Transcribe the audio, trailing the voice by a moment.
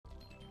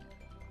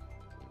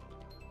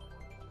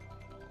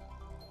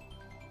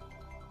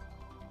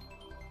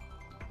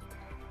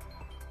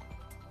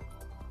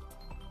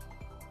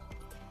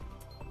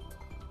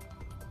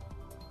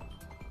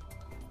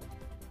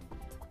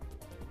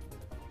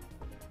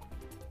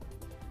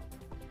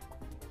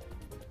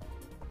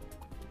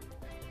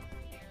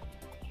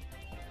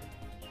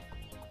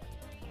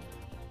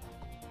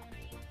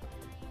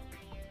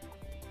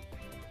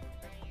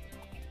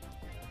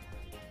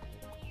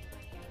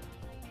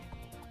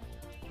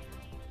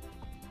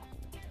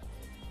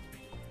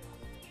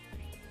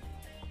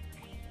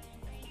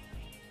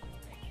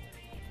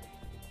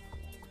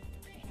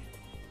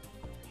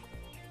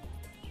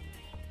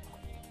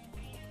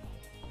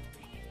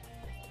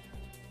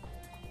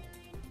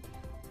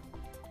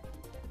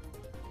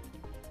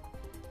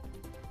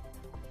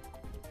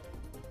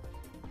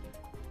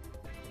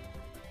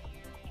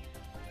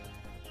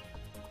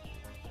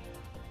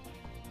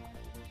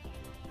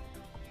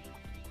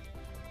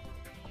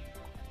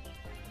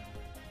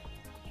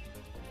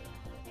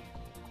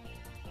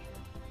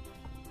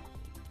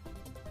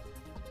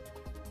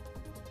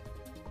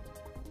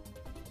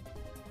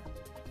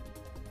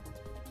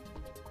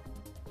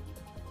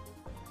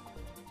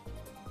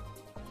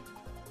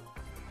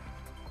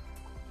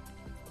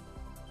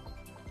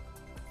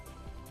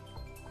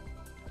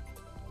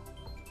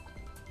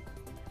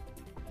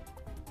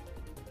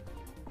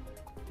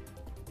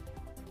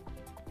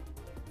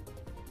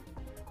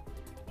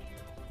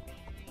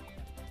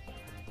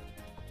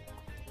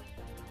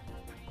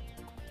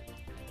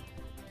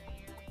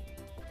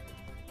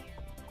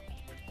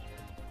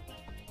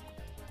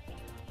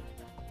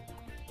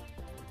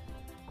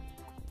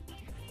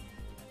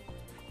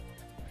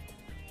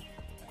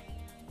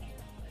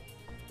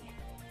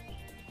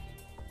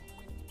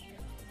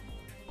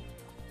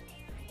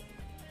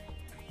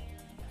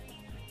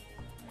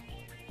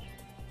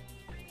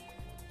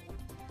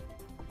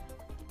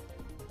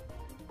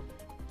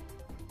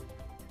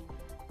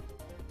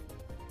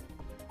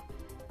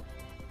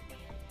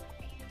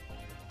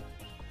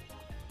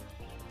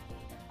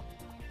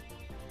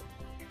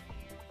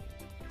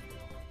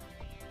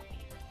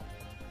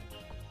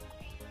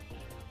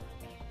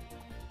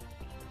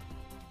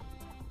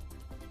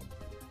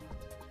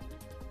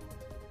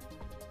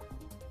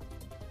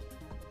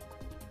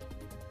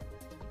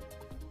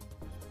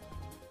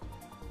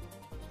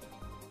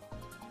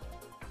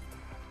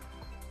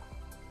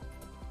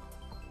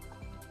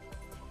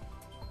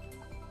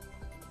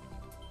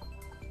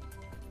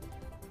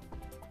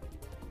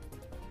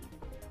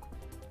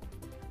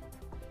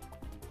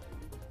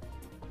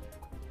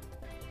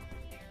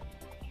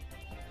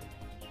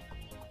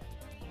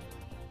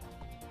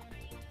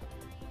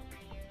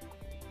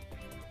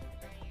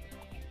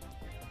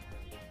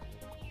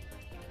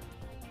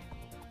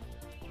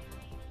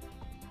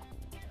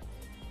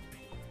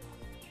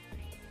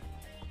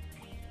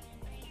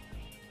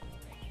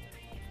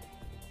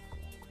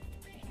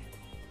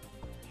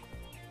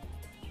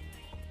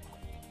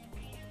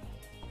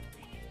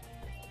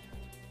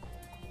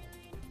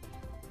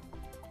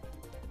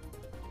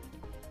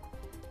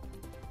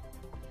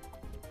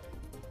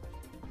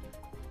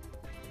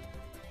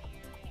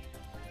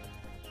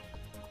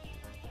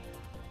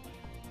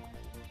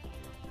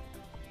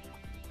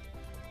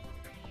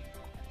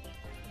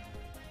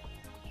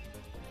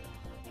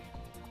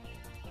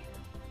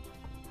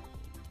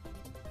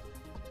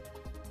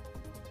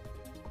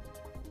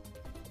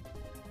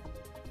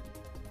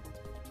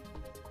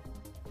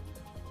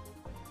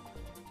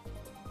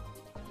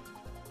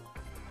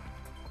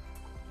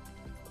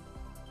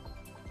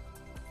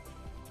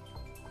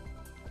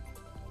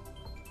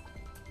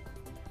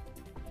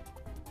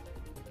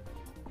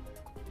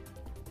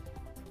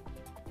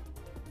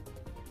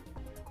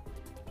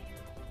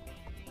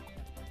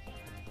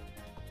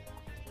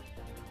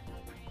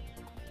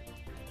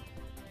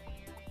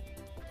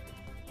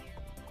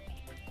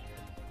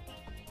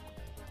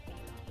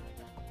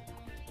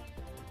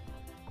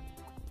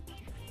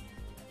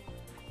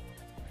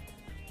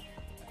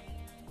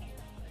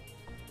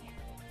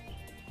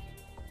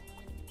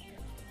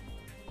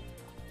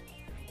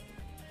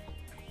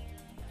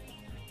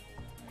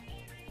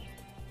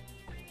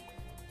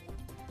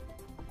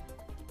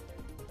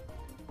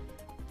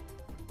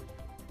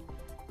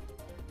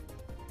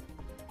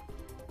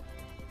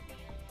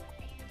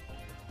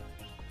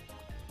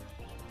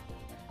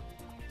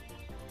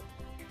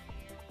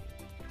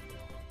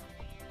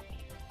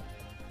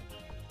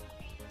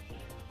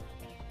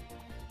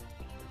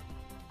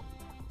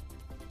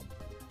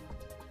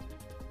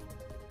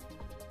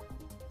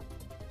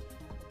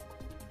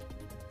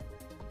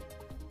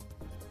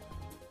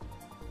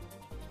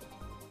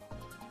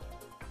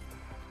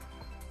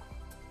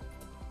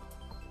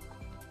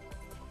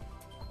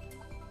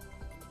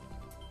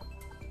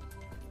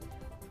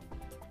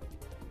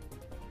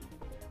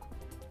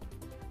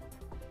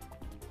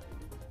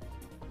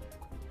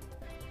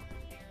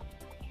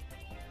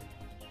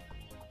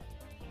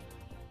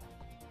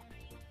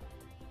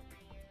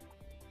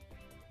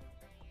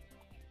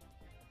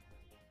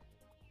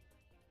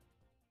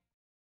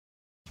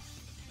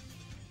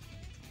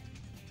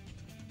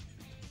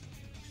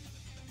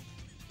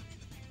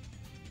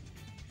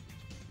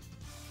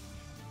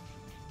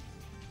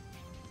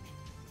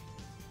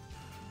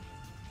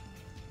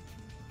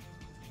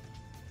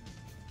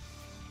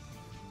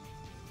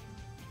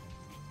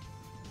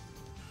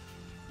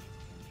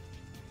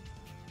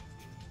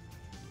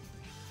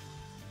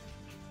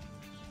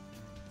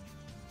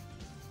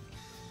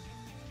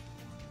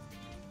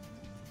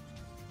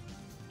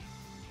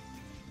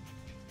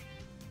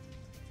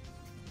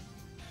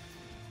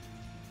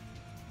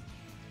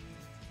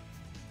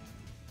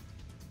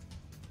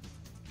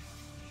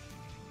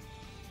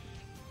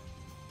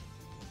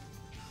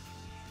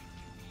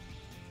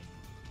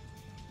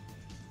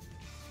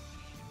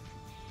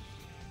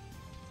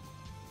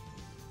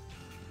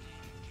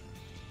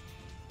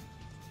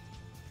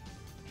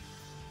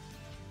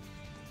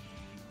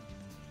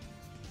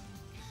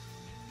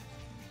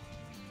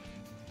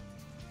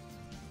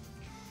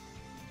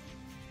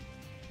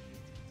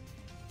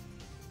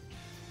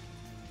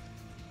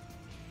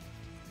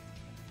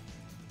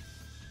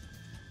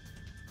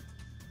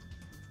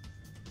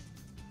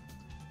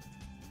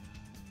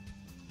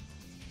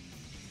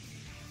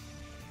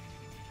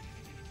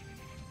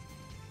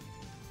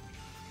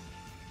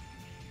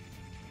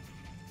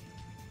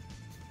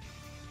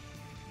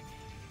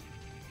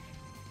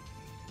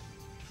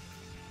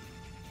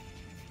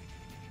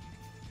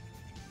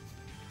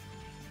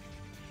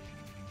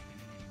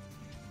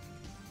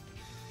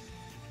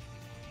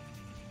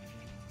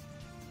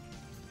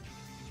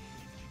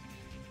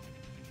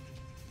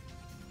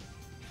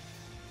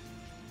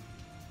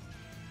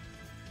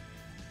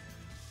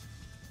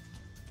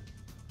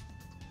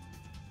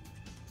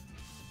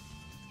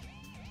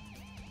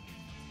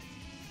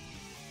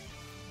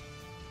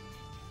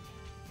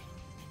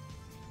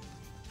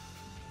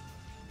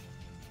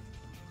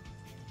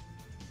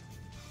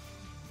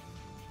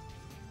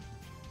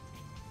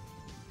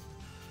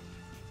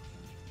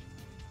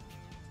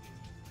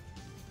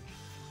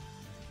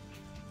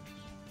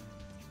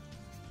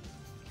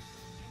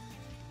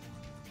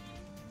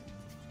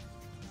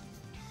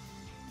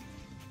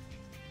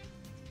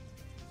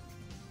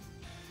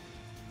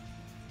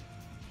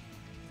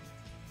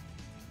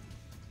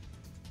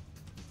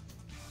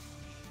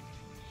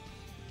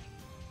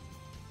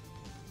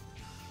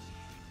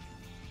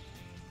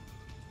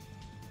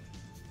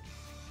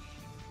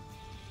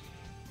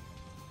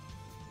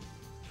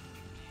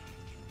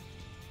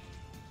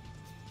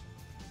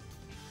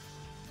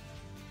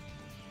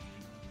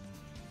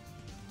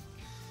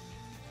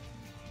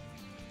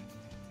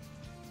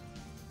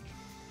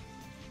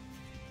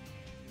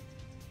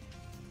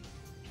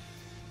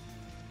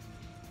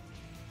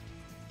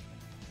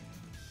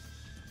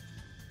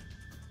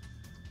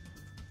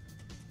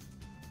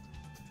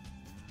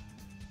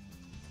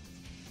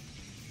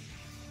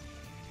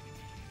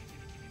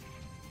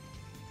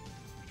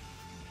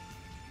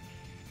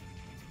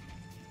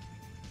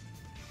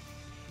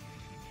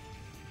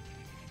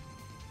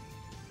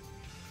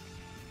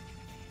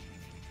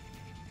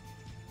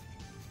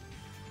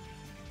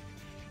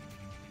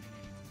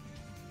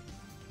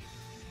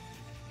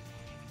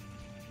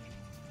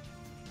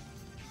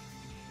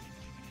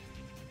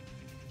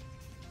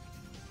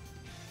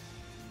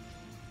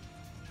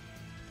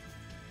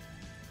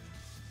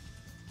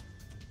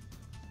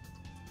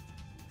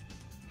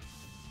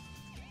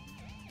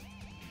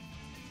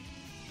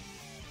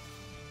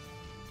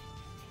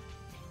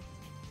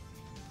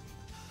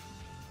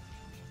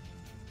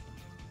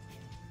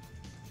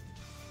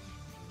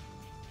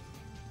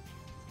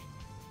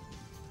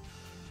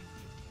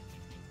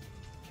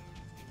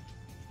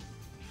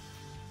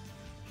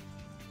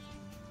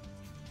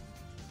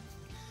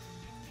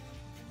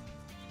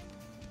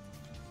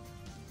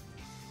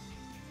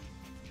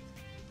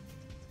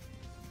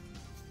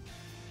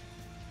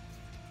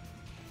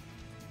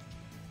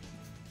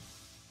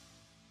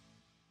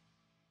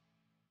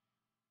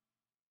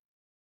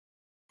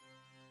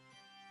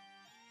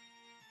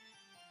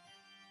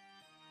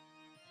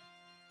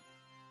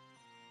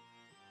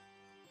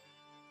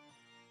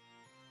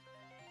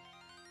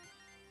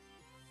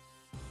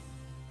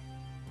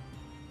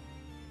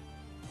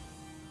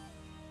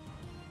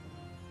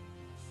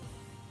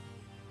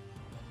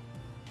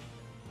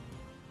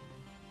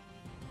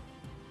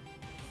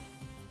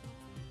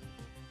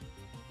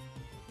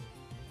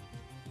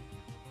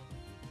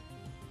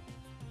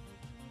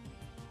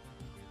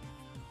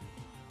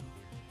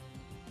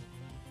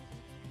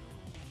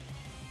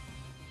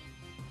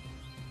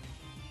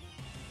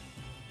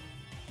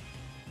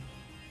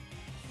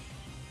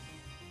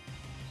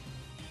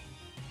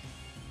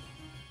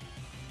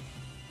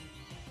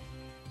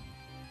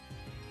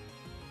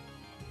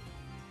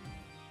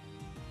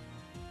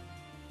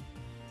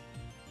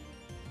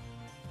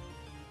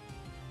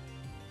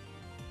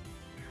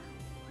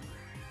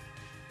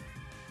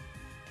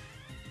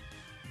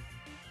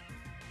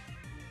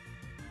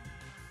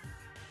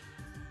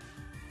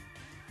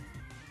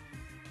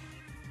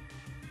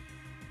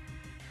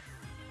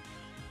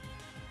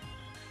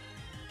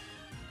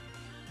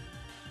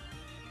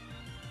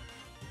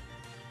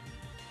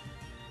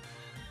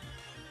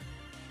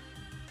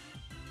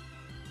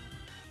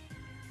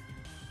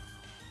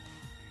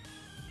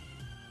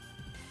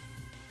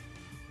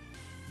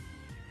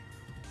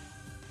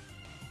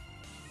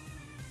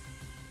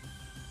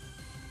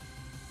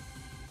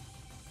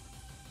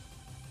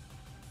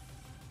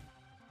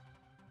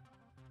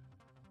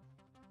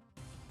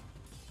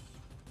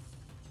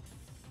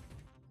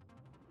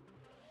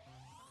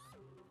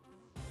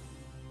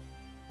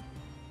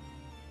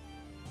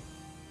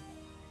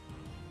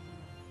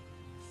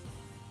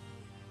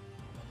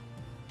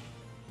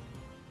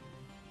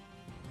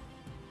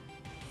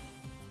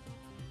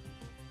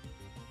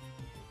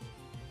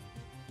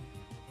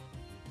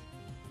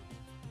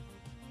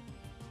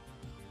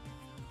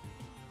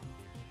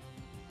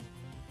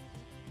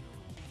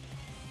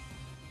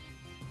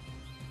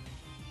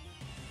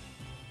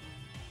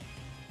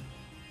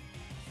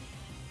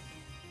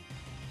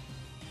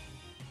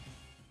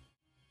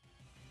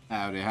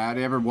Howdy,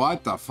 howdy, everyone.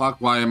 What the fuck?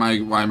 Why am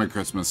I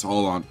Christmas?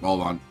 Hold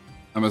on.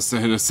 I must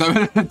hit a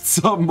 7 at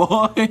some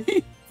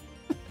point.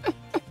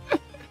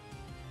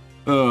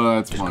 Oh,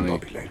 that's funny.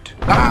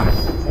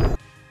 Ah!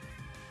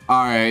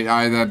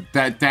 Alright,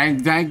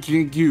 thank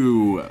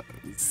you.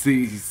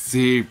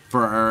 See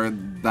for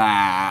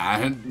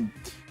that.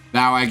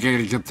 Now I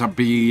get to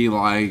be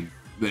like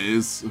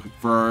this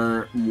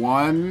for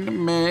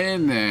 1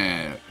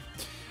 minute.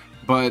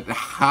 But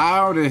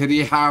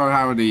howdy,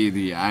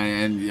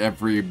 and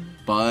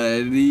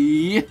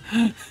everybody.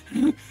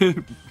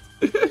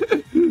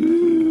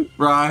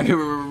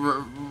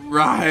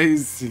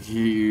 Rise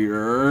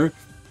here.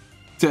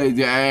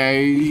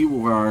 Today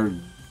we're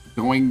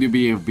going to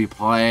be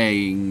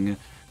playing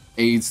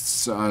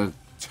Ace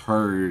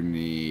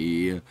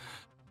Attorney.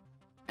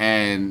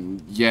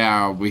 And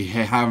yeah, we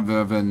have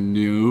a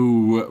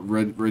new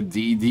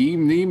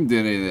redee-deem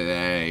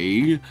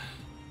today.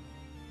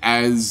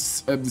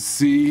 As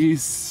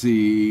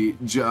MCC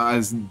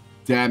just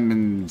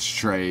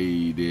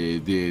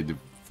demonstrated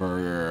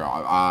for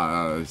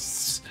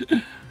us.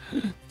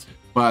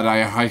 But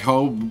I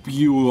hope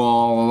you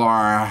all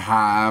are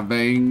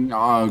having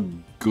a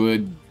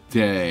good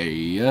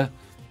day.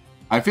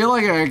 I feel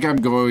like I'm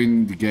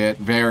going to get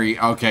very...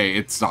 Okay,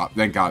 it stopped.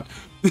 Thank God.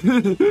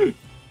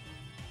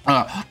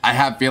 I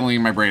have feeling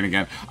in my brain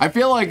again. I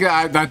feel like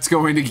that's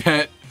going to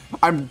get...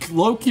 I'm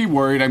low-key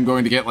worried I'm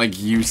going to get, like,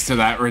 used to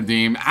that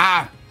redeem.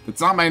 Ah! It's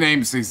not my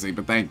name, Cece,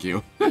 but thank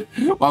you.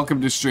 Welcome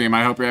to stream.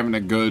 I hope you're having a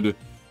good...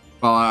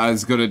 Well,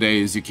 as good a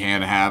day as you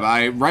can have.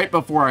 Right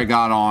before I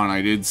got on,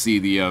 I did see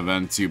the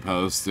events you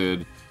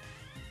posted.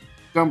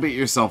 Don't beat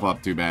yourself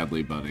up too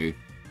badly, buddy.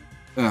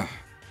 Ugh.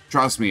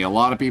 Trust me, a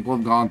lot of people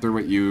have gone through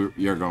what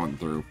you're going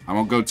through. I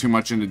won't go too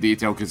much into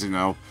detail because, you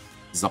know,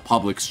 it's a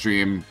public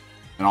stream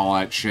and all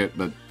that shit,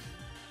 but...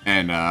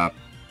 And,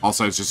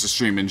 also, it's just a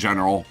stream in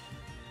general.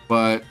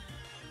 But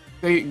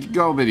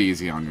go a bit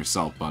easy on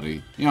yourself,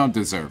 buddy. You don't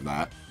deserve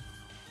that.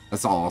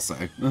 That's all I'll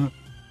say.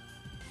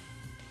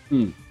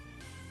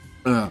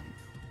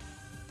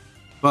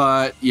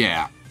 But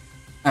yeah.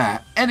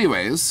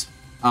 Anyways,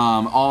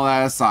 all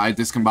that aside,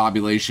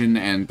 discombobulation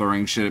and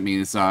throwing shit at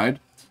me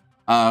aside.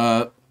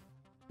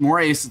 More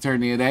Ace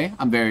Attorney today.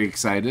 I'm very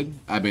excited.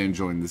 I've been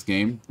enjoying this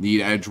game.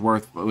 Need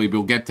Edgeworth. We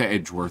will get to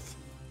Edgeworth.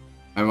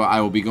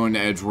 I will be going to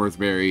Edgeworth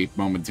very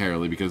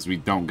momentarily because we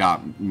don't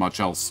got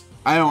much else.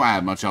 I don't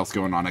have much else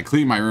going on. I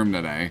cleaned my room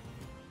today.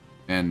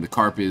 And the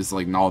carpet is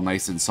like all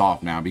nice and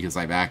soft now because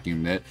I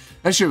vacuumed it.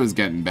 That shit was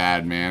getting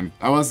bad, man.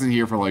 I wasn't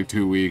here for like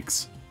 2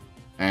 weeks.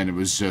 And it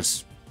was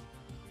just...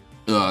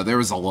 there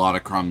was a lot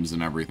of crumbs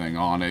and everything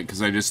on it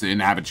because I just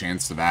didn't have a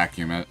chance to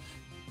vacuum it.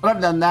 But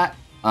I've done that.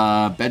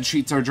 Bed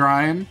sheets are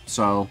drying.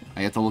 So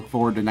I have to look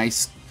forward to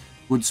nice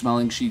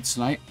wood-smelling sheets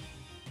tonight.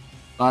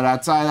 But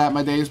outside of that,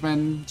 my day's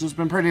just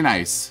been pretty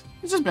nice.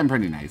 It's just been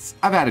pretty nice.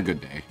 I've had a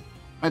good day.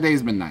 My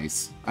day's been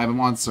nice. I have a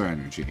monster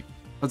energy.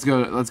 Let's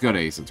go to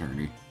Ace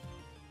Attorney.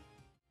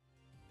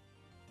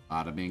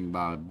 Bada bing,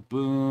 bada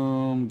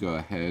boom. Go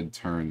ahead,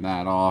 turn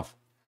that off.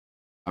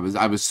 I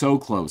was so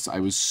close. I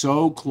was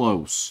so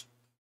close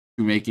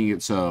to making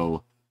it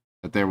so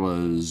that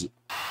the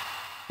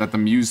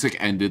music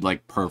ended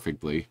like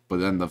perfectly, but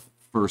then the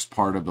first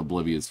part of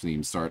Oblivion's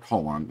theme started.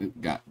 Hold on,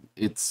 I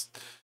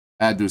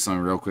had to do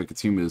something real quick.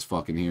 It's humid as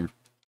fucking here.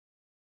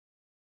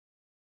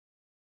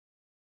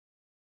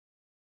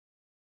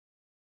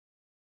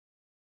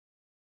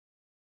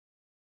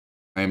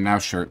 I am now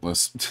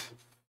shirtless.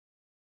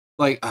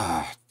 Like,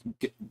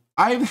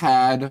 I've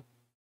had...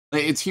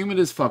 Like, it's humid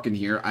as fucking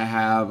here. I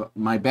have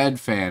my bed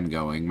fan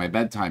going, my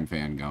bedtime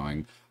fan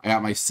going. I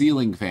got my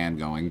ceiling fan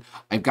going.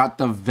 I've got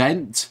the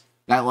vent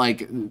that,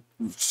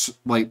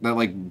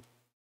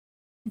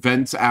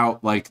 vents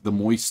out, like, the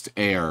moist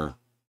air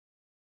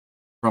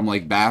from,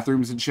 like,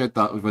 bathrooms and shit.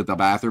 With the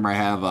bathroom I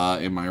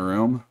have in my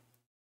room.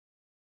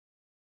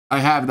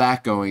 I have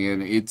that going,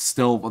 and it's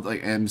still,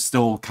 like, I'm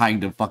still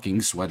kind of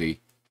fucking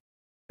sweaty.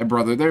 And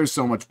brother, there's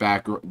so much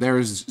background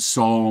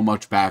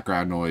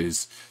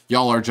noise.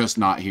 Y'all are just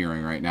not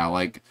hearing right now.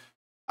 Like,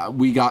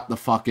 we got the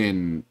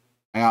fucking...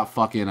 wait,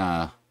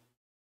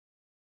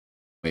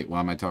 what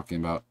am I talking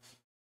about?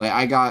 Like,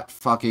 I got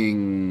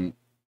fucking...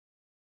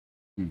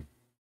 I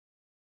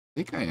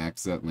think I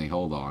accidentally...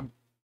 Hold on.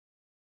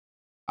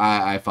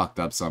 I fucked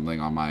up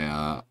something on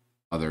my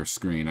other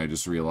screen, I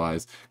just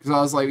realized. Because I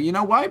was like, you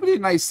know, why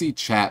didn't I see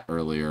chat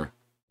earlier?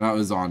 That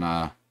was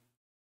on,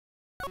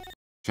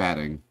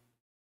 chatting.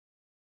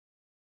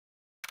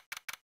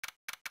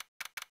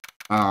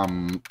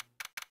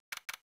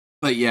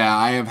 But yeah,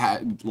 I have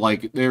had,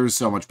 like, there's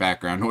so much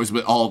background noise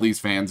with all these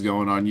fans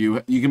going on.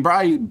 You can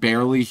probably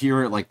barely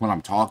hear it, like, when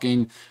I'm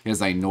talking,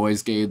 because I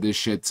noise gate this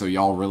shit, so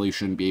y'all really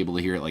shouldn't be able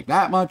to hear it, like,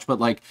 that much, but,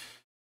 like,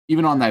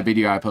 even on that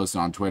video I posted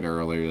on Twitter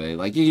earlier today,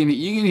 like, you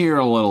can hear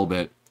a little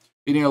bit.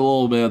 You can hear a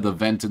little bit of the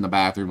vent in the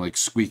bathroom, like,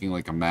 squeaking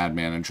like a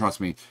madman, and trust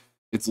me,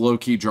 it's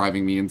low-key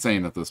driving me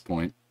insane at this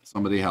point.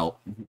 Somebody help.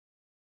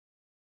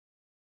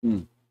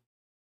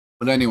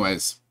 But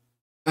anyways,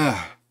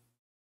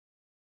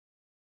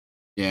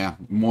 Yeah,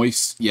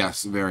 moist.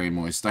 Yes, very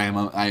moist. I am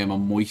a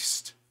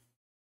moist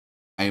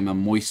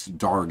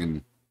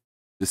Dargan.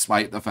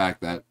 Despite the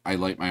fact that I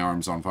light my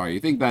arms on fire.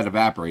 You think that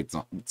evaporates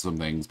some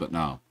things, but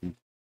no.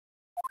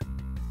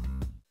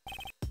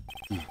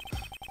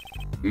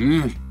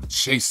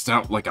 Chased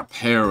out like a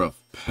pair of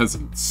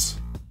peasants.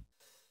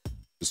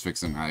 Just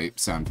fixing my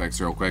sound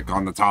effects real quick.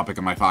 On the topic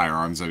of my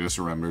firearms, I just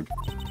remembered.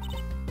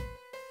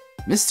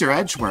 Mr.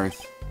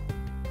 Edgeworth.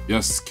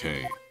 Yes,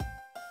 Kay.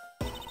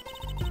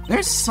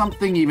 There's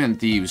something even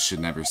thieves should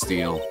never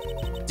steal.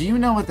 Do you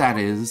know what that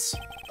is?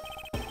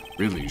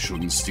 Really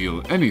shouldn't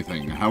steal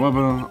anything,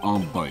 however, I'll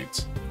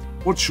bite.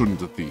 What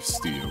shouldn't a thief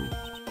steal?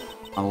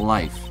 A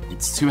life.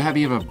 It's too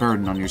heavy of a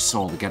burden on your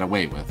soul to get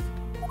away with.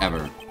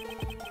 Ever.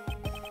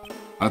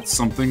 That's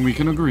something we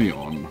can agree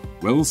on.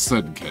 Well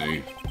said,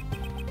 Kay.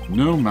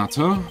 No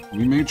matter.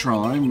 We may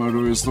try.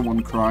 Murder is the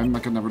one crime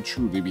that can never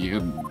truly be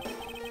hidden.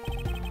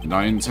 And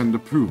I intend to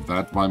prove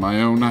that by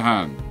my own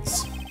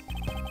hands.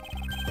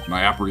 And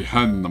I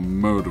apprehend the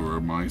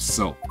murderer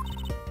myself.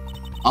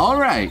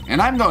 Alright,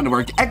 and I'm going to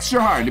work extra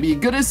hard to be a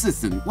good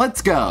assistant.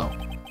 Let's go!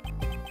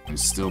 I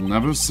still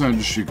never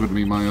said she could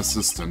be my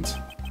assistant.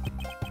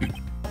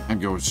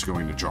 I'm just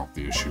going to drop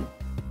the issue.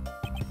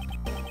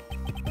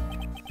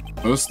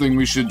 First thing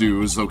we should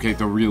do is locate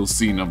the real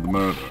scene of the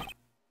murder.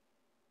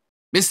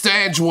 Mr.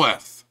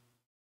 Edgeworth!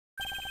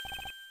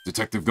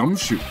 Detective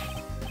Gumshoe.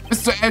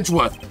 Mr.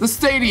 Edgeworth, the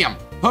stadium!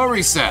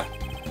 Hurry, sir!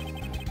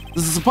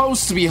 This is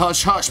supposed to be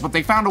hush-hush, but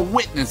they found a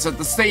witness at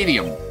the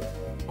stadium.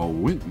 A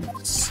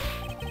witness?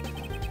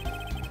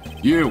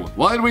 You,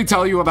 what did we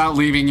tell you about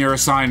leaving your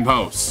assigned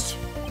post?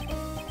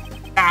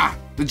 Ah,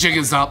 the jig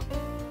is up.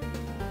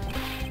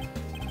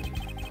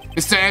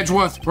 Mr.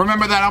 Edgeworth,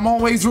 remember that I'm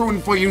always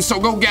rooting for you, so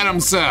go get him,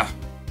 sir.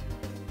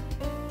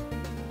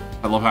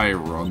 I love how he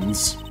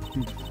runs.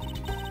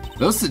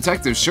 Those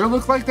detectives sure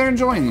look like they're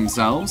enjoying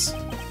themselves.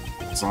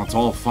 It's not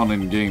all fun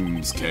and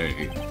games,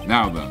 Kay.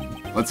 Now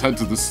then, let's head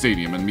to the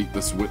stadium and meet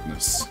this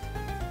witness.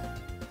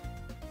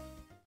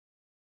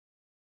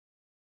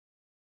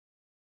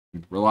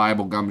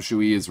 Reliable Gumshoe,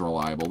 he is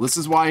reliable. This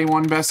is why he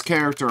won Best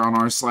Character on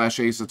our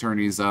 /Ace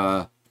Attorney's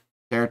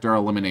character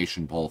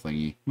elimination poll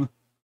thingy.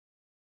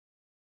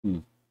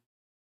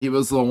 He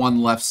was the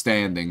one left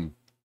standing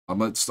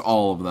amidst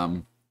all of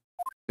them.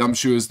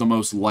 Gumshoe is the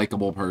most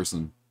likable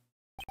person.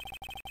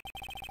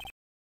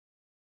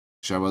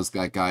 Wish I was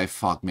that guy.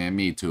 Fuck, man,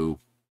 me too.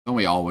 Don't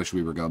we all wish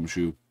we were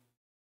Gumshoe?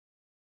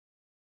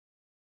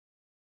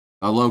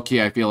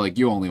 Low-key, I feel like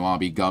you only want to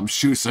be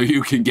Gumshoe so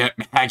you can get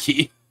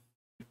Maggie.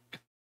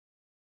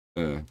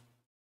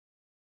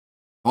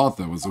 Thought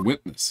there was a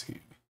witness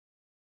here.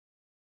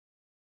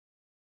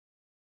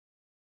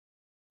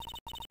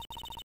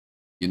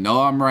 You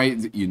know I'm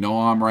right. You know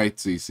I'm right,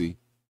 Cece.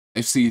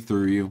 I see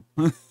through you.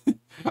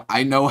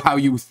 I know how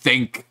you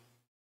think.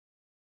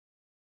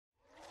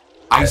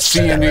 I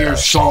see into your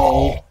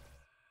soul.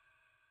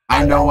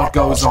 I know what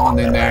goes on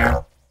in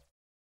there.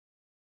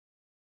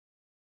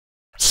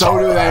 So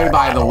do they,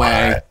 by the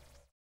way.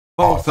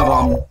 Both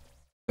of them.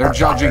 They're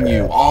judging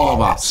you, all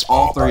of us,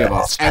 all three of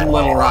us, and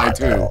Lil Rye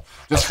too.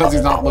 Just because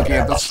he's not looking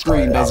at the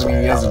screen doesn't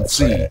mean he doesn't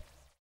see.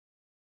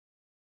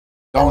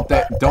 Don't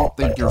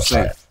think you're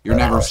safe. You're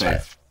never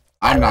safe.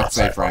 I'm not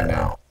safe right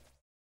now.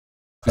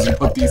 Because you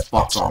put these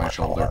fucks on my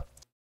shoulder.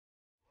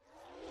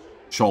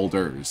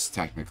 Shoulders,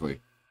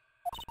 technically.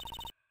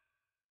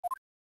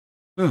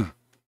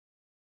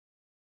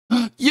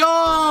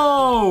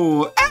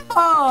 Yo!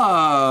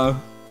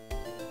 Emma!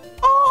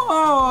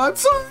 Oh,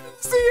 it's so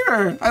nice to see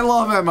her. I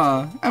love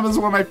Emma. Emma's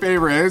one of my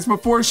favorites. It's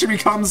before she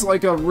becomes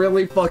like a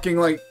really fucking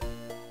like...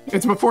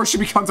 It's before she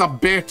becomes a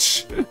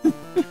bitch.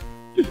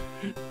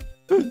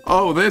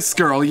 Oh, this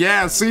girl.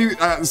 Yeah, see,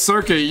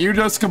 Circuit, you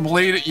just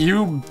completed...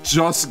 You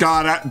just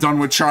got done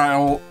with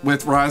trial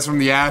with Rise from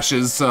the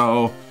Ashes,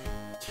 so...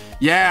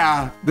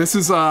 Yeah, this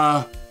is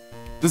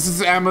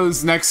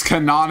Emma's next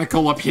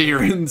canonical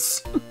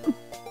appearance.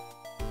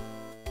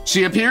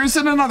 She appears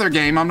in another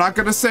game. I'm not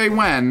gonna say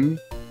when.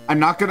 I'm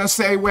not gonna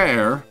say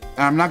where.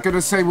 And I'm not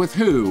gonna say with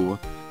who.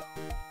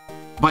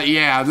 But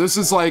yeah, this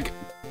is like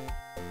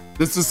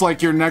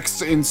your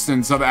next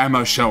instance of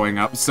Emma showing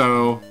up,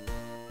 so...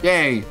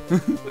 Yay.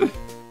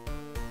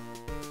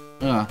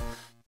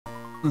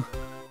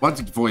 What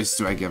voice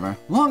do I give her?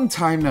 Long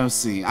time no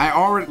see. I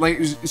already, like,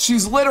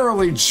 she's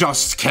literally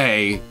just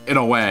Kay, in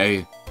a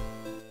way.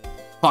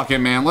 Fuck it,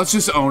 man. Let's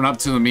just own up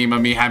to the meme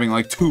of me having,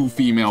 like, 2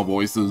 female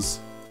voices.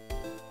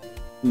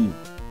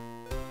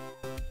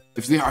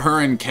 If her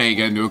and Kay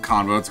get into a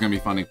convo, it's gonna be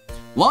funny.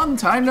 Long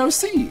time no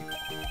see.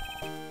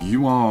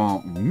 You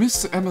are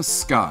Miss Emma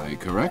Skye,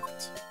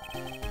 correct?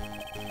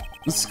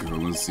 This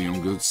girl is the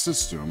younger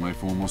sister of my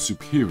former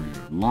superior,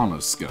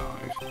 Lana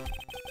Skye.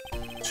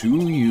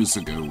 2 years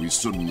ago, we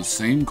stood in the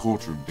same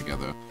courtroom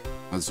together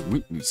as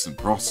witness and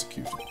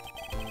prosecutor.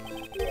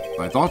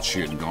 I thought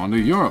she had gone to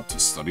Europe to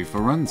study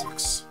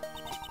forensics.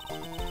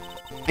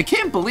 I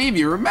can't believe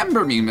you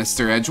remember me,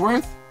 Mr.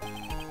 Edgeworth.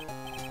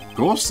 Of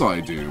course I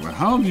do.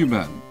 How have you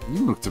been?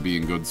 You look to be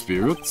in good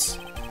spirits.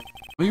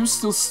 Are you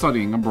still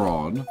studying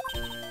abroad?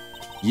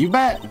 You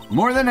bet.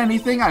 More than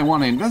anything, I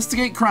want to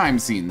investigate crime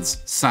scenes,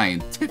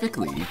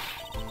 scientifically.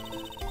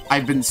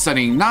 I've been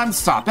studying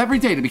non-stop every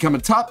day to become a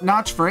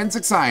top-notch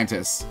forensic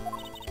scientist.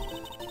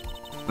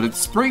 But it's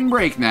spring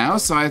break now,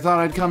 so I thought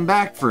I'd come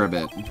back for a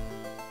bit.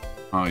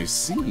 I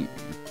see.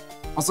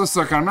 Also,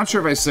 Sucker, I'm not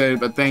sure if I said it,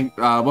 but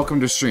welcome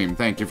to stream.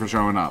 Thank you for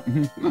showing up.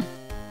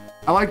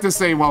 I like to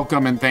say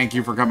welcome and thank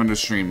you for coming to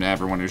stream to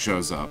everyone who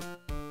shows up.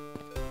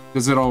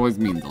 Because it always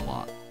means a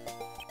lot.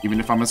 Even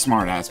if I'm a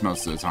smartass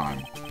most of the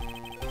time.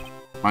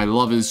 My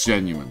love is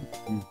genuine.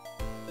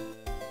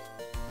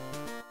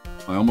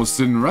 I almost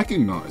didn't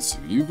recognize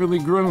you. You've really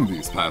grown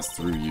these past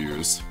 3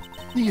 years.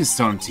 Please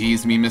don't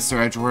tease me, Mr.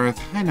 Edgeworth.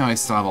 I know I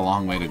still have a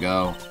long way to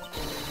go.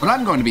 But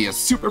I'm going to be a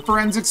super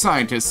forensic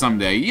scientist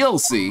someday. You'll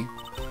see.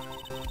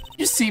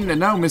 You seem to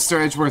know Mr.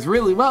 Edgeworth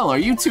really well. Are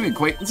you two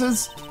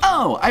acquaintances?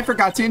 Oh, I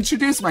forgot to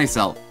introduce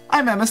myself.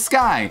 I'm Emma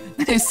Skye.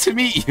 Nice to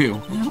meet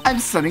you. I'm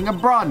studying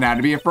abroad now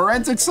to be a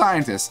forensic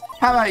scientist.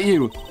 How about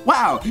you?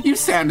 Wow, you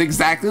sound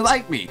exactly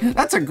like me.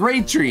 That's a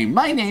great dream.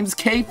 My name's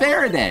Kay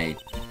Faraday,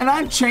 and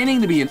I'm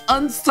training to be an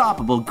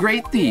unstoppable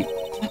great thief.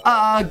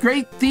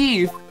 Great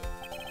thief?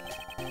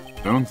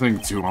 Don't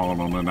think too hard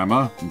on it,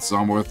 Emma. It's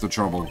not worth the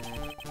trouble.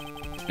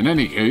 In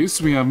any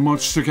case, we have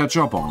much to catch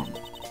up on.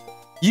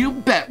 You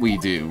bet we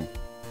do.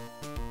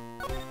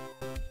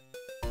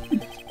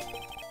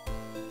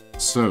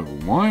 So,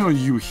 why are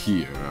you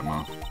here,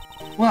 Emma?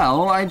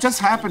 Well, I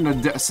just happened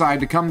to decide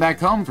to come back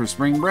home for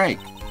spring break.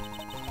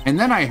 And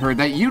then I heard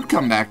that you'd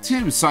come back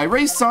too, so I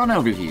raced on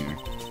over here.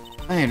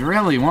 I had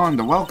really wanted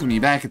to welcome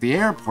you back at the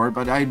airport,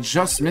 but I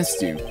just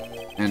missed you.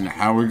 And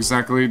how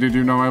exactly did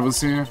you know I was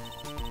here?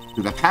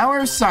 Through the power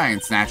of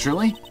science,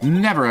 naturally.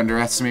 Never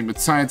underestimate what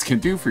science can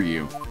do for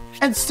you.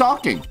 And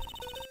stalking.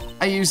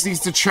 I used these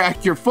to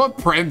track your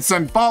footprints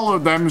and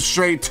followed them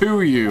straight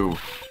to you.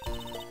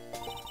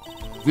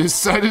 This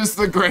set is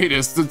the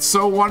greatest. It's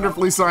so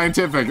wonderfully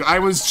scientific. I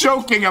was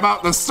joking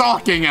about the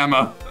stalking,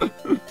 Emma.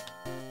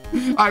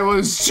 I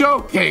was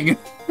joking.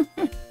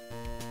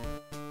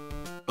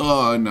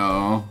 Oh,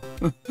 no.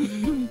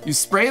 You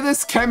spray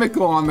this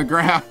chemical on the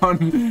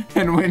ground,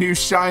 and when you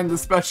shine the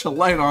special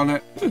light on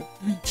it,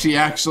 she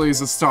actually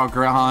is a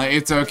stalker, huh?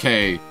 It's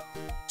okay.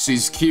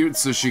 She's cute,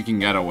 so she can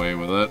get away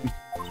with it.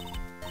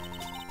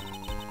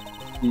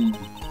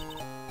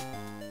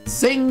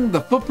 Zing!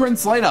 The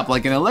footprints light up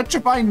like an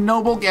electrifying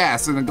noble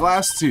gas in a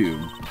glass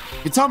tube.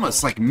 It's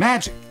almost like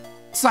magic,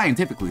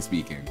 scientifically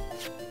speaking.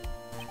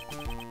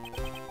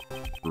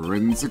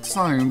 Forensic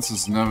science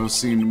has never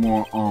seemed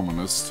more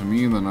ominous to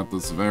me than at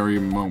this very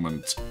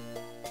moment.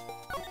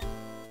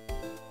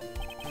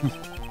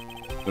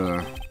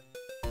 Emma,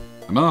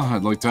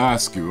 I'd like to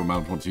ask you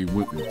about what you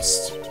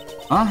witnessed.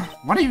 Huh?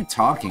 What are you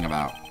talking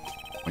about?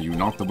 Are you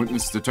not the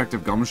witness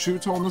Detective Gumshoe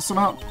told us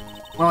about?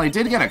 Well, I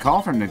did get a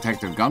call from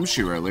Detective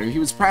Gumshoe earlier. He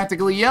was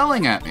practically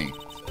yelling at me.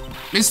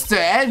 Mr.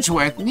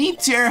 Edgeworth,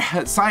 needs your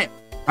science.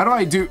 How do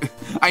I do?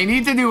 I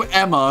need to do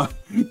Emma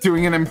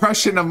doing an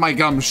impression of my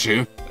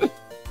Gumshoe.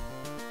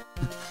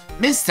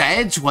 Mr.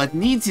 Edgeworth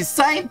needs his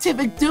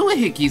scientific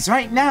doohickeys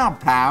right now,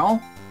 pal,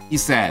 he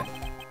said.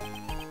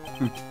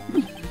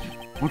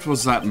 What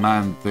was that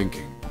man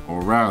thinking?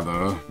 Or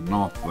rather,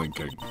 not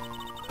thinking.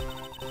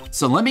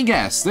 So let me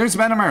guess, there's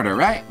been a murder,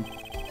 right?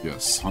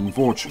 Yes,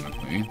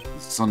 unfortunately. The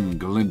sun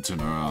glint in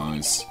her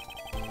eyes.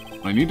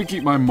 I need to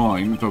keep my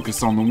mind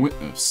focused on the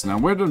witness. Now,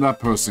 where did that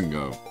person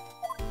go?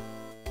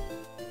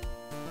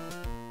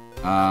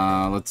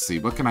 Let's see.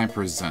 What can I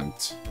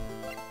present?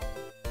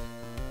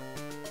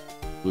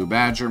 Blue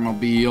Badger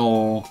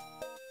Mobile.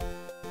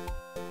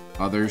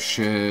 Other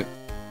shit.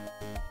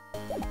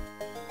 I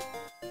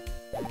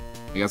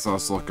guess I'll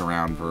just look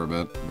around for a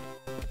bit.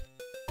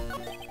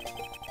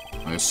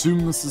 I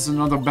assume this is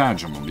another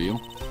Badger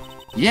Mobile.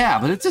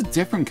 Yeah, but it's a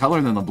different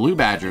color than the Blue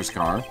Badger's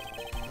car.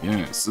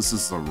 Yes, this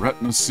is the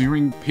Retina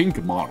Searing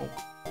Pink model.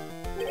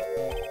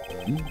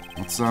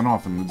 What's that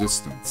off in the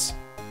distance?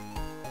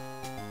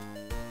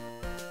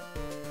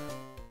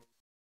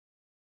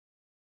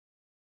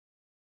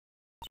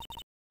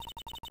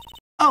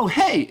 Oh,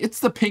 hey,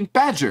 it's the Pink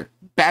Badger.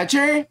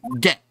 Badger,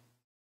 get.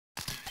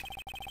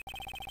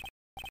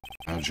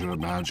 Badger,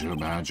 Badger,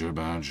 Badger,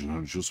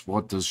 Badger. Just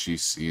what does she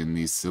see in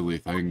these silly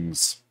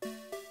things?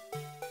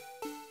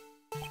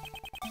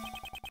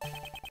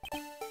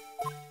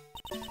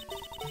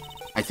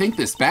 I think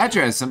this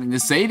Badger has something to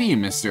say to you,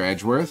 Mr.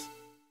 Edgeworth.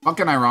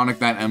 Fucking ironic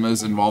that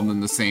Emma's involved in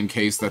the same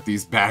case that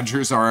these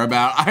Badgers are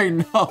about. I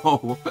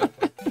know.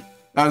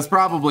 That was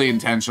probably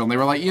intentional. They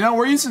were like, you know,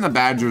 we're using the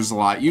Badgers a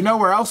lot. You know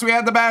where else we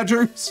had the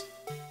Badgers?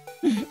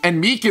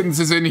 And Meekins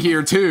is in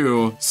here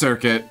too,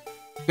 Circuit.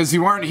 Because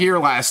you weren't here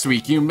last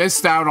week. You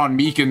missed out on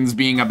Meekins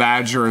being a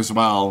Badger as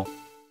well.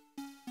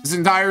 This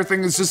entire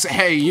thing is just,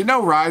 hey, you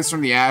know Rise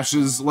from the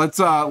Ashes? Let's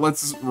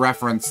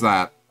reference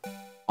that.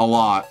 A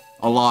lot.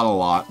 A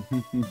lot.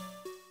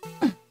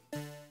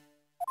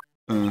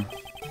 Oh.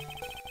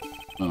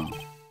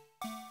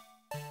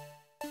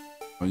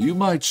 Are you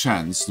by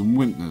chance the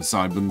witness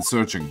I've been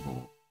searching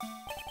for?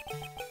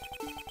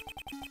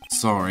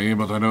 sorry,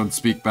 but I don't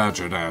speak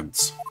badger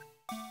dance.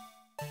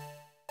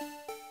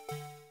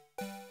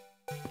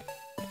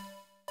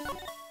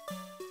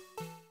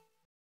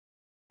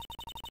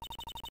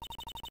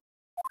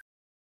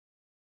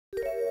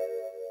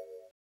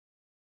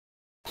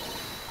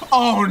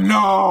 Oh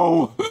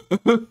no!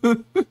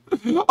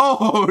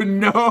 Oh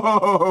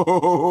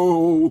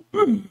no!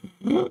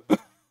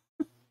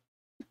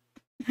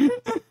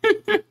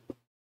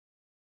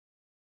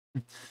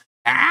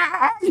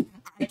 I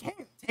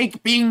can't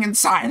take being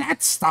inside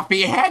that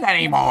stuffy head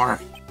anymore.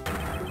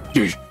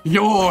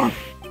 You're...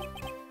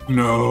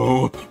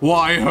 No.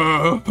 Why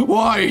her?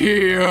 Why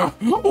here?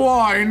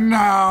 Why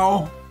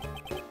now?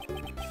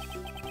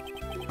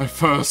 I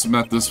first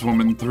met this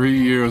woman 3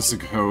 years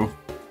ago.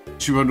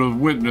 She was a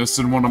witness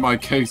in one of my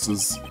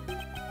cases.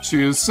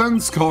 She has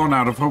since gone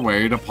out of her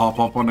way to pop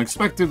up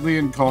unexpectedly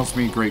and cause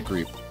me great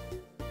grief.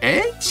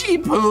 Itchy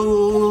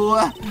Poo!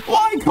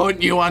 Why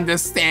couldn't you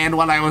understand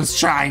what I was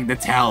trying to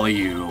tell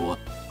you?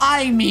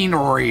 I mean,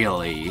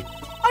 really.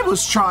 I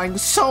was trying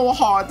so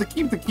hard to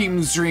keep the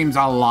King's dreams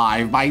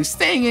alive by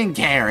staying in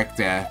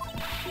character.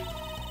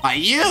 But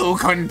you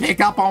couldn't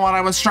pick up on what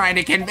I was trying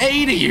to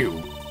convey to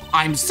you.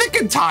 I'm sick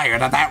and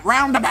tired of that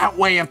roundabout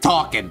way of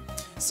talking.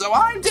 So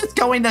I'm just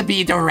going to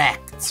be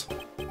direct.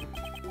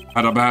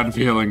 Had a bad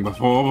feeling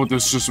before, but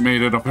this just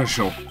made it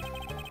official.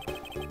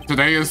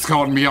 Today has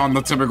gone beyond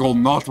the typical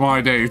not my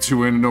day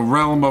to in a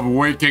realm of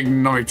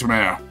waking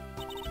nightmare.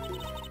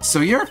 So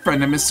you're a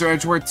friend of Mr.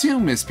 Edgeworth too,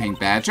 Miss Pink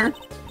Badger?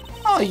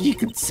 Oh, you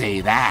could say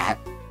that.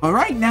 But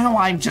right now,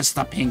 I'm just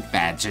a Pink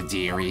Badger,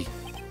 dearie.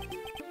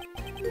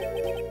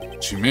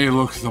 She may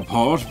look the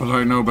part, but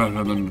I know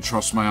better than to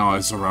trust my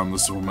eyes around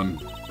this woman.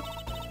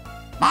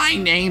 My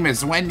name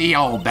is Wendy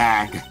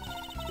Oldbag.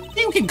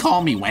 You can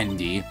call me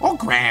Wendy, or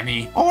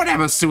Granny, or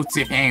whatever suits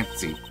your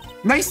fancy.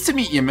 Nice to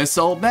meet you, Miss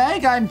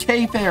Oldbag. I'm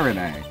Kay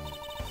Faraday.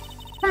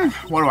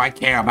 What do I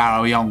care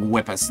about a young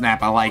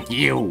whippersnapper like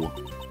you?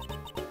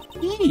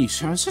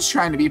 Yeesh, I was just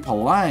trying to be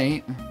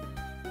polite.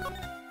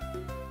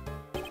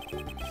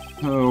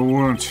 Oh,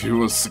 weren't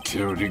you a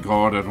security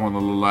guard at one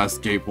of the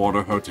last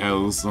Gatewater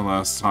hotels the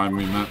last time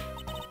we met?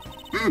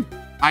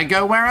 I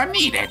go where I'm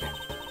needed.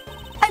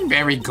 I'm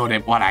very good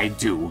at what I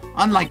do,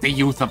 unlike the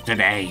youth of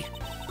today.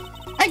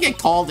 I get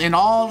called in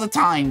all the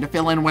time to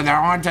fill in where there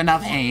aren't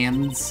enough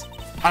hands.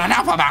 But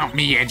enough about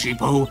me, Edgy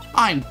Poo.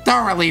 I'm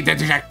thoroughly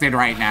dejected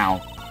right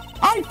now.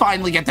 I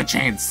finally get the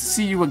chance to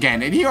see you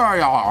again, and here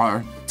I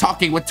are,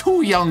 talking with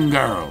two young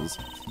girls.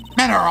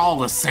 Men are all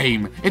the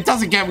same. It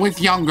doesn't get with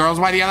young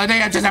girls. Why the other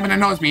day I just happened to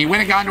notice me.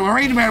 Went and got into a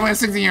arrangement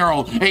with a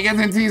 16-year-old. He gets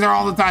into teaser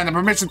all the time. The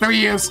permission 3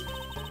 years.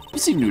 You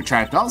seem to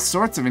attract all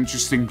sorts of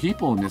interesting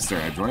people, Mr.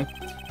 Edgeworth.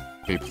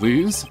 Okay,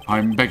 please,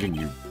 I'm begging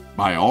you.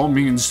 By all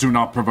means, do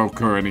not provoke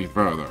her any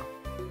further.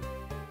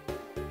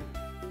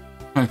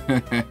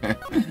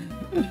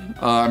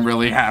 I'm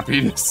really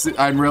happy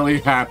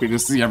to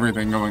see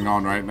everything going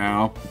on right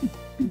now.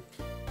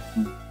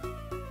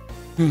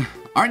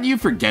 Aren't you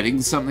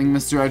forgetting something,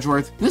 Mr.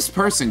 Edgeworth? This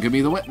person could be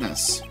the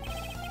witness.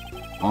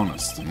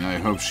 Honestly, I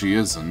hope she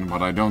isn't,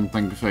 but I don't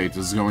think fate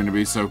is going to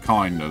be so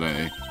kind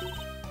today.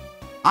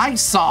 I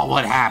saw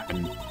what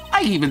happened.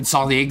 I even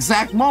saw the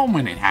exact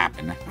moment it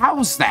happened.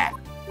 How's that?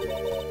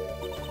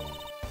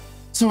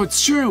 So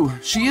it's true.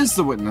 She is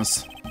the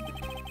witness.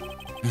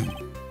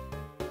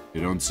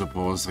 You don't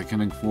suppose I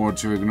can afford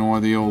to ignore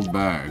the old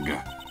bag?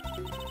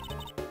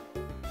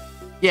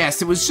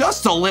 Yes, it was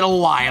just a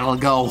little while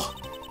ago.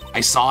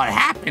 I saw it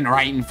happen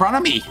right in front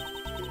of me.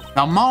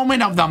 The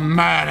moment of the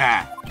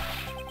murder.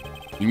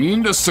 You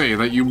mean to say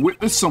that you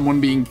witnessed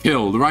someone being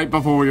killed right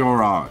before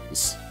your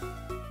eyes?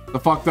 The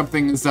fucked up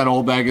thing is that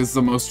Oldbag is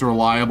the most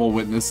reliable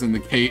witness in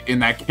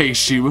that case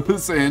she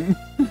was in.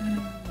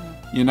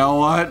 You know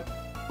what?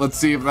 Let's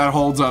see if that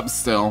holds up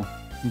still.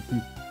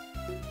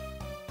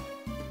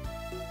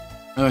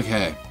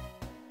 Okay.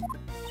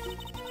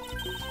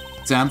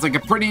 Sounds like a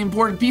pretty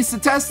important piece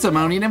of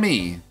testimony to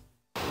me.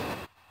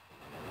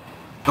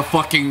 The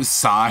fucking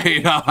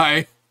side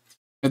eye.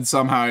 And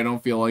somehow I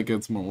don't feel like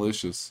it's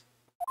malicious.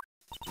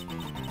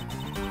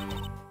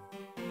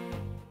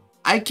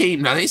 I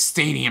came to this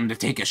stadium to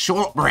take a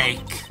short break.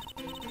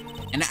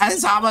 And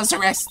as I was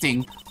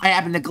resting, I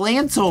happened to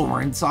glance over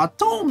and saw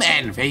two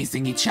men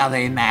facing each other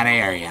in that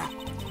area.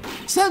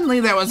 Suddenly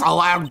there was a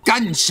loud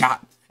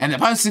gunshot, and the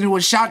person who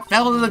was shot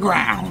fell to the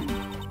ground.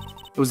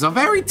 It was a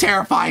very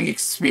terrifying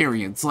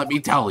experience, let me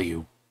tell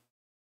you.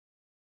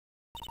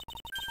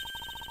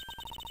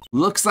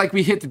 Looks like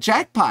we hit the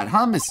jackpot,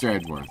 huh, Mr.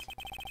 Edgeworth?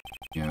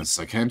 Yes,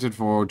 I can't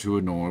afford to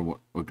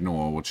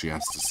ignore what she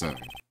has to say.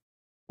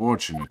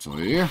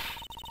 Fortunately...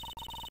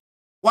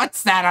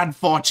 What's that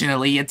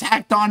unfortunately you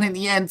tacked on in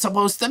the end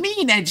supposed to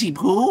mean, Edgy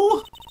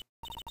Poo?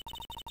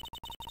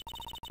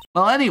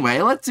 Well, anyway,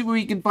 let's see what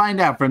we can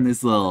find out from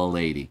this little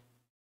lady.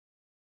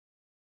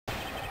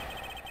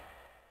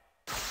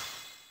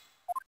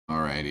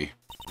 Alrighty.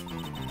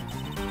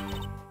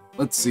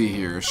 Let's see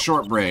here.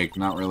 Short break,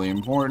 not really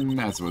important.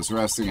 As I was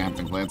resting, I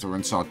happened to glance over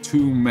and saw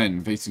two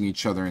men facing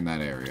each other in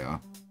that area.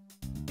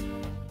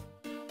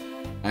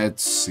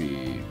 Let's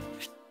see.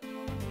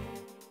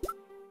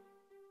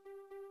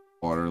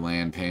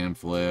 Waterland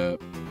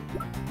pamphlet.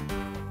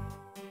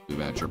 Blue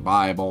Badger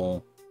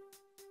Bible.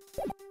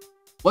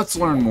 Let's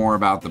learn more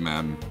about the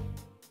men.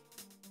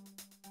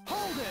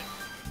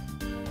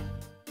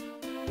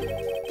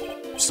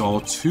 Saw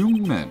 2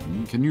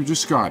 men. Can you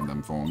describe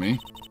them for me?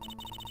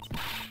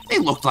 They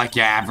looked like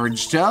your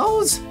average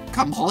Joes.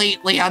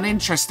 Completely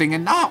uninteresting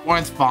and not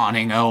worth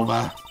fawning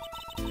over.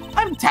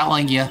 I'm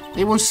telling you,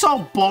 they were so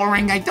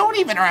boring, I don't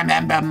even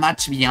remember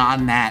much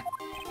beyond that.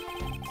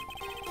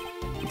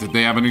 Did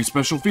they have any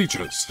special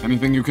features?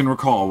 Anything you can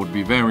recall would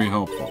be very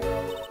helpful.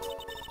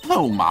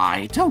 Oh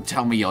my, don't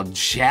tell me you're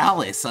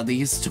jealous of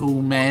these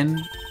 2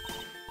 men.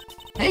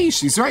 Hey,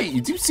 she's right.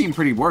 You do seem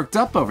pretty worked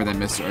up over them,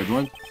 Mr.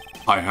 Edward.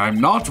 I'm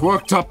not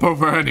worked up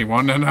over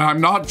anyone, and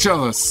I'm not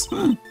jealous.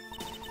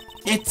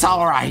 It's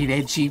alright,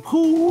 Edgy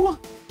Poo.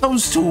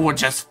 Those 2 were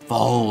just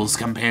foals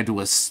compared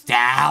to a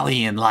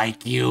stallion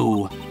like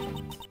you.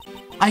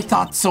 I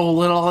thought so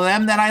little of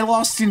them that I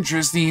lost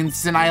interest the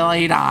instant I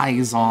laid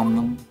eyes on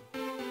them.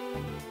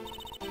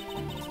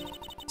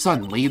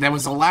 Suddenly, there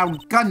was a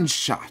loud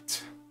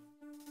gunshot.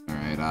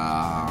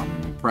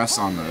 Alright, press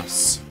on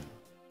this.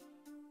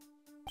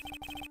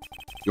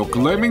 You're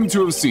claiming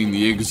to have seen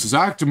the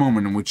exact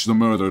moment in which the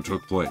murder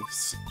took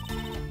place.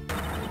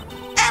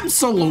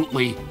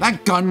 Absolutely!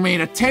 That gun made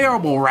a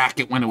terrible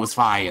racket when it was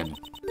fired.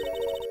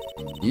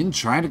 You didn't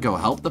try to go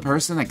help the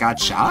person that got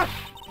shot?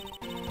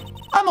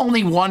 I'm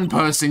only one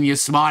person, you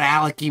smart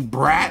alecky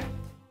brat.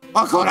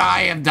 What could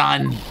I have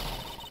done?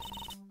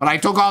 But I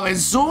took off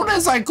as soon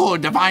as I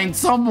could to find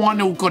someone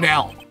who could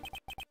help.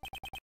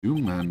 2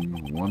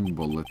 men, 1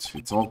 bullet.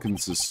 It's all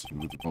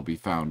consistent with what we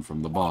found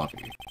from the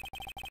body.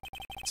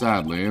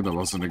 Sadly, there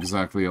wasn't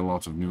exactly a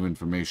lot of new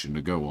information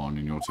to go on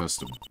in your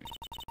testimony.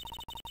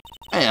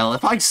 Well,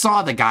 if I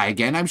saw the guy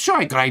again, I'm sure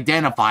I could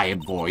identify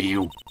him for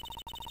you.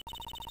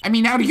 I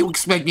mean, how do you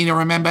expect me to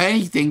remember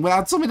anything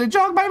without something to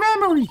jog my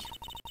memory?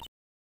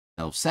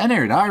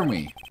 Self-centered, aren't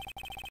we?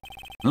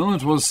 Well,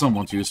 it was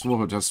somewhat useful.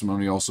 Her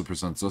testimony also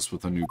presents us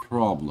with a new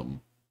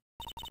problem.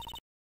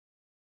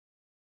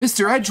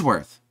 Mr.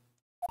 Edgeworth.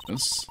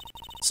 Yes?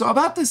 So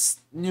about this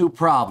new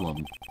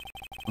problem.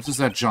 What is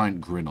that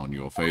giant grin on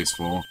your face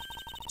for?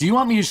 Do you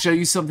want me to show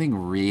you something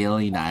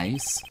really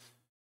nice?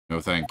 No,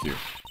 thank you.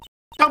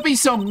 Don't be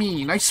so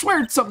mean. I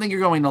swear it's something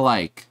you're going to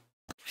like.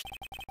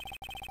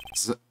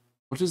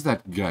 What is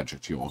that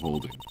gadget you're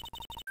holding?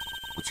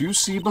 What you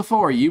see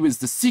before you is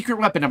the secret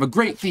weapon of a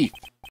great thief.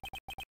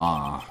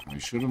 Ah, I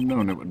should have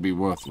known it would be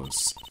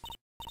worthless.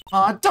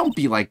 Don't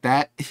be like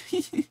that.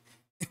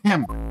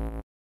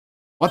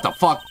 What the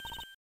fuck?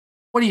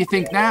 What do you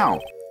think now?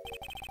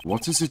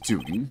 What is it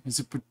doing? Is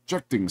it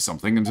projecting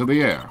something into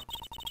the air?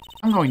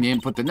 I'm going to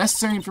input the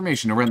necessary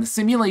information to run the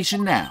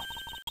simulation now.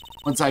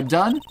 Once I'm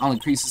done, I'll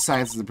increase the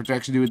size of the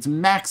projection to its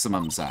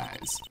maximum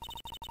size.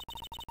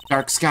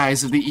 Dark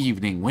skies of the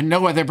evening, when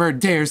no other bird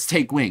dares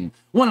take wing,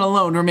 one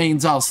alone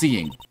remains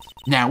all-seeing.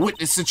 Now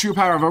witness the true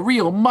power of a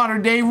real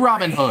modern-day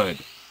Robin Hood.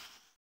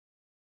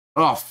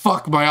 Oh,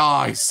 fuck my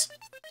eyes.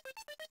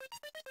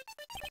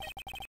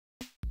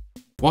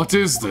 What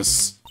is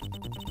this?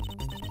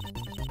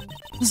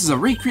 This is a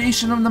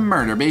recreation of the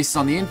murder based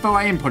on the info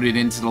I inputted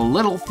into the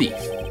Little Thief.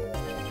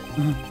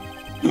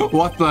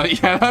 What the?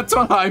 Yeah, that's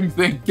what I'm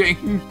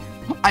thinking.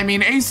 I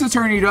mean, Ace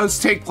Attorney does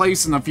take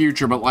place in the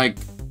future, but like...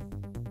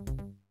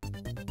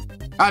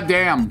 God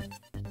damn.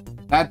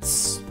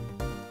 That's...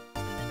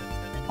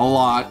 a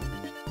lot.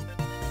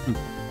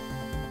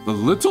 The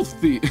Little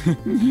Thief.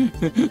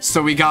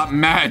 So we got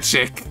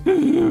magic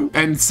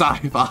and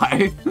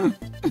sci-fi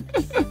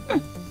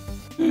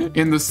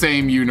in the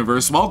same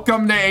universe.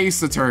 Welcome to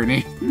Ace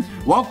Attorney.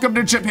 Welcome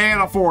to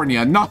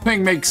Japanifornia.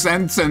 Nothing makes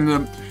sense, and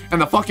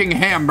the fucking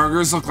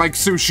hamburgers look like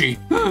sushi.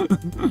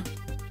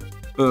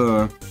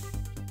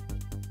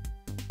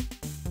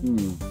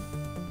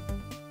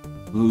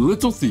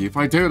 Little Thief,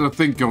 I dare to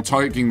think you're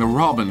taking the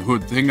Robin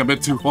Hood thing a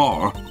bit too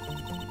far.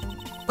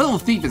 Little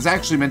Thief is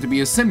actually meant to be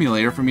a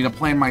simulator for me to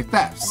plan my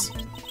thefts.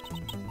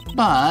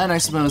 But I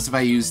suppose if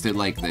I used it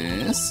like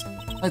this...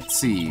 Let's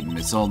see,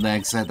 Miss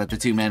Oldneck said that the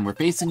 2 men were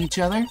facing each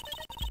other,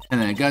 and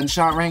then a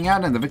gunshot rang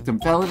out and the victim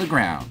fell to the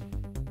ground.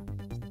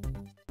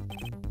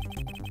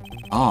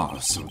 Ah,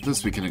 so with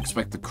this we can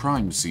expect the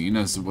crime scene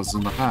as it was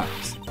in the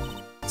past.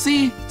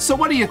 See? So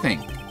what do you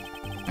think?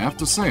 I have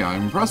to say,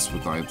 I'm impressed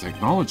with the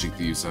technology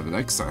thieves have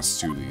access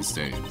to these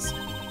days.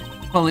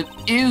 Well, it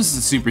is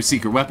the super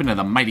secret weapon of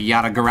the mighty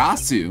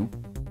Yatagarasu.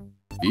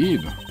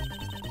 Indeed.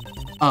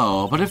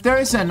 Oh, but if there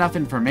isn't enough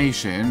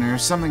information, or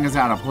something is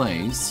out of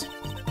place,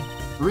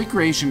 the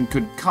recreation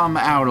could come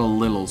out a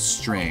little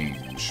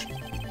strange.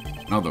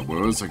 In other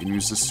words, I can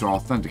use this to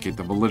authenticate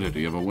the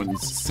validity of a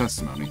witness's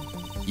testimony.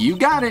 You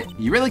got it!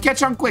 You really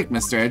catch on quick,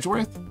 Mr.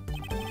 Edgeworth.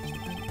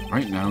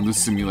 Right now,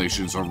 this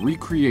simulation is a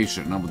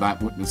recreation of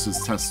that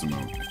witness's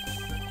testimony.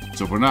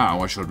 So for now,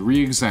 I should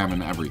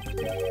re-examine everything.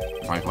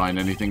 If I find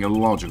anything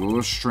illogical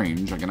or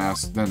strange, I can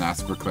then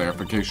ask for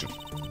clarification.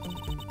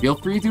 Feel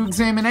free to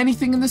examine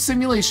anything in the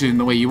simulation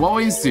the way you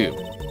always do.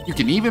 You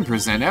can even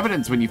present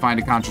evidence when you find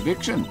a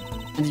contradiction.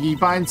 And if you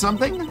find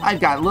something, I've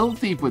got Lil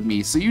Thief with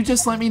me, so you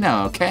just let me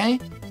know, okay?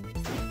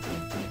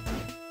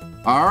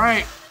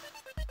 Alright.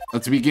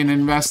 Let's begin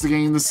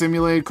investigating the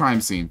simulated crime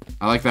scene.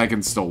 I like that I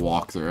can still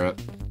walk through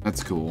it.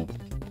 That's cool.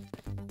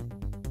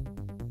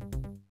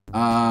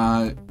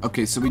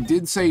 Okay, so we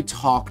did say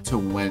talk to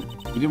We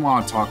didn't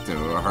want to talk to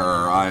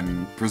her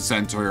and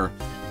present her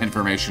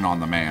information on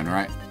the man,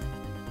 right?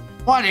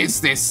 What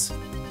is this?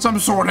 Some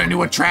sort of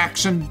new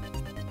attraction?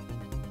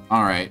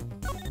 Alright.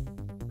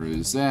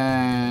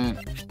 Present.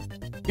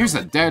 Here's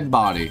a dead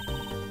body.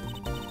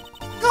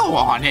 Go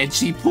on,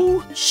 Edgy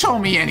Poo. Show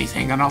me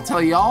anything and I'll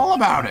tell you all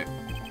about it.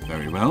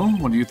 Very well.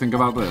 What do you think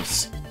about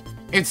this?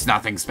 It's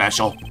nothing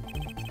special.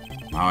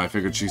 Oh, I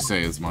figured she'd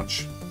say as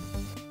much.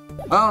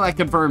 Well, that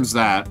confirms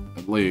that,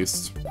 at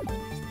least.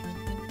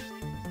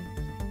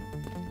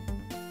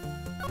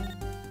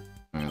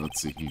 Alright,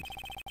 let's see.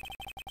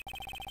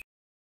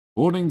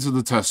 According to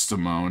the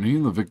testimony,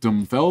 the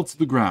victim fell to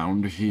the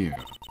ground here.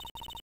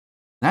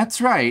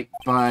 That's right,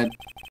 but...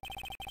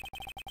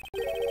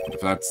 If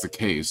that's the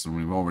case, then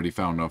we've already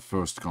found our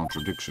first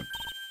contradiction.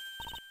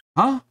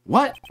 Huh?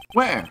 What?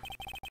 Where?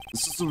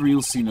 This is the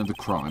real scene of the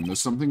crime.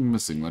 There's something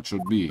missing that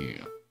should be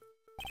here.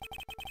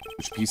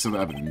 Which piece of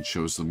evidence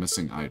shows the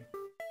missing item?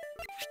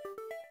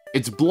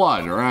 It's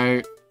blood,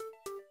 right?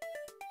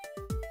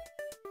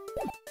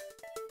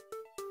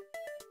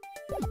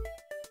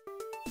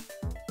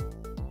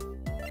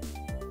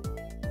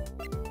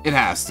 It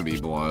has to be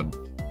blood.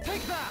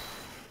 Take that!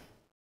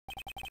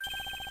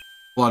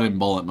 Blood and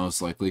bullet,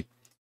 most likely.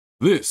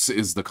 This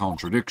is the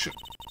contradiction.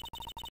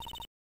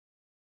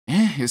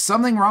 Is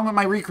something wrong with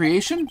my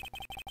recreation?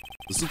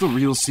 This is the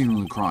real scene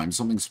of the crime.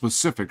 Something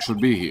specific should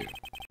be here.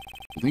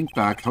 To think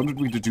back, how did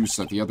we deduce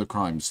that the other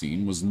crime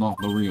scene was not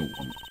the real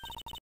one?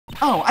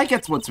 Oh, I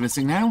get what's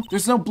missing now.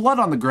 There's no blood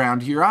on the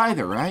ground here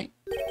either, right?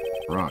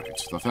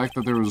 Right. The fact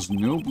that there was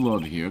no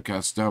blood here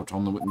casts doubt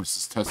on the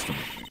witness's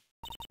testimony.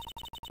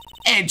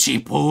 Edgy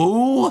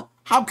Poo!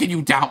 How can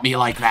you doubt me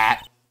like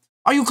that?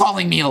 Are you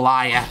calling me a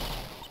liar?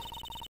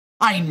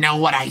 I know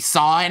what I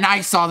saw, and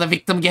I saw the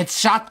victim get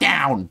shot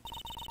down!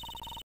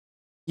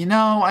 You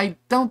know, I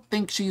don't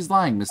think she's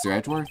lying, Mr.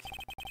 Edgeworth.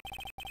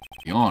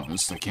 To be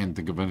honest, I can't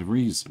think of any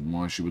reason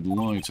why she would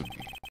lie to me.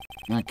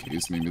 In that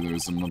case, maybe there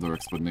is another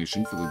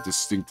explanation for the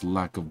distinct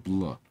lack of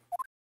blood.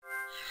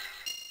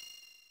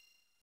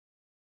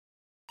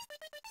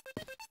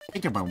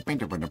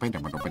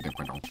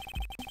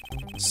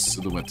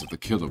 Silhouette of the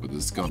killer with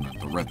his gun at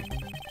the ready.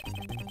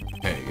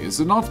 Hey, is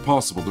it not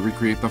possible to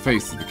recreate the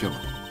face of the killer?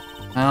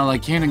 Well, I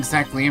can't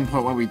exactly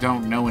input what we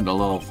don't know into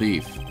Lil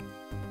Thief.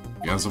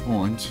 He has a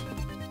point.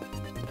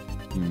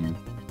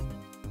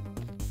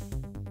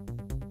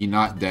 He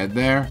not dead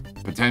there?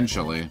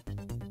 Potentially.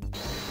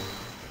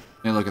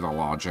 Hey, look at the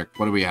logic.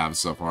 What do we have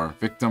so far?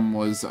 Victim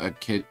was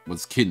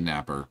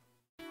kidnapper.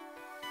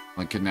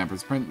 Like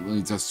kidnapper's print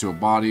leads us to a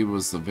body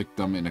was the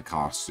victim in a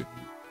costume.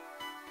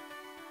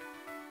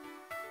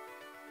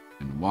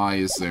 And why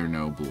is there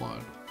no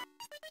blood?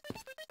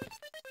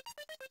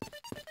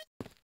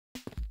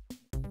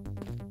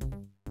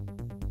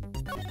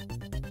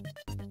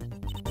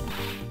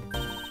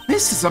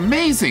 This is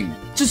amazing!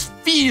 Just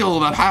feel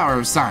the power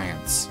of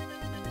science!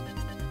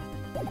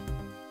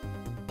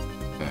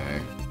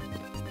 Okay.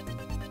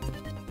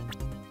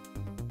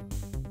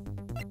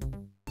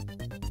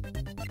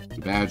 The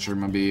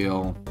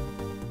Badgermobile.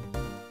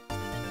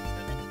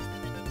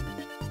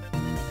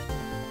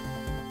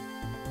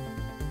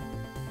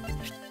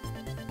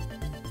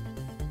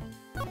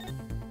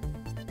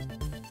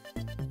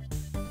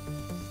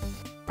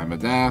 Time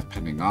of death,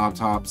 pending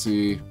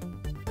autopsy.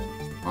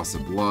 Loss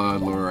of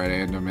blood, lower right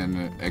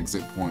abdomen,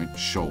 exit point,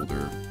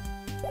 shoulder.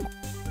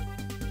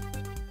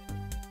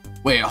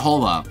 Wait,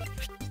 hold up.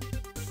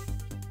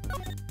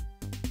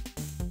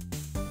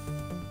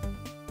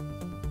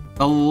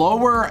 The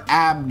lower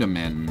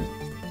abdomen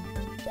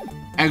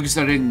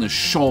exiting the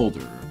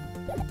shoulder.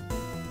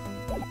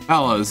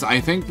 Fellas, I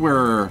think we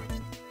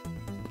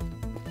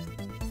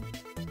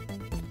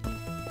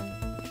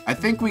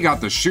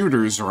got the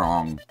shooters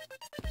wrong.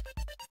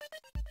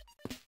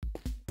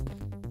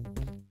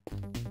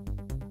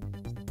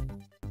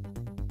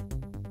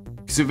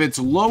 Because if it's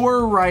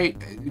lower right,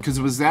 because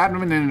it was the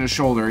abdomen and the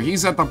shoulder,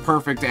 he's at the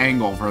perfect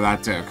angle for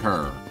that to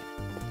occur.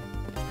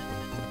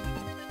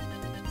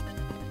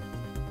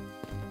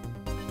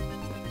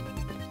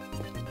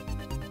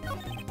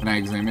 Can I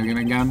examine it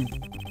again?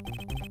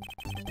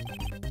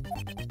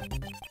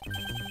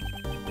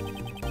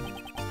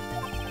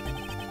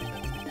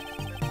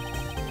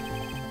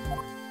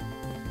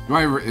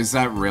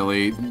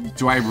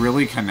 Do I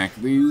really connect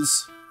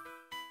these?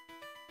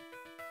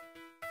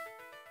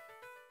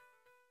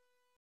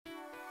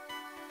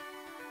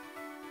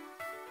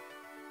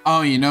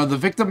 Oh, you know, the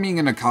victim being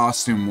in a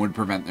costume would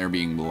prevent there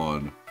being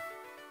blood.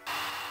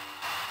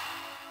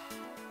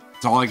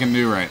 That's all I can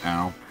do right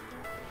now.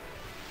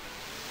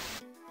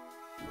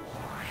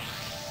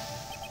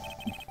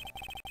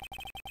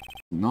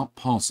 Not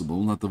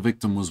possible that the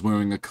victim was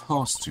wearing a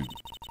costume.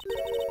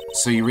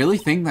 So you really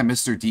think that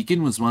Mr.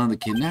 Deacon was one of the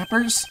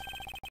kidnappers?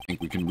 I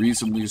think we can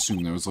reasonably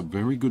assume there was a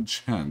very good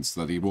chance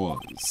that he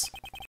was.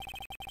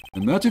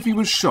 And that if he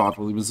was shot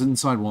while he was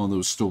inside one of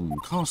those stolen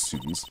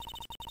costumes,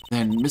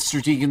 then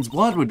Mr. Deacon's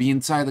blood would be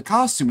inside the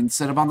costume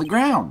instead of on the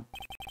ground.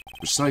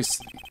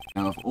 Precisely.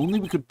 Now, if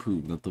only we could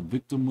prove that the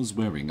victim was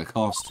wearing a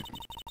costume.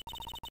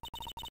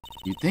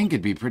 You'd think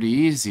it'd be pretty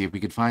easy if we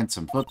could find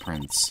some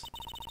footprints.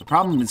 The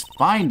problem is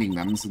finding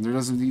them, since there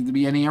doesn't seem to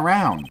be any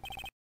around.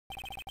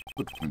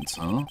 Footprints,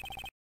 huh?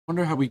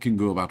 Wonder how we can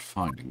go about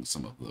finding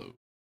some of those.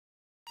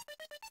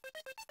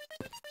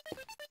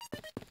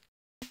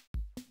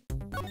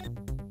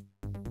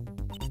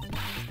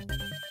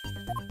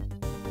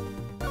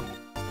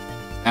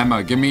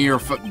 Emma, give me your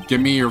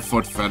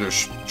foot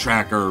fetish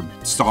tracker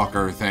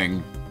stalker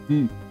thing.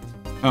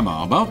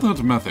 Emma, about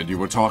that method you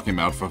were talking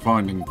about for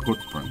finding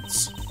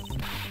footprints.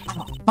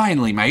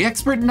 Finally, my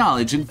expert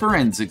knowledge in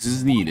forensics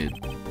is needed.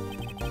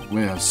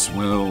 Yes,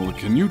 well,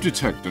 can you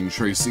detect and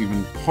trace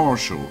even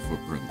partial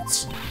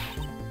footprints?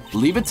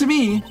 Leave it to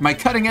me. My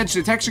cutting-edge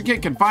detection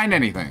kit can find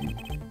anything.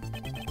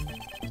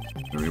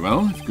 Very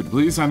well. If you could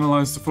please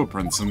analyze the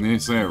footprints in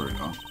this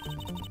area.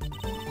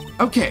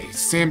 Okay,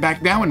 stand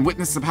back now and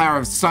witness the power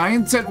of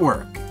science at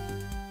work.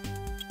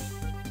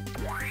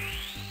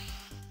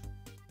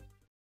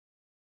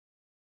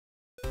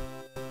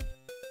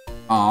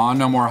 Aw,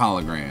 no more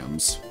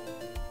holograms.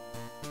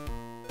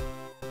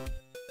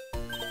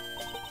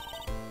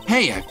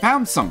 Hey, I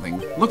found something.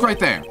 Look right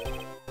there.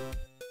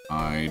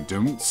 I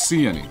don't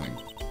see anything.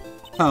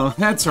 Oh,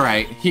 that's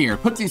right. Here,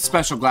 put these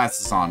special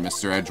glasses on,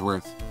 Mr.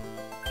 Edgeworth.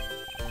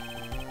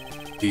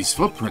 These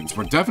footprints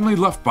were definitely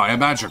left by a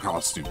badger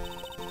costume.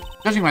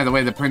 Judging by the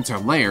way the prints are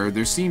layered,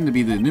 they seem to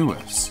be the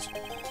newest.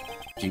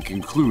 You can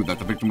conclude that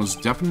the victim was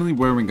definitely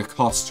wearing a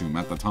costume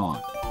at the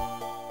time.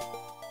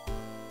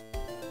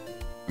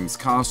 This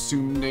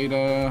costume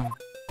data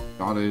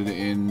dotted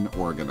in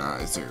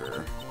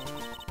organizer.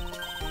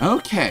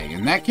 Okay,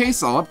 in that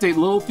case, I'll update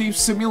Lil Thief's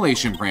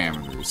simulation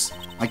parameters.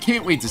 I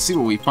can't wait to see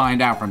what we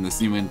find out from this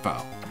new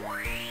info.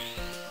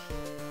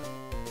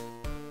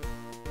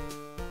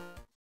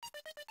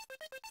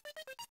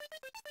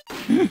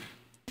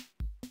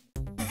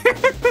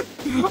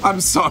 I'm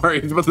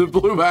sorry, but the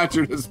blue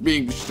badger just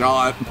being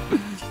shot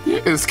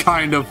is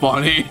kind of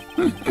funny.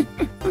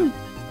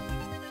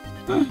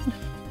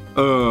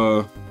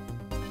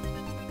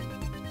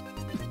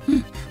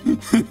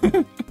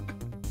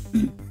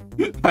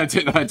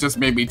 That just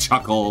made me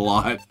chuckle a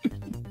lot.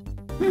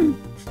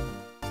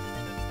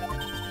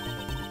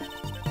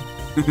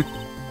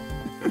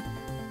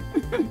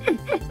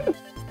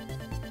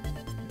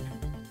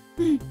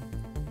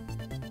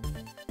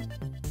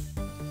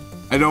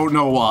 I don't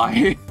know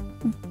why.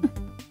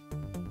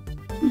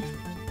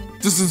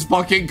 Just this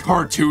fucking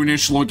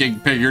cartoonish looking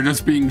figure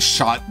just being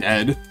shot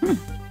dead.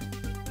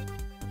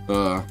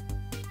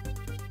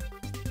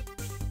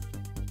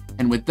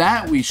 And with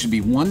that, we should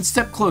be one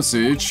step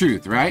closer to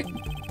truth, right?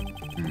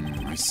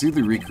 I see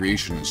the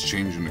recreation has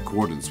changed in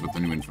accordance with the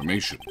new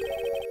information.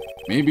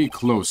 Maybe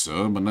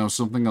closer, but now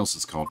something else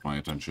has caught my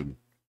attention.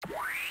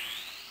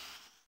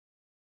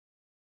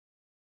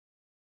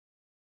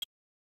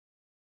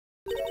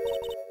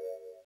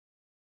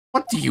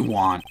 What do you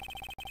want?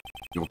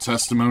 Your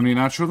testimony,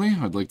 naturally.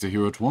 I'd like to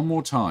hear it one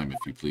more time, if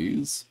you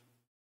please.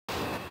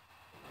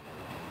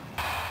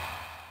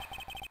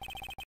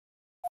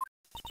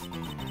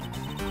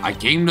 I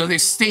came to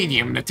this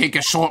stadium to take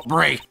a short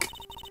break.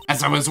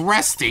 As I was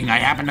resting, I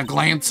happened to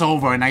glance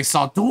over and I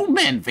saw two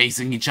men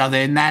facing each other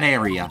in that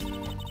area.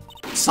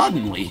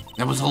 Suddenly,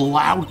 there was a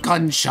loud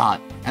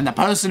gunshot, and the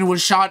person who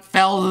was shot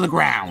fell to the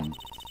ground.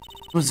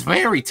 It was a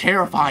very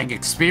terrifying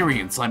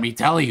experience, let me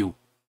tell you.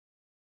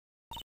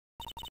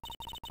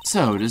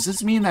 So, does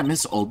this mean that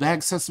Miss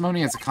Oldbag's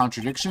testimony has a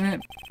contradiction in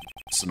it?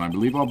 Yes, and I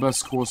believe our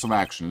best course of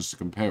action is to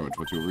compare it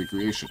with your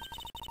recreation.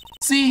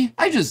 See,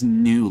 I just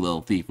knew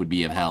Lil Thief would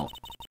be of help.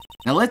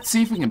 Now let's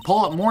see if we can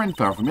pull up more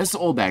info from Miss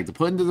Oldbag to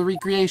put into the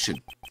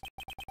recreation.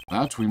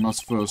 That we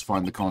must first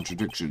find the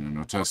contradiction in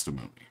her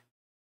testimony.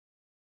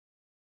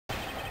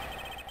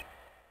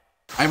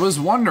 I was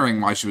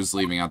wondering why she was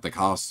leaving out the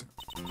costume.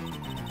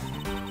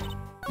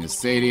 In the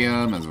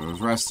stadium, as I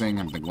was resting,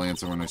 I happened to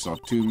glance over and I saw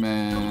two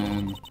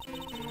men.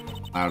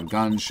 Loud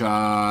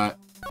gunshot.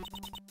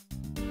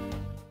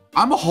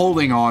 I'm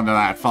holding on to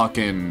that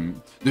fucking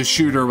the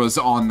shooter was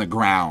on the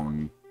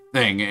ground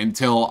thing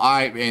until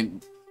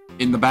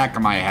in the back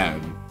of my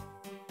head.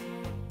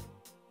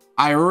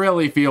 I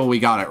really feel we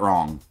got it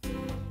wrong.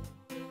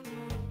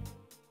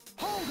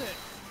 Hold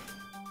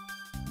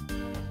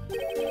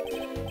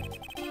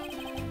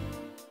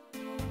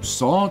it.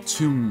 Saw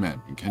two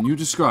men. Can you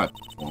describe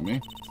them for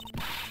me?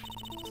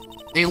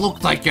 They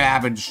looked like your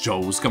average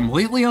Joes,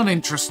 completely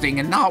uninteresting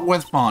and not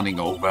worth fawning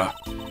over.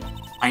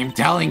 I'm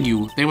telling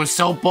you, they were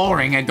so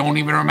boring I don't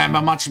even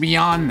remember much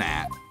beyond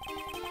that.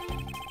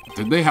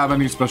 Did they have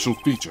any special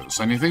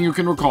features? Anything you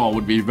can recall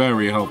would be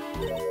very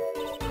helpful.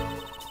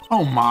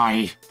 Oh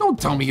my, don't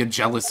tell me you're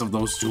jealous of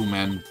those two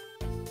men.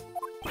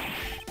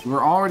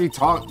 We're already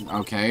talking.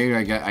 Okay,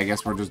 I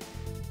guess we're just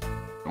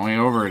going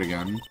over it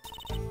again.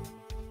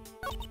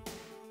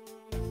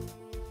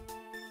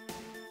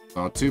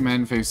 So, two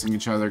men facing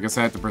each other. I guess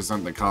I have to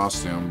present the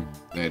costume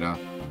data.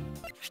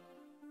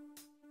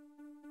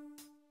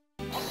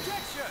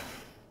 Objection!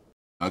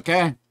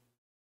 Okay.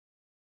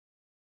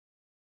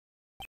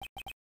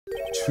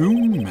 Two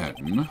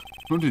men?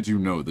 How did you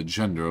know the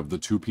gender of the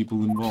two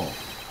people involved?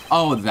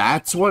 Oh,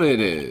 that's what it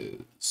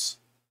is.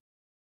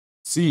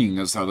 Seeing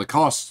as how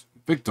the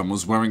victim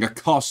was wearing a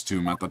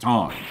costume at the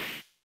time.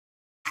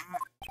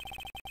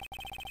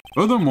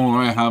 Furthermore,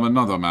 I have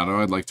another matter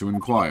I'd like to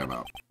inquire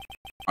about.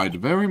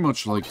 I'd very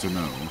much like to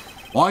know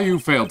why you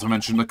failed to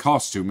mention the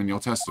costume in your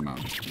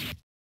testimony.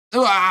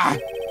 Ah!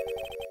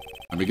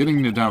 I'm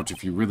beginning to doubt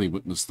if you really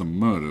witnessed the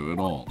murder at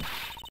all.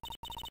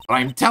 But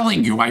I'm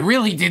telling you, I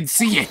really did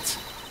see it.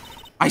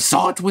 I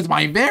saw it with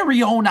my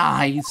very own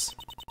eyes. ...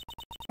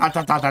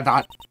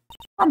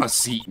 From a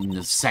seat in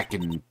the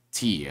second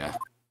tier.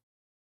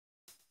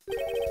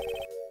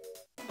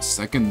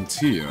 Second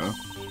tier?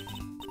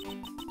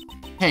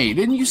 Hey,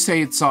 didn't you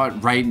say it saw it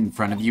right in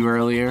front of you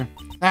earlier?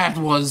 That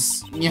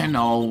was, you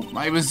know,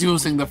 I was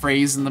using the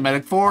phrase in the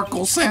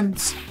metaphorical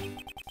sense.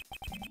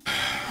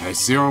 I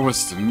see our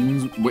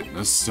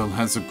witness still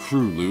has a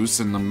crew loose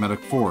in the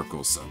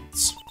metaphorical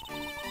sense.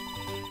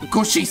 The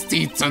cushy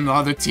seats in the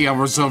other tier are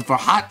reserved for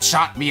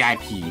hotshot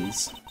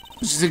VIPs,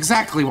 which is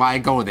exactly why I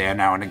go there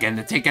now and again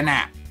to take a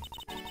nap.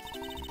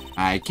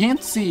 I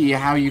can't see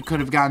how you could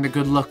have gotten a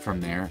good look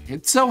from there.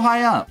 It's so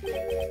high up.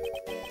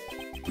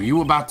 Were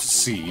you about to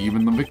see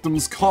even the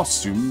victim's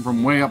costume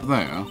from way up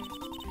there?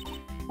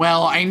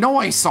 Well, I know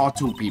I saw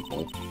two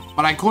people,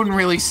 but I couldn't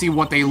really see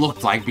what they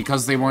looked like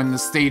because they were in the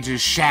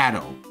stage's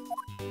shadow.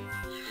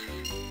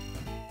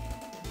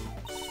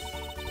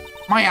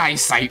 My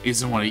eyesight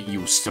isn't what it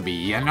used to be,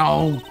 you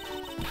know?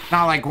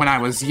 Not like when I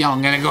was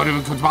young and I go to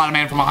a bottom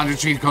man from 100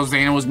 Street because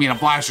they know it was me and a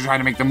flasher trying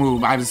to make the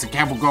move. I was a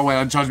careful girl with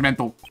a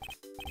judgmental...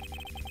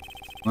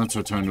 Let's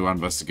return to our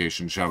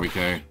investigation, shall we,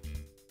 Kay?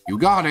 You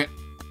got it.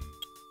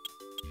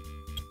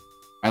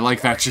 I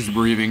like that she's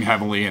breathing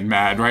heavily and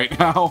mad right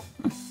now.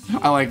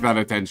 I like that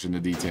attention to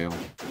detail.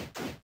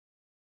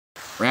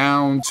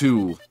 Round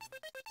 2.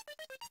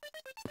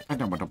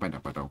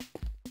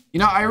 You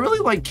know, I really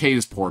like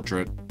Kay's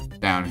portrait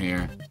down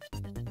here.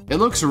 It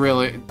looks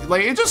really,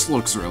 like, it just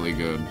looks really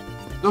good.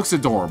 It looks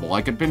adorable.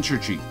 I could pinch her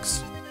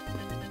cheeks.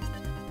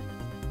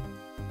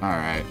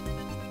 Alright.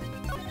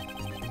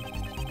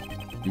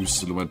 New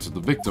silhouette of the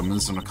victim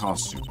is in a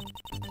costume.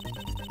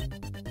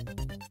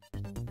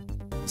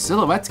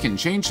 Silhouettes can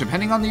change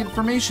depending on the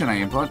information I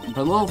input,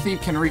 but Little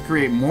Thief can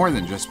recreate more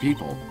than just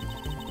people.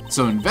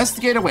 So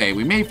investigate away.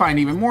 We may find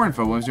even more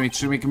info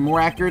to make a more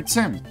accurate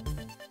sim.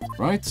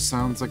 Right?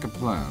 Sounds like a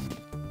plan.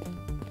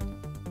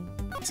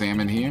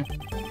 Examine here.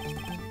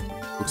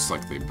 Looks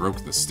like they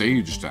broke the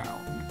stage down.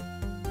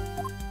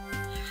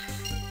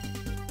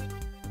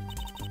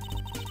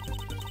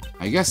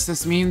 I guess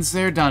this means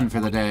they're done for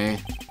the day.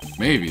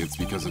 Maybe it's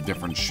because a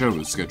different show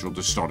is scheduled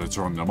to start its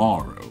own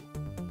tomorrow.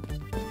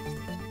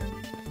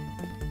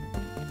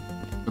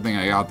 Good thing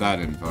I got that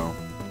info.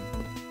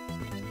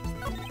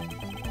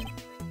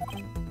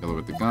 Killer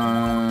with the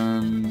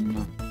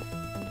gun.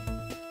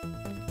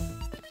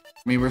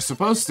 I mean, we're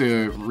supposed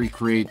to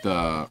recreate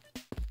the...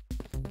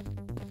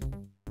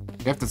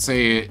 You have to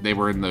say they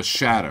were in the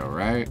shadow,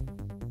 right?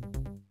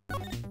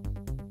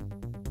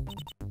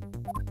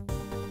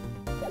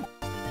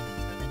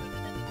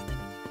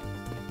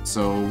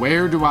 So,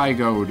 where do I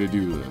go to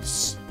do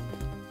this?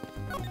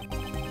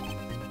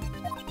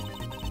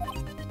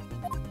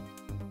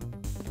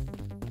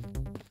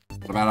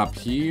 What about up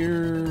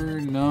here?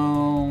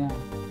 No.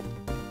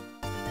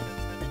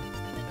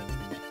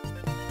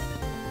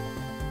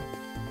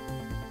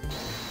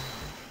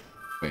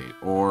 Wait,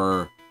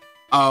 or...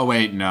 Oh,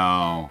 wait,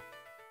 no.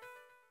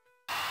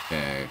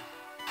 Okay.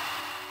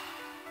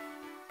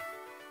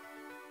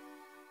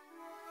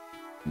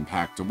 And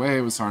packed away,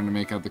 it was hard to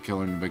make out the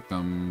killer and the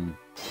victim.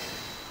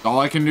 That's all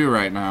I can do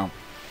right now.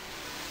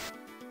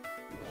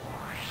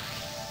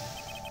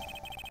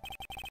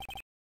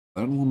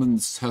 That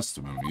woman's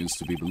testimony is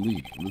to be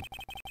believed. The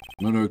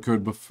murder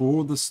occurred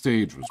before the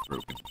stage was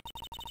broken.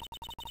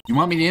 You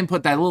want me to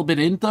input that little bit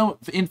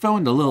of info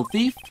into Little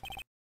Thief?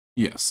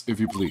 Yes,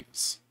 if you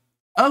please.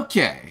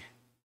 Okay.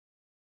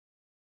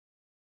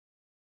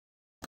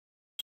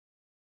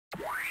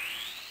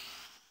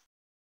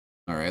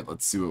 Alright,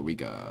 let's see what we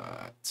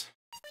got.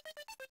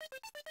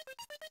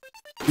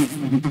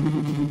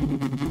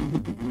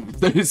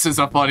 This is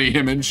a funny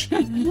image.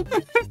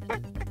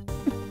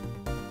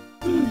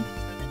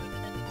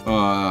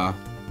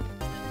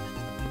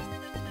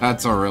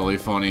 That's a really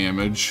funny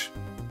image.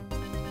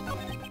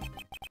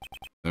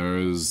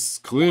 There's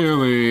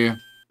clearly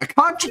a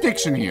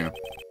contradiction here.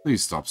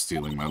 Please stop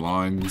stealing my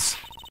lines.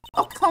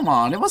 Oh, come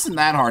on. It wasn't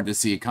that hard to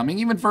see it coming,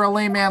 even for a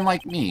layman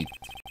like me.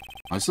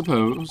 I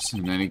suppose,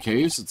 in any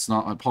case, it's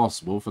not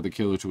possible for the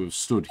killer to have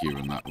stood here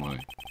in that way,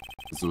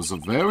 as there was a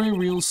very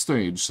real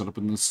stage set up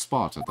in this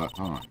spot at that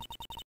time.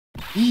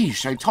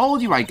 Yeesh, I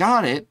told you I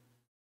got it.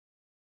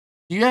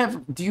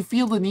 Do you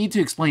feel the need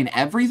to explain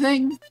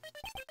everything?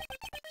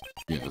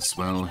 Yes,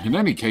 well, in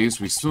any case,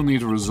 we still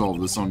need to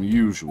resolve this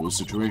unusual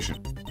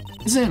situation.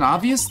 Isn't it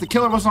obvious? The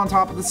killer was on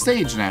top of the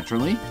stage,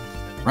 naturally.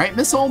 Right,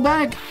 Miss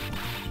Oldbag?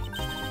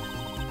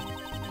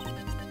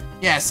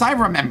 Yes, I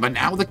remember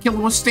now. The killer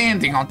was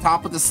standing on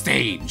top of the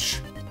stage.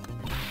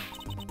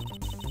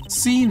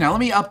 See, now let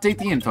me update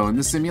the info in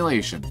the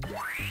simulation.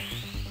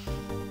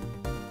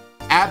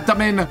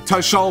 Abdomen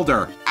to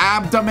shoulder.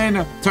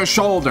 Abdomen to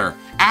shoulder.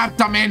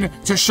 Abdomen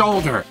to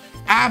shoulder.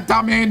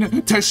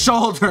 Abdomen to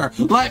shoulder.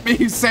 Let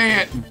me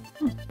say it.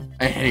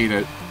 I hate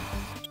it.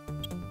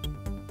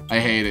 I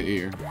hate it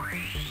here.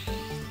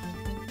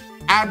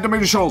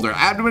 Abdomen, shoulder.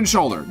 Abdomen,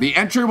 shoulder. The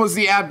entry was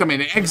the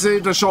abdomen. It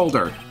exited the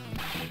shoulder.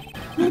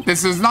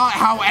 This is not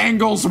how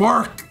angles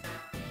work.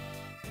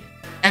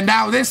 And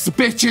now this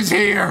bitch is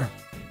here.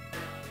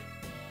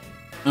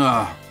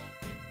 Alright.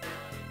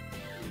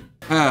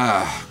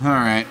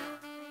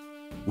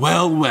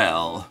 Well,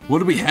 well. What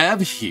do we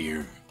have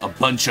here? A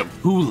bunch of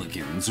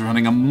hooligans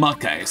running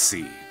amok, I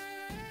see.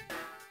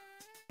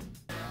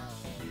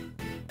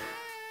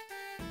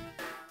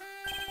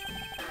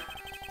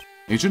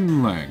 Agent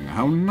Lang,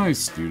 how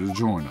nice of you to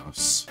join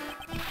us.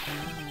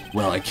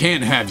 Well, I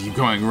can't have you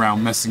going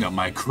around messing up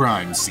my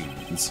crime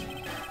scenes.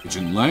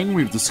 Agent Lang,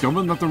 we've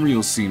discovered that the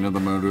real scene of the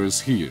murder is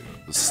here,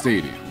 the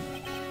stadium.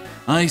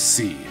 I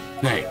see.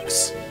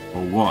 Thanks.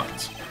 For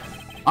what?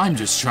 I'm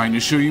just trying to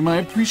show you my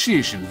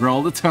appreciation for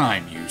all the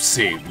time you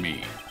saved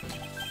me.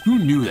 Who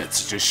knew that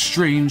such a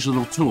strange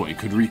little toy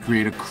could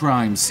recreate a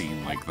crime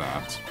scene like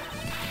that?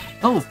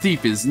 Oh,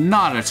 thief is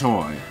not a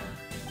toy.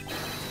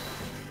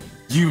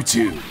 You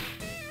too.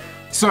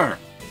 Sir.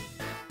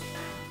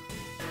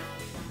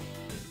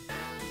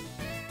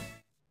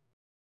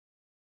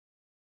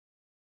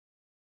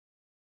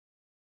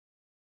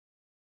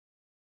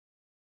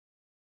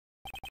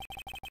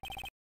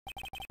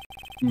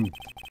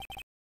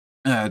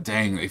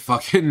 Dang, they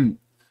fucking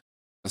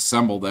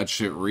assembled that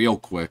shit real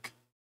quick.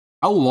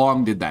 How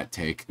long did that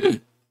take?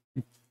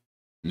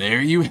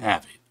 There you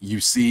have it. You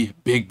see,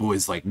 big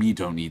boys like me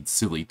don't need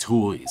silly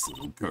toys,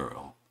 little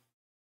girl.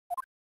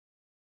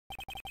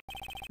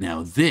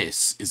 Now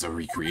this is a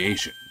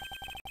recreation.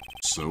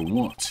 So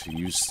what?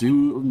 You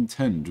still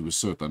intend to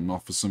assert that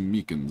Officer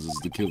Meekins is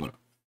the killer?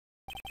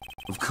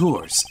 Of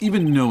course,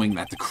 even knowing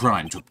that the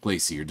crime took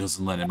place here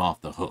doesn't let him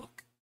off the hook.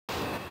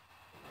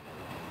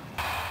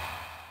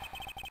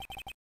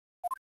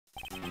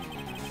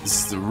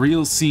 This is the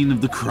real scene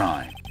of the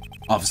crime.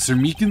 Officer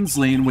Meekins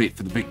lay in wait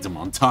for the victim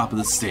on top of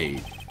the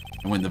stage.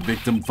 And when the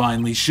victim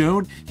finally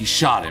showed, he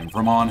shot him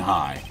from on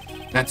high.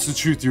 That's the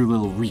truth your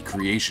little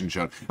recreation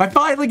showed. I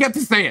finally get to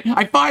say it!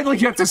 I finally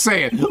get to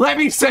say it! Let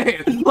me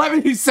say it!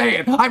 Let me say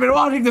it! I've been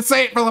wanting to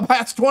say it for the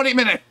past 20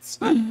 minutes!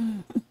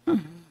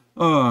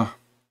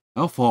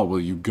 How far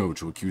will you go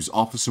to accuse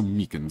Officer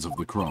Meekins of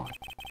the crime?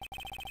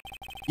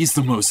 He's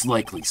the most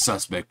likely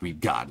suspect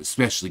we've got,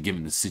 especially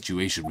given the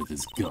situation with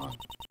his gun.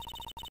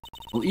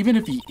 Well, even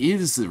if he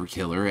is the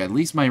killer, at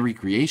least my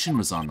recreation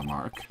was on the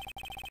mark.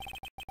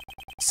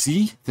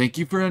 See? Thank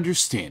you for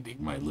understanding,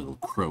 my little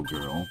crow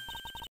girl.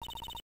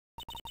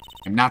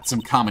 I'm not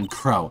some common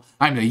crow.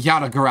 I'm the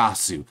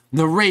Yatagarasu,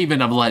 the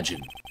Raven of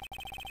Legend.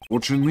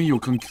 Fortunately, your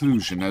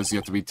conclusion has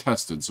yet to be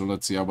tested, so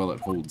let's see how well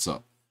it holds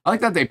up. I like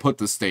that they put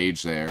the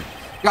stage there.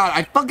 God,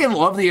 I fucking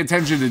love the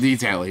attention to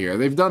detail here.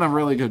 They've done a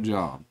really good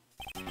job.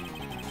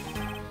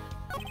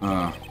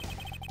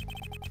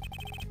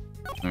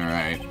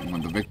 Alright,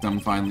 when the victim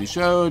finally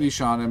showed, he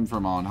shot him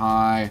from on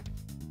high.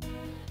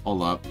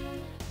 Hold up.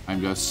 I'm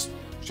just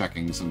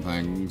checking some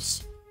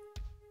things.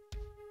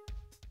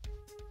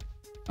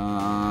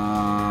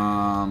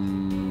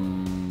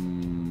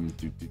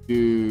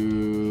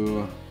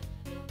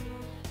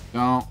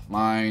 Don't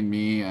mind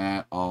me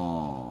at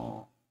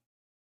all.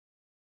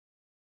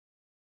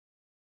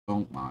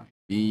 Don't mind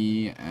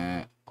me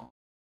at all.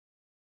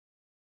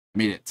 I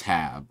made it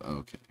tab,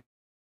 okay.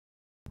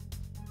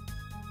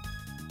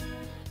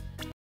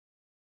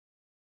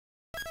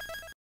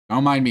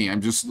 Don't mind me.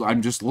 I'm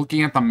just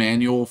looking at the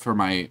manual for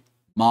my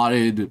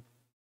modded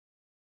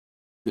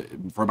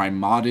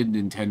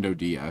Nintendo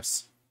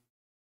DS.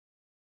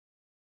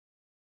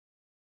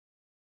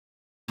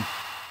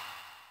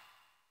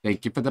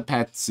 Thank you for the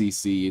pet,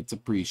 CC. It's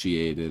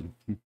appreciated.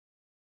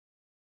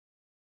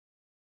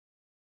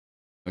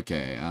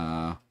 Okay,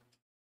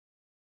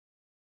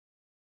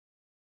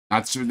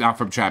 not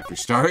from chapter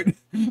start.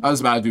 I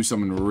was about to do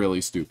something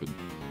really stupid.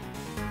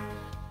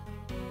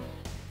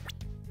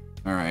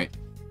 Alright.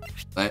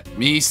 Let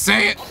me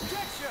say it!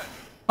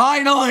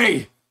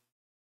 Finally!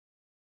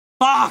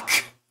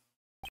 Fuck!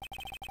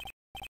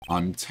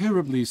 I'm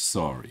terribly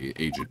sorry,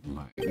 Agent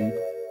Lang.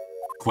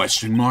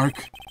 Question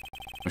mark?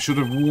 I should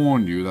have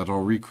warned you that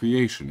our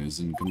recreation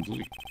is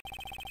incomplete.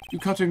 You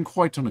cut in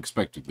quite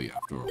unexpectedly,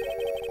 after all.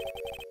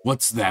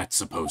 What's that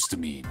supposed to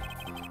mean?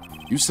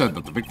 You said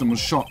that the victim was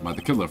shot by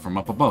the killer from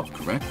up above,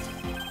 correct?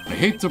 I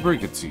hate to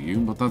break it to you,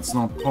 but that's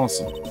not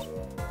possible.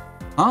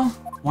 Huh?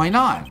 Why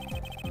not?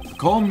 The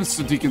Recall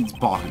Mr. Deacon's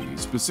body,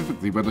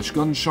 specifically where the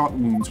gunshot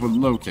wounds were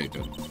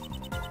located.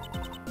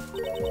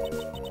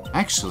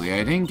 Actually,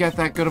 I didn't get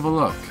that good of a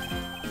look.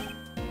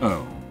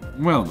 Oh,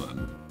 well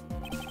then.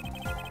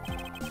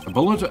 A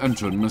bullet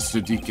entered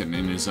Mr. Deacon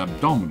in his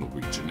abdominal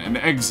region and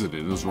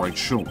exited his right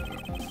shoulder.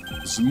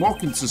 This is more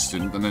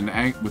consistent than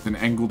with an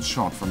angled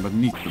shot from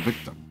beneath the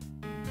victim.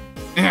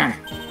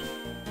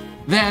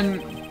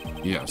 Then...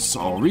 Yes,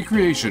 our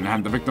recreation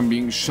had the victim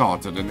being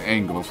shot at an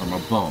angle from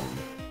above.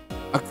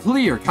 A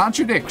clear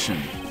contradiction.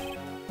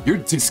 You're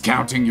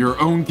discounting your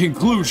own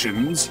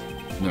conclusions?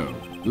 No,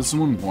 this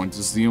one point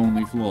is the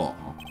only flaw.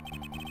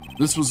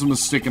 This was a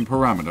mistaken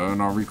parameter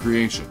in our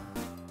recreation.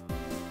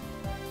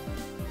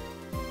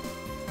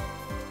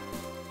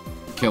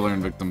 Killer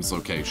and victim's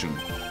location.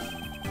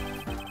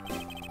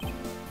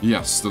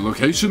 Yes, the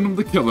location of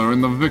the killer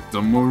and the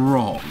victim were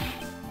wrong.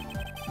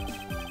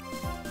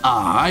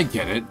 Ah, I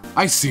get it.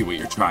 I see what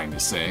you're trying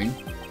to say.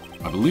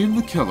 I believe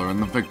the killer and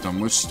the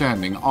victim were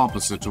standing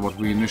opposite to what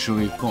we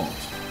initially thought.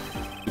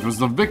 It was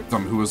the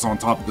victim who was on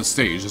top of the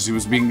stage as he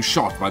was being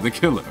shot by the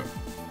killer.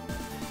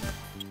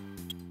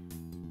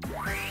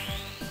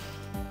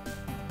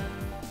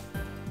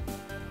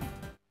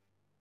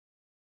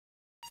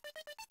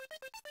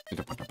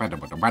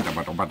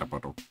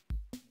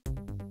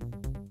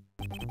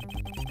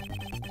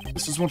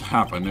 This is what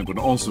happened. It would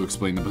also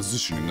explain the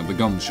positioning of the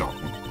gunshot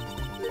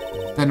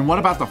wound. Then what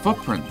about the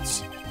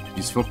footprints?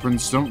 These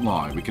footprints don't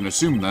lie. We can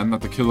assume then that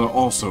the killer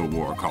also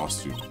wore a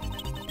costume.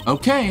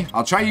 Okay,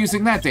 I'll try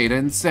using that data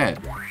instead.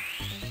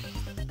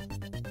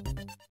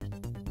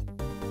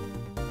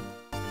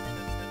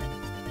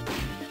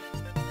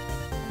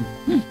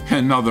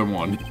 Another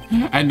one.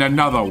 And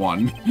another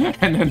one.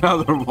 And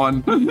another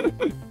one.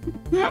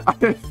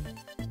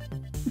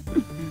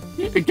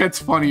 It gets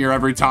funnier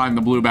every time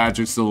the Blue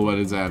Badger silhouette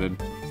is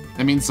added.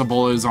 That means the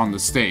bullet is on the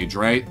stage,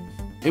 right?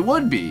 It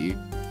would be,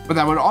 but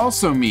that would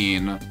also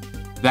mean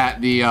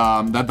that the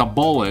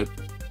bullet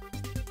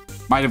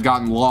might have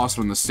gotten lost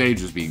when the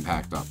stage was being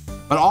packed up.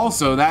 But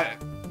also that...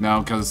 No,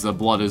 because the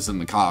blood is in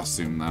the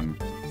costume, then.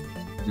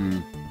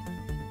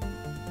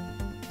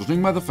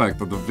 Judging by the fact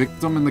that the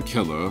victim and the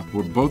killer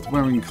were both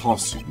wearing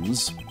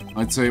costumes,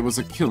 I'd say it was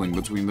a killing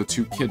between the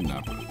two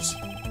kidnappers.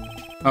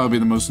 That would be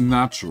the most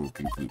natural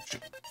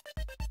conclusion.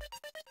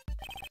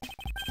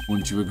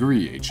 Wouldn't you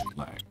agree, Agent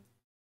Lang?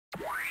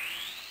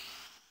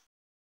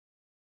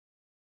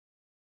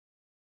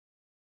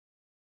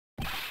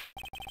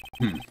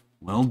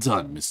 Well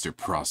done, Mr.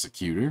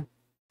 Prosecutor.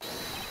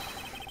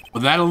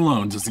 But that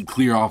alone doesn't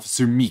clear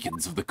Officer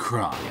Meekins of the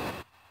crime.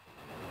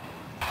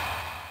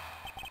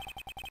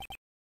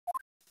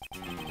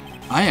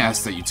 I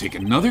ask that you take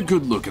another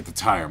good look at the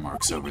tire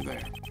marks over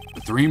there.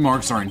 The 3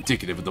 marks are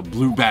indicative of the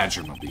Blue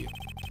Badger mobile.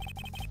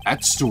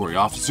 That story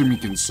Officer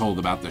Meekins told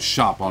about the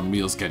shop on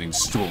wheels getting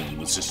stolen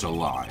was just a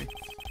lie.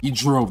 He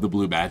drove the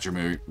Blue Badger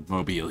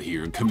mobile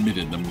here and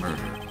committed the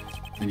murder.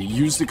 And he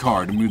used the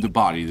car to move the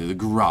body to the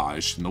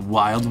garage in the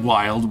Wild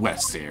Wild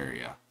West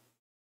area.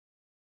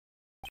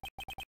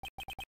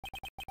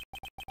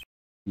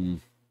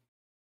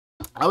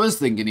 I was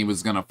thinking he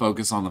was going to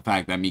focus on the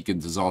fact that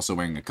Meekins is also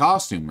wearing a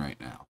costume right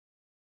now.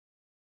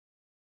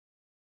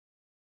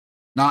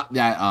 Not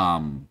that,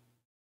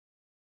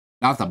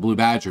 not the Blue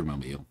Badger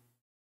mobile.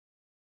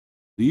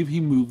 Believe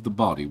he moved the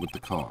body with the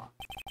car.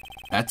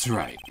 That's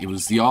right. It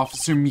was the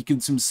Officer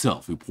Meekins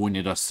himself who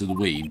pointed us to the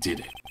way he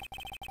did it.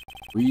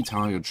 3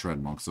 tire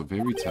tread marks are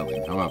very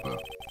telling, however.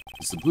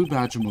 Is the Blue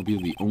Badger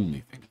mobile the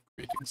only thing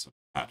creating such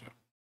a pattern?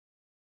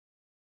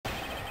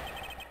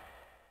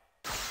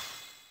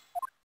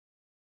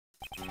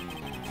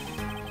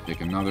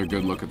 Take another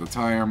good look at the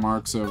tire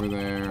marks over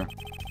there.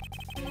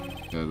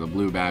 The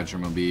Blue Badger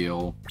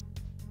mobile.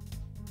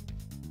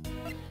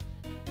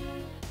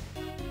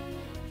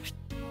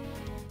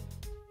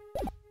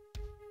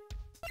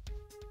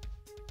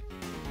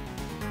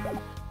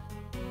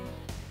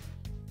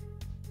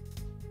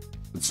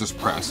 Let's just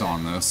press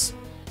on this.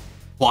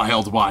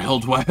 Wild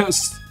Wild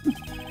West.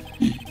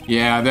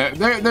 Yeah,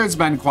 there's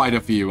been quite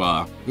a few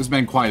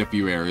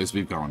areas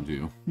we've gone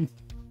to.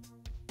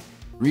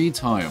 3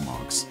 tire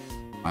marks.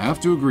 I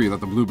have to agree that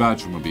the Blue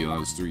Badger mobile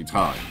has 3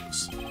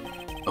 tires.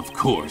 Of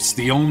course,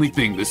 the only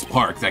thing in this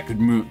park that could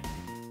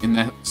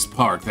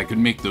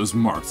make those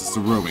marks is the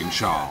rowing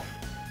shawl.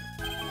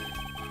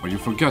 Are you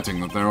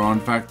forgetting that there are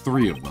in fact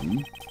 3 of them?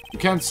 You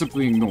can't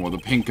simply ignore the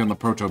pink and the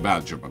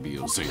Proto-Badger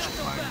mobiles, Agent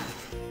Lang.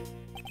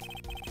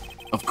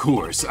 Of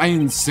course, I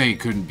didn't say it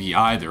couldn't be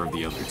either of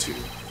the other 2,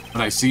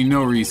 but I see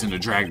no reason to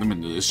drag them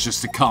into this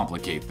just to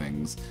complicate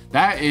things.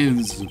 That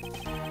is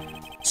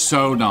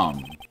so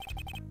dumb.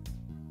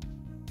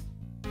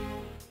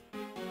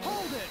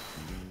 Hold it.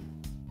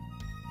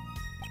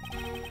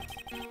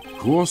 Of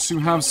course you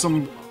have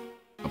some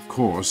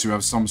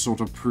sort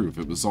of proof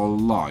it was all a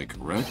lie,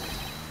 correct?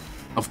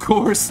 Of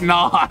course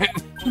not!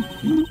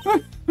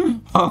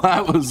 Oh,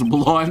 that was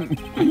blunt.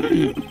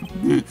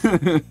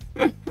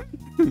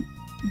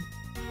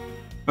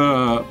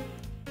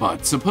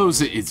 But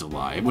suppose it is a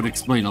lie. It would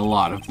explain a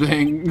lot of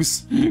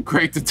things.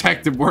 Great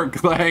detective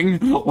work, Lang.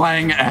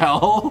 Lang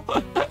L.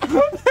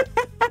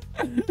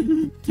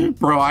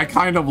 Bro, I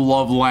kind of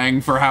love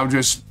Lang for how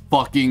just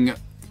fucking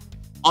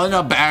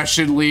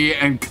unabashedly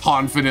and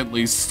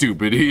confidently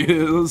stupid he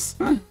is.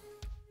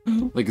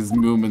 Like his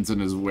movements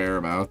and his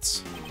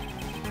whereabouts.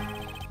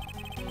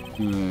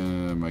 Oh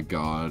my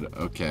god,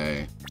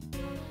 okay.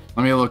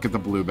 Let me look at the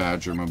Blue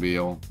Badger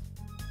mobile.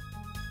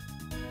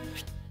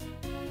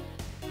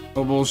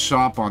 Mobile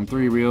shop on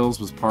 3 wheels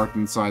was parked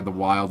inside the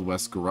Wild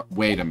West garage.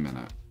 Wait a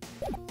minute.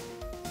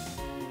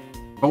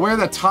 But where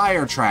the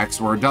tire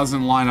tracks were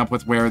doesn't line up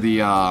with where the,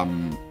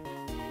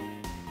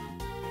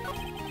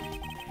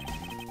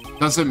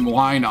 doesn't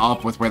line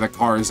up with where the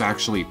car is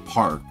actually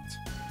parked.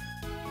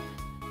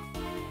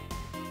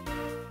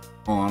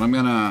 Hold on, I'm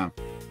gonna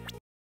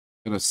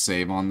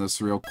save on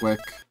this real quick.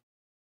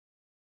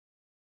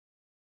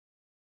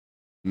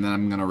 And then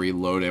I'm gonna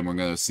reload it and we're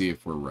gonna see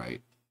if we're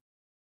right.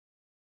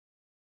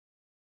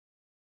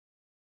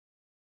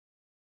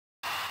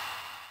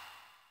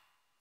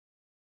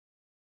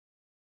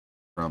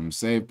 From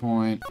save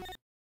point.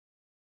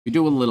 We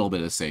do a little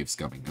bit of save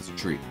scumming as a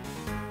treat.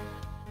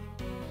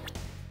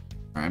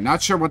 Alright, I'm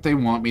not sure what they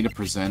want me to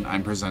present.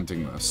 I'm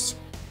presenting this.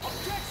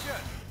 Objection!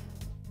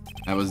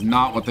 That was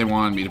not what they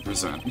wanted me to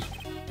present.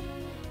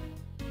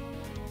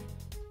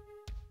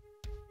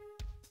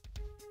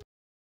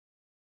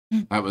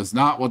 That was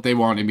not what they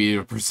wanted me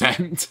to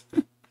present.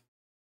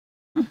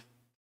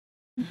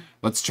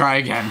 Let's try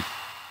again.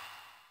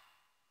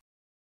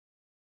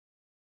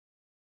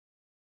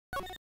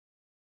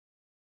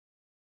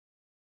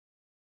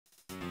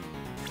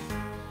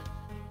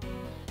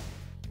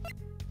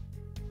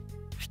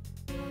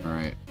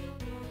 Alright.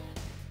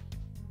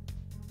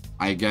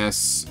 I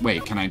guess...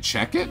 Wait, can I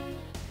check it?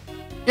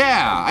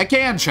 Yeah, I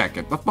can check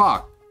it. The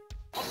fuck?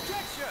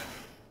 Objection!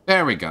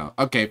 There we go.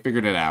 Okay,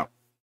 figured it out.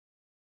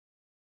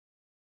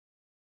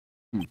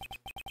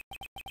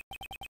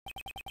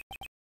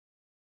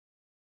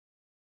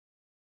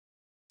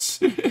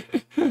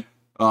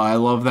 Oh, I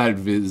love that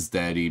Viz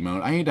Dad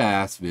emote. I need to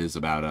ask Viz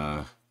about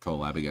a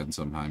collab again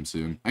sometime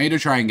soon. I need to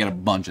try and get a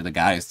bunch of the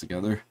guys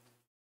together.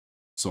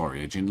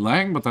 Sorry, Agent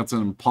Lang, but that's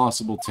an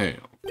impossible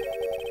tale.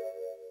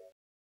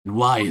 And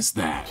why is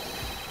that?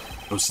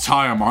 Those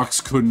tire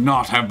marks could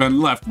not have been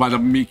left by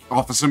the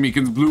Officer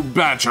Meekin's Blue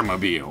Badger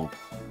mobile.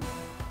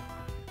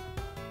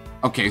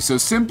 Okay, so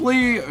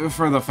simply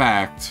for the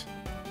fact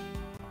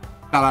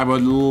that I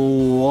would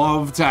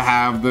love to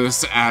have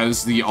this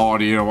as the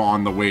audio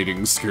on the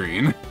waiting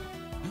screen.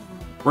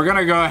 We're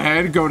gonna go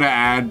ahead, go to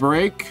ad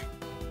break,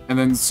 and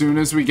then as soon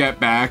as we get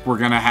back, we're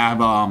gonna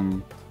have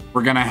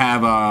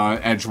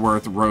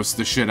Edgeworth roast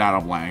the shit out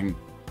of Lang.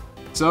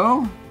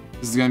 So,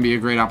 this is gonna be a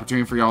great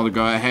opportunity for y'all to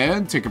go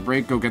ahead, take a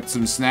break, go get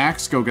some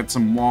snacks, go get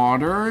some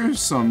water,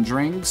 some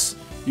drinks,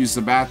 use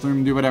the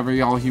bathroom, do whatever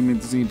y'all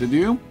humans need to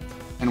do.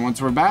 And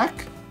once we're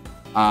back,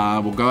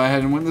 we'll go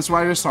ahead and win this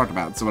rider start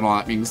about. So with all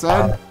that being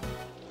said,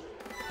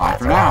 bye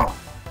for now.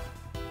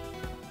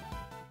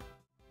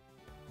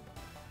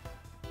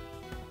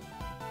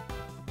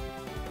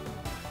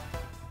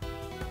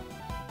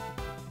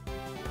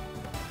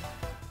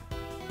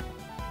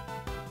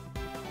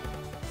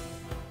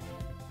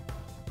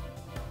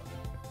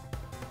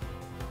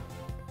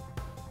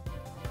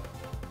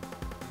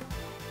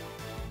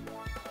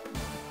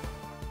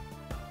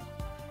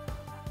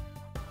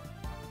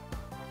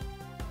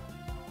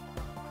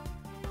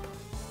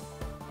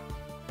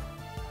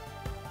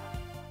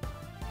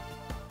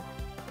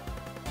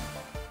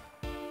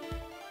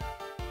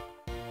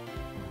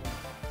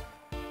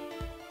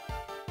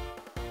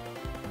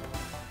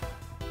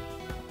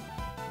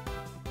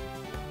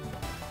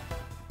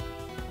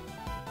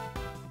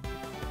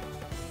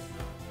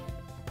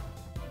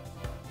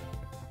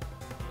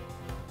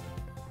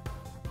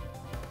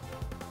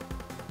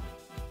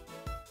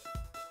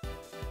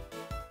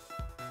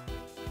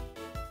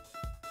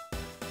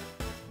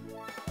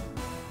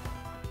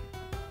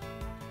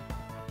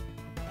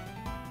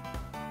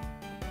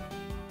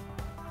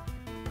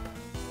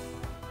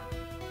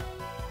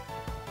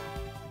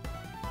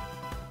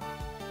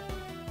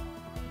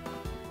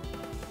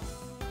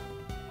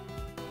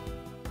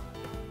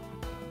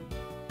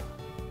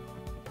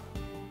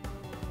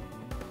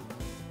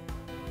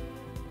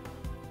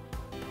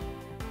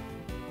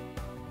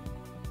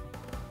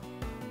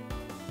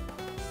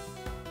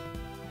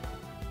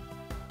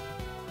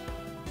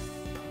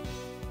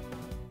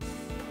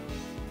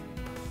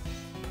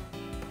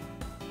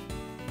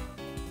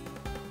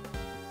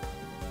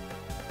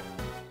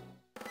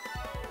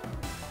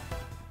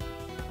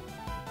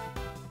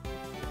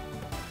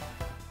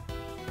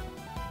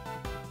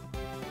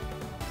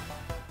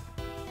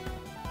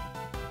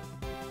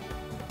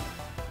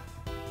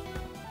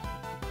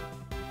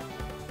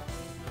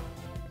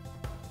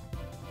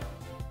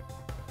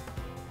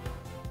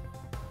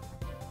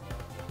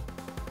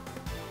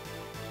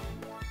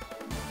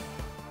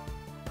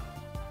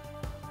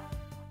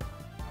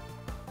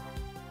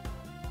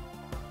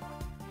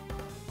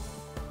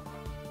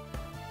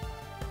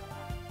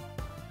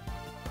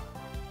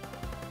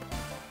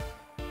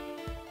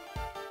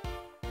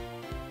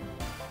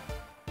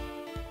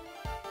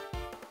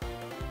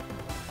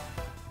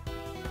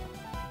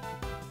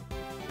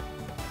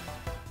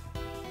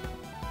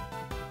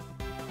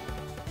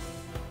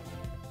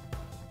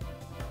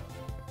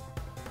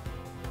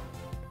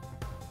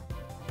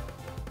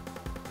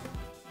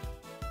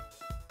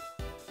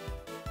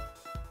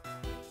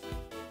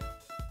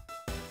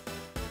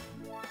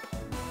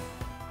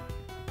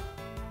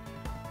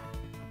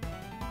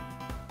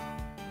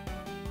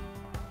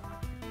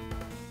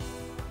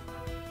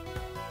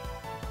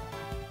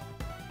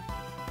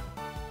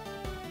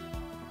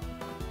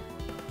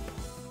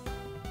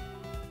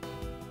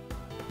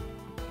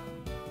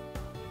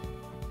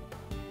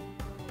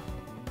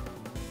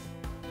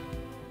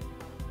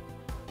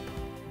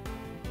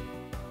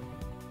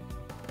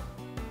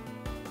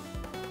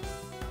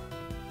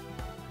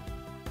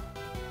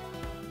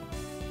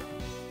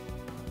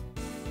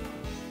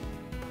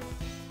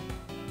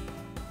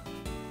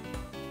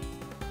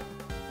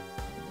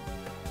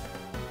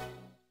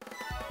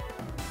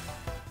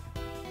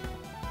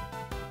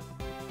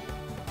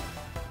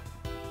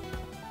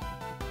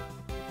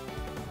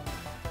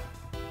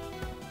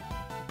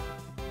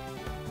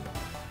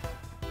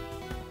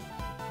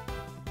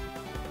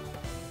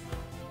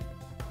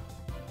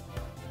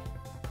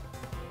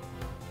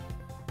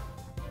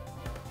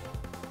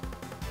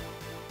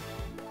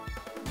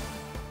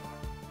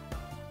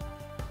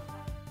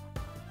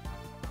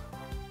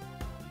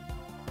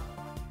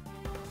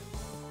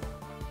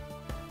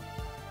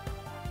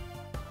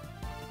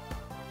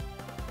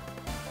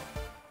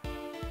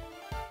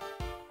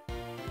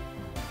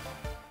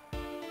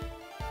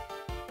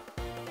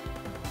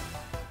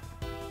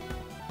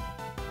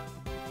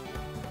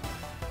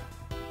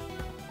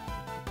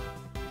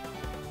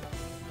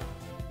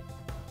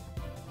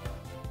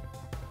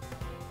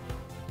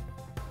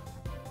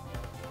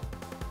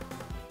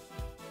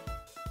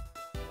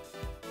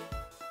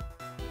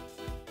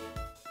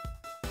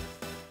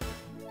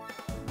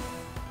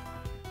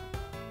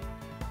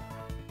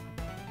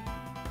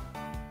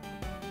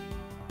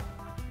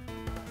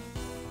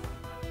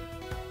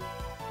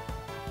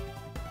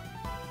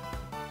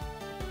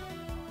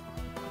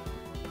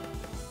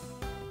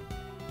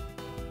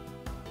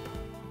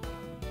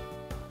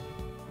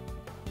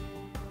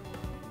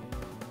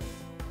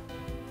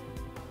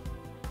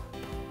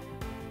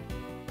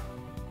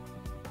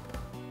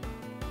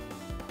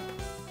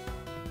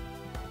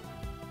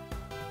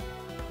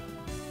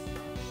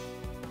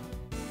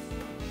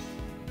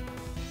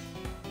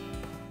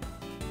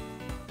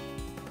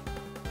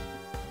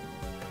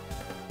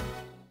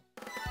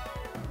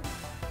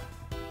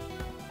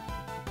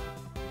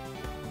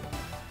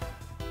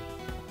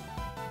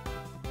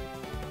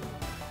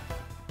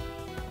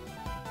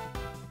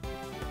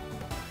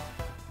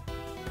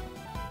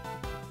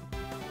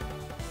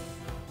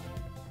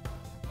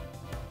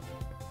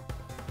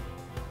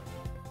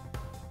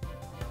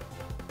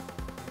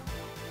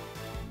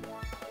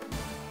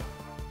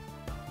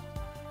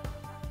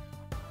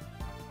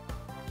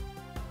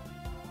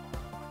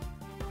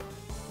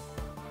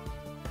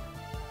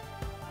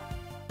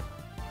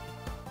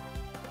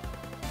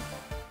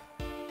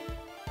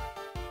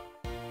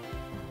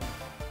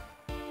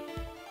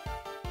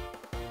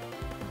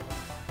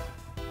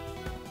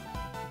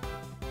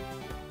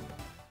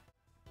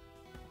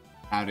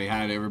 Howdy,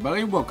 howdy,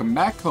 everybody. Welcome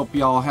back. Hope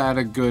y'all had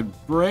a good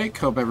break.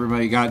 Hope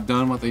everybody got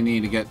done what they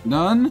need to get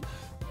done.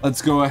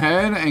 Let's go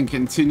ahead and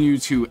continue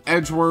to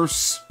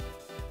Edgeworth's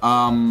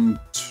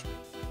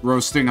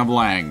roasting of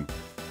Lang.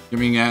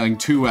 Adding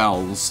 2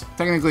 L's.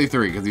 Technically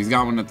 3, because he's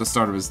got one at the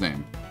start of his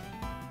name.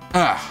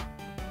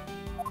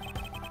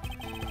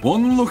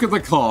 One look at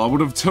the car would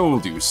have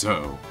told you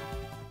so.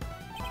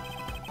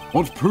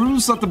 What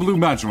proves that the Blue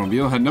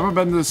Badgermobile had never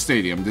been to the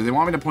stadium? Do they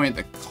want me to point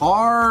at the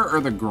car or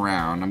the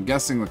ground? I'm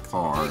guessing the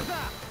car.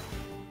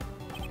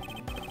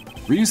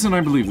 Reason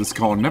I believe this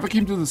car never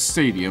came to the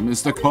stadium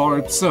is the car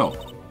itself.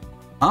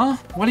 Huh?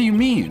 What do you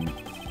mean?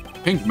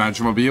 Pink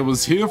Badgermobile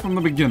was here from the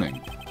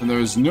beginning, and there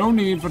is no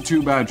need for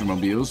 2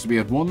 Badgermobiles to be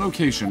at one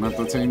location at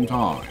the same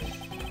time.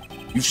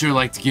 You sure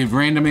like to give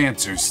random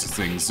answers to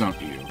things,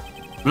 don't you?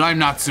 But I'm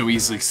not so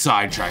easily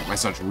sidetracked by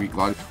such weak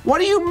logic. What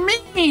do you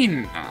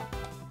mean?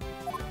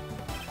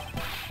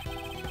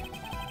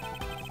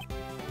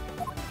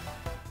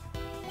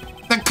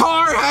 The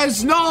car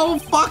has no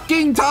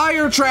fucking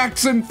tire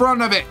tracks in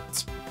front of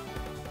it!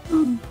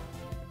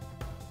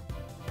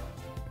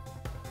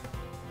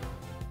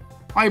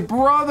 My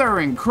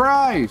brother in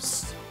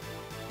Christ!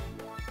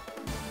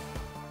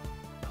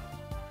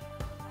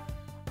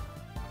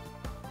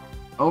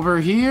 Over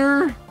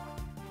here?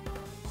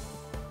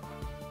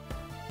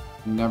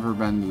 Never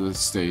been to the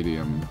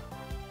stadium.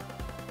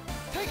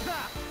 Take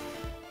that!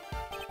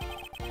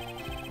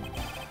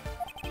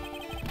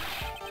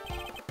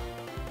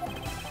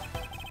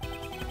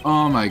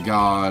 Oh my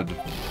god.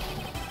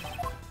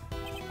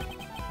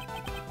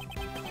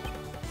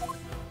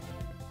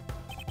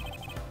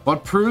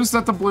 What proves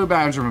that the Blue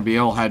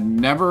Badgermobile had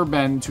never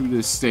been to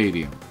this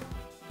stadium?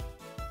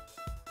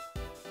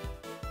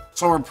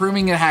 So we're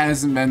proving it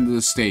hasn't been to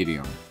the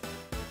stadium.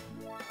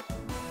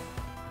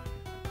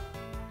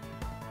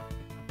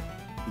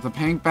 The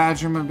pink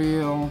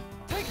Badgermobile.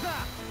 Take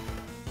that!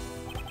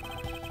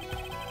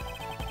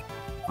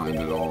 Find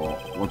it all.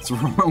 What's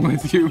wrong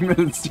with you,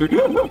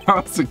 Mr.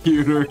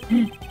 Prosecutor?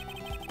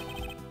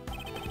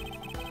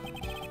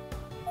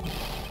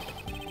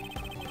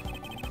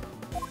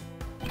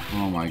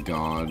 Oh my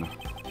god.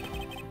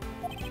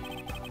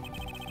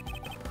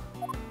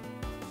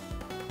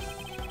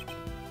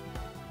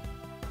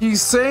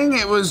 He's saying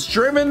it was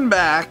driven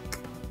back.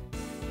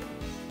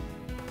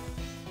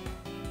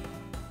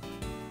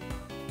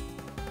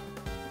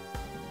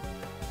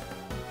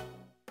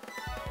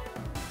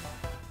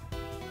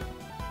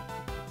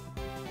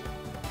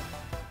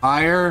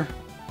 Higher.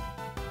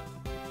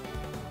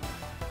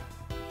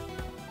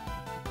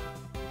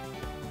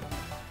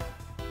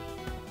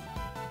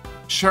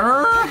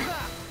 Sure.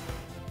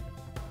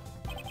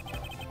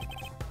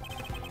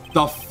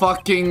 The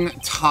fucking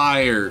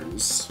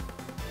tires.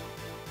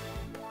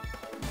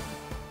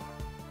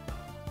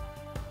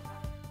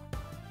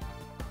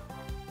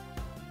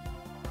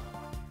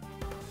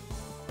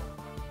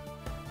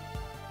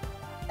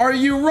 Are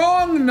you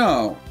wrong?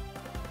 No.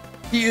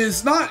 He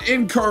is not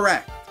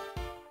incorrect.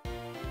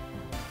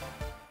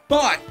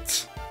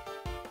 But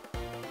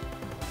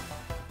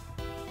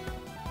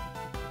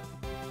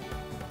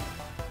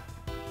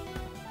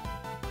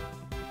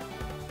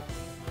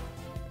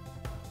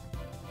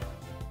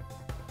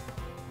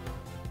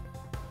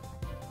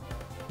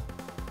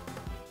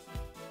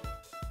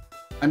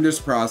I'm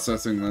just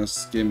processing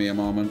this. Give me a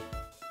moment.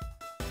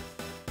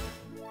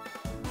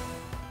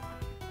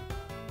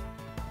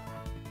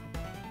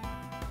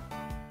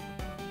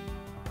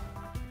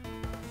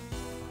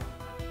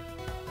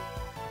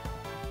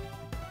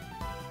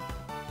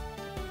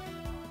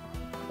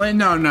 Wait,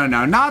 no,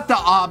 not the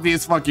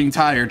obvious fucking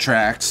tire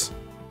tracks.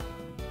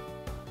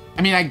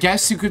 I mean, I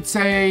guess you could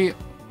say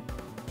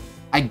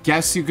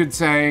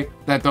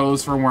that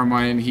those were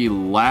when he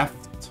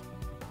left.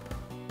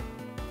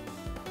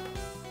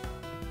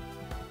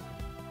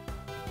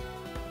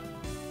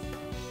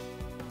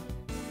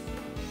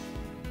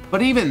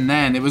 But even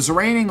then, it was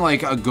raining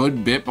like a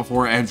good bit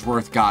before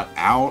Edgeworth got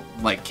out,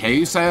 like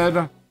Kay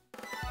said.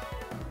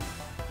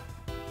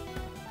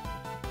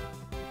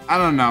 I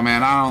don't know,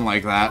 man. I don't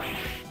like that.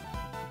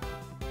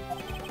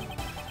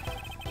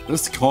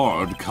 This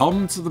car had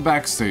come to the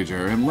backstage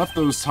area and left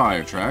those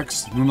tire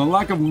tracks, and the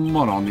lack of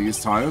mud on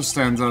these tires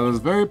stands out as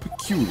very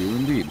peculiar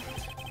indeed.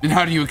 And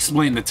how do you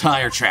explain the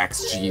tire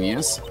tracks,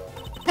 genius?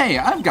 Hey,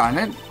 I've got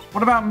it.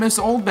 What about Miss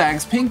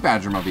Oldbag's pink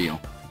Badgermobile?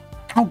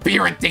 Don't be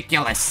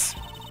ridiculous.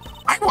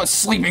 I was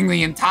sleeping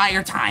the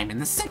entire time in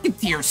the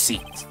second-tier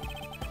seat.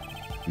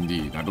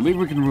 Indeed, I believe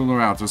we can rule her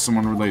out as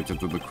someone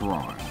related to the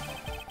crime.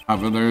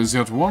 However, there is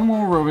yet one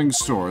more roving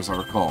store, as I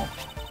recall.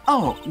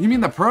 Oh, you mean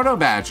the Proto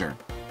Badger?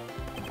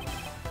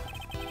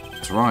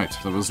 That's right,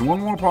 there was one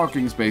more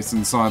parking space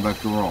inside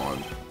that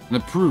garage, and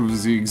it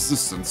proves the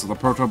existence of the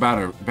Proto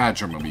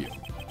Badgermobile.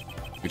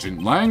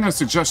 Agent Lang, I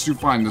suggest you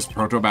find this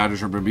Proto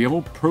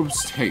Badgermobile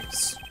post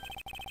haste.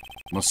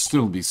 Must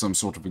still be some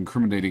sort of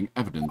incriminating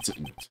evidence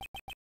in it.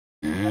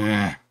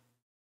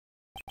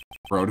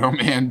 Proto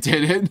Man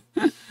did it.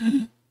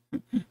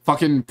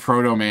 Fucking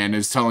Proto Man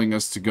is telling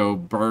us to go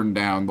burn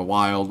down the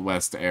Wild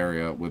West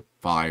area with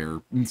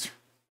fire.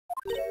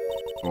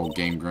 Old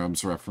Game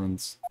Grumps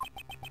reference.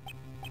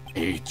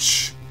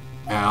 H.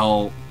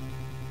 L.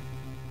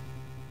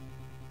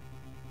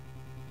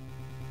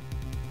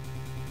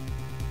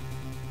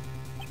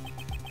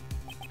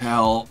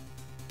 Help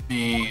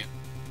me.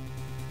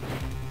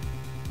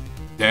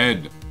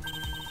 Dead.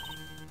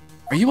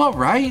 Are you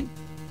alright?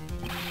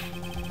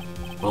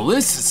 Well,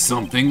 this is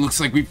something. Looks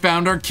like we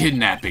found our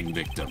kidnapping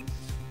victim.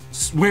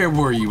 Where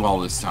were you all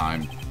this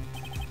time?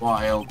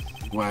 Wild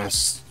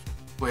West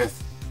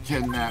with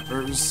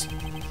kidnappers.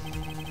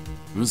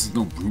 Was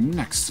no room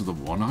next to the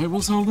one I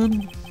was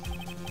holding?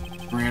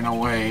 Ran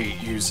away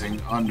using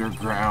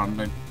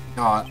underground and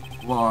got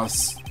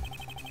lost.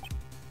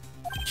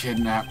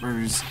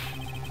 Kidnappers.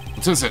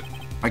 What is it?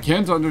 I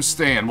can't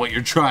understand what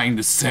you're trying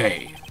to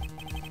say.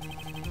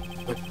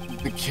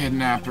 The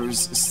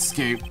kidnappers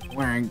escaped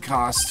wearing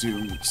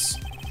costumes.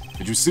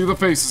 Did you see the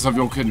faces of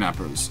your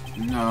kidnappers?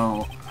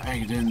 No,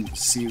 I didn't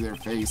see their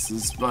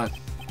faces, but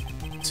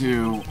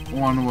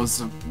one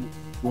was a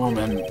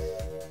woman.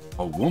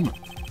 A woman?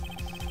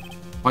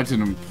 Quite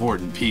an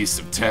important piece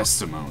of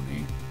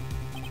testimony.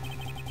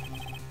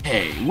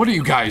 Hey, what are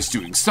you guys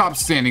doing? Stop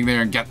standing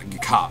there and get the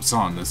cops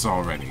on this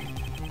already.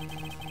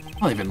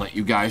 I'll even let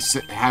you guys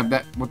have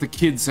that, what the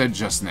kid said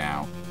just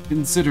now.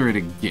 Consider it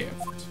a gift.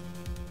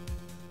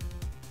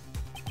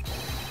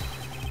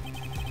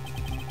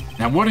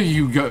 Now, what are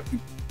you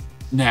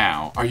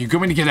Now, are you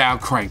going to get an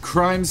outcry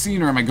crime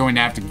scene, or am I going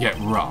to have to get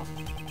rough?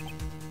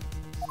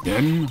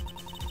 Then?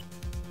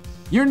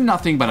 You're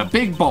nothing but a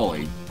big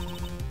bully.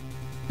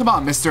 Come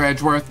on, Mr.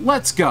 Edgeworth,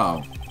 let's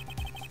go.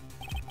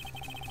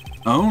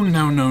 Oh,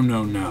 no, no,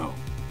 no, no.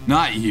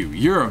 Not you.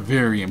 You're a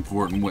very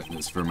important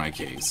witness for my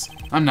case.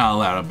 I'm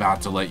not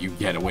about to let you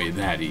get away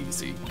that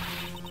easy.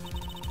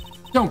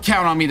 Don't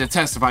count on me to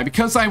testify,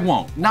 because I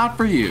won't. Not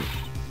for you.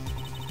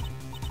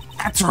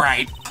 That's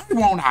right. I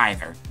won't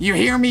either. You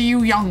hear me,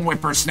 you young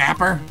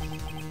whippersnapper?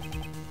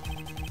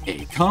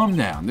 Hey, calm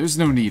down. There's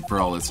no need for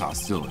all this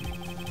hostility.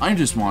 I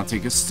just want to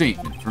take a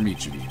statement from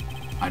each of you.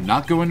 I'm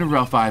not going to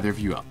rough either of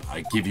you up.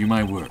 I give you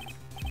my word.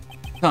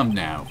 Come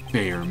now,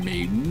 fair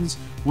maidens.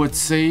 What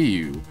say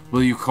you?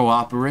 Will you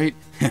cooperate?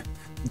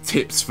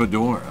 Tips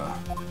Fedora.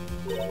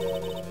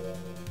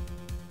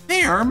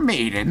 Fair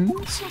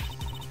maidens?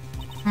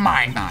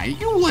 My,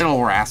 you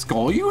little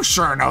rascal. You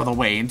sure know the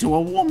way into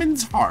a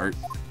woman's heart.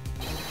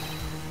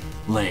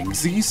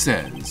 Langzy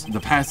says, the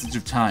passage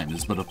of time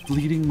is but a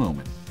fleeting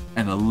moment,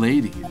 and a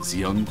lady is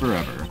young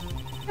forever.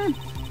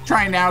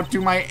 Try now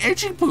to my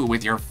edgy poo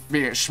with your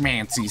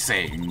schmancy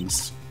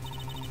sayings.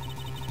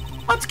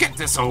 Let's get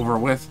this over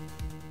with.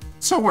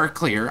 So we're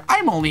clear,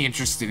 I'm only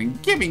interested in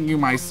giving you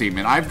my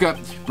statement. I've got,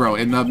 bro,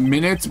 in the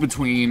minutes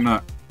between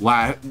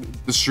the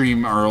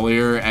stream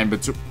earlier and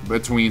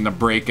between the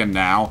break and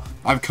now,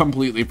 I've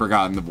completely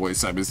forgotten the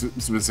voice I was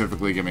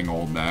specifically giving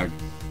Old Bag.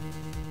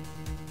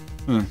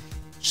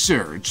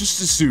 Sure,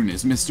 just as soon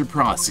as Mr.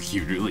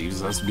 Prosecutor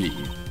leaves us be.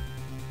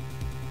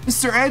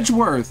 Mr.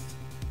 Edgeworth!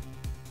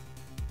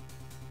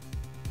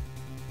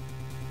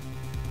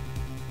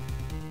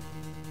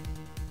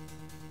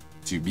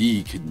 To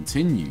be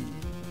continued.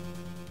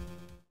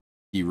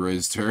 He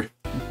raised her.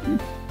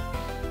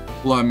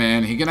 Look,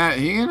 man, he can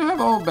have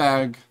Old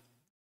Bag.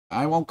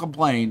 I won't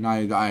complain.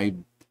 I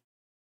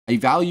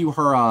value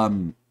her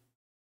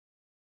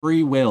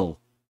free will.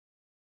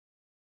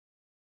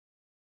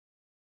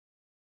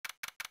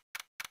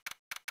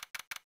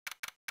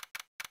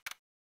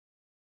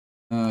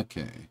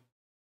 Okay.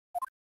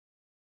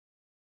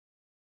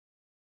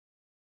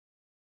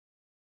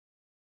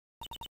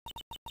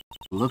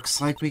 Looks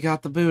like we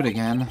got the boot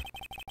again.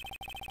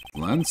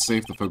 Land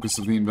safe, the focus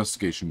of the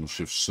investigation will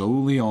shift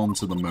solely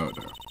onto the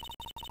murder.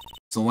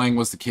 So Lang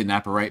was the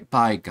kidnapper, right?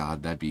 By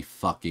God, that'd be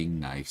fucking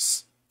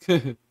nice.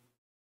 You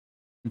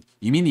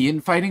mean the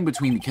infighting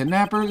between the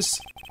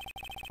kidnappers?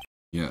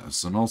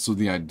 Yes, and also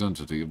the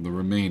identity of the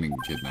remaining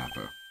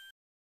kidnapper.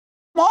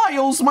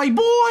 Miles, my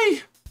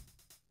boy!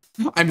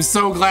 I'm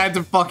so glad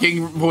to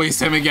fucking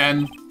voice him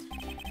again.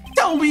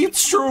 Tell me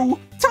it's true!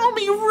 Tell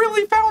me you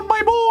really found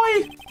my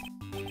boy!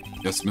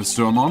 Yes,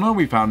 Mr. Amano,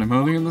 we found him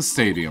earlier in the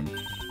stadium.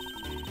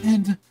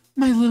 And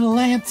my little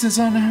Lance is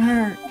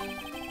unhurt.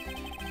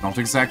 Not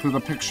exactly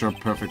the picture of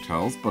perfect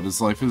health, but his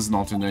life is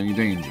not in any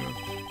danger.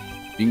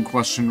 Being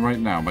questioned right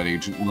now by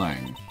Agent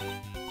Lang.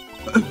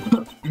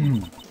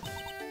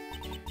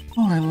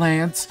 Poor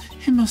Lance.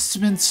 It must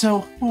have been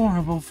so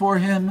horrible for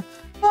him.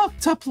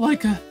 Locked up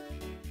like a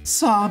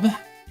sob.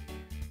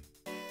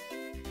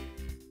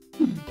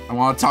 I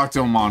want to talk to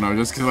Amano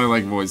just because I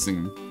like voicing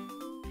him.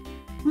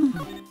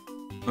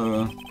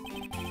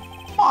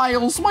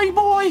 Miles, my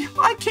boy,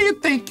 I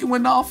can't thank you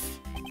enough.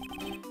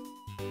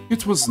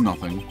 It was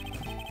nothing.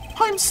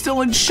 I'm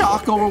still in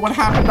shock over what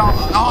happened to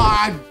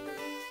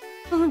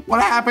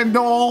what happened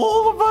to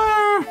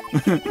Oliver.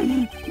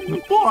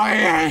 Boy,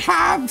 I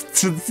have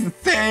to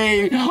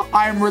say,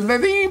 I'm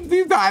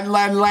relieved that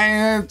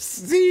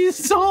Lancy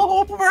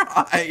so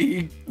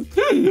right.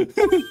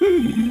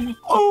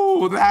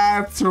 Oh,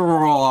 that's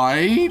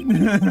right.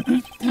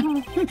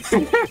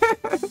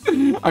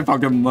 I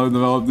fucking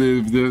love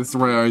this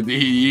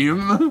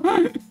redee-deem.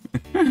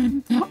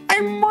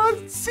 I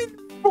mustn't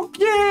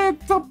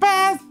forget to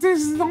pass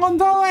this on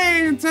the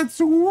lance as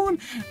soon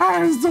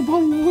as the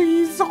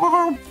police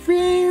are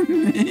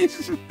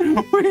finished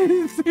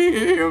with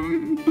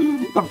him.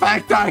 The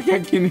fact that I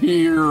can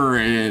hear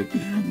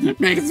it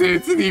makes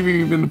it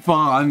even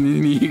fun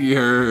in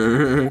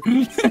here.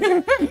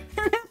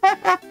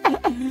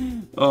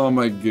 Oh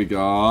my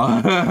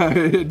god.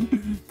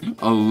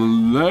 A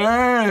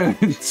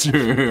lantern.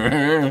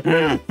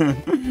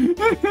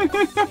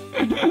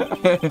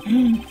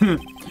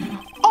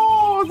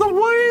 Oh, the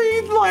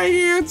Wade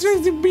Lance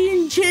is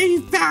being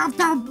chased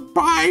after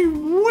by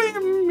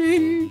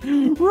women.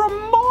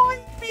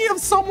 Remind me of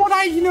someone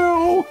I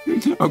know.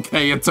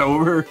 Okay, it's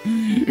over.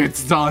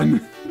 It's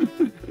done.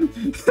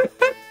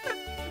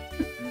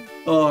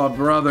 Oh,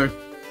 brother.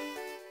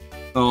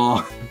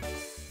 Oh.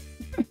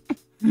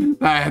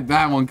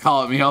 That one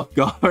caught me off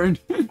guard.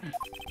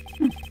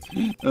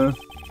 I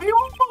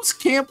almost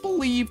can't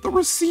believe they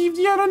received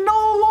yet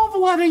another love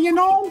letter, you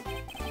know?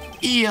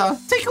 Yeah,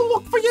 take a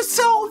look for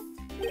yourself.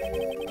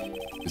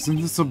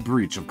 Isn't this a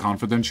breach of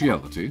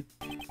confidentiality?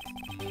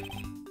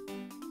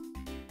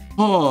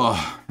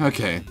 Oh,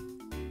 okay.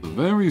 A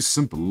very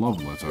simple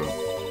love letter.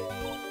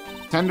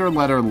 Tender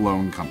Letter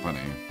Loan Company.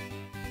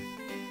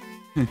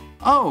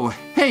 Oh,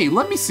 hey,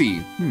 let me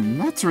see.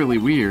 That's really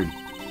weird.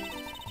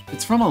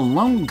 It's from a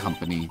loan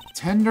company.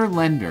 Tender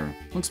Lender.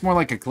 Looks more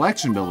like a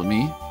collection bill to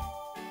me.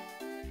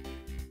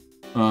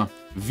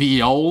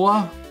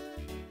 Viola?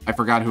 I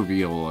forgot who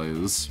Viola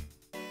is.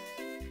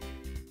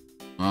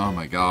 Oh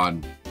my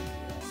god.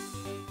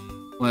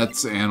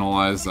 Let's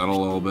analyze that a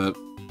little bit.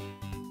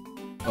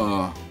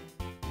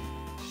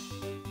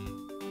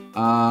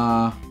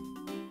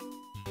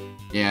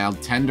 Yeah,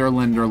 Tender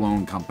Lender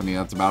Loan Company.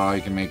 That's about all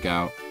you can make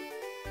out.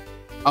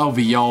 Oh,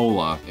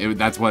 Viola.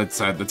 That's what it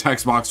said. The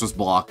text box was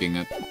blocking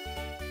it.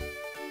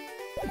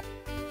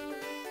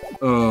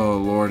 Oh,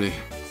 lordy.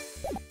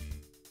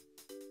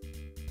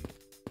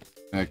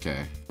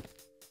 Okay.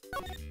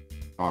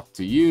 Talk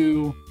to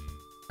you.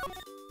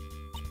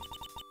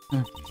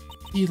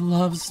 He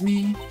loves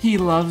me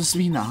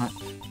not.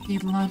 He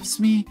loves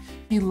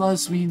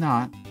me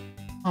not.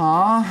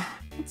 Aw,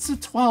 it's the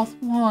 12th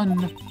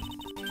one.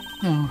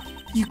 No,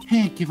 you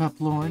can't give up,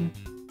 Lauren.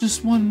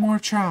 Just one more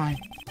try.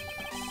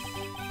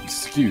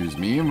 Excuse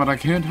me, but I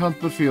can't help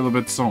but feel a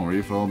bit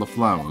sorry for all the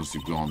flowers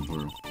you've gone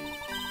through.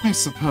 I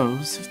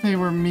suppose if they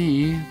were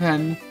me,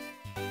 then...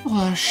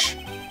 Blush.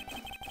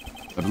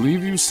 I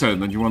believe you said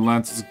that you were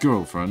Lance's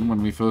girlfriend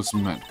when we first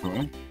met,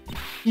 correct?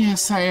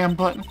 Yes, I am,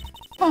 but...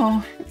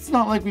 Oh, it's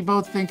not like we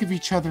both think of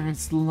each other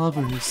as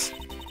lovers.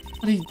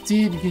 But he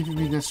did give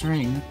me this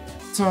ring,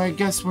 so I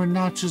guess we're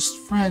not just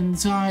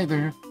friends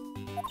either.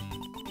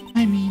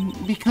 I mean,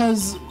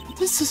 because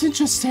this isn't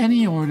just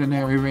any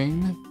ordinary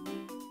ring.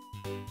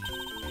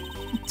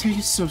 It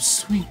tastes so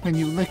sweet when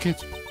you lick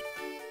it.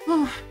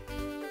 Oh,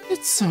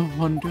 it's so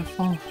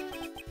wonderful.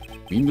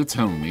 Mean to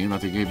tell me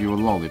that he gave you a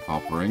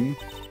lollipop ring?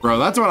 Bro,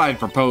 that's what I'd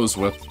propose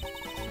with.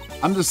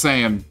 I'm just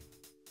saying,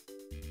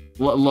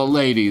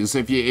 ladies,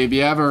 if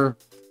you ever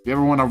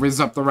want to rizz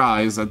up the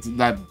rise,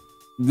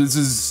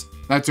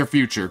 that's your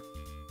future.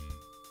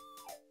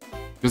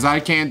 Because I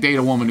can't date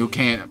a woman who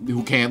can't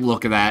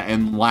look at that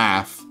and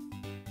laugh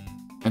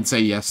and say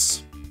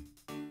yes.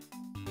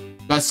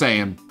 Just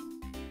saying.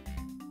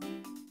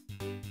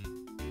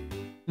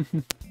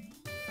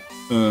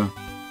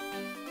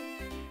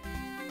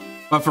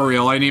 But for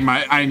real, I need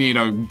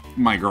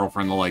my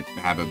girlfriend to like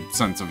have a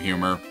sense of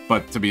humor.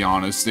 But to be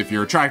honest, if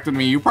you're attracted to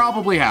me, you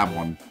probably have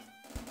one.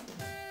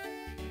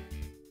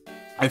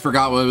 I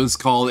forgot what it was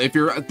called. If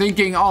you're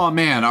thinking, oh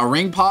man, a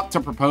ring pop to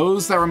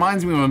propose, that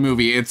reminds me of a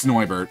movie. It's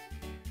Neubert.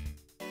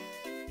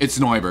 It's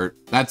Neubert.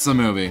 That's the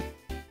movie.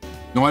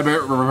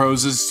 Neubert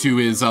proposes to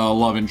his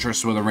love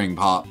interest with a ring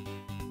pop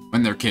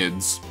when they're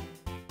kids.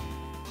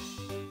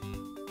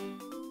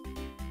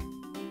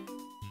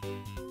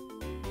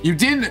 You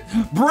didn't,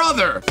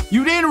 brother,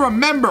 you didn't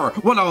remember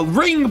what a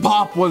ring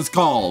pop was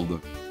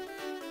called.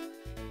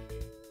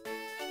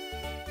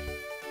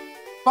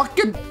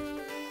 Fucking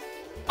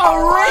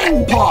a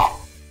ring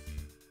pop.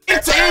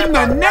 It's in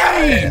the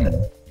name.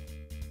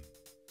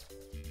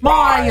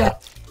 My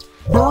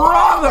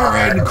brother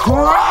in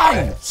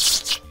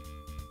Christ.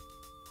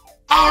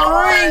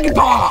 A ring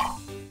pop.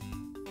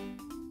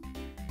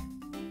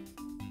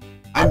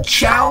 I'm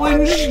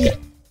challenged.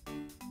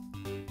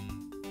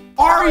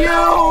 Are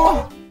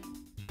you?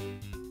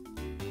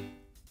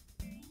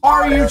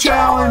 Are you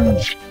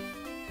challenged?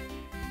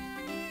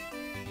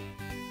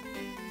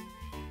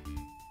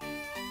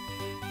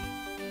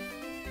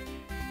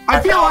 I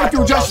feel like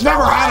you just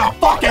never had a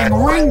fucking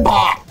ring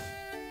pop.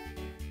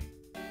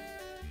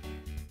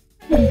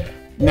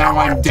 Now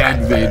I'm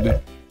dead,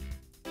 Vid.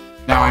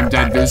 Now I'm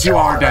dead, Viz. You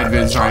are dead,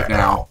 Viz, right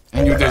now.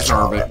 And you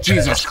deserve it.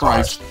 Jesus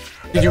Christ.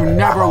 Did you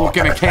never look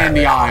in a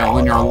candy aisle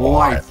in your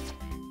life?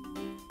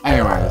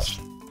 Anyways.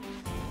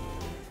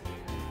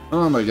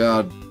 Oh my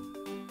god.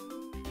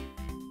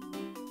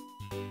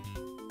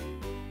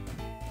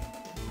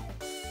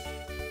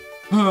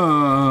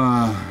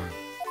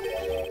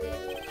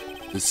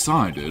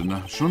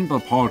 Decided, shouldn't the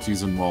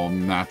parties involved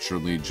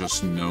naturally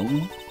just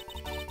know?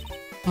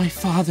 My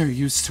father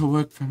used to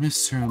work for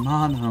Mr.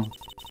 Amano.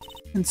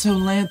 And so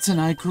Lance and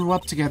I grew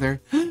up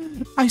together.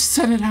 I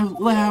said it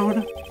out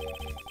loud.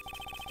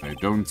 I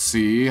don't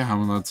see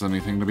how that's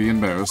anything to be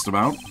embarrassed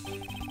about.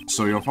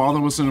 So your father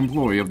was an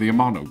employee of the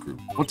Amano group.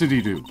 What did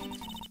he do?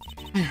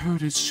 I heard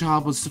his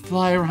job was to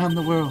fly around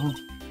the world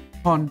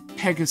on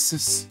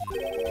Pegasus.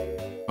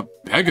 A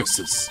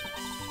Pegasus?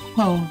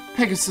 Oh,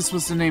 Pegasus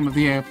was the name of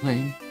the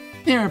airplane.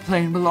 The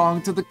airplane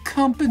belonged to the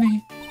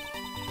company.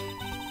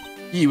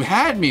 You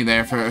had me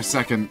there for a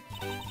second.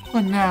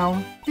 But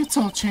now, it's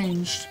all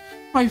changed.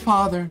 My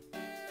father,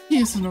 he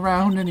isn't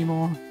around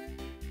anymore.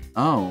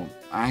 Oh,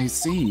 I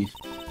see.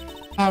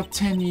 About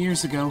 10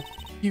 years ago,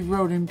 he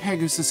rode in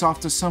Pegasus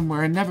off to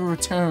somewhere and never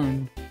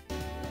returned.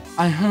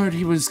 I heard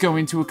he was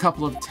going to a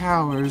couple of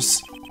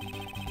towers.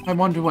 I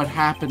wonder what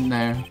happened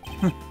there.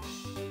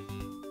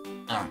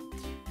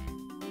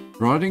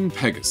 Riding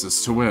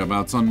Pegasus to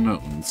whereabouts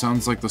unknown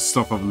sounds like the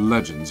stuff of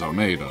legends are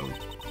made of.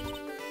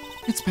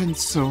 It's been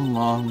so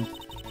long.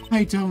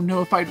 I don't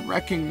know if I'd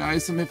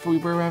recognize him if we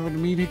were ever to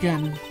meet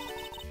again.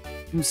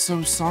 I'm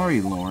so sorry,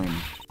 Lauren.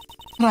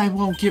 But I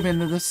won't give in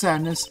to the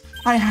sadness.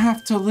 I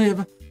have to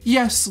live.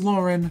 Yes,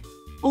 Lauren.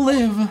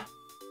 Live.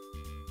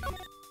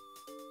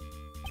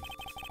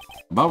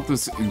 About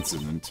this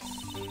incident.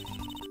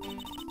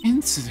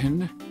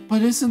 Incident?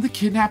 But isn't the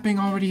kidnapping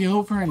already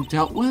over and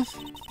dealt with?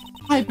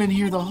 I've been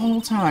here the whole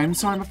time,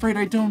 so I'm afraid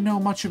I don't know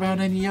much about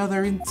any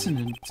other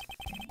incident.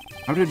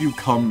 How did you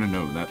come to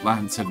know that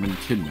Lance had been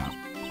kidnapped?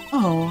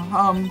 Oh,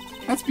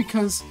 that's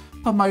because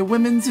of my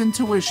women's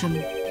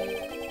intuition.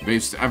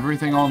 Based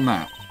everything on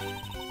that.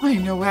 I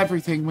know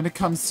everything when it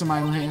comes to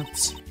my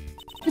Lance.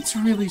 It's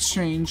really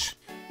strange.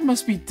 It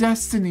must be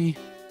destiny.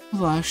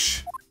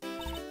 Blush.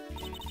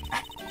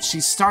 She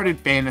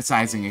started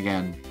fantasizing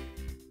again.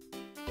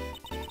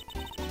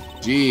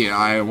 Gee,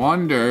 I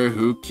wonder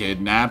who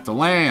kidnapped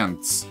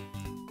Lance.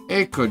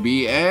 It could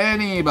be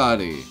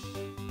anybody.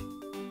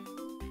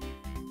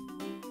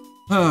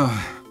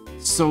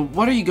 So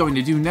what are you going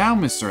to do now,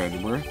 Mr.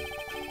 Edward?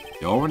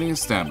 You already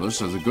established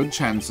there's a good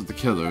chance that the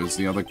killer is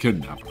the other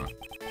kidnapper.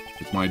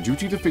 It's my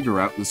duty to figure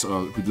out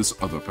who this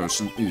other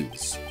person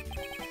is.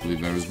 I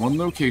believe there is one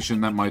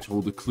location that might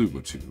hold a clue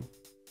or two.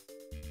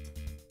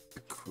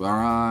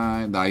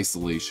 The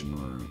isolation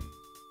room.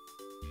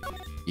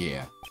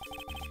 Yeah.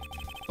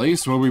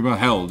 Place where we were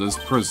held as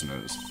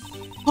prisoners.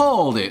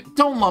 Hold it!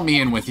 Don't lump me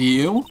in with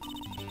you!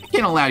 I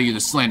can't allow you to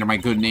slander my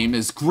good name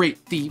as Great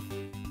Thief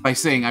by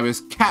saying I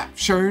was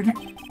captured.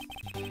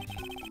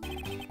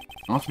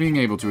 Not being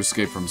able to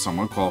escape from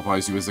somewhere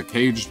qualifies you as a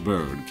caged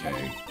bird,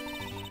 Kay.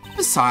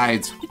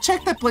 Besides, we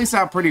checked that place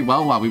out pretty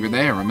well while we were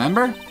there,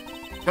 remember?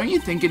 Don't you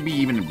think it'd be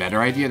even a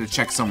better idea to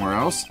check somewhere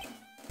else?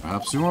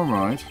 Perhaps you are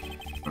right.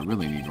 What I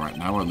really need right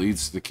now are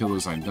leads to the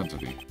killer's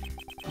identity.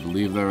 I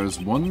believe there is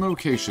one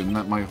location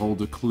that might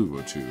hold a clue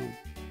or two.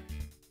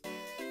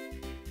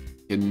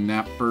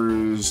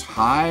 Kidnapper's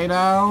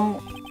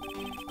hideout?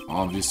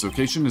 Obvious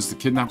location is the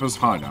kidnapper's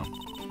hideout.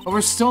 But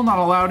we're still not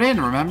allowed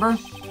in, remember?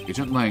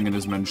 Agent Lang and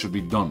his men should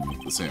be done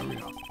with this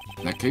area.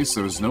 In that case,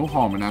 there is no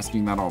harm in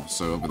asking that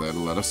officer over there to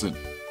let us in.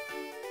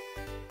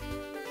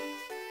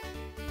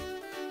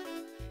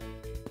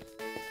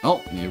 Oh,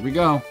 here we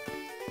go.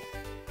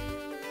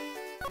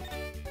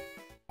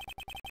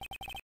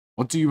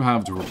 What do you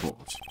have to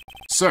report?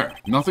 Sir,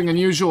 nothing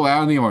unusual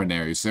out of the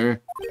ordinary,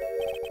 sir.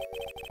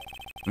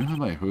 Where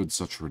have I heard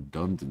such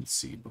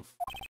redundancy before?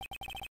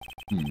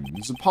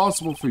 Is it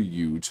possible for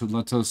you to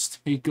let us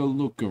take a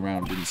look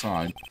around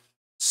inside?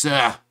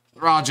 Sir,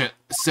 Roger,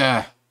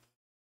 sir.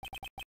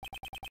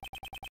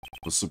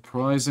 Was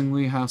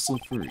surprisingly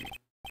hassle-free.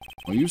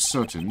 Are you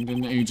certain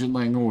didn't Agent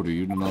Lang order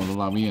you to not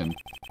allow me in?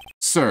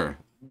 Sir,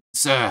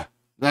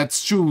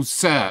 that's true,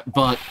 sir,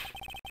 but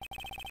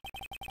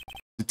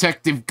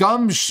Detective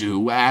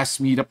Gumshoe asked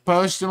me to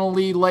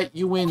personally let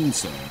you in,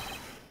 sir.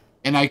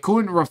 And I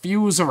couldn't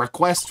refuse a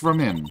request from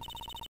him.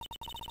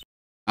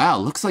 Wow,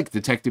 looks like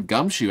Detective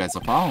Gumshoe has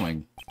a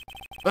following.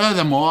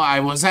 Furthermore,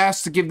 I was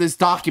asked to give this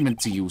document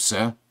to you,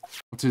 sir.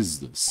 What is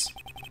this?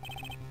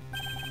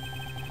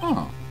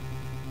 Oh.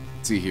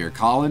 Let's see here.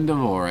 Colin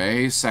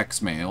Devore,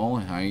 sex male,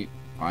 height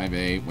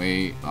 5'8",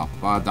 weight,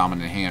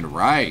 dominant hand,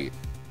 right.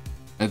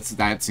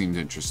 That seems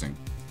interesting.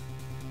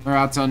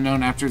 Routes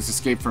unknown after his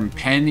escape from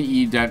Penn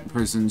E. Dent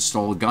prison,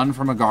 stole a gun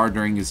from a guard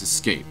during his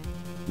escape.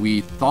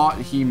 We thought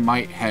he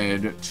might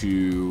head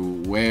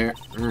to where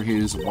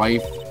his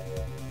wife...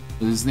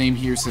 His name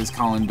here says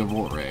Colin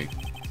Devore.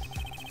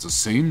 It's the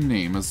same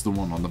name as the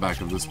one on the back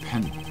of this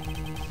pen.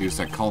 It appears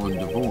that Colin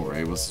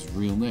Devore was his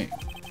real name.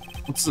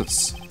 What's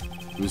this?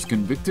 He was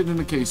convicted in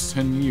a case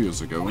 10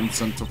 years ago and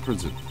sent to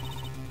prison.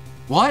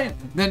 What?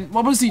 Then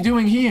what was he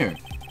doing here?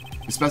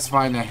 You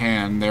specified a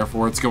hand,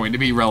 therefore it's going to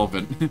be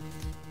relevant.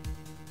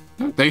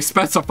 They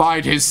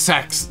specified his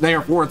sex,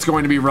 therefore it's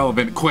going to be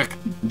relevant. Quick,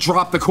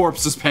 drop the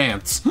corpse's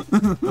pants.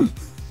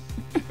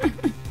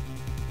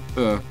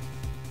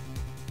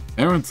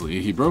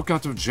 Apparently, he broke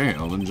out of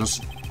jail and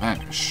just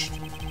vanished.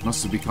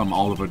 Must have become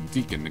Oliver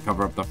Deacon to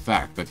cover up the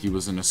fact that he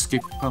was an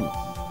escaped felon.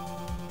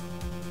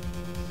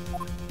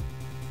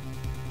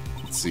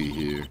 Let's see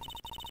here.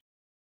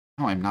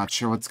 Oh, I'm not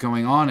sure what's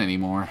going on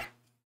anymore.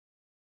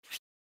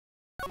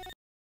 Let's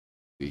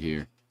see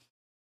here.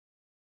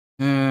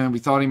 We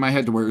thought he might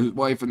head to where his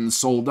wife and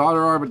sole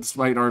daughter are, but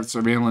despite our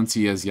surveillance,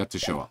 he has yet to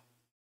show up.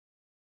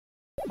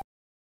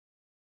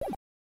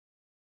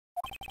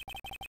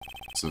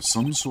 So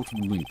some sort of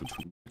link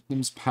between the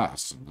victim's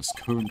past and this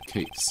current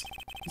case.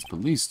 His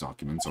police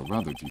documents are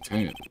rather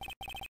detailed.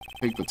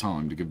 Take the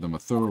time to give them a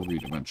thorough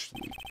read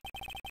eventually.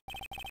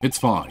 It's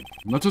fine.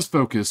 Let us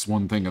focus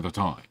one thing at a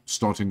time,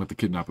 starting with the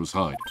kidnapper's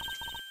hide.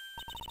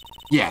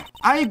 Yeah,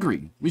 I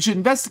agree. We should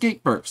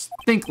investigate first.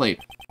 Think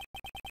later.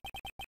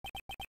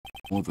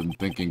 More than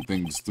thinking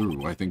things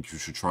through, I think you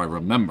should try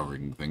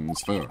remembering things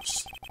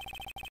first.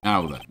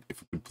 Now then,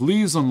 if you could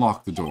please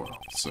unlock the door,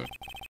 officer.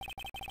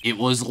 It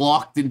was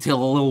locked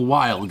until a little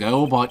while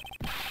ago, but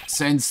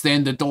since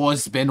then the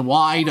door's been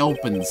wide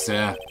open,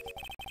 sir.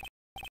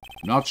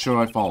 Not sure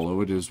I follow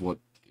what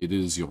it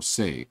is you're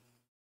saying.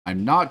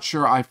 I'm not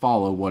sure I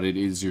follow what it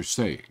is you're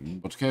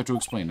saying, but care to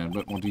explain in a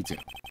bit more detail.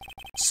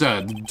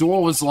 Sir, the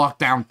door was locked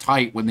down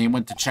tight when they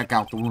went to check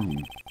out the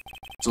room.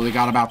 So they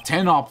got about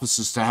 10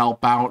 officers to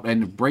help out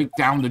and break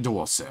down the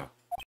door, sir.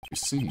 I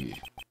see.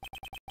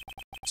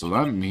 So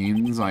that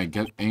means I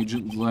get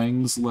Agent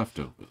Lang's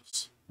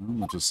leftovers. Well,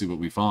 let's just see what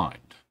we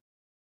find.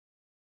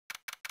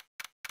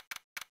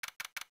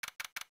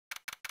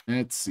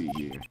 Let's see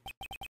here.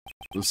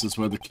 This is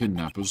where the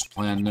kidnappers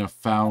planned their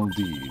foul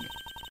deed.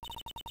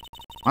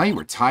 Well, you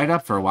were tied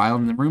up for a while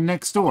in the room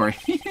next door.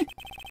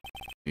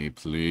 Hey,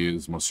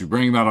 please, must you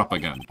bring that up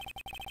again?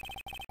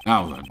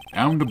 Now then,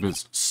 down to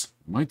business.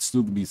 There might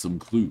still be some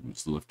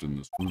clues left in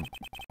this room.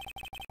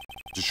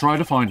 To try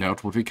to find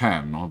out what we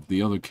can of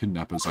the other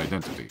kidnapper's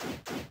identity.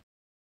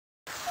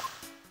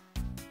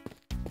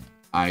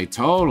 I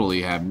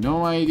totally have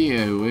no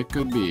idea who it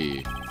could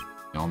be.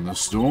 On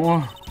this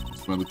door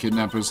is where the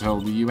kidnappers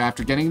held you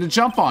after getting the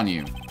jump on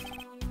you.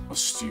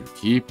 Must you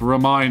keep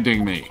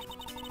reminding me?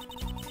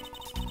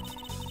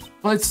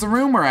 Well, it's the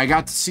room where I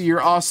got to see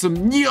your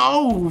awesome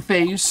yo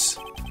face.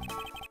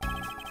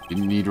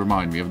 Didn't need to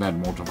remind me of that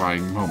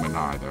mortifying moment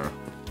either.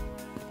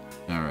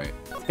 Alright.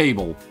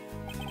 Table.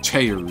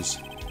 Chairs.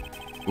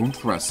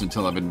 Won't rest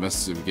until I've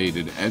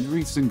investigated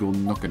every single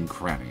nook and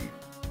cranny.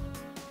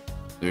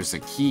 There's a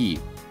key.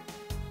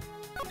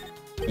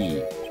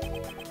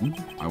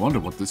 I wonder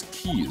what this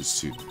key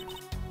is to.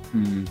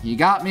 You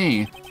got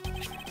me.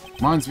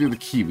 Reminds me of the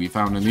key we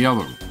found in the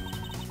other room.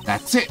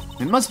 That's it.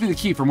 It must be the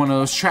key from one of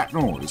those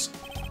trapdoors.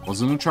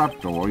 Wasn't a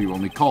trapdoor, you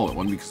only call it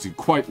one because you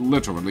quite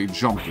literally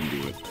jumped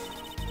into it.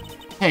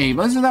 Hey,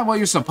 wasn't that what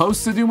you're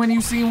supposed to do when you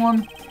see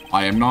one?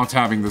 I am not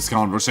having this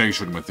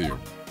conversation with you.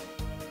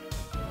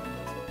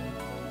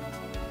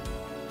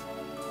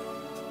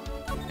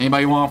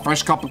 Anybody want a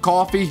fresh cup of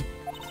coffee?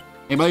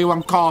 Anybody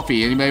want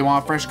coffee? Anybody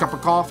want a fresh cup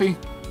of coffee?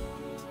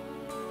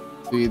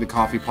 See, the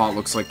coffee pot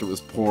looks like it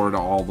was poured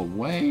all the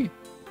way.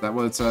 Is that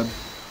what it said?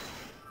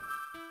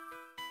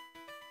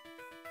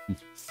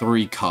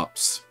 3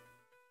 cups.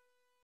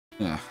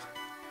 Yeah.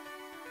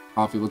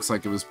 Coffee looks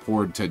like it was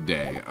poured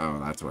today. Oh,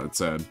 that's what it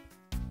said.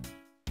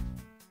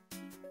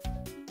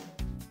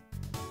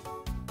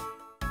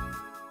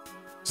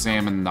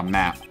 Examine the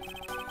map.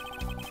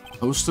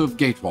 Poster of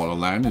Gatewater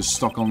Land is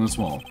stuck on this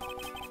wall.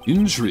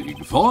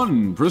 Intrigue,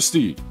 fun,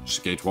 prestige.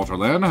 Gatewater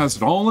Land has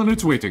it all and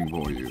it's waiting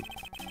for you.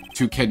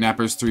 2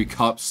 kidnappers, 3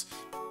 cups.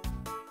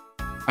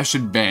 I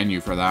should ban you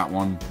for that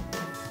one.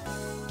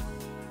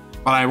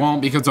 But I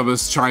won't because I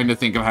was trying to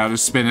think of how to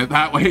spin it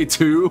that way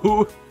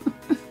too.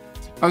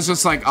 I was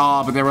just like,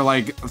 oh, but there were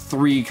like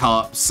 3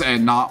 cups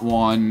and not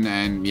 1,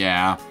 and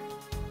yeah.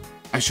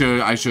 I should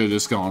have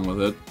just gone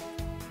with it.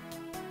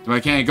 If I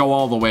can't go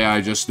all the way,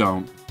 I just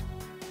don't.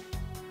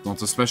 Well,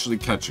 it's especially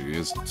catchy,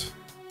 isn't it?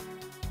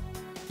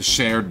 The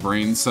shared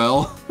brain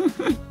cell.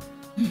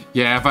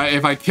 Yeah,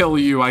 if I kill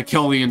you, I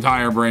kill the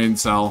entire brain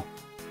cell.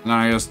 And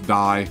I just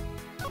die.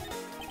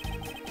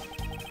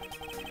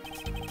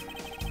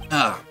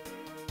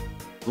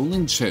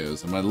 Folding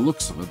chairs, and by the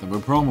looks of it, they were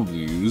probably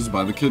used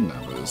by the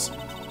kidnappers.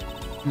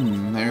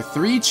 There are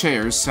 3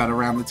 chairs set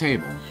around the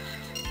table.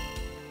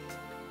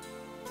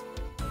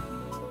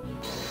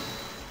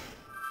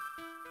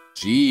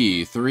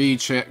 Gee, 3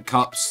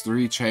 cups,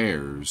 3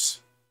 chairs.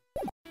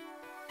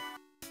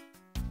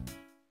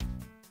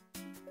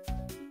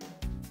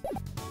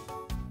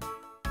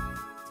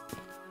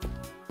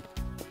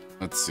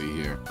 Let's see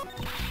here.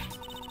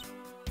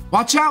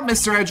 Watch out,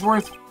 Mr.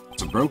 Edgeworth!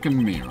 It's a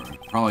broken mirror.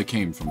 It probably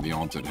came from the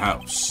haunted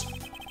house.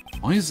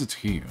 Why is it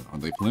here? Are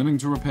they planning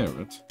to repair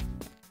it?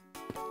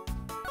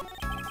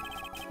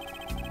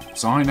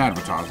 sign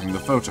advertising the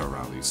photo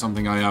rally,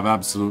 something I have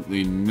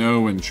absolutely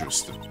no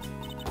interest in.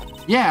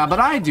 Yeah,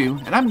 but I do,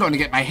 and I'm going to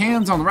get my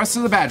hands on the rest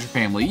of the Badger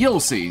family, you'll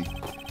see.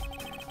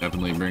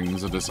 Definitely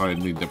brings a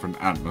decidedly different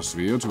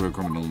atmosphere to a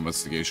criminal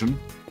investigation.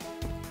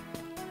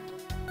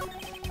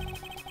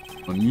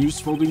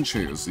 Unused folding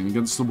chairs lean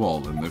against the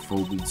wall in their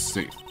folded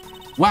state.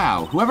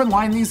 Wow, whoever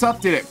lined these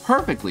up did it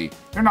perfectly.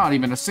 They're not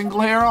even a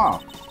single hair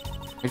off.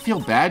 I feel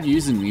bad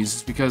using these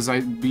just because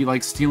I'd be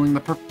like stealing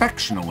the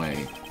perfection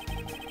away.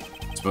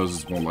 I suppose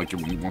it's more like you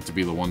wouldn't want to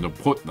be the one to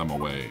put them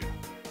away.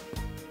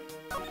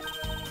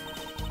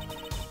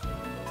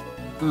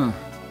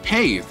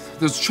 Hey,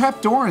 there's a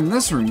trapdoor in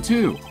this room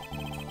too.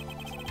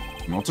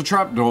 Not a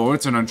trapdoor,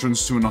 it's an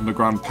entrance to an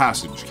underground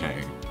passage,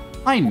 Kay.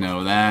 I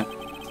know that.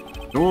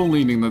 The door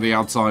leading to the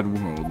outside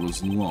world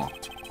was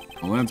locked.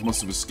 The lads must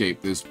have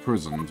escaped this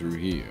prison through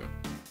here.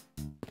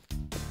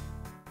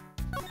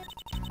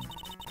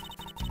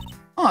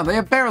 Oh, they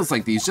have barrels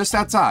like these just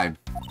outside.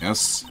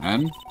 Yes,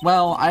 and?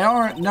 Well, I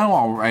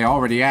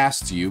already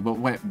asked you, but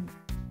what?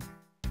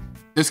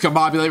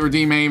 Discombobulate,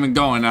 redeem, ain't even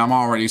going, and I'm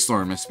already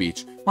slurring my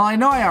speech. Well, I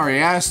know I already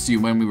asked you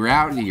when we were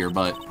out here,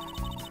 but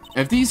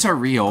if these are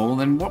real,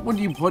 then what would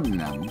you put in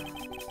them?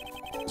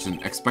 There's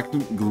an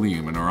expectant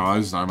gleam in her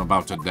eyes, and I'm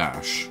about to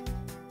dash.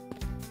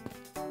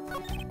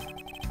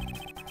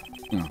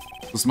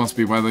 This must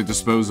be why they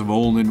dispose of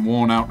old and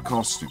worn-out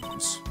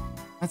costumes.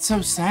 That's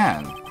so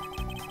sad.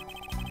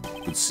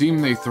 It would seem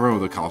they throw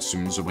the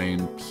costumes away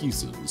in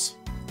pieces.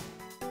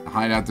 I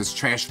hide out this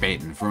trash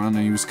bin for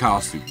unused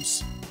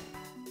costumes.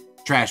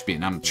 Trash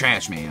bin, I'm a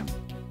trash man.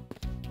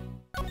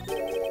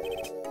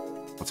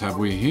 What have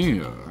we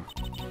here?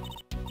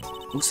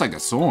 Looks like a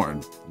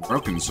sword. A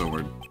broken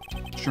sword.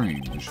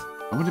 Strange.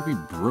 How would it be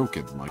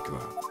broken like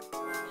that?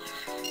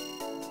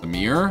 The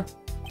mirror?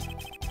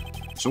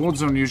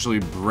 Swords don't usually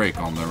break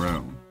on their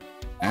own.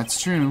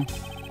 That's true.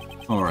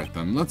 Alright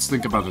then, let's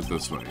think about it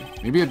this way.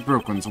 Maybe it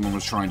broke when someone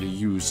was trying to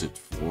use it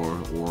for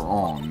or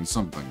on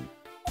something.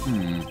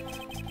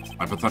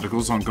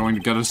 Hypotheticals aren't going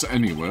to get us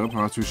anywhere.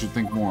 Perhaps we should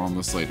think more on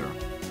this later.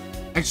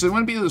 Actually,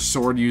 wouldn't it be the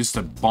sword used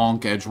to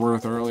bonk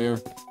Edgeworth earlier?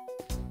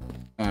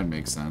 That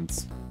makes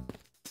sense.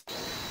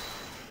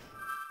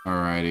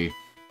 Alrighty.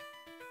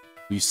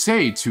 You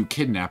say 2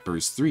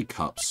 kidnappers, 3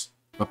 cups,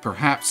 but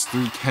perhaps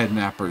 3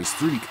 kidnappers,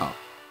 3 cups.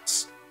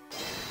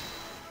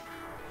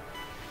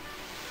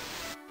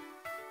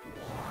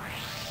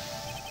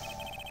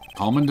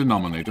 Common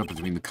denominator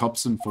between the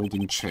cups and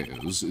folding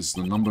chairs is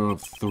the number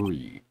of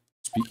 3.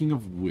 Speaking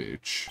of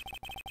which,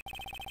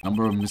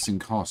 number of missing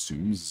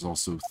costumes is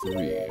also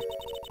 3.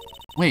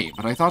 Wait,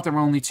 but I thought there were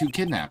only 2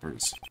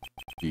 kidnappers.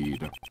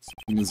 Indeed,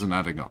 something isn't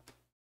adding up.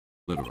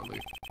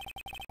 Literally.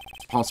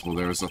 It's possible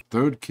there is a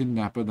 3rd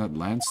kidnapper that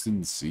Lance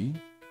didn't see?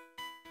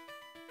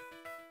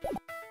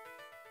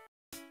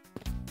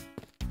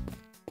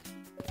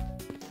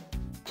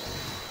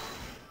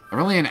 I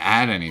really didn't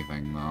add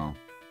anything, though.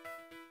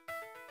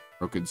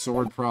 Broken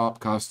sword prop,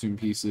 costume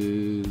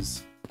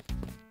pieces.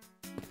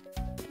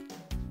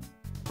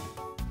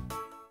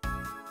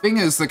 Thing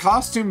is, the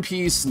costume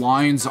piece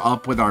lines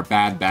up with our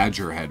bad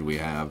badger head we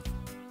have.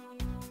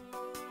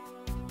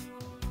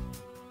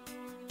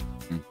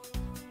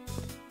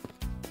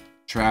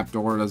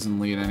 Trapdoor doesn't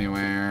lead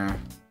anywhere.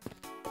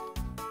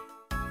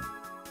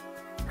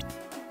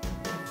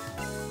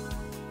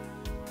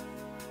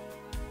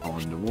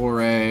 Calling to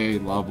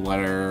Warray, love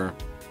letter.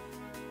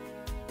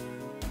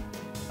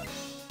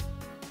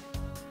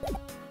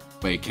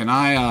 Wait, can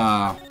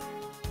I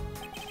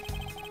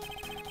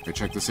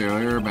checked this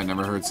earlier, but it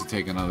never hurts to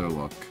take another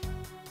look.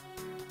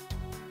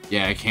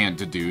 Yeah, I can't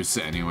deduce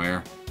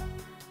anywhere.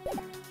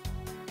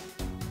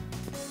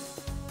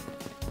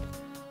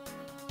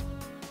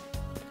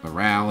 The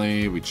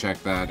rally, we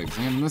checked that.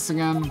 Examine this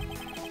again.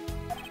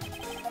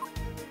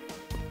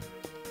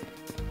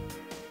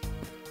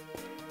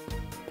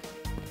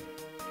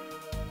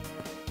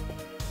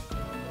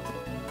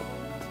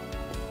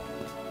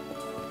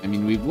 I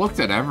mean, we've looked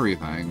at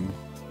everything.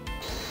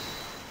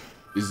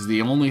 Is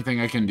the only thing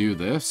I can do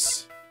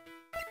this?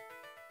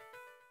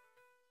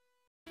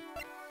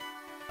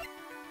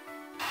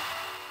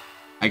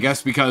 I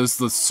guess because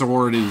the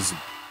sword is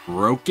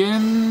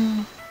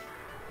broken?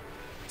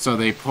 So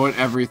they put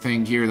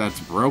everything here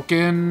that's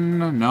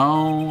broken?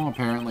 No,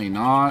 apparently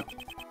not.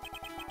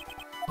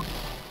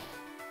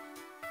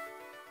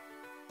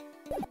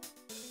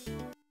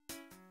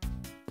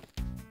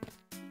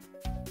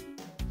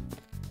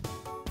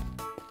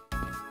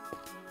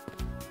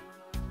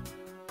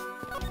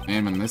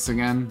 Examine this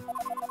again?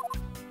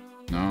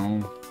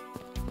 No.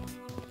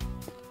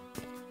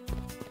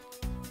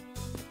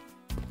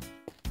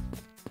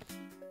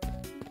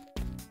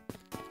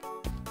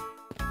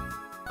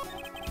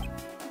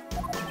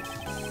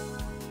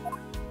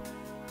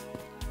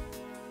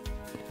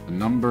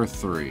 Number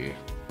 3.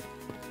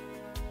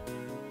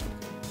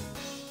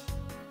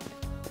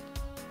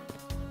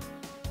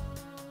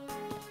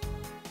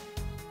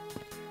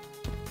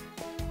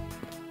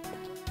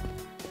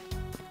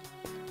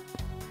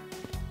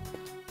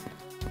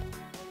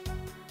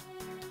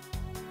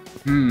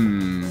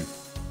 I'm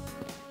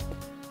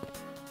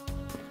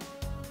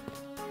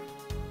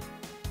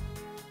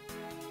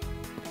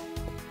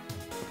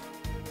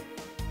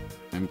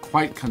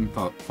quite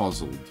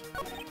puzzled.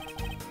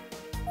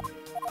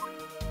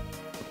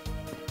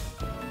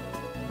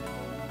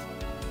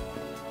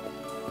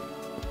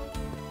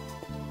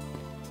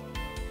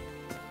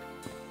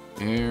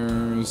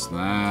 There's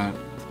that.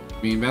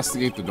 We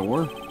investigate the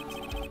door?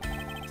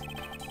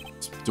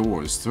 This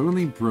door is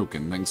totally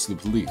broken thanks to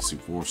the police who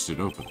forced it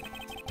open.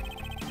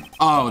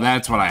 Oh,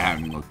 that's what I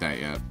haven't looked at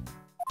yet.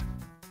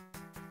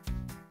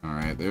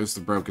 Alright, there's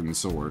the broken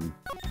sword.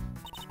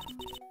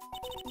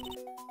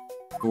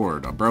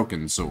 Sword, a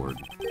broken sword.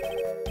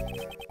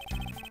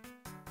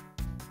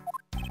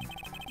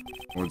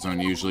 Swords don't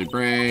usually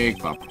break,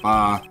 blah blah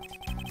blah.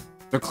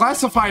 They're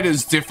classified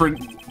as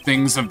different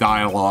things of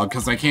dialogue,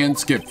 because I can't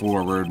skip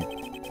forward.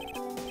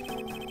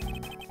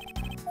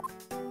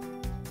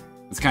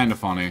 It's kind of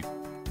funny.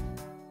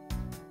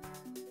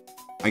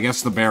 I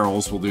guess the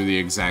barrels will do the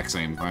exact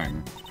same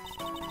thing.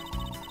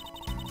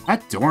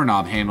 That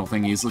doorknob handle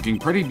thingy is looking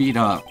pretty beat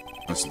up.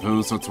 I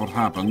suppose that's what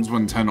happens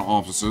when 10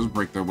 officers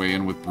break their way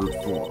in with brute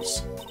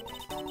force.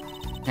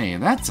 Hey,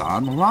 that's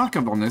odd. The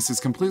lockup on this is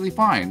completely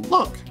fine.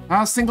 Look,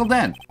 not a single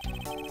dent.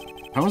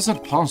 How is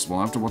that possible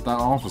after what that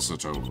officer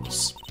told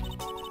us?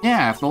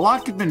 Yeah, if the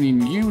lock had been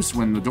in use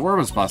when the door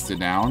was busted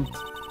down,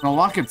 the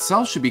lock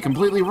itself should be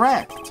completely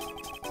wrecked.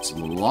 So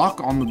the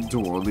lock on the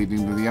door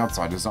leading to the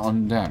outside is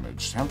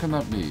undamaged. How can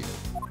that be?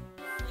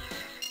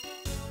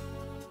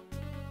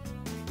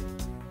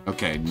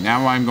 Okay,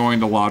 now I'm going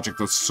to logic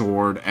the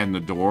sword and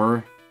the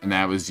door, and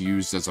that was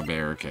used as a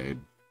barricade.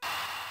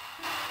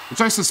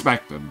 Which I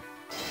suspected.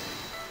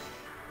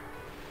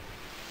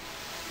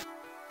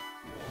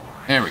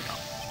 There we go.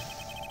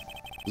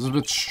 This is a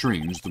bit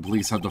strange. The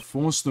police had to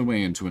force their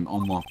way into an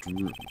unlocked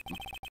room.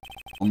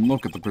 One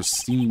look at the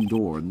pristine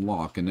door and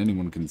lock, and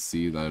anyone can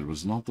see that it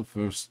was not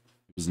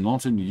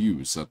in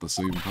use at the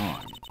same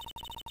time.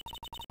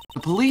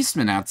 The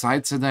policeman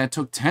outside said that it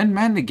took 10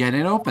 men to get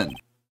it open.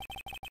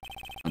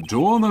 A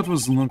door that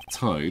was locked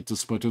tight,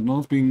 despite it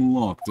not being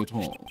locked at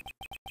all.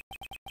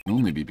 It can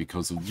only be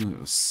because of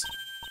this.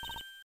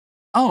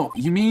 Oh,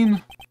 you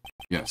mean?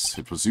 Yes,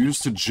 it was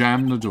used to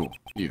jam the door.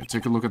 Here,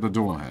 take a look at the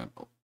door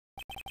handle.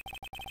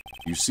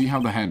 You see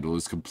how the handle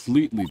is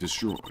completely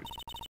destroyed.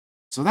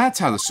 So that's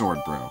how the sword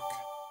broke.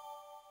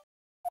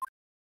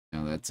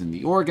 Now that's in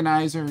the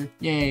organizer.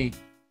 Yay.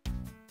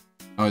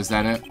 Oh, is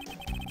that it?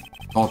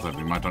 Thought that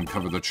we might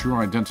uncover the true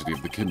identity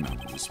of the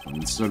kidnappers, but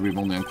instead we've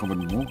only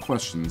uncovered more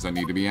questions that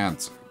need to be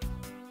answered.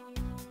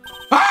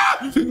 Ah!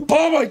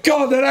 Oh my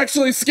god, that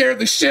actually scared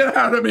the shit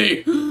out of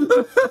me!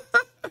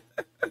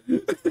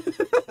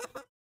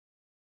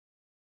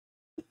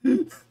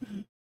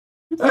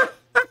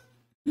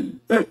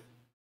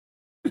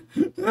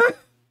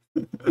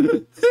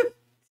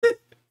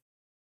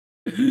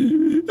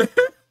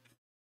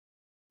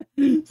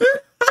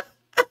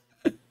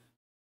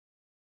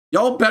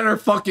 Y'all better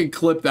fucking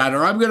clip that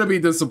or I'm gonna be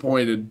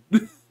disappointed.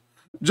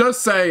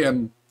 Just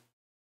saying.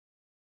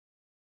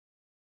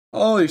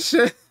 Holy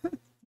shit.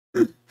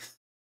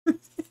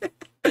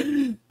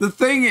 The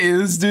thing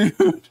is,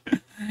 dude,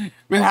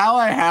 with how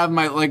I have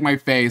my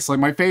face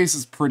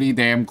is pretty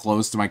damn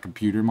close to my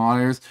computer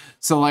monitors.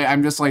 So like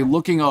I'm just like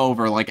looking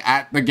over like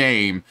at the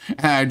game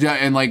and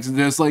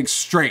just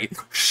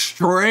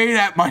straight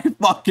at my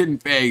fucking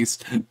face,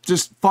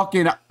 just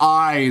fucking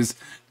eyes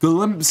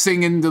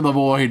glimpsing into the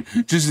void,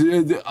 just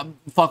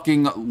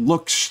fucking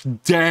looks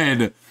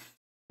dead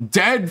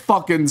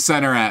fucking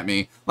center at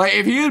me. Like,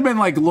 if he had been,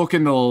 like,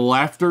 looking to the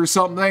left or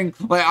something,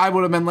 like, I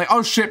would have been like,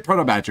 oh shit,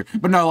 Proto Badger.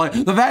 But no, like,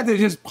 the fact that it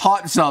just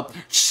pops up,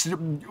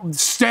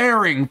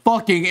 staring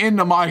fucking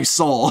into my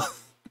soul.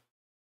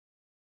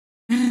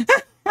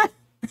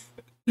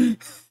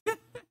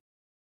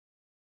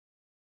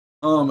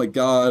 Oh my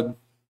god.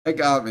 That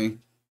got me.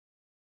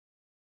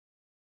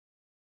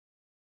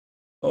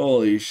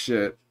 Holy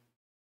shit.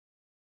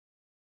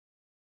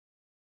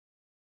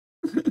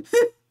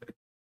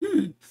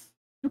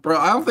 Bro,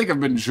 I don't think I've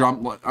been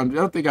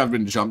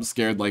jump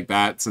scared like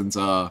that since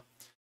the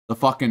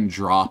fucking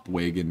drop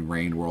wig in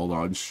Rain World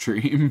on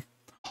stream.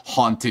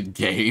 Haunted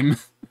game.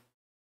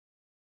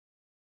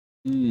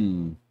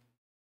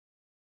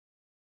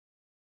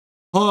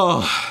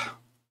 Oh,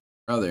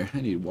 brother,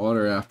 I need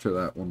water after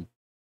that one.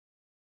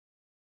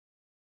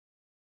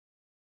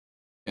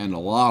 And a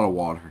lot of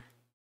water.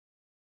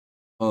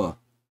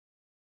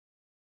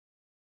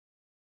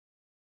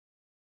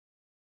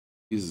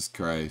 Jesus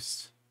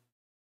Christ.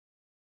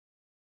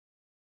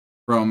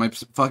 Bro, my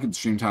fucking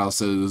stream title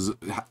says,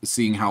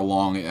 seeing how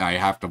long I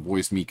have to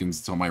voice Meekins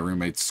until my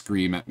roommates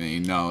scream at me.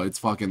 No, it's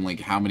fucking like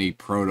how many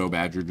Proto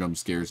Badger jump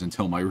scares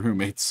until my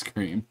roommates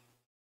scream.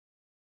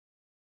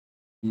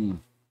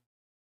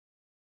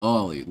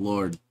 Holy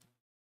Lord.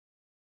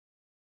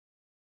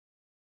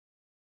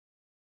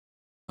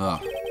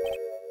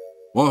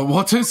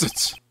 What is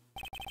it?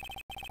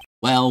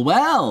 Well,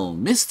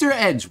 Mr.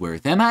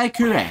 Edgeworth, am I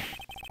correct?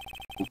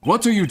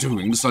 What are you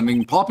doing,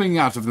 popping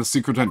out of the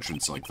secret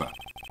entrance like that?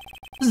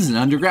 This is an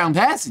underground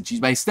passage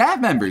used by staff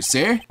members,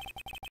 sir.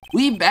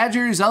 We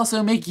Badgers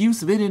also make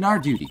use of it in our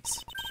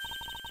duties.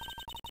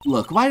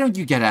 Look, why don't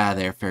you get out of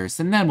there first,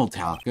 and then we'll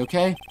talk,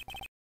 okay?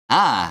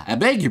 Ah, I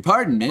beg your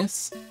pardon,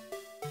 miss.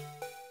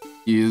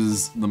 He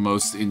is the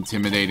most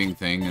intimidating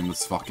thing in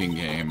this fucking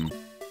game.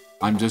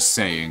 I'm just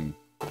saying.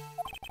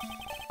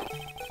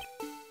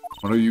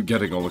 What are you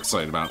getting all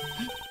excited about?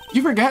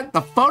 You forget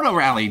the photo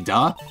rally,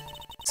 duh.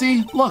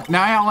 See, look,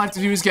 now all I have to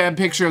do is get a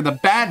picture of the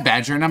bad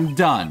badger and I'm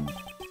done.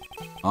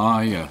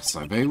 Ah, yes,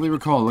 I vaguely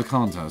recall a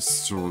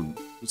contest or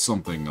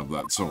something of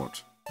that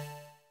sort.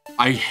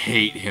 I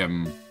hate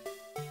him.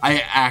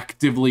 I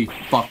actively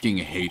fucking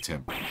hate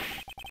him.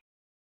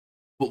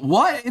 But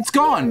what? It's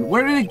gone.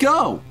 Where did it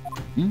go?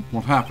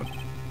 What happened?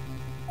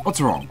 What's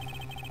wrong?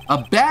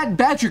 A bad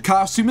badger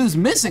costume is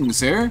missing,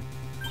 sir.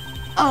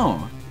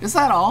 Oh, is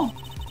that all?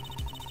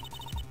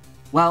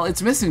 Well,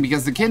 it's missing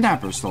because the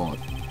kidnapper stole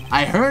it.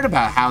 I heard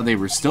about how they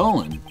were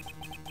stolen.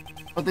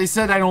 But they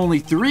said that only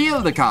 3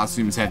 of the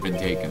costumes had been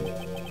taken.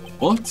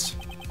 What?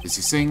 Is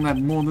he saying that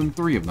more than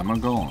 3 of them are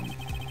gone?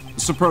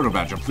 Mr.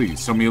 Proto-Badger,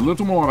 please tell me a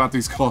little more about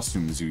these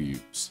costumes you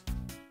use.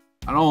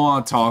 I don't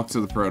want to talk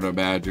to the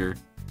Proto-Badger.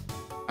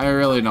 I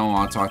really don't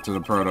want to talk to the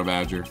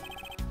Proto-Badger.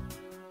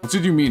 What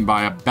did you mean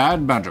by a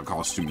bad badger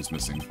costume is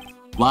missing?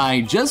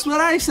 Why, just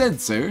what I said,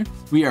 sir.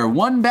 We are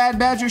 1 bad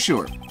badger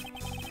short.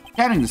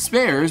 Counting the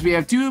spares, we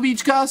have 2 of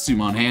each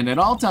costume on hand at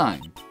all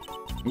times.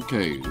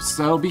 Okay,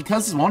 So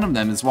because one of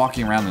them is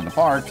walking around in the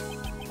park,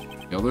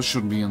 the other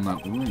should be in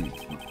that room.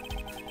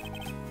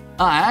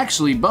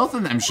 Actually, both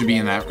of them should be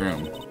in that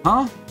room.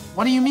 Huh?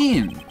 What do you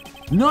mean?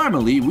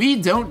 Normally, we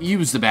don't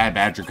use the bad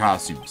badger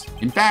costumes.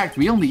 In fact,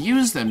 we only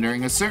use them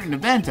during a certain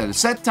event at a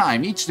set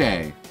time each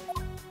day.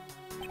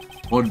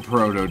 What'd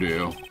Proto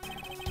do?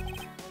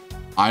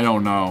 I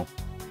don't know.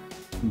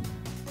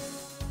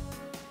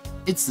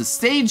 It's the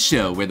stage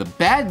show where the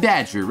bad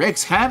badger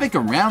wreaks havoc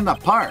around the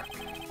park,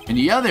 and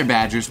the other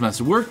badgers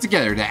must work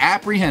together to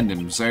apprehend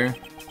him, sir.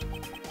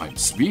 I'm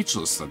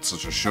speechless that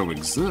such a show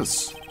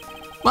exists.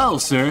 Well,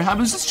 sir, I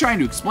was just trying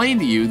to explain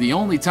to you the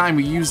only time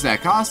we use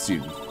that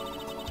costume.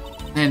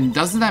 Then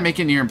doesn't that make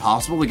it near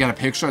impossible to get a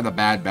picture of the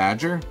bad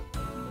badger?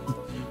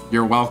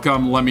 You're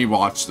welcome. Let me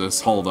watch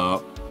this. Hold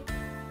up.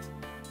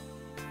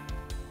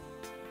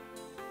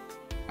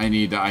 I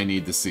need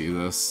to see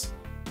this.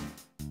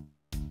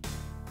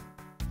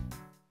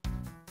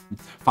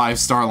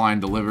 5-star line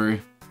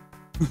delivery.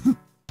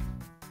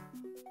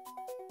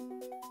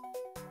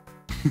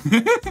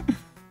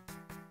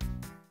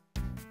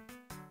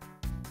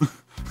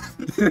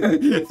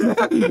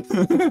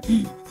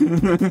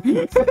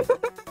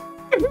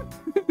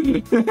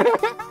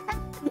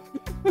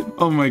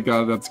 Oh my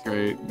god, that's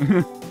great.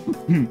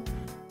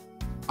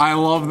 I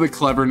love the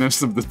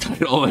cleverness of the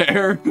title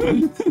there.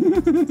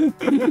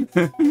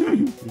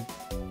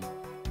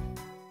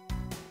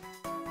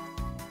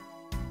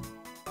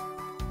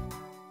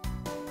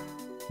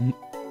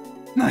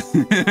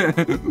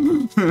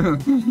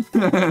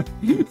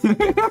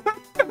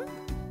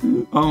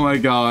 Oh my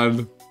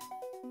god.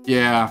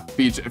 Yeah,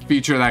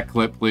 feature that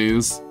clip,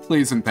 please.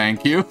 Please and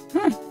thank you.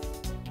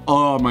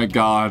 Oh my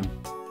god.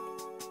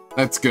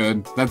 That's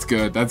good. That's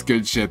good. That's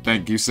good shit.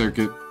 Thank you,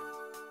 Circuit.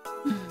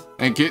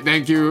 Thank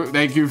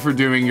you for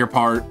doing your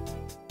part.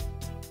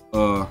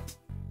 Hello?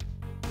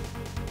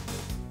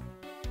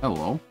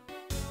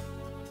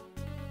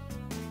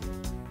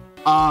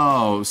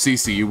 Oh,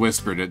 Cece, you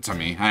whispered it to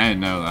me. I didn't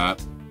know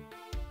that.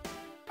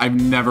 I've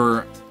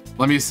never...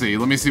 Let me see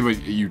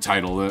what you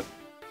titled it.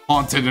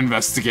 Haunted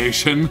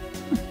Investigation.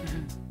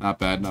 Not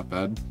bad, not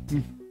bad.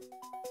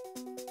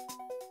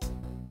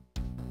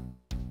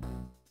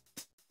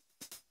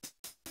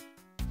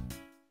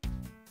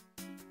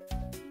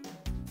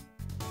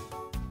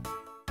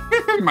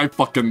 My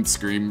fucking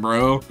scream,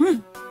 bro.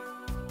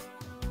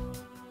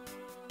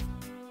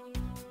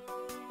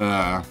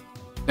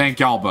 Thank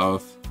y'all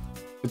both.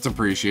 It's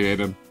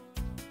appreciated.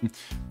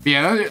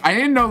 Yeah, I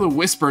didn't know the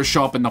whispers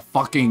show up in the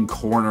fucking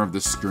corner of the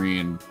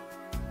screen.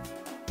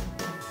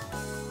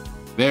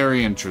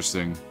 Very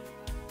interesting.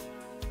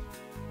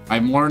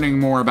 I'm learning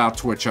more about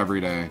Twitch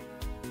every day.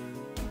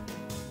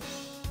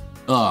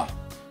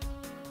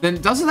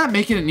 Then doesn't that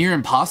make it near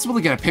impossible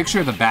to get a picture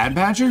of the bad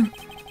badger?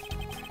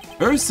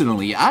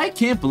 Personally, I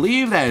can't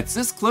believe that it's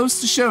this close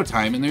to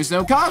showtime and there's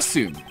no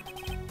costume.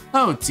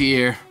 Oh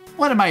dear,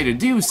 what am I to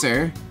do,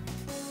 sir?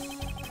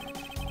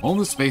 All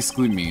this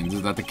basically means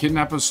is that the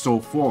kidnappers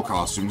stole 4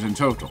 costumes in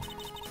total.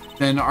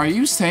 Then are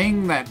you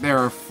saying that there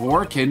are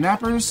 4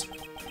 kidnappers?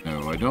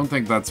 No, I don't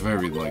think that's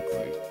very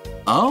likely.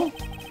 Oh?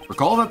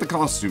 Recall that the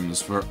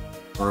costumes for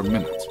a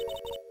minute.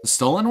 The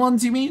stolen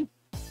ones, you mean?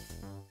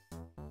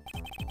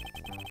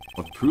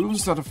 What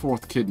proves that a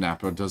 4th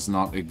kidnapper does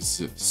not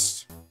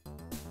exist.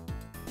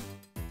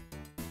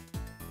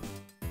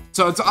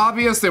 So it's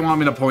obvious they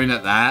want me to point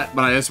at that,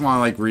 but I just want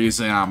to like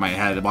reason out of my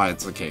head why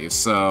it's the case.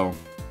 So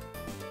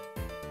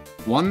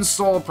 1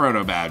 stole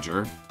Proto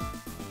Badger.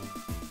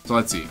 So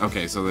let's see.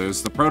 Okay, so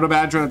there's the Proto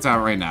Badger that's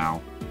out right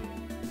now.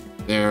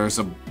 There's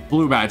a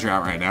Blue Badger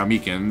out right now,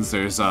 Meekins.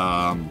 There's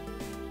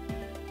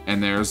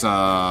And there's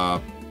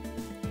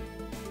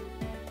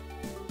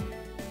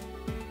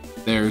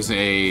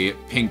a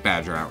pink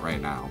badger out right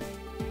now.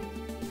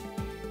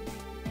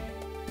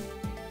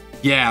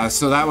 Yeah,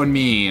 so that would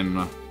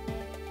mean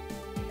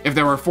if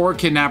there were 4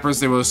 kidnappers,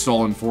 they would have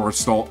stolen 4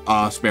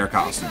 spare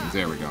costumes.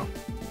 There we go.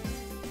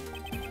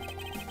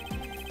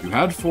 You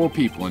had 4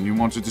 people and you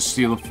wanted to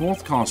steal a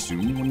 4th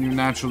costume, when you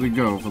naturally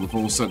go for the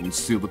full set and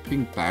steal the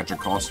pink badger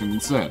costume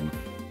instead.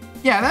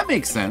 Yeah, that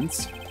makes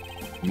sense.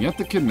 And yet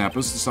the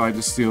kidnappers decide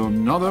to steal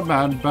another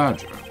bad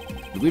badger.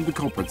 I believe the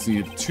culprits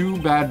needed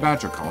 2 bad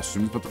badger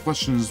costumes, but the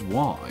question is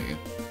why?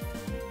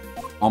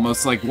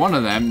 Almost like one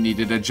of them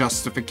needed a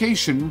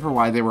justification for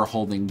why they were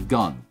holding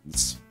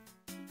guns.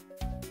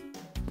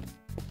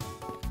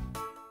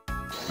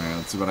 Alright,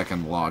 let's see what I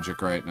can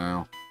logic right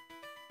now.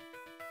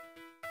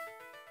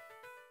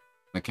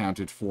 I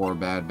counted 4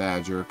 bad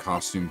badger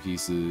costume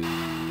pieces.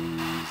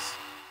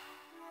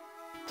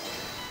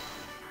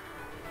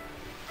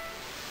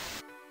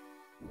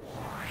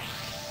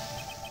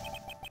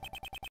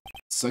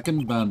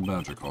 Second bad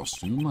badger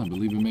costume, I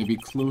believe it may be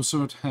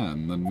closer at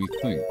hand than we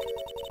think.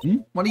 Hmm?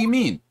 What do you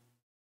mean?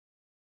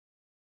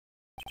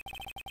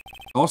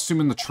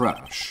 Costume in the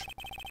trash.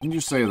 Wouldn't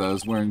you say that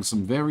is wearing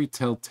some very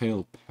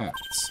telltale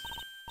pets?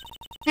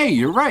 Hey,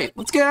 you're right.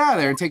 Let's get out of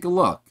there and take a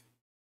look.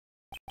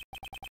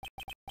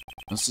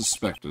 As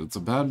suspected, it's a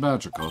bad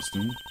badger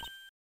costume.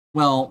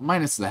 Well,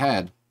 minus the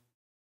head.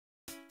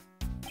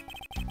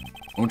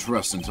 Won't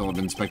rest until I've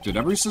inspected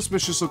every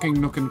suspicious-looking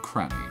nook and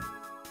cranny.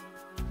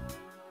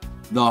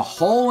 The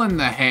hole in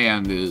the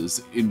hand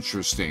is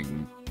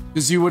interesting.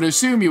 Because you would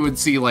assume you would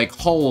see, like,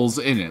 holes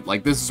in it.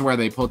 Like, this is where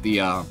they put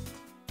the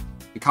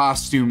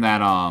costume that,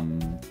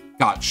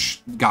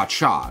 got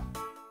shot.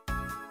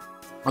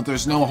 But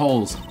there's no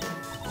holes.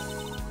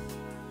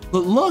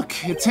 But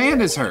look, its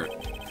hand is hurt.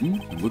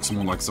 It looks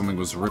more like something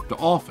was ripped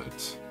off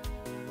it.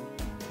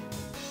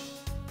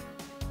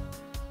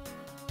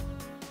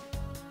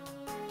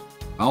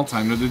 Well,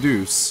 time to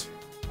deduce.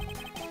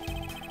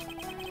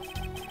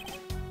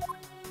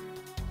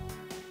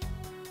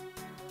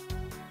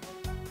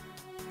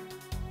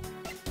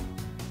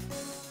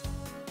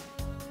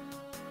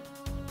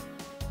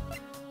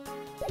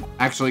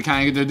 Actually, can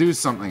I deduce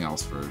something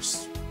else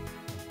first?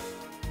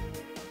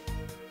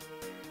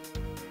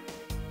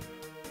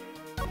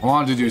 I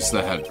want to deduce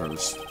the head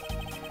first.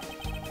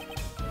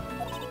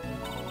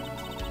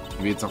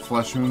 Maybe it's a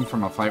flesh wound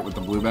from a fight with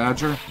the blue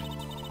badger?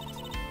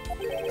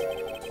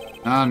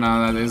 Oh,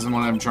 no, that isn't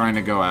what I'm trying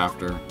to go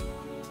after.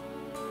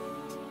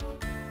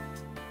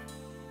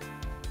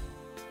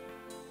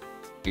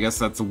 I guess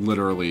that's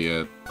literally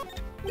it.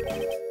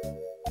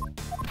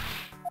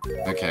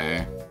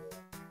 Okay.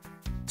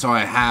 So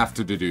I have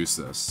to deduce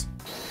this.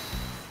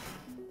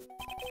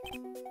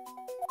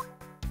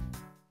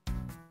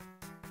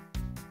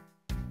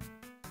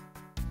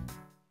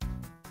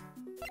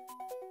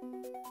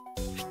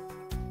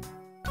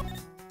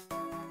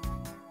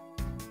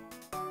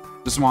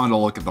 Just wanted to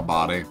look at the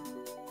body.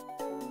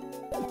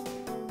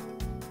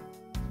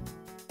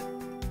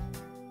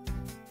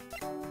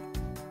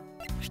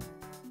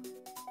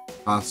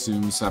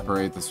 Costumes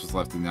separate. This was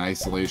left in the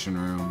isolation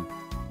room.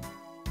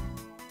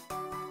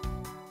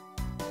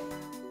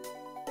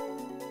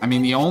 I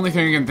mean, the only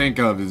thing I can think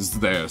of is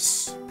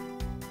this.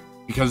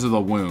 Because of the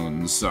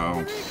wounds,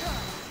 so...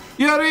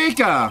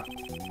 Eureka!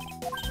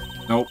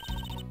 Nope.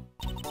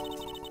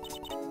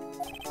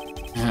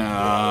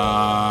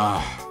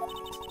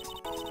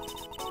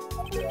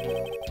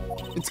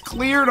 It's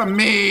clear to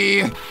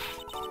me!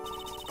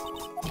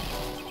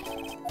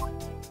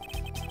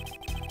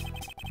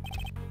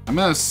 I'm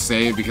gonna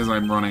save because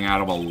I'm running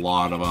out of a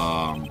lot of,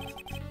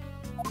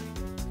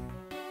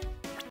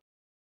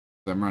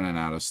 I'm running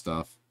out of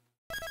stuff.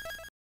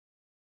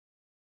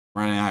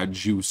 I'm running out of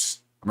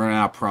juice. I'm running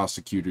out of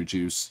prosecutor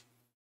juice.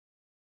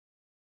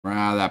 I'm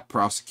running out of that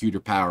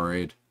prosecutor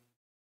Powerade.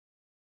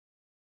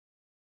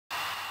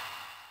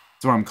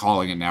 That's what I'm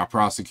calling it now,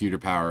 prosecutor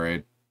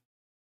Powerade.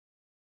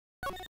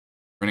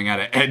 Running out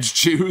of edge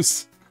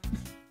juice.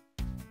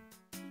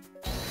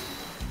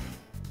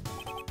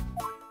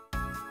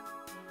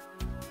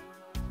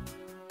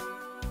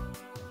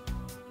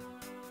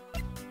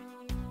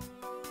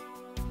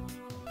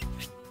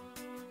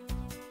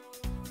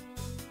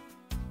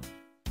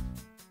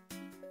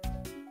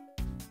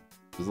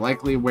 Was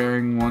likely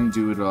wearing one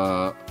due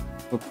to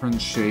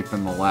footprint shape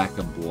and the lack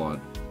of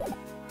blood.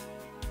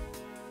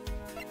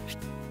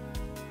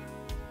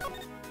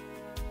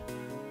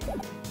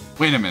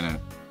 Wait a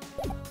minute.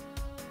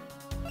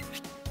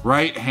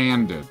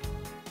 Right-handed.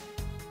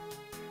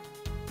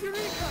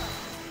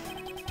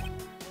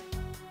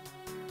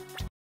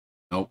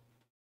 Nope.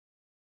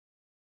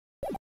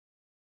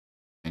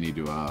 I need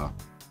to,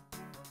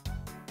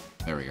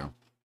 there we go.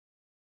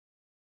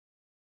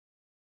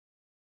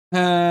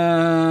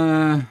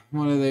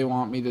 What do they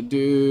want me to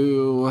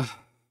do?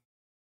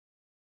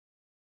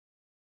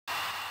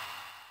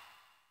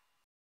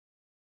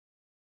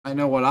 I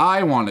know what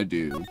I want to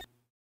do.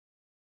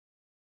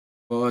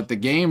 But what the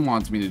game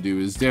wants me to do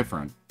is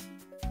different.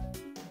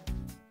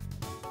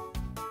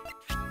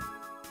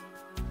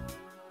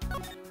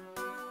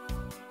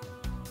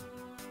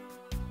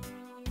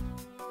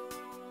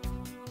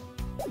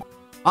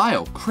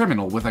 Vile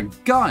criminal with a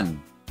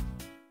gun.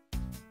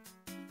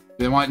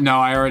 They want, no,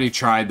 I already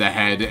tried the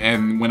head,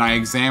 and when I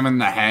examined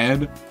the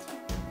head,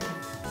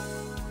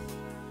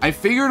 I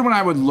figured when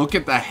I would look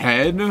at the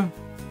head,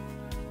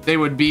 they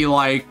would be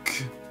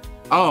like,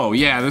 oh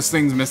yeah, this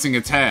thing's missing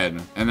its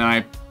head, and then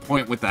I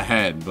point with the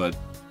head, but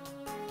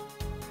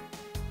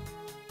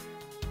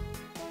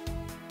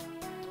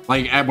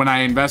like when I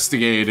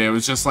investigated, it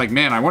was just like,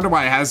 man, I wonder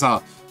why it has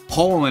a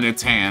hole in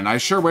its hand. I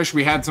sure wish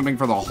we had something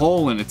for the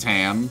hole in its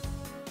hand.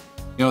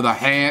 You know,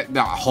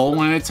 the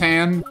hole in its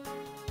hand.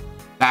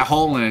 That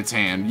hole in its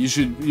hand. You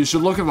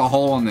should look at the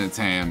hole in its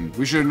hand.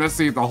 We should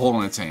investigate the hole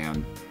in its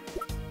hand.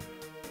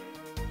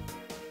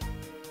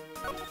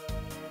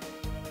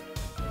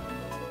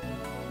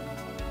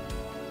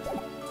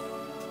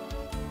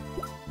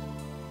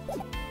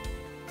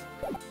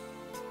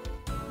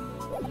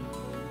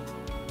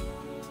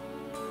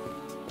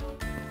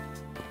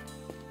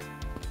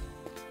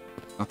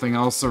 Nothing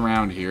else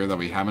around here that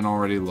we haven't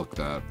already looked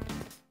at.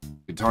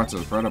 We talked to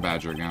the Proto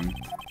Badger again.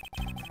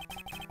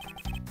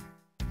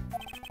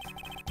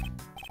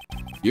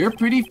 You're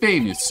pretty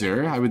famous,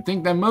 sir. I would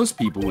think that most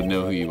people would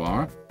know who you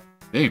are.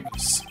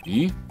 Famous?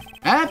 Me?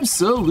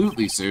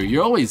 Absolutely, sir.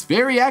 You're always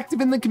very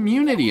active in the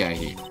community, I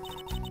hear.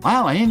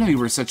 Wow, I didn't know you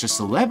were such a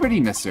celebrity,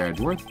 Mr.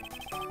 Edgeworth.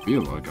 I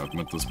feel like I've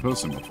met this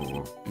person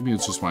before. Maybe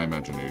it's just my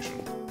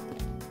imagination.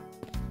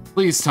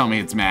 Please tell me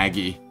it's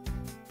Maggie.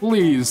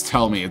 Please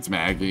tell me it's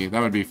Maggie. That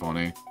would be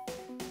funny.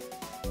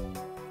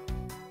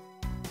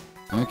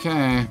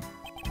 Okay.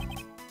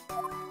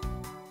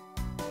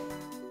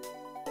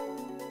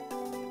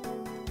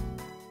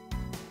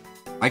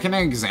 I can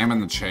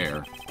examine the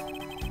chair.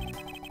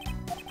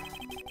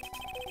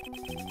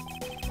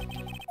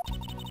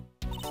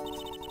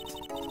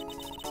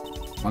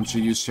 Bunch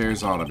of used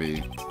chairs ought to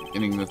be.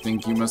 Beginning to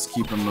think you must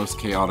keep a most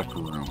chaotic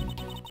room.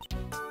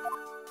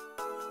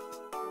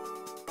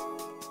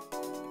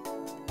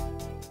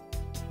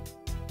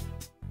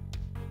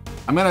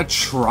 I'm gonna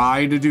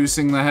try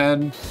deducing the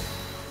head.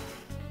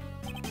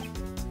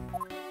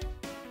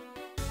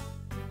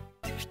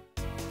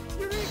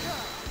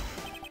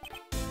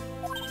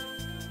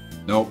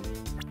 Nope.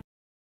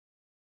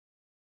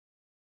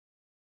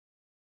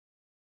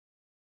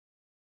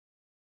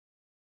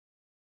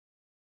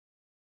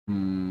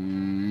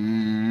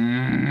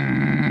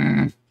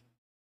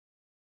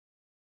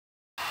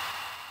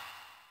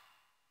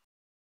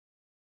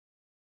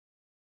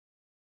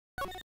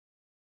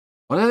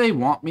 What do they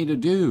want me to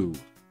do?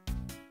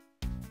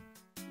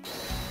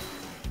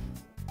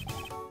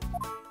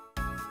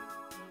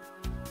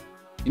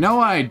 You know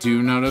what I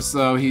do notice,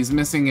 though? He's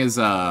missing his,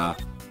 Oh,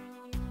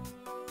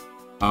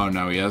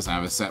 no, he doesn't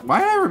have a set. Why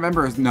did I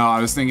remember? No,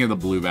 I was thinking of the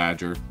Blue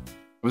Badger.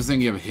 I was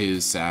thinking of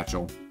his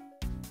satchel.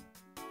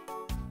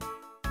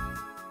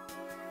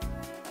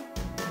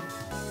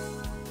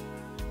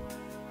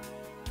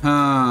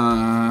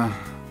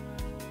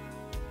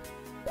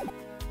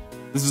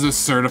 This is a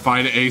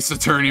certified Ace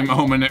Attorney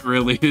moment, it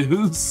really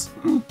is.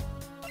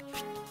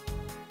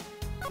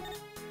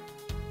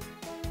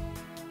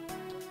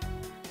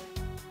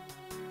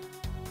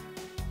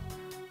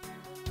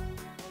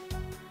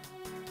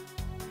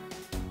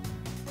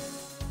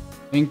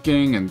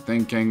 Thinking and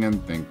thinking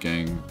and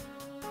thinking.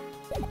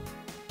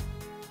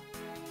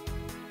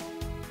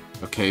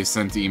 Okay,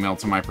 sent email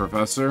to my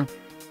professor.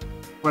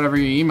 Whatever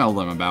you email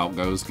them about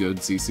goes good,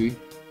 CC.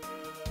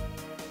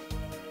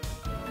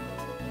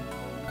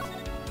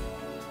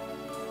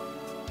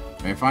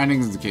 My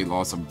findings indicate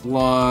loss of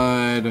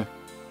blood.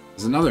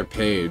 There's another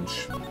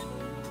page.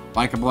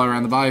 Lack of blood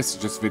around the body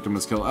suggests the victim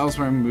was killed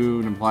elsewhere.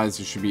 Mood implies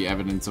there should be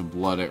evidence of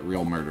blood at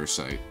real murder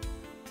site.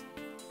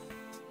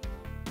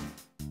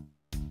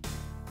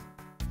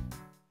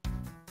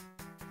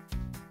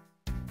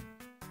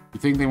 You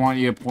think they want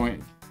you to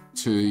point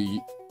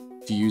to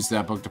use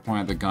that book to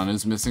point out the gun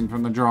is missing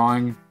from the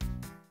drawing?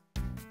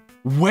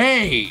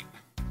 Wait!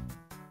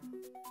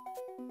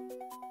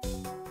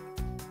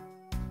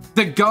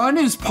 The gun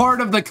is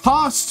part of the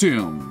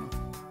costume!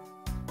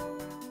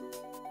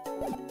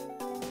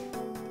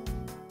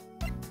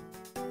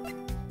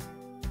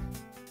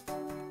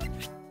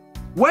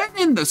 When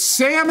in the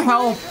Sam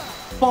hell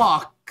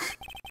fuck?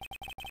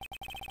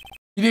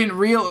 You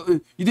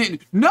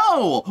didn't,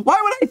 no!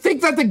 Why would I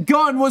think that the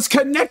gun was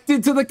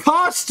connected to the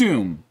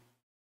costume?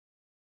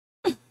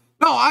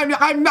 No,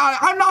 I'm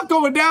not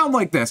going down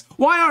like this.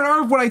 Why on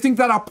earth would I think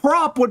that a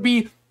prop would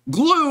be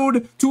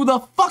glued to the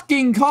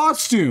fucking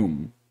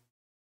costume?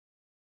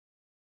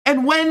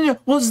 And when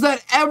was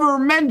that ever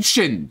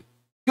mentioned?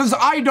 Because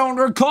I don't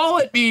recall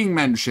it being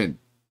mentioned.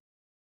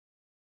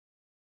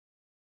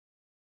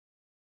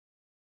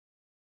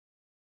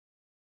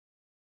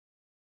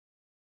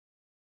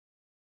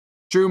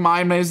 True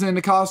mime is in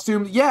the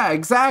costume? Yeah,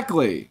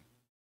 exactly.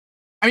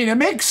 I mean, it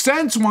makes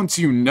sense once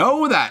you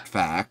know that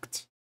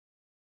fact.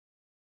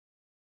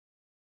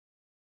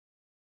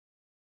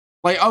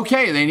 Like,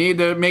 okay, they need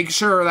to make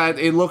sure that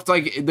it looked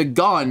like the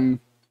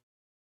gun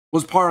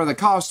was part of the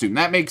costume.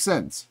 That makes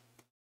sense.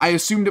 I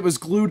assumed it was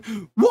glued.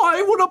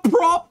 Why would a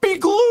prop be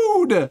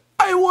glued?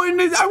 I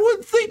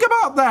wouldn't think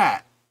about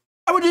that.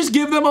 I would just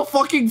give them a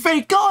fucking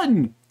fake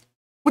gun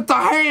with the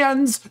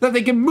hands that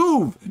they can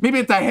move. Maybe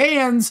if the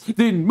hands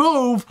didn't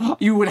move,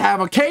 you would have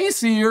a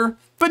case here,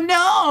 but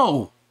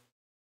no.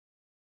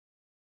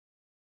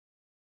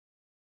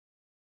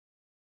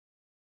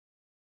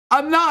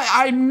 I'm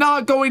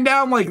not going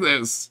down like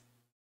this.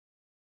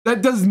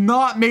 That does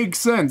not make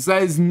sense.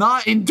 That is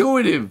not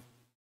intuitive.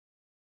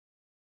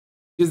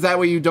 Is that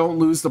way you don't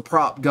lose the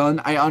prop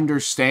gun? I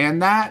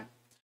understand that.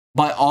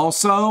 But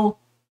also,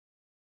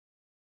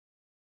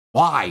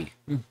 why?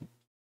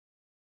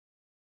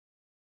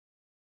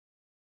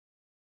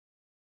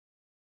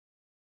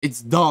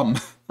 It's dumb.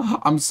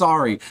 I'm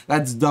sorry.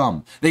 That's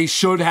dumb. They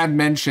should have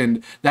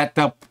mentioned that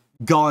the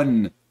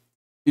gun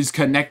is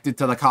connected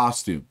to the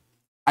costume.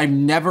 I've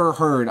never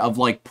heard of,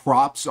 like,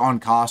 props on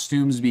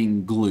costumes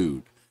being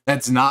glued.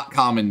 That's not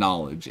common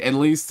knowledge, at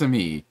least to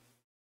me.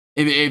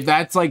 If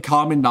that's, like,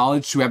 common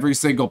knowledge to every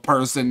single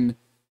person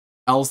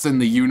else in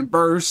the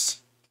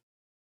universe,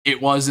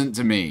 it wasn't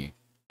to me.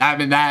 I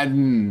mean, that...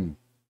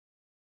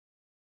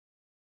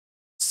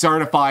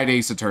 certified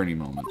Ace Attorney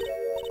moment.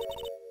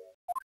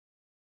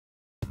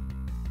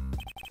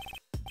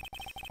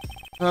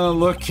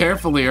 Look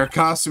carefully. Her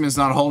costume is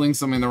not holding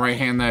something in the right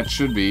hand that it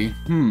should be.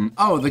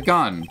 Oh, the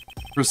gun.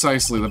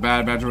 Precisely. The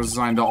Bad Badger was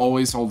designed to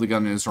always hold the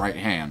gun in his right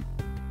hand.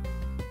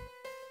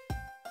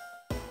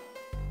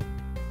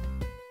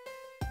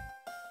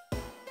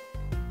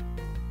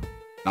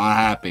 Not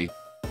happy.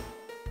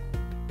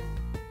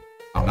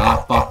 I'm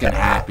not fucking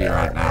happy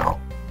right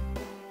now.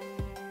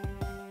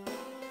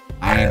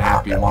 I ain't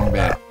happy one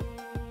bit.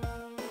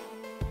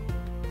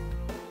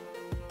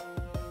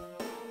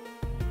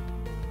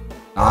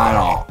 Not at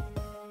all.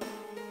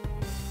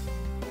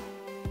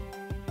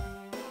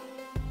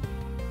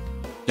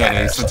 Get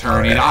Ace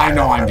Attorney. I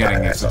know I'm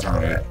getting Ace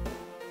Attorney.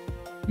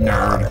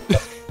 Nerd.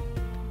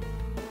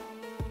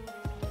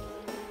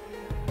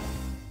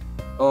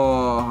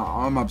 Oh,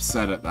 I'm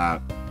upset at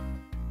that.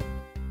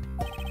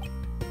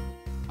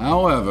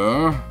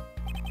 However,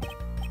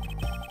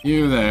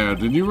 you there,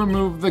 did you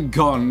remove the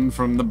gun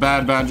from the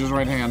Bad Badger's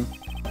right hand?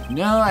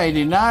 No, I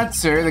did not,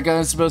 sir. The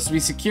gun is supposed to be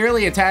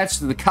securely attached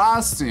to the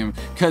costume,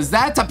 because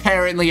that's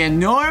apparently a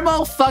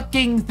normal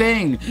fucking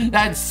thing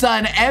that's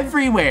done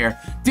everywhere.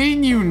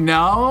 Didn't you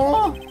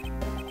know?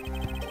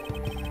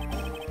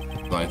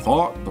 I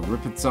thought the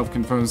rip itself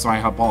confirms my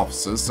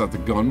hypothesis that the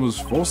gun was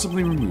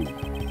forcibly removed.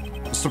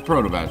 Mr.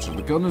 Proto-Badger,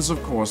 the gun is,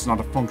 of course,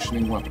 not a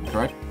functioning weapon,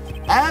 correct?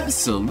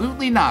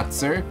 Absolutely not,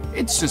 sir.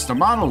 It's just a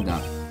model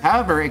gun.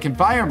 However, it can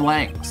fire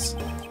blanks.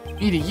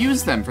 You need to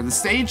use them for the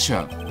stage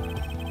show.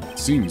 It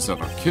seems that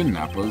our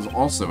kidnappers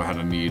also had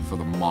a need for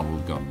the model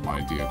gun,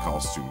 my dear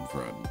costume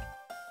friend.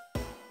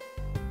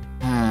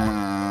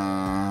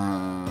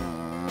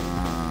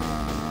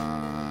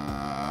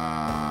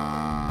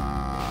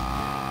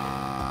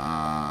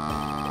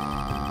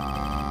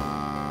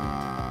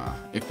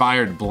 It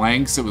fired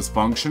blanks, it was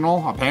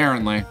functional,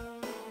 apparently.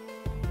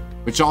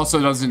 Which also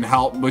doesn't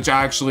help, which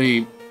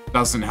actually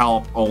doesn't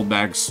help Old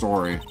Bag's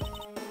story.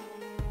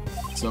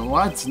 So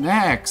what's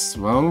next?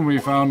 Well, we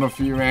found a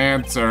few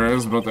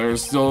answers, but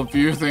there's still a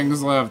few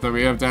things left that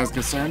we have to ask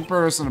a certain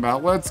person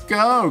about. Let's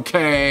go,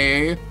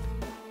 Kay! I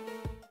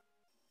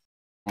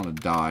wanna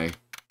die.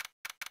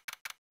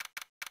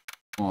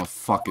 I wanna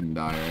fucking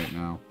die right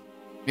now.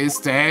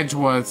 Mr.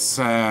 Edgeworth,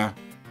 sir.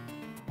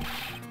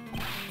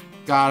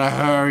 Gotta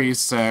hurry,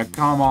 sir.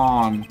 Come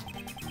on.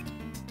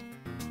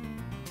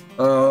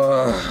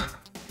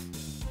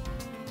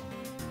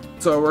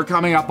 So we're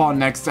coming up on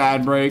next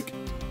ad break.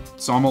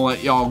 So I'm gonna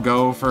let y'all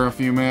go for a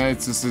few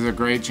minutes. This is a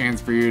great chance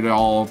for you to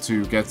all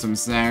to get some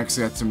snacks,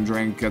 get some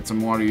drink, get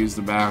some water, use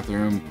the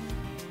bathroom.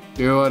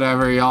 Do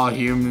whatever y'all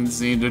humans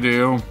need to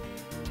do.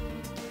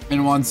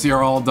 And once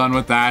you're all done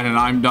with that and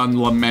I'm done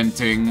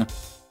lamenting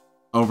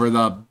over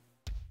the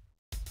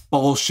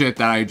bullshit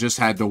that I just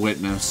had to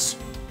witness,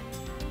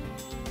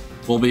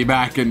 we'll be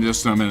back in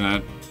just a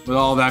minute. With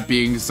all that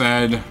being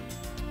said,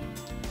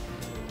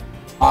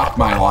 fuck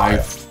my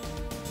life.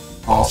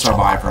 I'll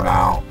survive for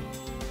now.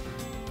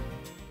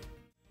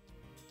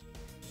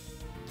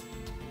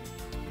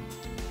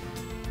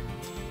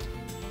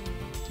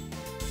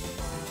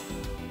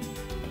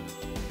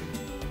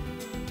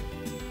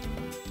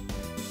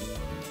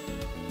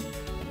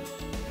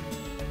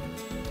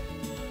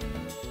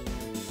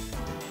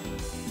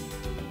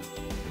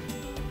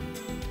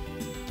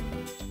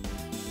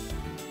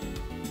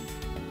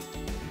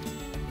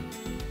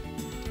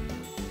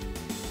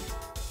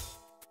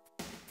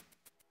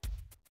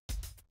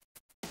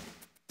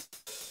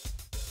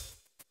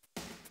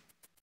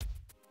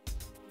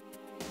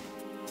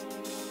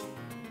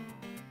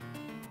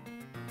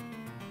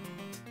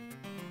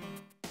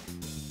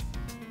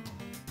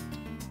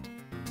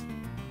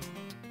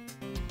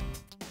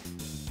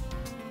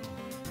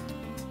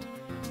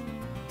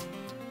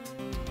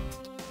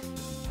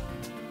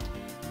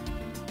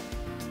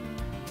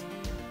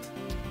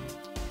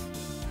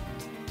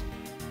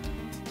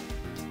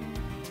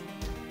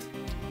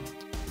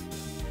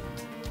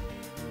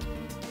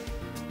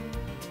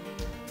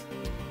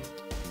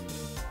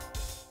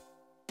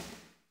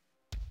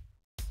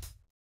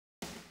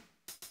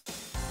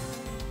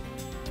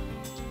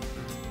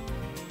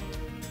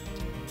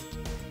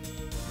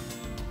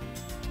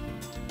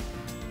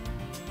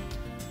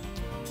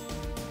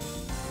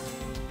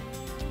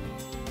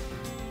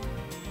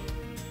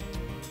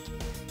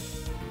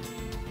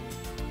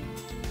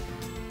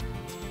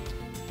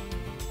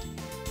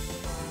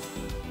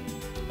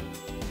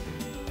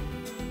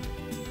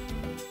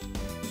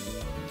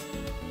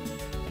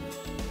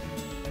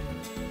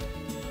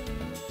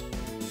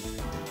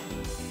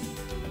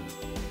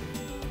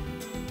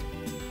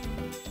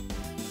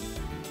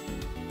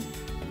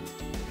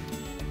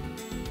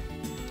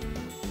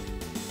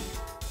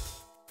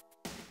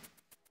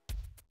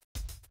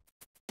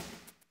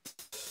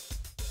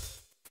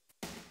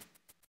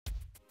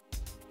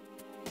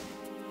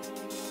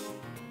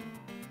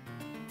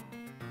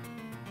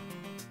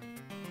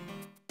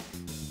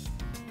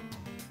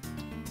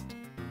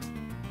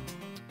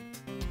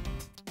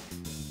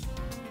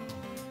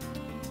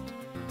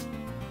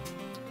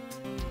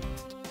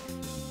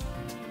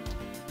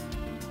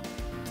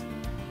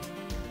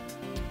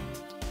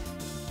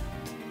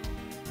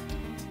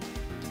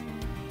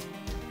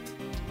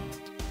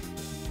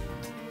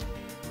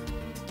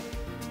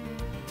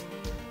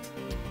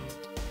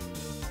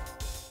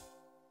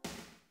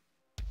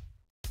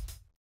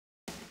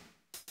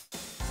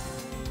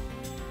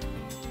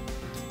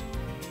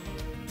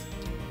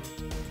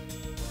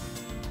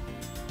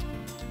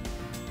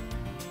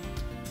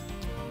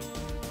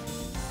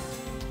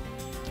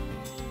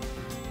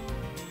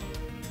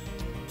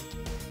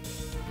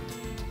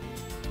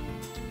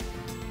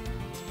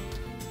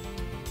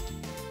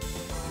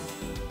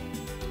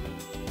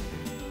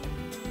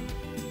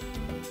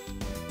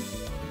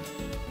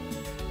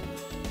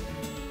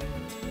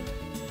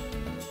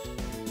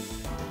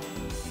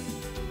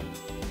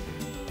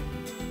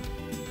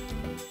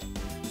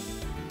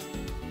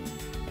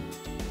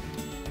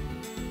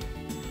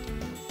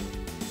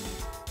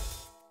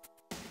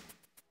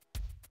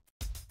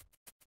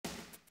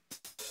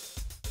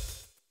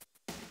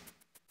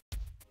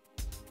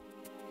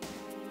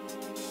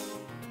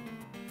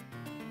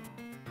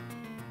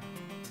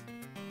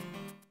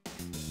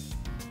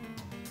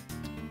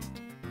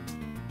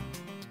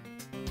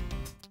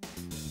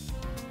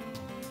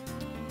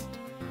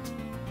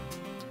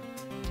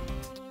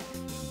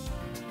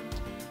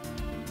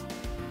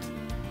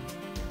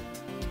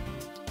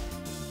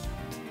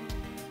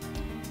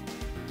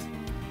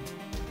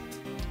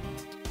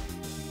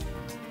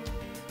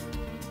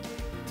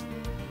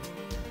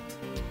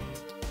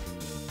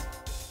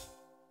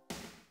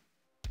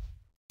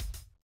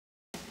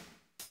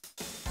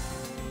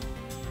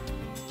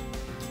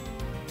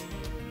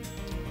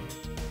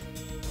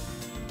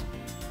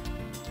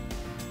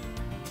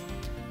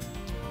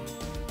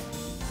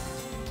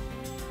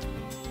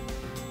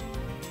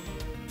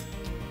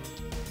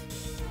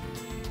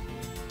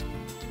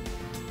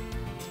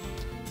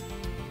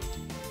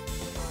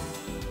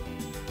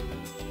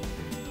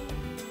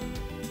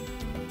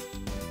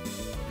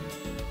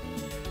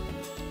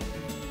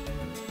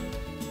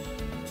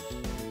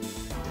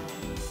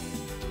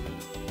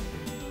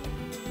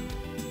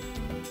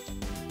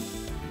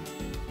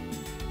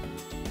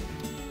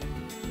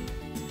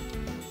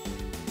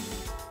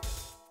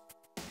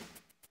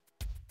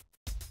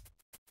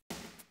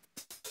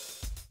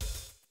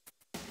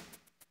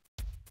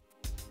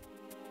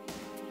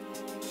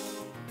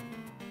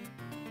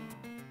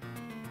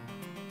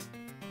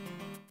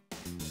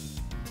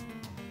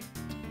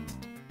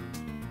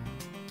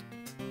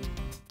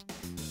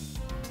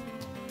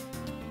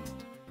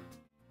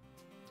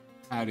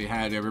 Howdy,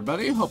 howdy,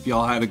 everybody. Hope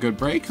y'all had a good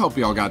break. Hope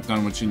y'all got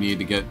done what you need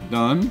to get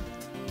done.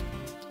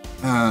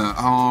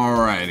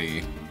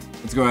 Alrighty.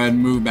 Let's go ahead and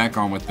move back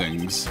on with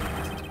things.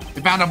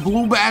 They found a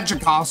blue badger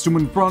costume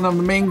in front of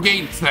the main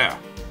gates there.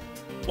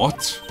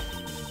 What?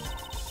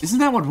 Isn't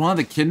that what one of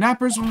the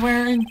kidnappers was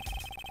wearing?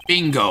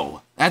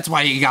 Bingo. That's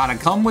why you gotta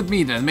come with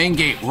me to the main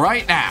gate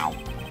right now.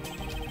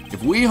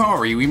 If we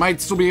hurry, we might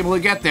still be able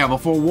to get there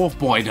before Wolf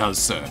Boy does,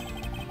 sir.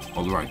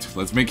 Alright,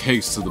 let's make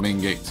haste to the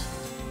main gate.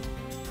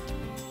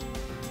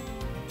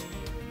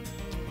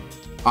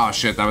 Oh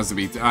shit, that was the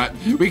beat.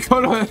 We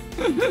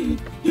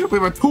could've... we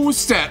were 2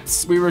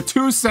 steps. We were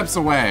 2 steps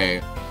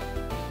away.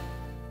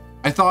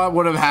 I thought it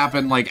would have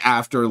happened, like,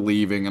 after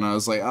leaving, and I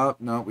was like, oh,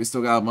 no, we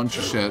still got a bunch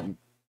of shit.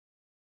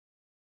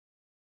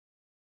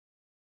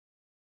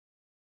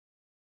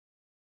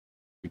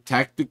 You're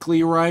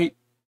technically right.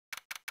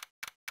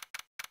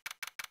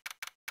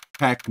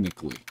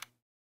 Technically.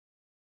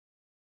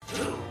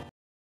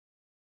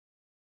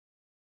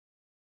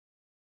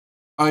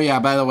 Oh yeah,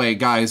 by the way,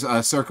 guys,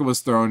 Circa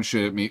was throwing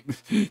shit at me.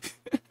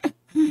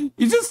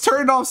 You just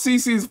turned off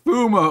CC's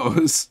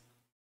Fumos!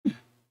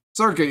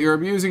 Circuit, you're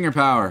abusing your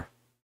power.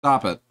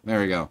 Stop it.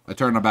 There we go. I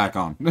turned it back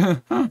on.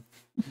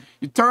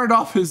 You turned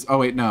off his... Oh,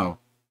 wait, no.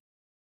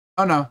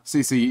 Oh, no.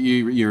 CC,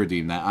 you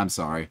redeemed that. I'm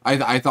sorry.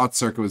 I thought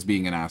Circuit was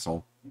being an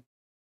asshole.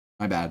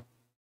 My bad.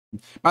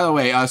 By the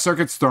way,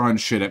 Circuit's throwing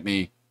shit at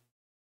me.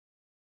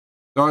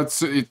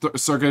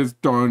 Circuit's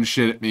throwing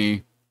shit at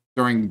me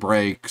during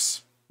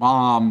breaks.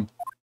 Mom.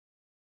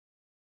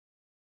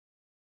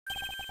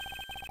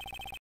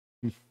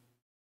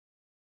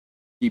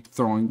 Keep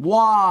throwing.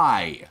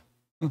 Why?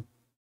 What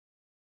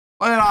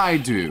did I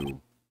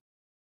do?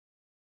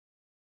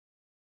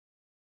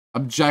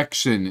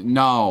 Objection.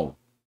 No.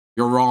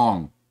 You're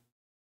wrong.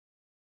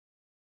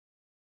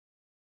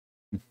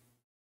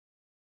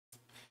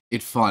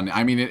 It's fun.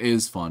 I mean, it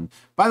is fun.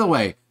 By the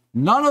way,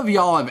 none of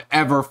y'all have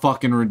ever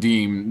fucking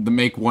redeemed the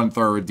make one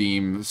throw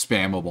redeem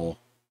spammable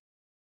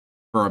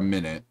for a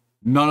minute.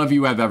 None of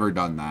you have ever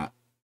done that.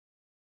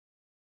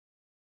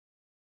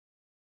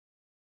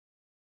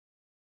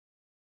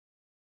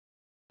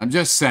 I'm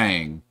just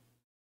saying.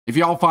 If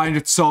y'all find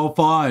it so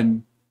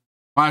fun,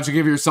 why don't you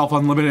give yourself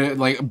unlimited,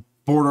 like,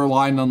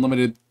 borderline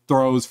unlimited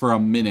throws for a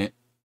minute?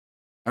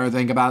 Ever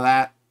think about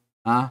that?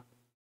 Huh?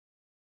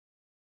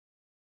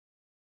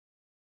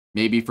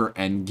 Maybe for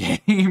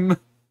endgame?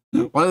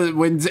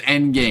 When's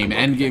endgame?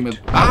 Endgame is...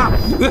 Ah!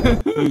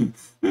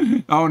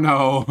 Oh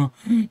no.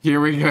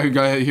 Here we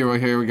go.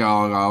 Here we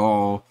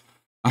go.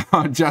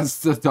 Oh.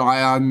 Just to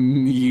die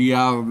on the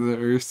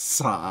other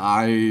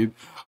side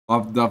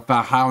of the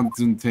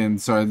fountain,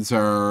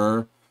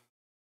 sir.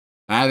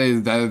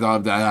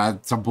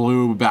 That's a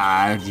blue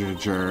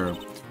badger.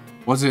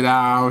 Was it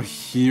out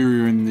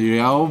here in the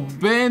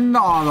open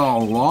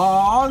all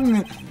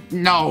along?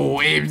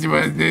 No, it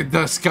was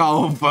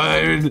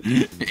discovered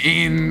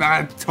in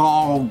the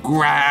tall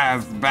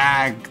grass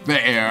back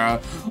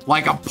there,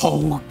 like a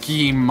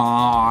Pokemon.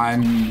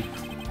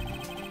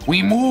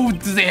 We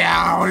moved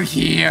out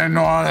here in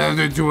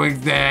order to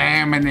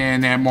examine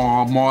it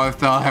more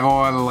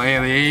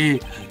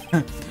thoroughly.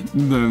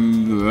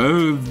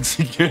 Let's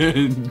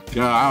get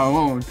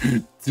down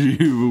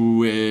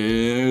to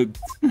it.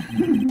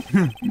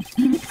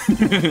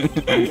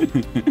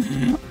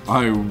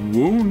 I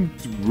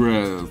won't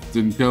rest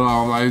until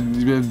I've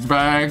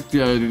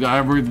inspected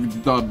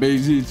everything the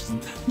bases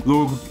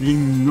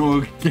looking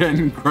nook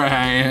and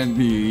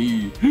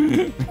cranny.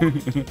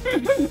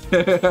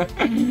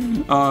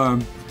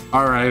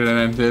 Alright, it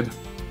ended.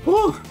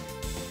 Whew.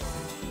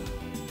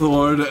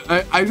 Lord,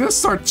 I just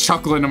start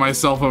chuckling to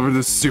myself over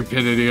the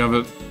stupidity of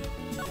it.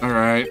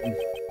 Alright.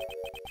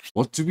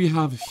 What do we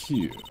have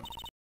here?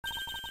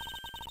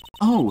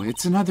 Oh,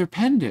 it's another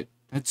pendant.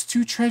 That's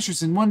 2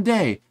 treasures in one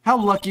day. How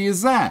lucky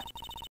is that?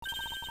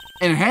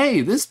 And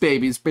hey, this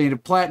baby's made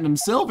of platinum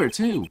silver,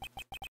 too.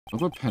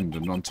 Another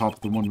pendant on top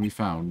of the one we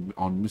found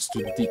on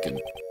Mr. Deacon.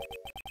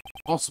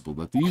 Possible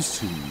that these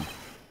two...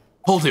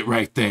 Hold it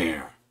right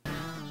there.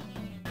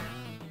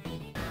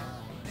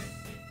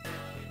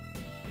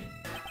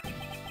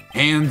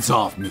 Hands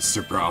off,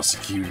 Mr.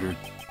 Prosecutor.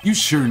 You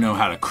sure know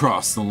how to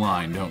cross the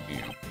line, don't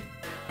you?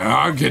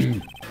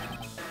 Argan.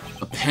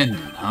 A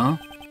pendant, huh?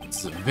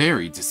 It's a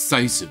very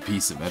decisive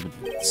piece of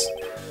evidence.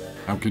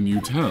 How can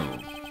you tell?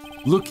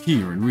 Look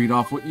here and read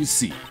off what you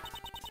see.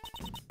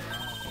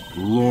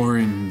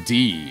 Lauren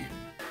D.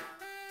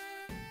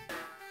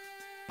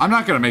 I'm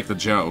not gonna make the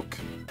joke.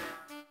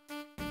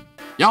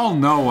 Y'all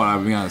know what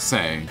I'm gonna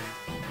say.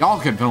 Y'all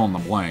can fill in the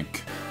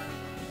blank.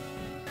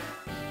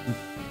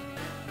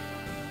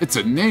 It's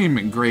a name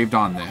engraved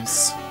on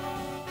this.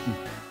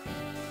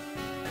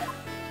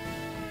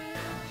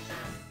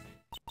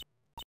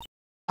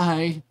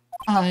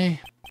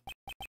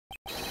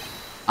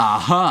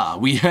 Aha,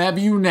 we have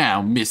you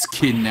now, Miss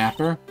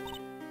Kidnapper.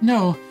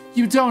 No,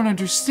 you don't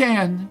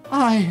understand.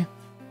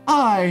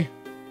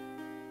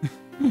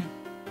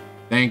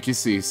 Thank you,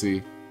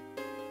 Cece.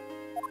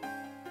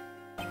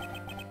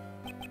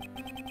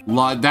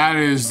 That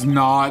is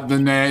not the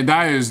name.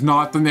 That is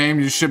not the name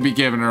you should be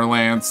giving her,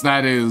 Lance.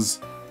 That is...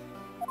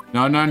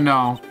 No, no,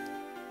 no.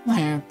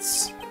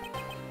 Lance.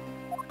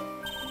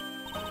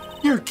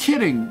 You're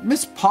kidding.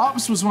 Miss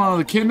Pops was one of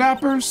the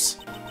kidnappers?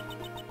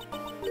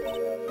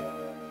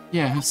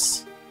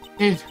 Yes.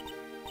 It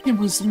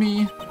was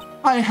me.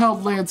 I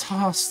held Lance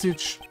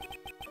hostage.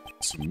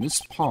 So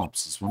Miss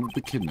Pops is one of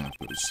the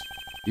kidnappers.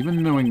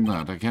 Even knowing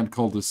that, I can't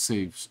call this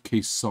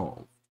case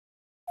solved.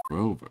 We're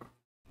over.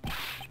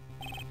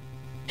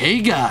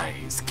 Hey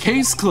guys,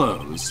 case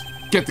closed.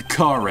 Get the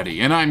car ready,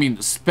 and I mean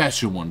the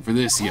special one for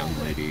this young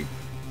lady.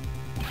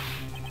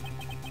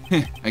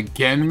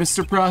 Again,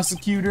 Mr.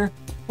 Prosecutor?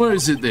 What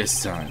is it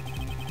this time?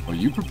 Are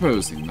you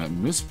proposing that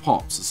Miss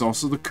Pops is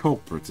also the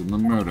culprit in the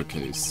murder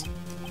case?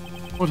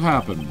 What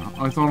happened?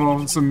 I thought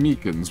Officer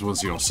Meekins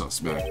was your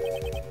suspect.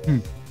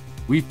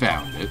 We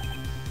found it.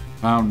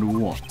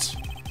 Found what?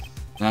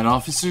 That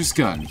officer's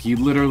gun. He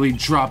literally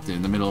dropped it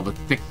in the middle of a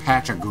thick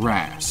patch of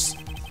grass.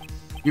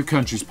 Your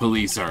country's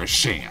police are a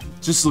sham.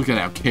 Just look at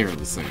how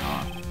careless they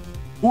are.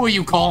 What are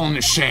you calling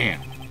a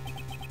sham?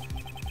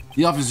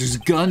 The officer's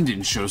gun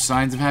didn't show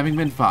signs of having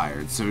been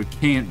fired, so it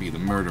can't be the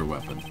murder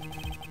weapon.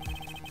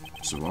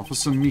 So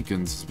Officer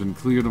Meekins has been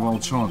cleared of all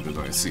charges,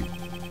 I see.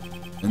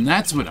 And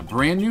that's when a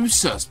brand new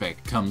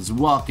suspect comes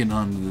walking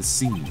onto the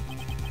scene.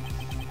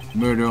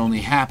 Murder only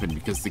happened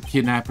because the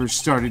kidnappers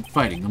started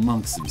fighting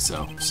amongst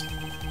themselves.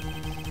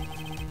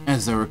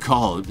 As I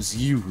recall, it was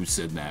you who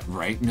said that,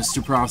 right,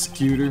 Mr.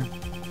 Prosecutor?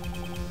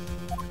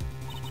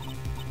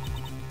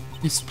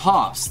 Miss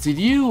Pops, did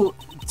you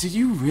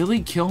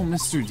really kill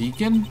Mr.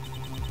 Deacon?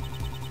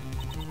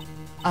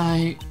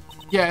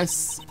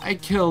 Yes, I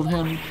killed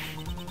him.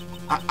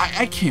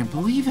 I can't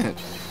believe it.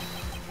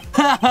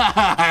 Ha ha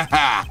ha ha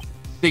ha!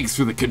 Thanks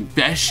for the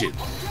confession.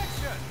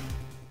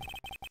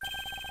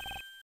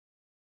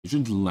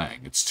 Agent Lang,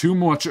 it's too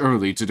much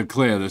early to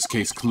declare this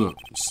case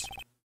closed.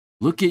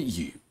 Look at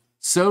you.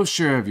 So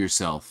sure of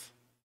yourself.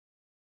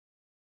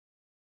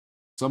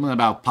 Something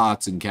about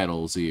pots and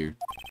kettles here.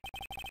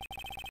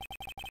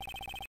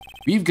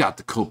 We've got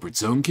the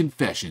culprit's own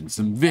confession,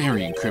 some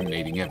very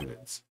incriminating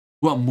evidence.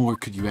 What more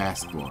could you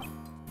ask for?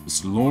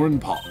 Miss Lauren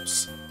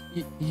Pops.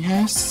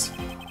 Yes?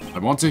 I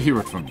want to hear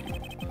it from you.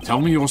 Tell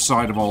me your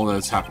side of all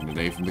that's happened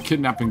today, from the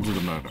kidnapping to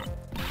the murder.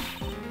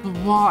 But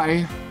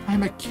why?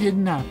 I'm a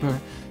kidnapper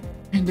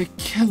and a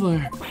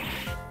killer.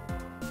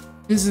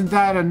 Isn't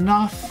that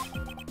enough?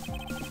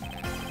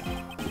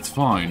 It's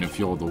fine if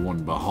you're the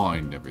one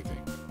behind everything.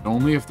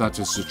 Only if that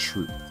is the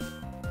truth.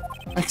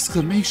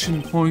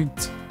 Exclamation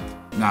point.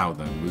 Now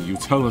then, will you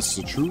tell us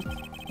the truth?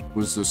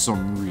 Was there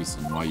some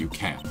reason why you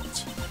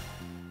can't?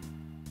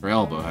 Her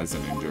elbow has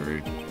an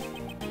injury.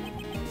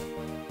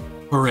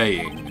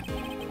 Praying.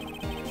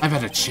 I've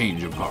had a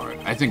change of heart.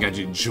 I think I'd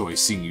enjoy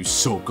seeing you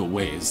soak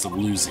away as the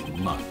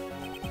losing mutt.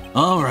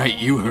 Alright,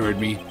 you heard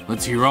me.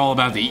 Let's hear all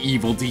about the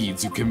evil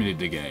deeds you committed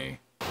today.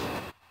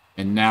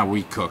 And now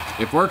we cook.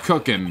 If we're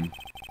cooking,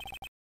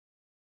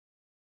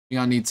 we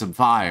gonna need some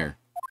fire.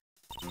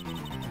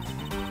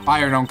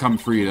 Fire don't come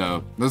free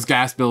though. Those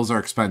gas bills are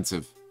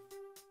expensive.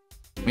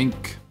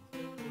 Wink.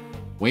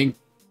 Wink.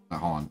 Oh,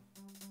 hold on.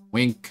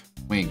 Wink.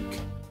 Wink.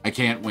 I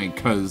can't wink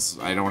because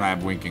I don't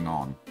have winking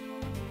on.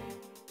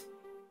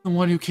 The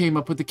one who came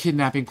up with the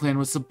kidnapping plan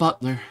was the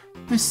butler,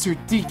 Mr.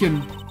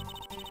 Deacon.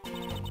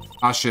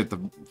 Ah shit, the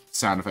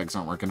sound effects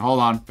aren't working. Hold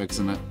on,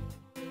 fixing it.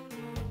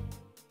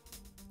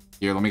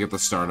 Here, let me get the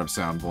startup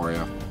sound for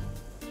you.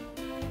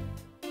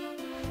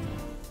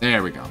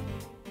 There we go.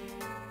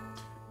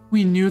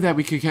 We knew that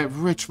we could get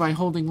rich by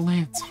holding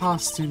Lance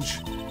hostage.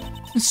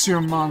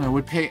 Mr. Amano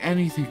would pay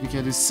anything to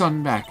get his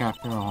son back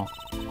after all.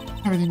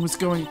 Everything was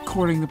going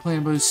according to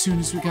plan, but as soon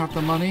as we got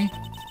the money,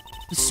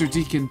 Mr.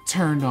 Deacon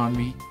turned on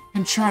me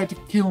and tried to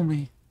kill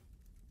me.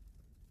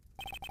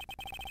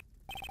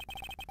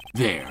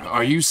 There,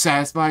 are you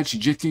satisfied? She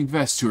just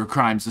confessed to her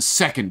crimes a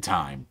second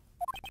time.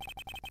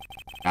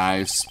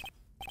 Guys.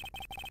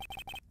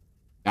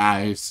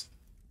 Guys.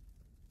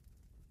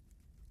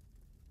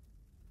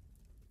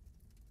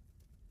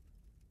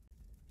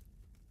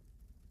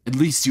 At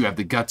least you have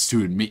the guts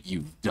to admit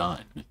you've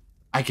done.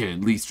 I can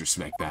at least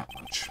respect that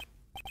much.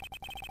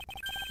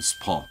 Miss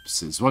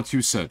Pops, is what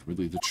you said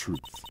really the truth?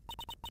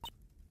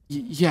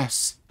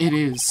 Yes, it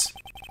is.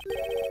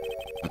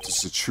 That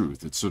is the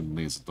truth. It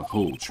certainly isn't the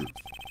whole truth.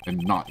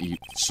 And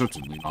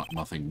certainly not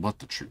nothing but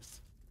the truth.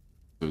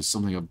 There's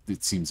something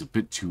that seems a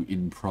bit too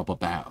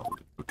improbable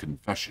for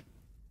confession.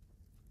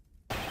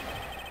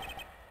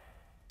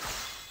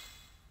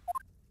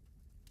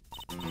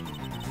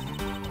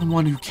 The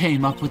one who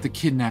came up with the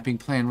kidnapping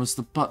plan was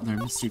the butler,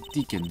 Mr.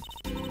 Deacon.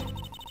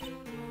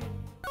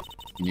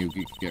 He knew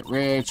we could get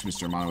rich,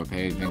 Mr. Amano would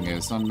pay anything to get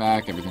his son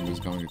back, everything was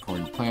going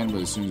according to plan,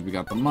 but as soon as we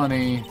got the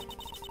money,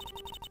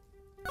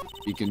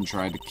 Deacon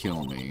tried to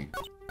kill me.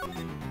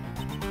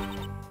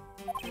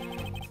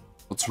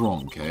 What's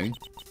wrong, Kay?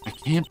 I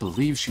can't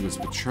believe she was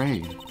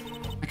betrayed.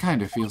 I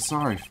kind of feel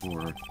sorry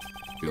for her.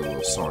 I feel a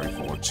little sorry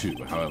for her too,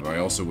 however, I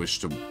also wish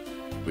to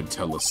would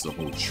tell us the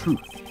whole truth.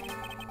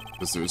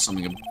 because there is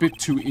something a bit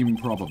too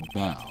improper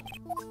about.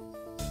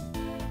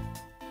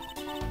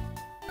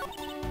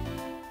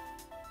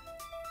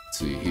 Let's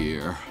see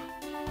here.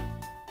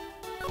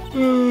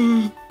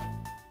 Hold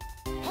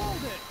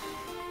it.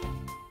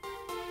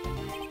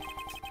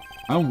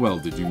 How well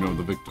did you know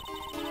the victim?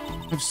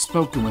 I've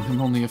spoken with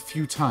him only a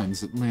few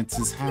times at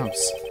Lance's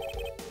house.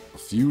 A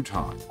few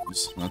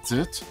times? That's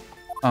it?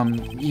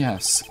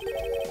 Yes.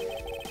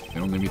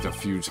 They only meet a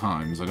few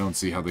times. I don't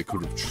see how they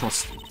could have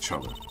trusted each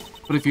other.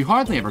 But if you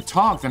hardly ever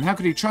talk, then how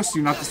could he trust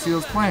you not to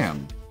steal his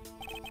plan?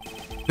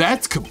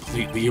 That's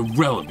completely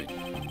irrelevant.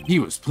 He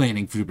was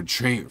planning for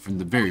betrayal from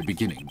the very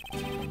beginning.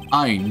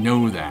 I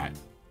know that,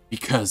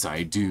 because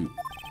I do.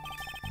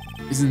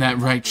 Isn't that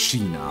right,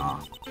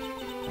 Sheena?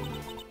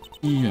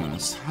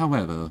 Yes,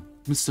 however,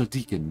 Mr.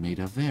 Deacon made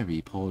a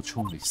very poor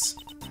choice.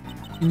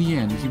 In the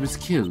end, he was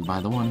killed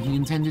by the one he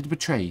intended to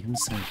betray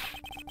himself.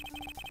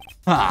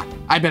 Ha!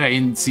 I bet I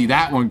didn't see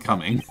that one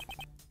coming.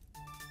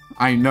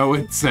 I know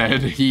it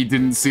said he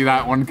didn't see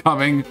that one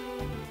coming,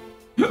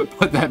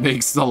 but that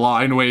makes the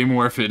line way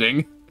more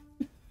fitting.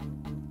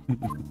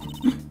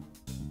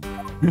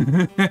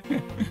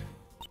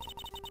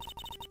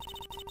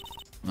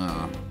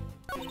 Come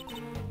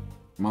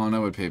on, I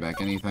would pay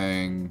back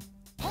anything.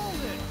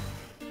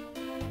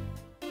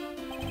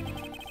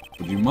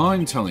 Would you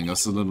mind telling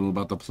us a little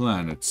about the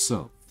plan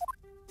itself?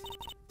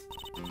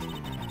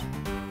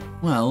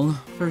 Well,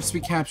 first we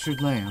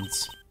captured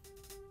Lance.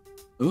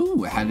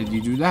 Ooh, how did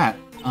you do that?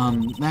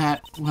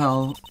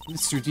 Well,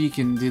 Mr.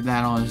 Deacon did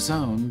that on his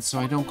own, so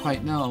I don't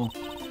quite know.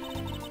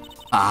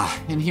 Ah,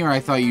 and here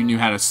I thought you knew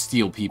how to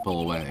steal people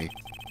away.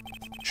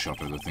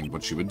 Shudder to think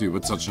what she would do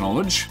with such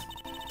knowledge.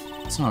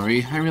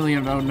 Sorry, I really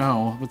don't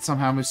know, but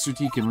somehow Mr.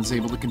 Deacon was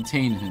able to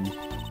contain him.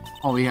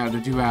 All we had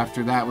to do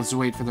after that was to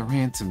wait for the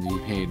ransom to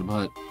be paid,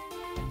 but...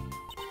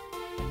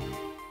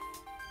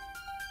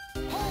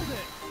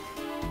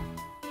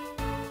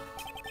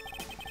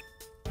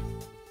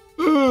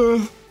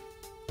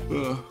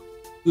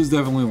 This is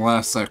definitely the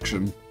last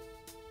section.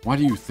 Why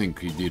do you think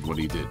he did what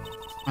he did?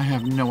 I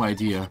have no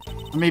idea.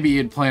 Or maybe he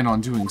had planned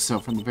on doing so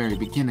from the very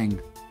beginning.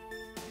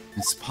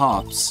 His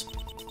Pops.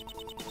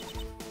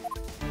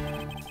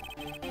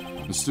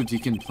 Mr.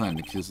 Deacon planned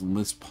to kill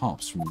Miss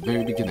Pops from the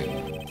very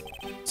beginning.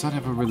 Is that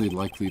ever really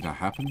likely to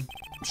happen?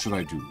 What should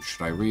I do?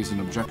 Should I raise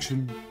an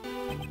objection?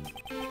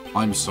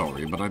 I'm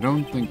sorry, but I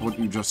don't think what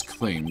you just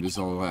claimed is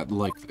all that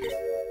likely.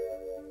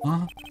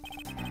 Huh?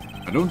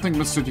 I don't think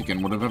Mr.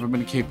 Deacon would have ever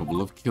been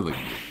capable of killing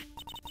you.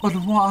 But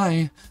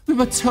why? We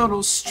were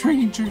total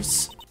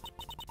strangers.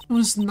 It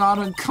was not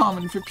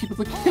uncommon for people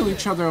to kill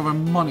each other over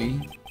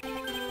money.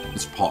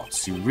 Miss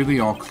Potts, you really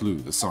are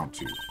clueless, aren't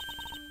you?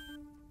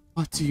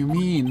 What do you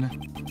mean?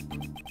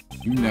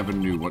 You never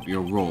knew what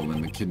your role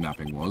in the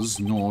kidnapping was,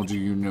 nor do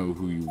you know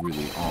who you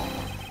really are.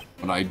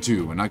 But I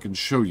do, and I can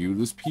show you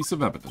this piece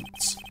of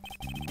evidence.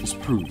 This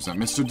proves that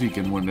Mr.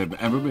 Deacon wouldn't have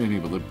ever been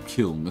able to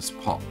kill Miss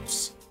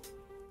Potts.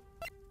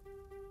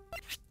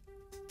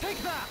 Take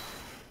that!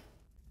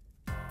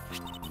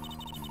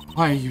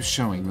 Why are you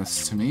showing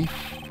this to me?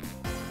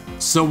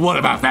 So what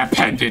about that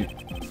pendant?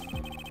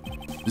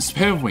 This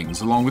pair of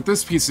wings, along with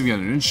this piece of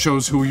evidence,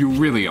 shows who you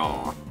really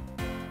are.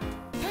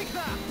 Take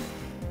that!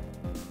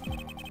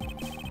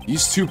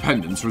 These two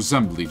pendants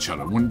resemble each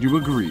other, wouldn't you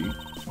agree?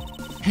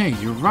 Hey,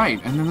 you're right,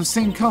 and they're the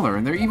same color,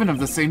 and they're even of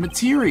the same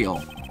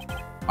material.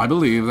 I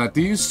believe that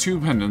these two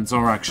pendants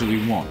are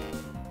actually one.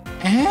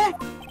 Eh?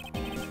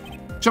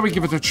 Shall we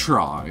give it a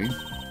try?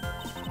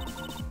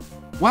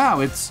 Wow,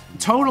 it's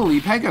totally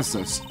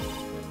Pegasus.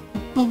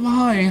 But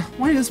why?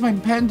 Why does my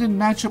pendant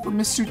match up with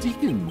Mr.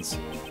 Deacon's?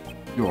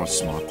 You're a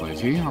smart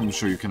lady. I'm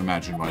sure you can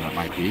imagine why that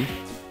might be.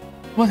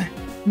 What?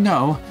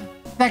 No,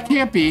 that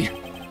can't be.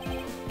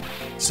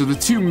 So the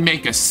two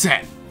make a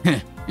set.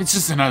 It's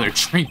just another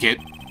trinket.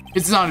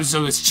 It's not as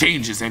though this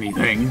changes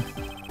anything.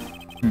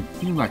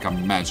 You lack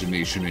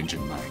imagination,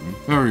 Agent Lang.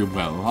 Very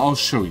well, I'll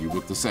show you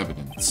with this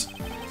evidence.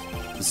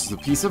 This is a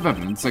piece of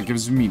evidence that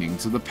gives meaning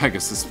to the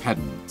Pegasus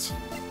pendant.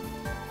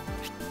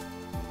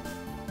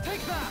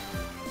 Take that!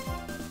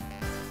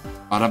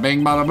 Bada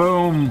bing, bada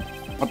boom.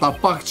 What the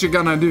fuck you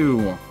gonna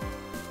do?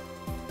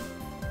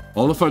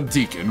 Oliver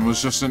Deacon was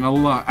just an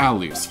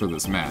alias for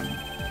this man.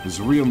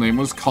 His real name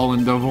was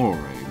Colin Devore,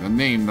 the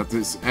name that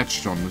is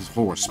etched on his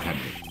horse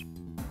pendant.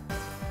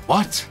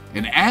 What?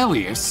 An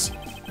alias?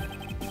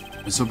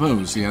 I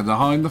suppose he had to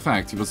hide the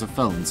fact he was a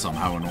felon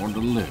somehow in order to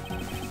live.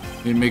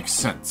 It makes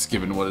sense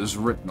given what is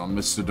written on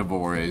Mr.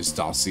 Devore's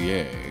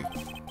dossier.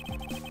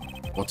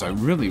 What I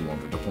really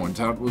wanted to point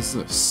out was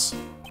this.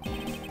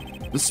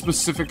 This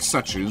specific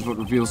section is what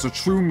reveals the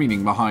true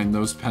meaning behind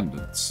those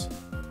pendants.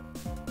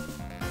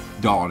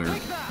 Daughter.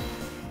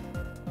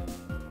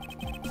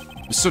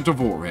 Mr.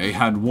 Devore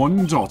had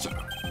one daughter,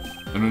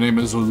 and her name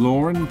is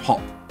Lauren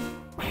Paul.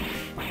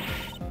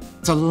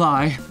 It's a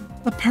lie.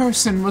 The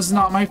person was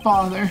not my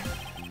father.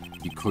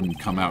 He couldn't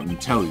come out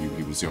and tell you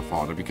he was your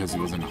father because he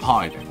was in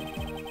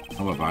hiding.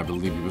 However, I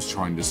believe he was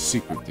trying to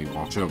secretly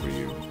watch over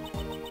you.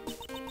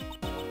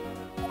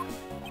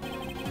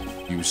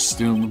 You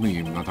still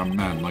believe that a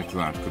man like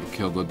that could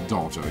kill the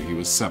daughter he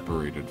was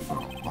separated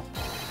from?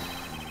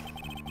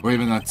 Or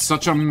even that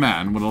such a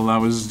man would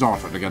allow his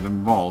daughter to get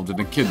involved in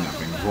a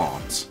kidnapping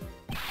plot?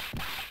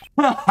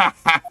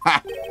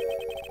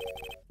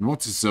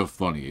 What is so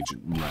funny,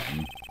 Agent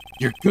Lang?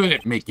 You're good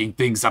at making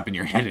things up in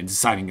your head and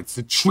deciding it's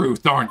the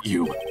truth, aren't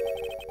you?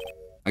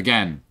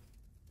 Again.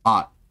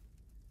 Hot.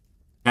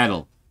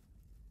 Kettle.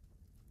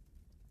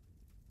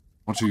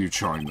 What are you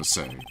trying to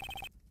say?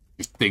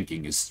 Your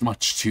thinking is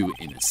much too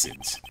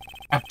innocent.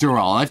 After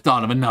all, I've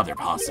thought of another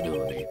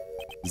possibility.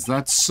 Is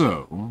that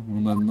so? Well,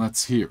 then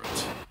let's hear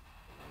it.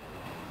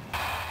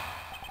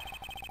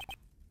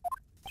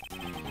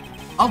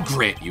 I'll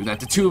grant you that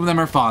the two of them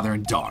are father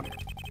and daughter.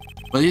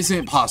 But isn't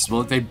it possible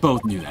that they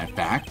both knew that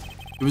fact?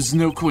 It was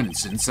no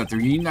coincidence that the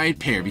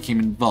reunited pair became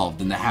involved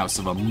in the house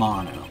of a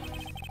mono,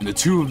 and the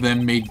two of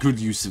them made good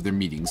use of their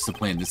meetings to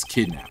plan this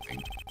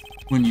kidnapping.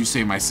 Wouldn't you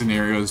say my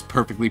scenario is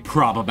perfectly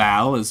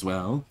probable as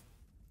well?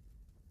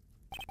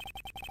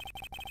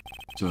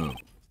 So,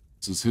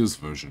 this is his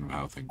version of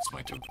how things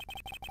might have...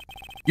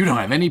 You don't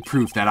have any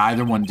proof that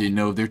either one didn't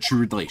know of their true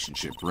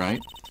relationship,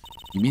 right?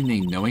 You mean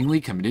they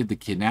knowingly committed the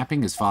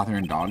kidnapping as father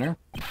and daughter?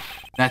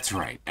 That's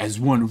right, as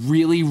one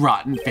really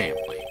rotten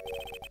family.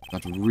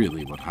 That's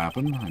really what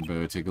happened? I'd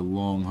better take a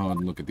long, hard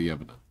look at the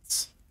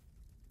evidence.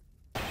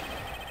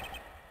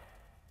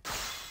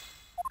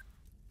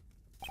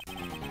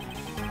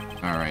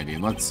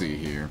 Alrighty, let's see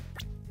here.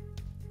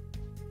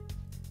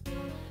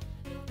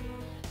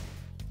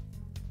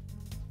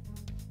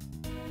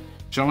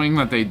 Showing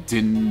that they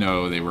didn't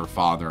know they were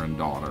father and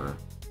daughter.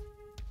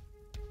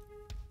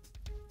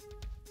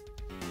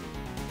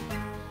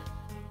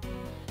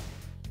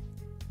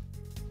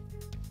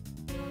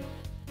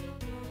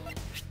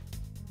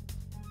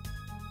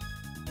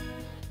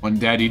 One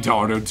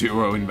daddy-daughter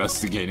duo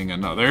investigating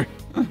another.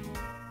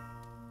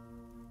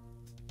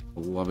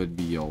 Beloved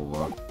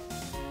Viola.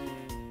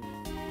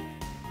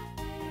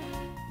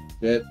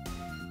 Shit.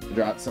 I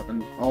dropped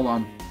something. Hold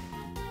on.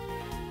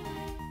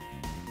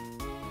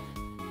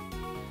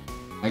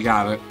 I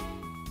got it.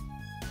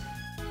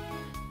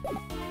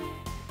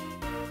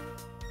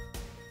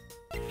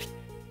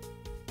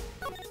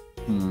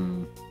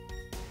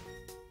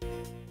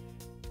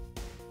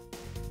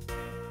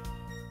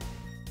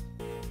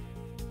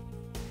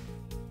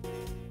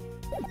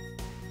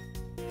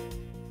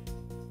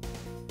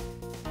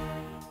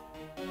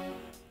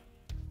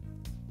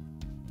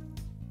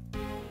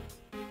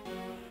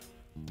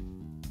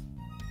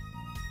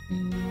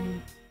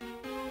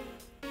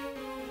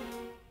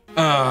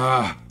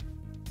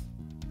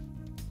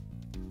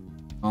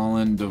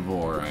 Colin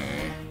Devore.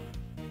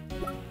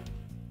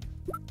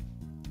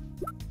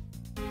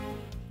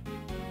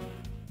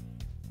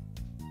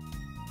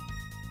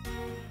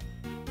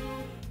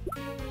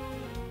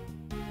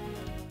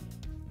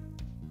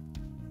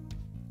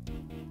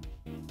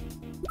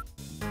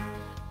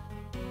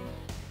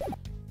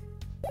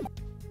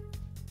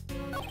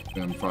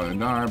 Been father and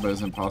daughter, but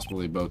it's impossible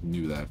they both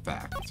knew that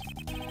fact.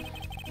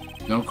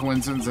 No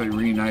coincidence that a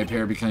reunited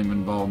pair became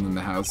involved in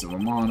the house of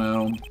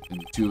Amano,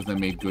 and the two of them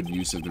made good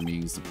use of their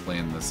means to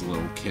plan this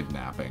little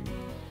kidnapping.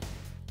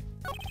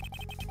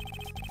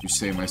 You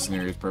say my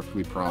scenario is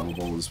perfectly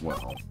probable as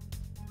well.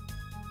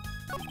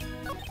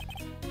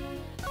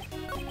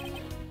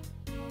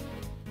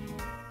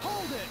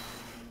 Hold it!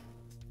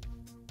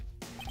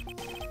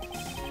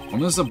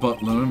 One is a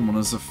butler and one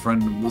is a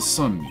friend of the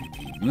sun,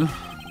 you mean?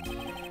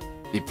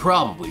 They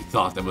probably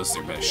thought that was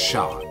their best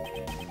shot.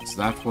 Is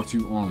that what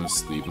you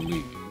honestly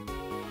believe?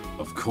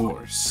 Of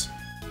course.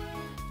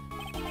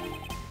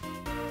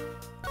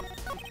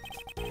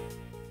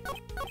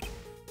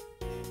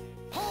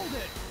 Hold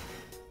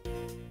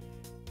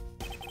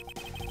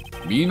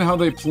it! Mean how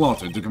they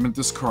plotted to commit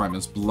this crime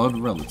as blood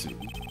relative?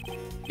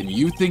 Can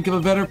you think of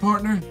a better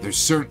partner? They're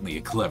certainly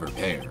a clever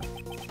pair.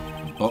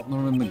 The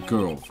butler and the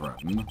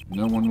girlfriend.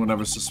 No one would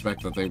ever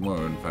suspect that they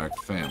were, in fact,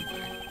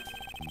 family.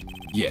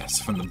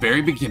 Yes, from the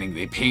very beginning,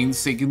 they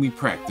painstakingly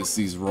practiced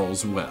these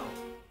roles well.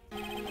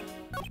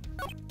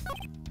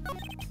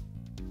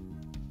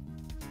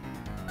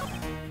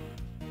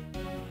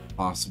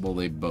 Possible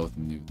they both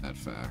knew that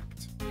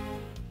fact.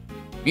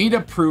 We need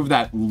to prove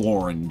that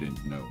Lauren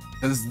didn't know.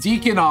 Because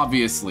Deacon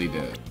obviously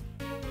did.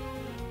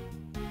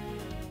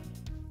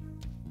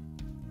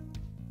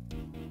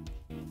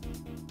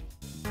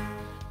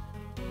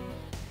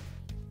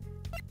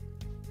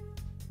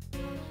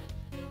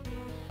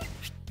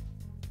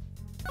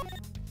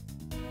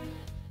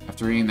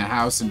 After reading the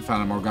house in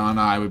Fata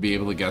Morgana, I would be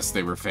able to guess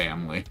they were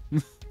family.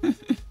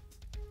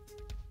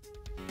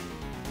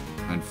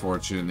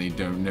 Unfortunately,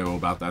 don't know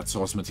about that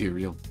source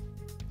material.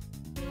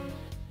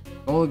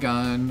 Stole a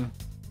gun,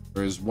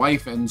 where his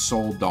wife and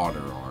sole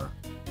daughter are.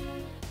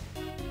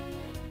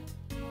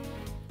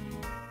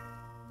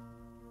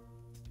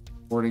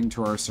 According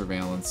to our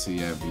surveillance, he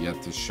have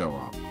yet to show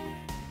up.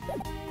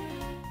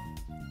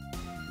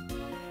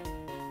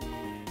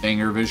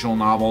 Banger visual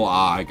novel?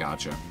 Ah, I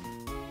gotcha.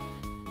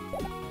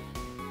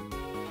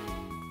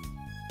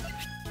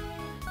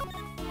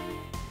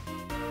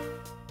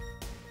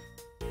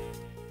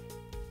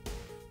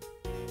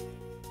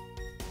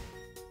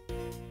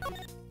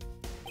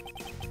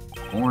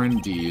 Orin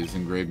D is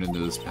engraved into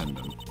this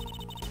pendant.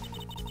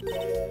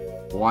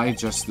 Why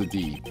just the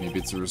D? Maybe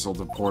it's a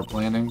result of poor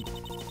planning?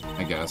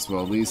 I guess.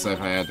 Well, at least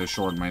if I had to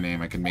shorten my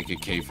name, I could make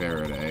it K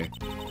Faraday.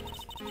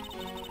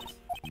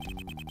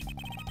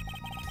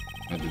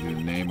 I had to do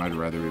the name, I'd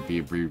rather it be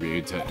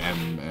abbreviated to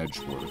M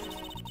Edgeworth.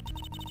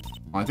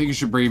 Well, I think you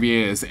should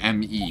abbreviate it as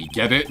ME.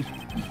 Get it?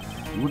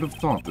 Who would have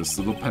thought this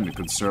little pendant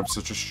could stir up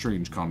such a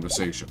strange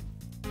conversation?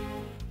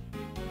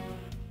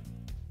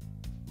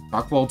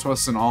 Rockwell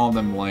twists and all of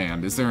them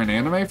land. Is there an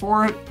anime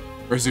for it?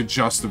 Or is it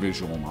just a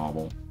visual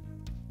novel?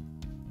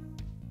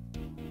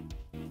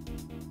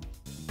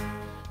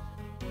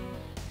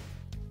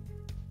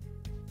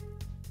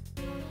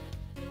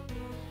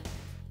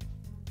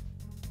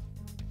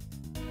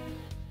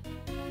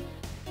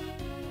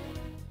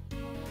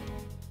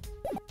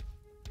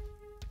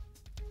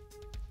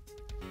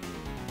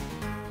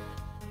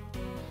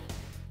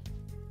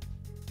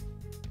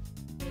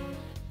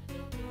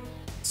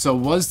 So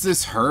was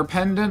this her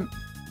pendant?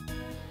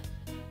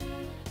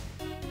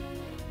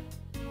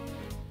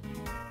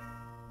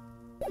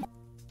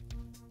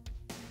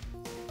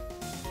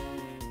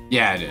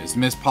 Yeah, it is.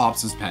 Miss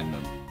Pops'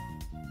 pendant.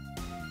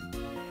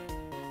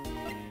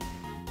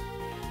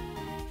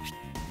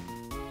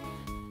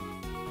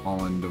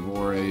 Colin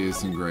Devore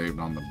is engraved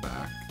on the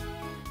back.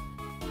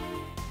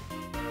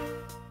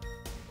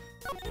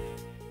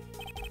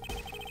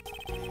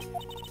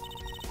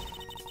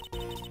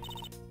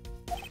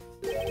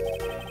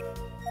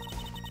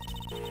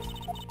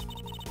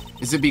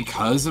 Is it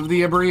because of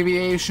the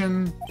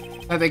abbreviation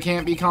that they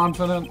can't be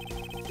confident?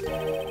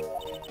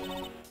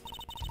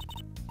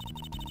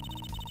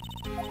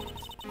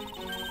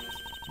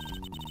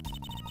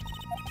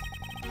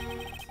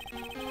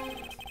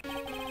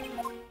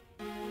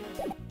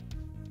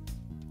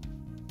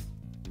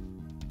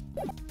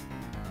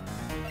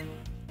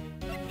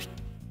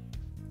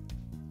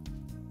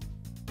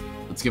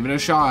 Let's give it a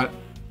shot.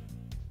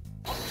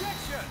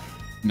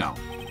 No.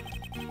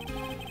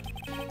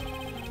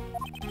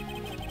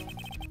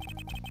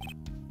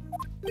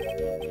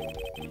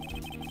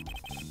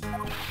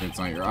 It's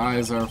not your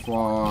eyes are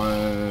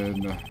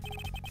flawed.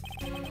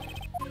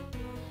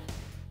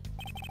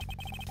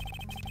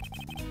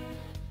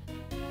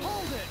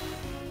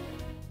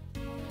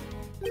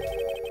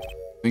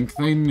 Think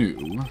they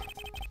knew?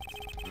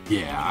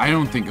 Yeah, I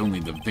don't think only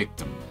the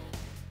victim.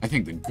 I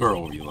think the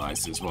girl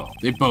realized as well.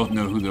 They both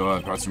know who the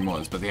other person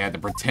was, but they had to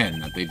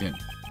pretend that they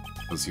didn't.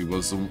 Because he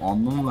was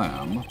on the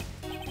lam.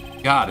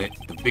 Got it.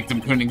 The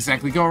victim couldn't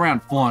exactly go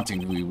around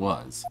flaunting who he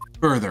was.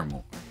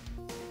 Furthermore.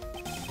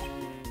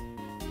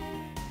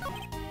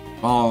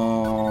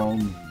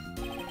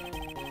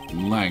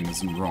 Lang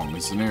isn't wrong.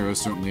 This scenario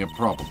is certainly a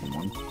probable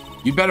one.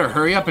 You better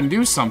hurry up and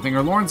do something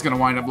or Lauren's gonna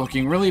wind up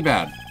looking really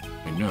bad.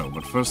 I know,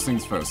 but first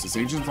things first. Is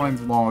Agent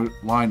Line's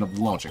line of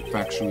logic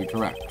factually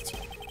correct?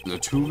 The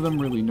two of them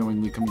really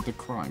knowingly commit the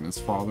crime as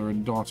father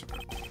and daughter.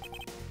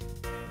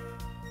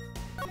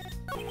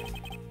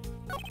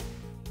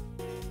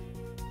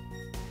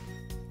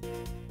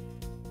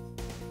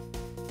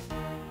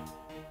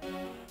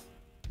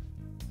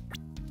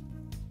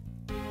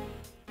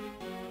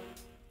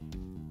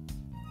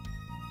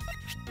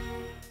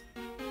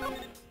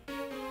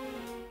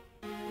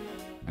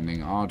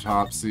 Ending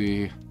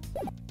autopsy.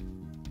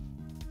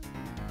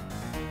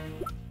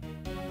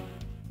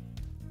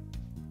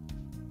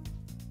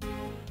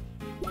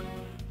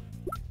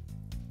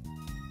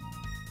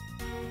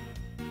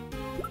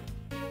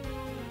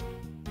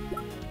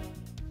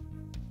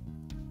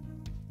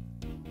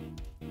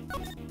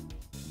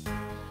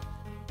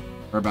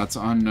 Whereabouts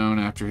unknown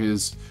after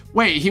his...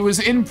 Wait, he was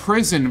in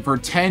prison for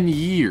 10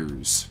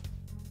 years.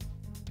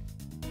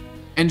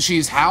 And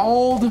she's how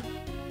old?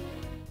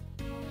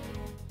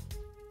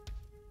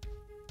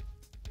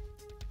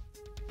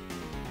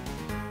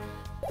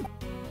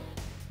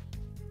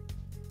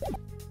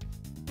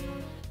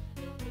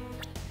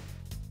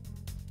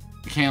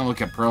 I can't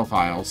look at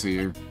profiles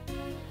here.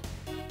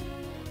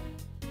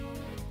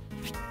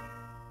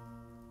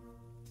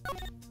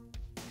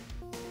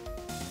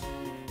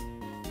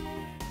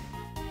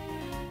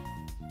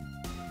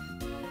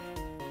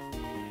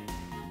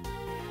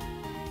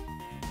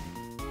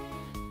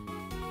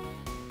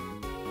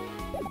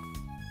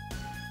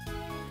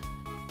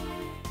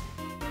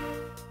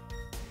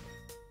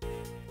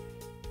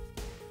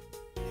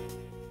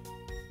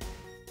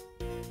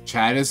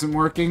 Chat isn't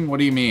working? What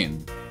do you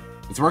mean?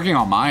 It's working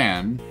on my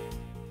end.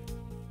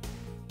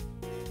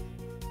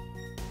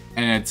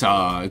 And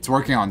it's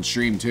working on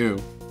stream too.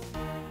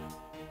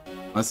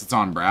 Unless it's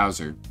on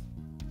browser.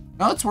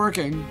 No, it's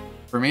working.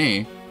 For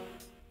me.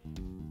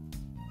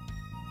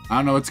 I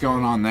don't know what's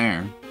going on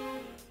there.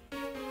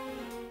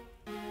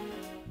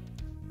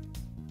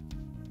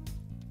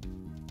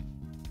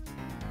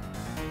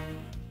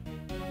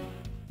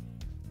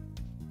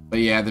 But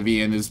yeah, the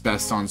VN is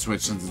best on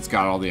Switch since it's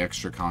got all the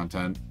extra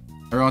content.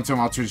 Every once in a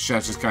while, Twitch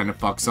chat just kind of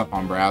fucks up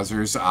on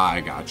browsers. Ah, I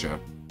gotcha.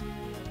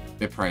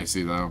 Bit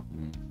pricey, though.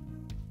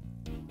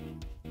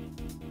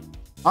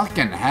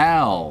 Fucking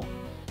hell.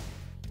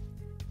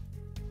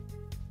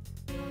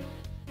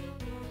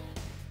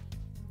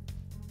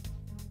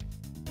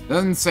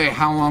 Doesn't say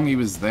how long he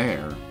was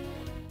there.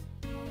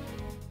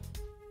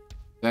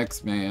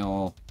 Text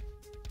mail.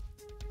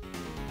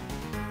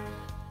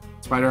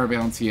 Spider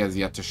balance he has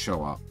yet to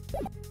show up.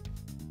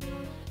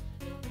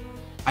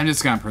 I'm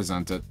just gonna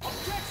present it.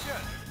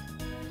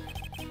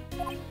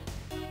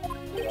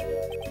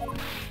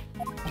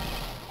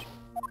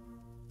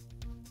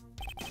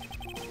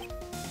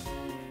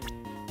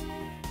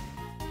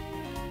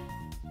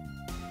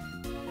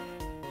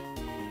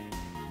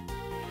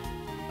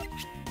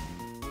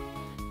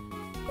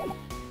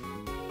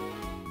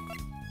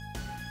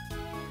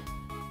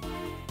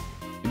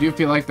 I do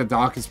feel like the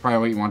doc is probably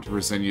what you want to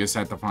present. You just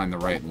have to find the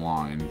right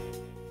line.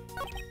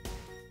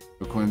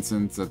 The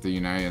coincidence that the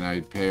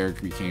United pair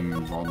became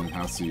involved in the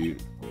house of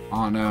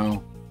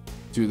Ano.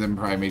 Two of them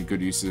probably made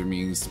good use of their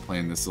means to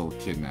plan this little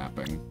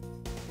kidnapping.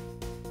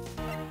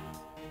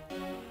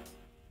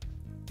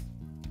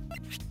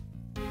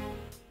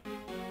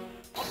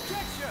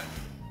 Objection!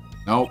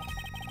 Nope.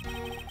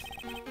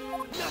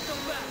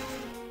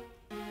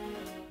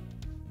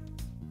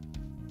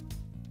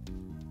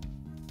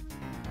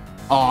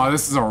 Oh,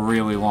 this is a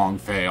really long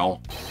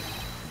fail.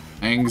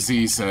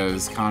 Angzi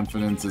says,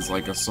 confidence is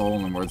like a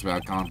soul, and words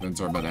without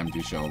confidence are but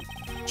empty shells.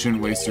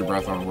 Shouldn't waste your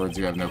breath on words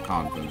you have no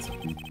confidence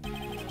in.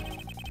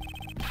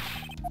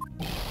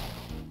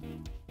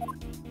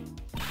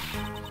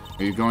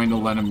 Are you going to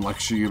let him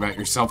lecture you about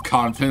your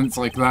self-confidence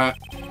like that?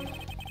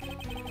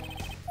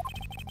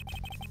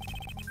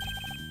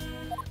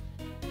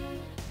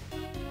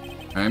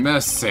 I'm gonna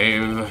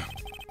save,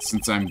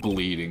 since I'm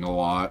bleeding a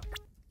lot.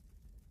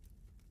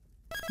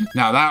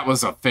 Now that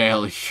was a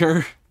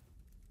failure.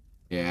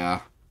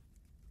 Yeah.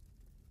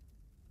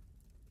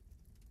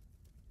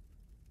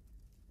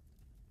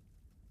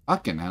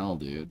 Fucking hell,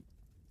 dude.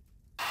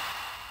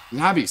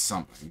 There's gotta be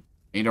something.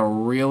 I need to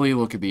really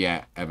look at the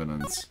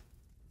evidence.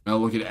 I'll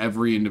look at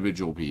every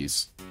individual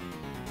piece.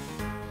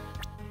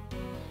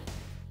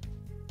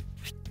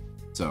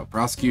 So,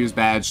 prosecutor's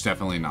badge,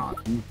 definitely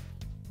not.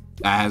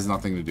 That has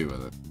nothing to do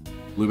with it.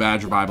 Blue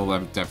badge or Bible,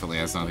 that definitely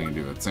has nothing to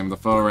do with it. Same with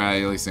the photo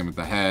rally, same with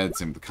the head,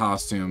 same with the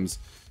costumes.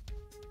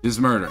 His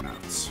murder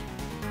notes.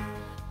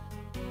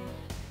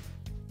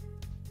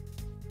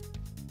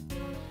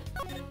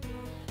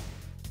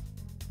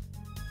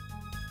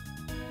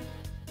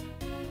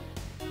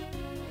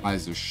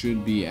 There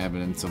should be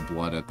evidence of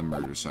blood at the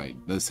murder site.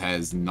 This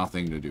has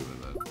nothing to do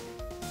with it.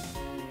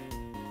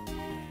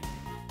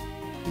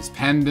 His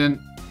pendant,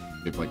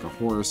 shaped like a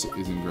horse,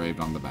 is engraved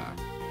on the back.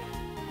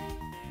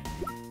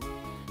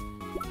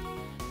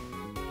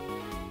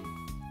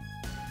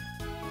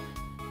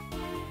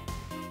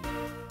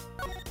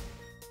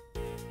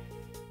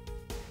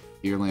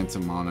 Dear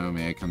Lantamano,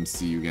 may I come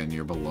see you again,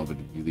 your beloved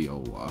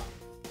Viliola.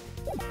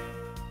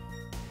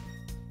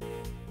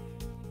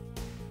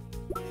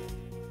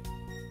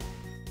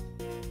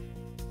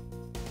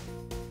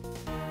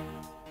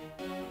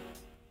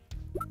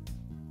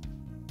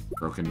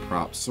 Broken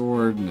prop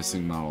sword,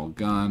 missing model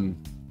gun.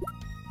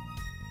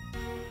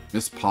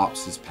 Miss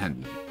Pops his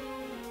pendant.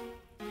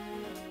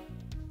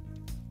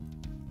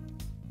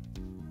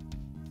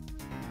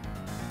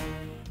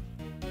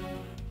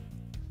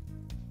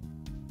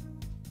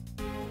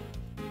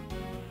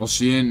 Well,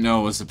 she didn't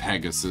know it was a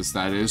Pegasus,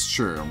 that is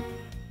true.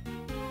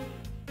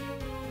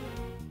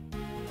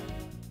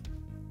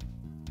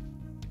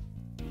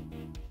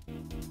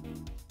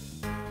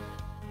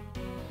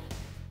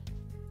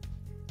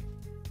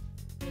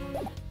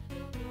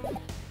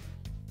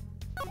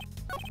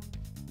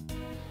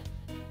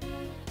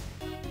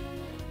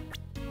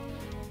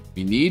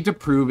 We need to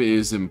prove it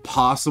is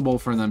impossible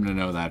for them to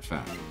know that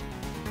fact.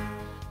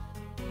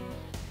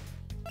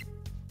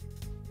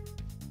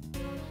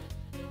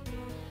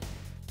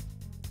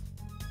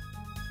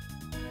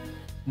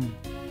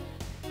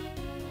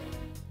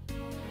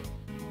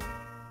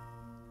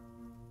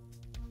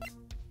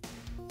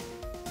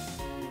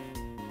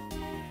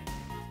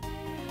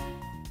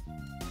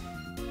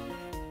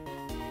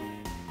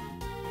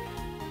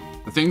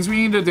 The things we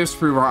need to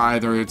disprove are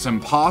either it's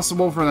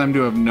impossible for them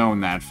to have known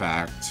that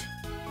fact,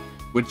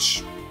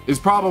 which is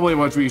probably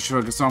what we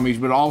should focus on. We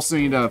would also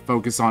need to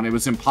focus on it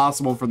was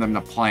impossible for them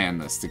to plan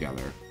this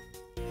together.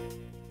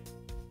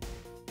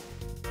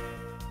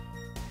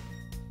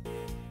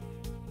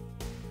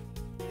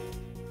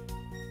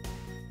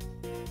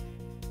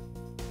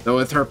 Though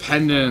with her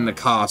pendant and the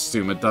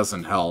costume, it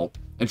doesn't help.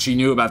 And she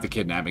knew about the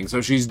kidnapping,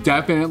 so she's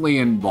definitely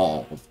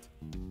involved.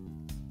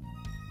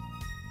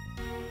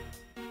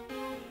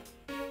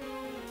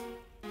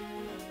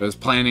 It was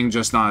planning,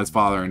 just not as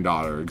father and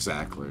daughter,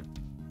 exactly.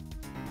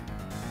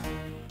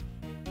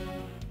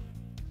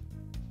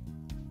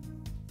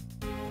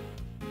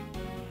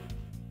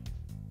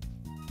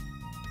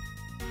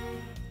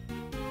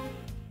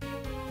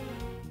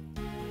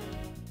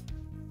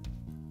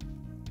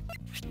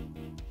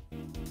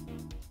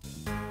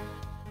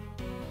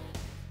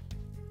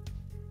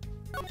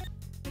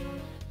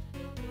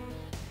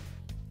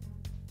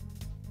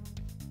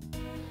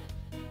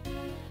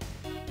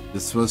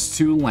 This was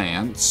to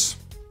Lance.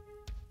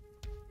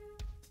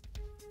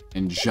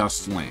 And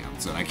just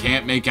Lance, and I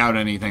can't make out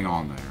anything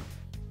on there.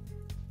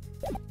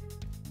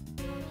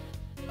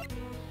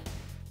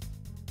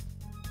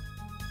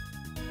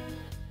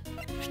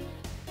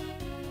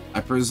 I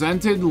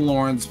presented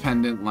Lauren's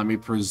pendant. Let me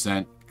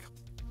present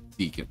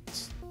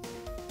Deacon's.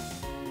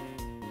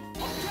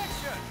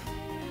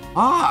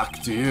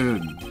 Fuck,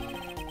 dude.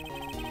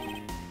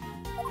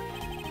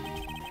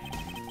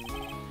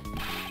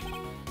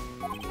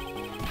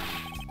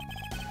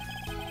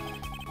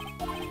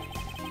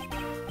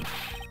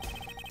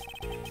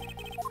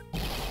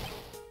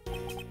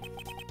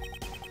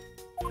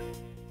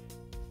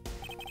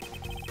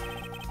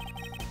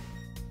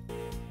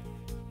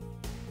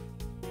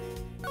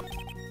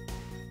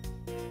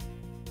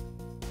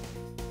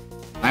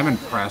 I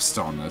haven't pressed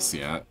on this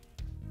yet.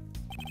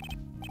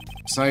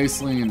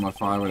 Precisely, and my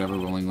father would ever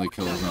willingly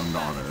kill his own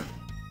daughter.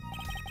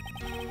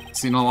 I've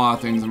seen a lot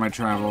of things in my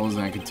travels,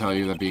 and I can tell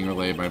you that being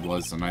related by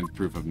blood is sometimes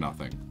proof of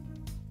nothing.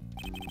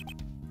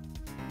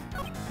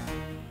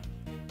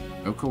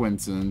 No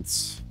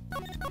coincidence.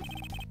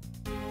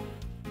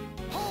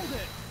 Hold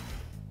it.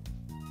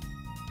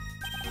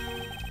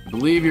 I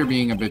believe you're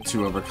being a bit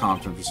too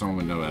overconfident for someone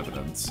with no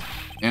evidence.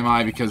 Am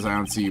I, because I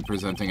don't see you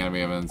presenting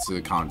any evidence to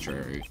the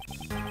contrary?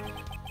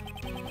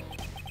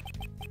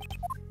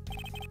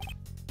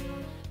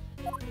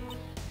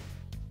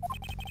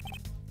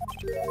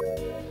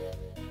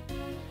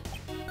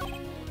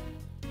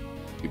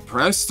 You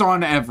pressed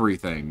on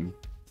everything.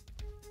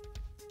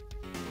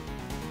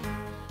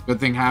 Good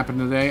thing happened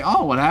today.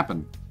 Oh, what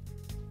happened?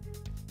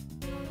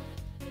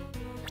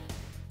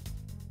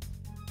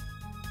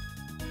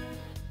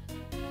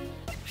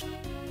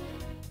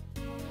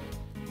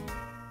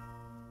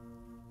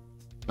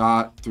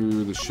 Got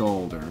through the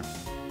shoulder.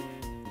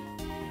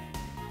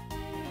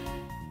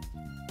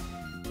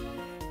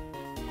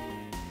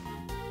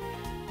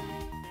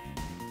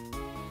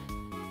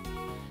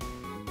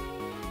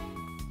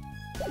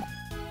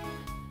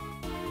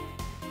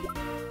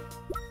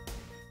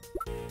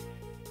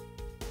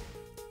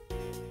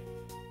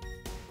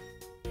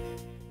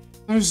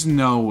 There's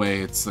no way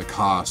it's the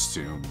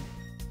costume.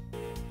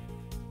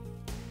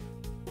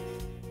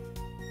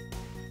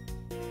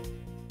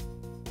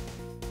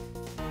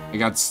 I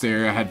got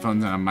stereo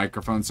headphones and a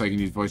microphone so I can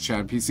use voice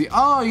chat on PC.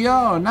 Oh,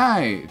 yo,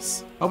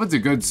 nice. Hope it's a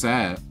good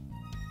set.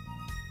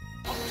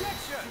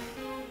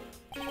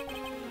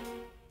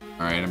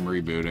 Alright, I'm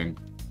rebooting.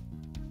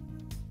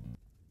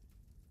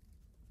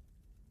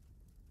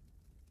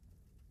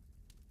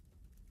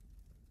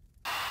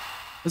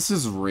 This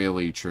is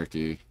really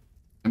tricky.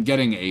 I'm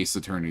getting Ace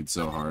Attorney'd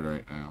so hard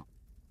right now.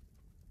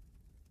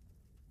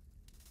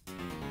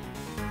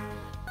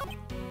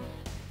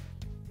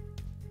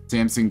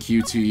 Samsung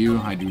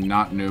Q2U, I do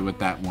not know what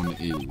that one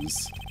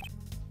is.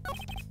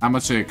 How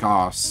much did it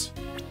cost?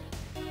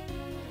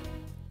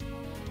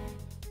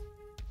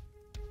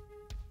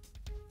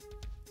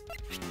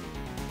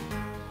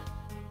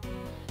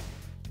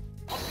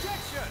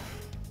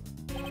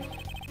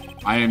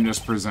 I am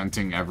just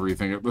presenting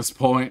everything at this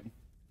point.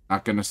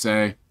 Not gonna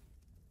say.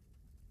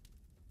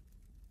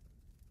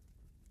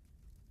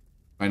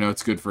 I know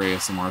it's good for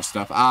ASMR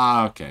stuff.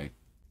 Ah, okay.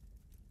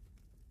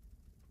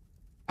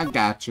 I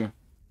gotcha.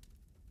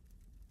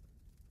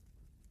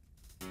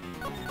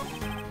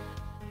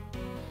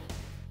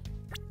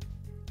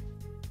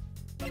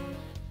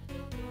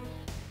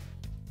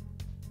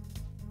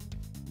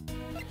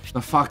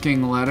 The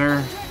fucking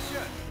letter.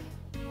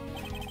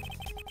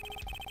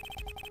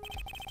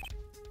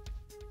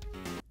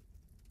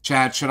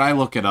 Chat, should I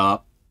look it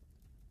up?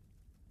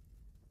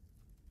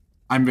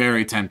 I'm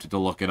very tempted to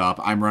look it up.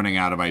 I'm running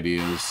out of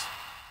ideas.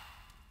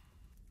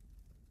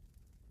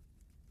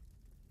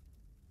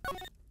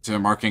 So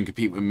Mark can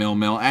compete with Mill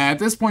Mill. At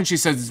this point, she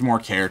says it's more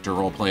character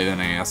roleplay than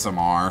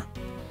ASMR.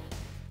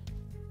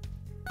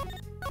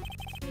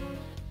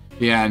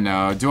 Yeah,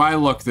 no. Do I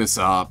look this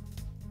up?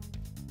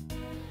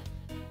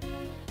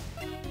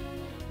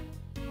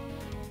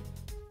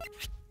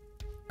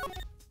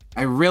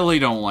 I really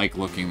don't like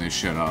looking this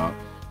shit up.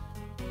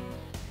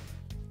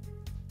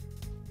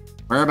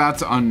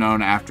 Whereabouts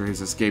unknown after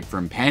his escape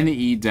from Penn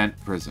E. Dent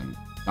Prison.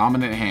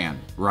 Dominant hand.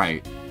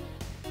 Right.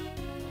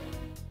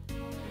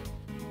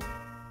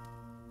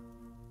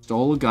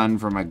 Stole a gun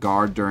from a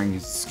guard during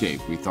his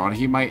escape. We thought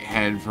he might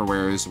head for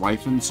where his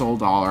wife and soul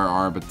dollar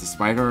are, but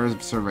despite our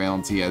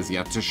surveillance, he has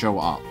yet to show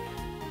up.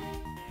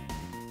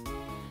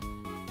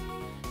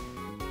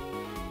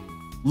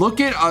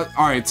 Look it up.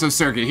 Alright, so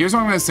Circuit, here's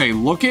what I'm gonna say.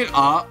 Look it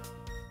up.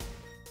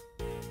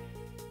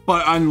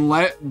 But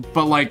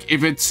like,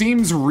 if it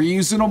seems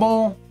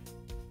reasonable,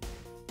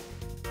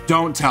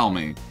 don't tell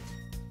me.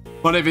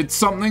 But if it's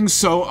something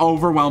so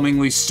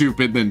overwhelmingly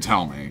stupid, then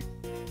tell me.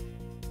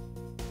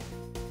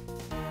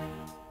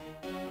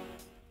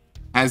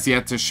 Has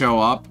yet to show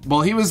up.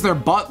 Well, he was their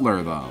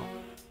butler, though.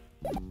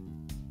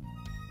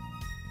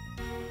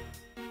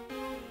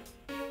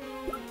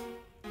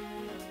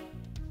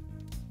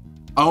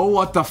 Oh,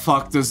 what the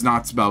fuck does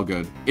not spell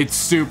good? It's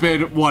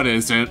stupid. What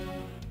is it?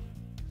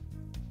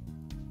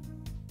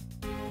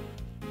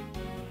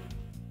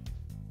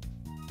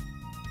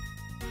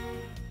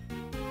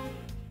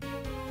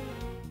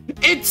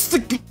 It's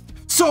the...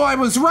 So I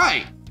was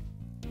right.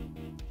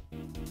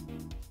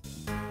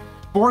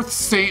 Fourth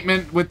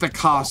statement with the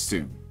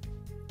costume.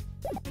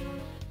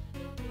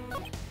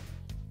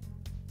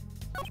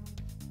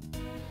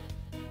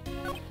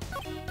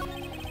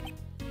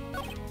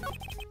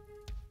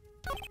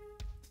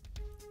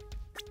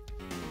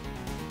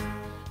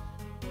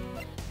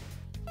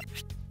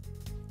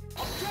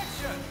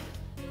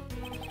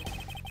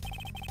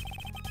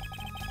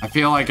 I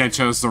feel like I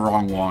chose the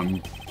wrong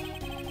one.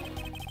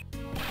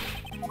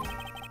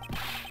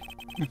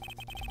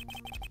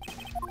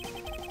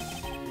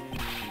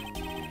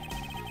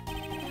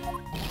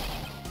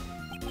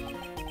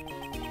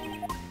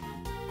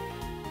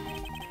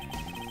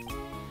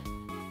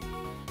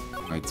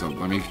 Alright, so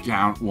let me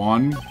count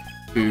 1,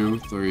 2,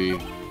 3,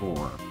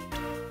 4.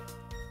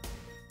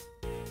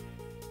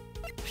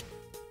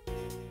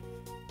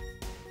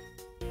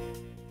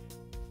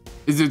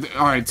 Is it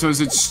alright, so is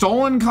it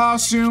stolen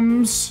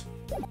costumes?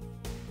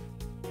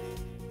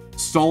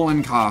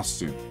 Stolen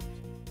costume.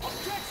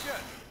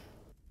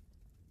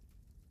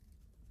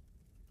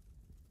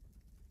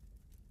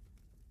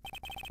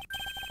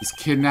 This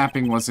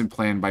kidnapping wasn't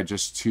planned by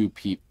just 2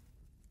 people.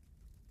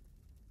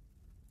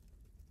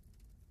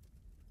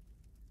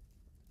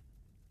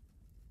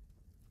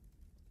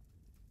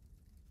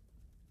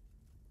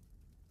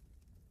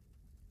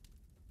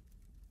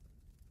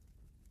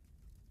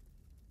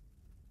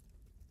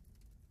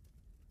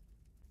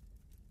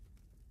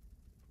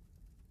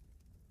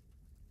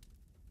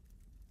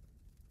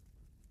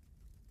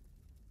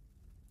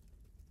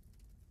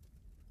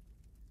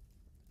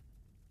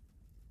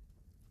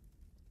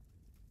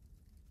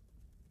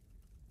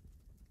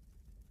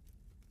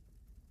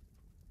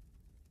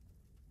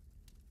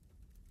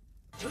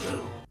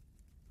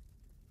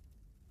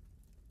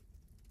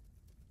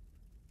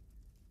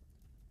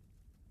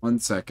 One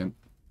second.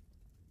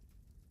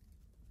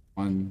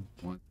 One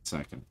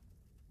second.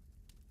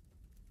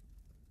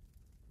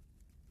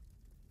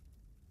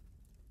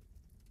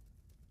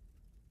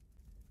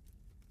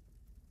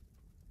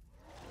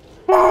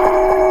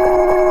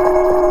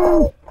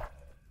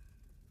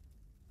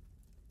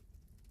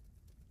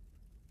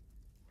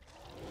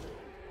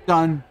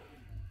 Done.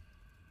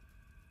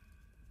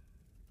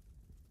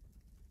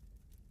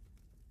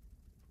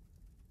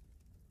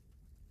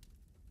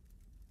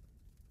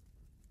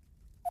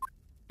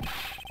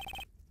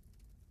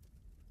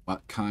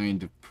 What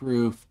kind of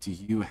proof do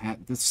you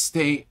have? The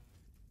state...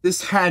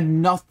 This had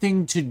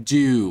nothing to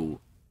do.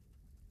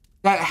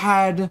 That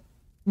had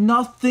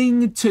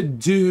nothing to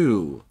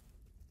do.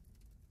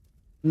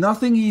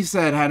 Nothing he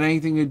said had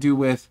anything to do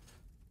with,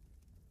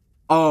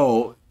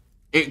 oh,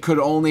 it could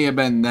only have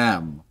been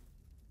them.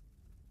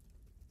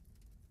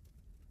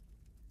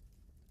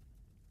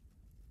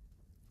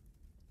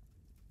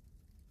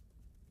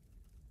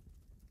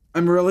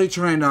 I'm really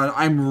trying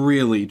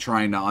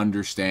to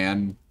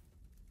understand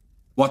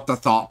what the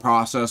thought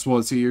process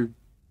was here.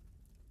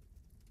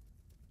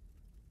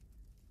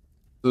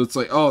 So it's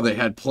like, oh, they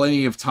had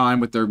plenty of time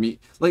with their meet.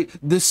 Like,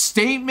 the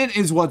statement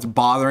is what's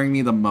bothering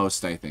me the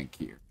most, I think,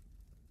 here.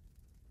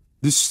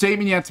 The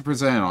statement you have to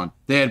present on.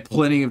 They had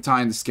plenty of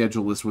time to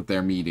schedule this with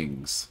their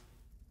meetings.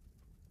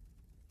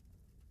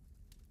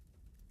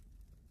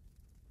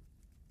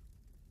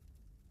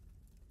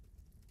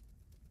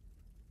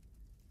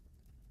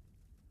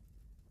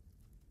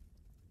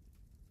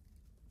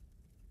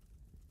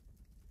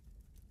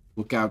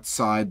 Look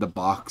outside the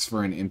box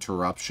for an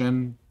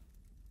interruption.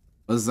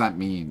 What does that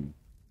mean?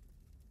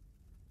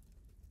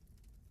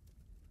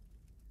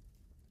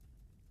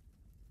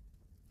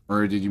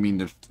 Or did you mean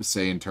to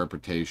say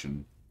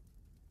interpretation?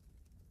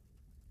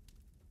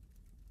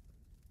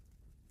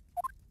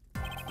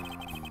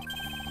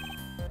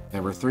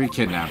 There were 3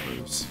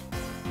 kidnappers.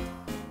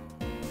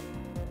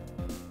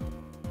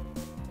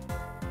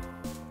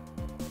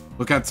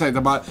 Look outside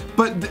the box.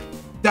 But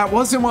that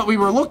wasn't what we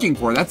were looking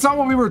for. That's not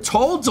what we were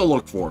told to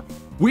look for.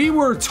 We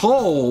were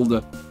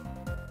told,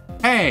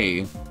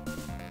 hey,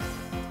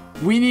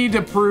 we need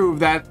to prove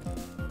that...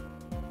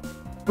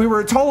 We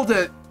were told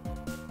that...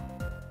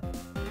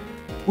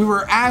 We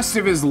were asked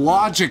if his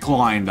logic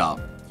lined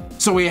up.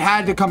 So we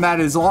had to come at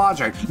his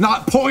logic.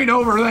 Not point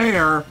over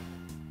there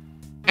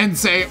and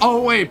say,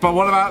 oh wait, but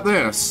what about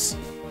this?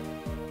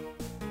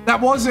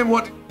 That wasn't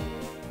what...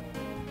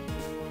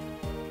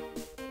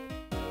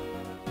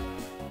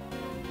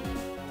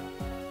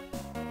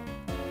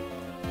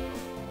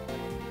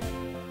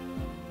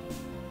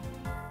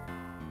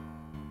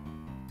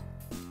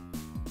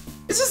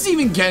 Is this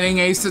even getting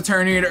Ace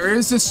Attorney, or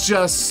is this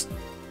just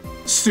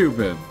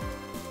stupid?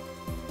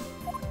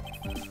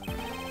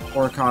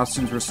 4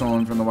 costumes were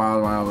stolen from the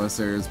Wild Wild West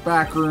area's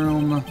back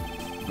room,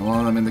 and one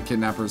of them in the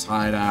kidnapper's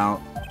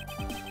hideout.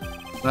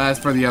 But as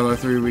for the other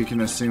 3, we can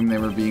assume they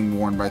were being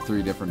worn by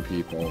 3 different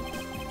people.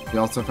 We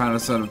also found a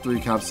set of 3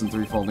 cups and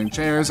 3 folding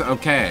chairs.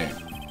 Okay.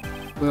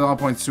 It all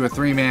points to a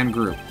 3-man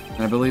group,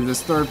 and I believe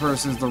this 3rd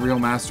person is the real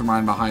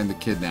mastermind behind the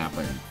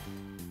kidnapping.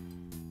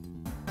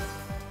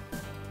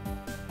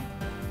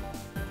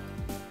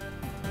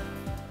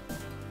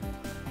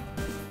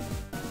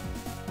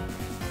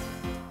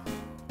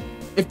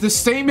 if the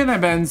statement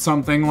had been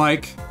something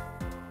like,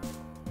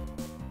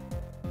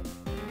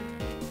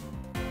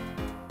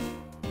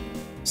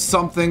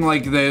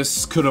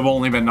 this could have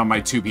only been done by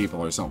 2 people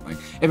or something.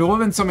 If it would have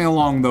been something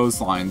along those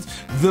lines,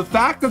 the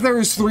fact that there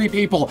is 3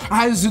 people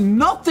has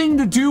nothing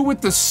to do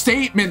with the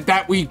statement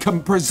that we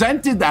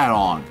presented that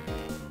on.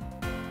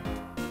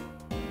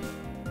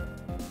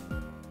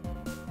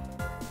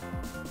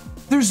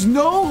 There's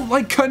no,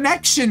 like,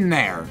 connection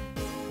there.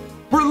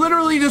 We're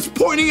literally just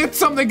pointing at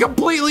something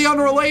completely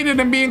unrelated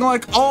and being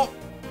like, oh,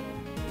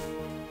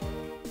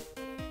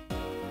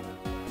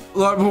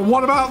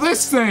 what about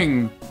this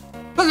thing?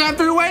 Doesn't have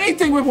to do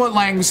anything with what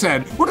Lang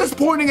said. We're just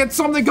pointing at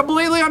something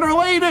completely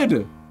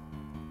unrelated.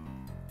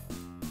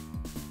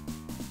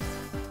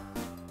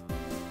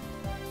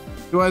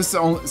 Who has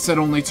said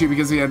only 2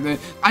 because he had...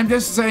 I'm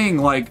just saying,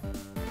 like,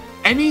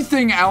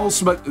 anything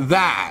else but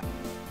that.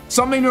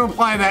 Something to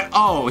imply that,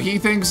 oh, he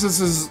thinks this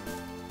is...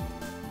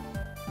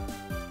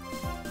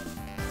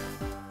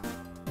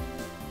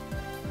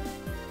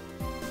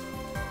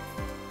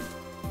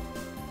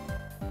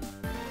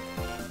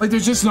 Like,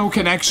 there's just no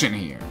connection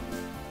here.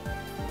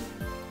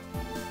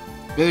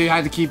 You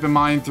had to keep in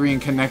mind 3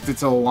 and connect it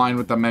to the line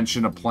with the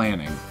mention of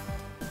planning.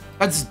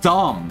 That's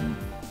dumb.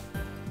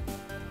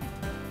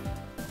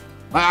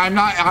 I'm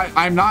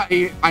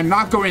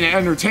not going to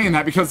entertain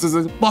that because this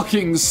is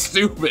fucking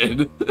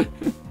stupid.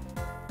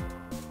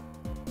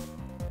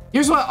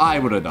 Here's what I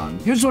would have done.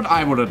 Here's what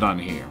I would have done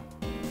here.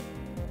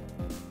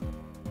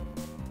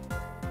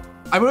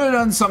 I would have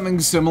done something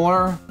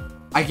similar.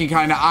 I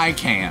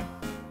can't.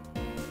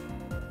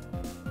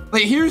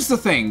 Like, here's the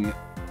thing.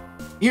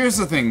 Here's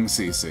the thing,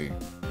 CC.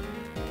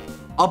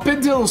 Up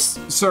until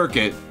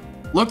Circuit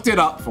looked it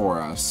up for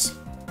us.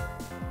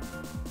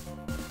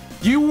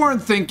 You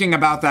weren't thinking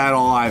about that at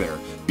all either.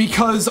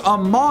 Because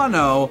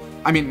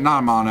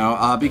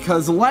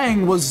because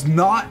Lang was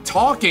not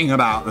talking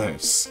about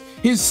this.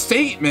 His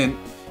statement,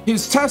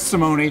 his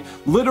testimony,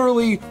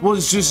 literally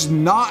was just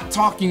not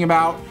talking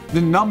about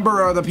the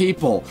number of the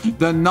people,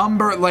 the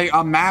number, like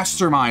a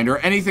mastermind or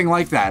anything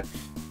like that.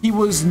 He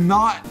was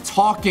not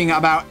talking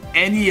about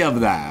any of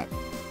that.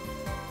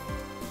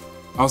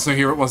 Also,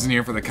 here it wasn't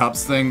here for the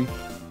cups thing.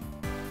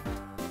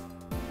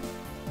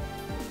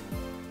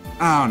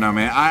 I don't know,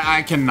 man.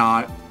 I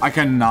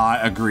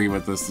cannot agree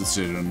with this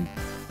decision.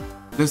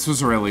 This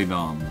was really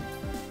dumb.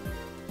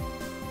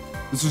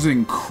 This was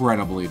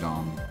incredibly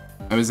dumb.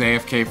 I was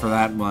AFK for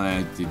that, but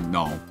I didn't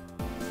know.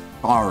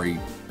 Sorry.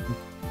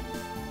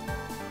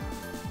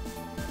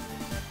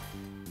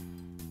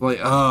 Like,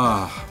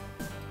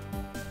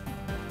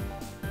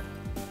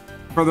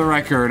 for the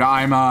record,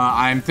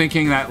 I'm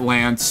thinking that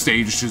Lance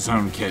staged his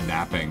own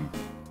kidnapping,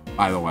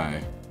 by the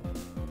way.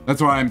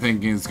 That's what I'm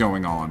thinking is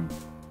going on.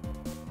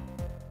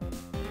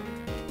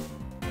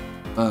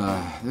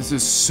 This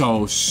is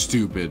so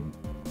stupid.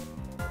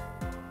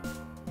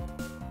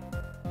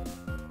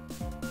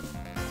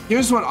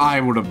 Here's what I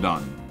would have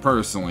done,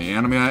 personally,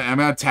 and I'm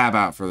gonna tab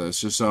out for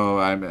this, just so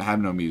I have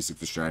no music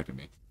distracting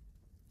me.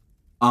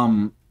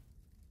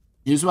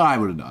 Here's what I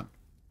would have done.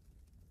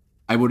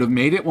 I would have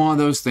made it one of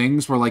those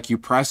things where, like, you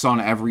press on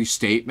every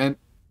statement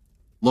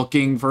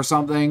looking for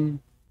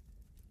something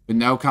with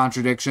no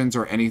contradictions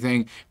or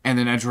anything, and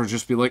then Edge would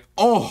just be like,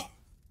 oh,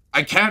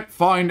 I can't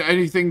find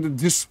anything to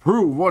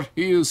disprove what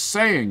he is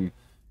saying.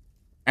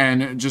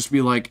 And just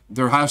be like,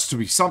 there has to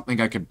be something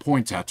I can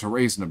point at to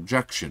raise an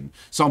objection.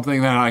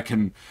 Something that I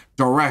can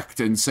direct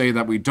and say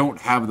that we don't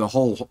have the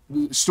whole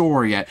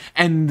story yet.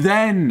 And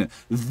then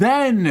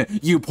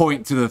you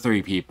point to the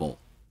 3 people.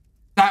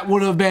 That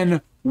would have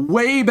been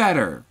way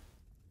better.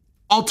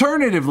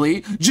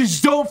 Alternatively,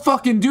 just don't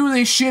fucking do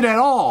this shit at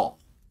all.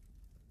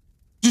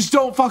 Just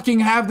don't fucking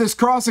have this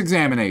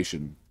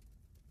cross-examination.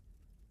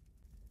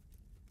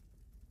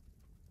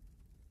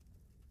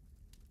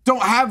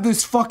 Don't have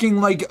this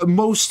fucking, like,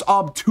 most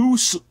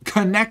obtuse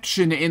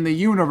connection in the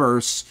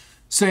universe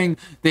saying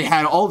they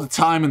had all the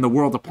time in the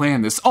world to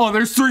plan this. Oh,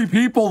 there's 3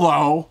 people,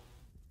 though.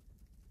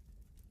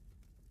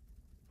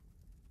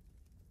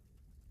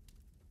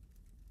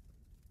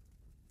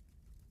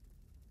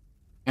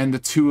 And the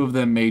 2 of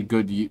them made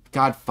good use.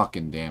 God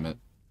fucking damn it.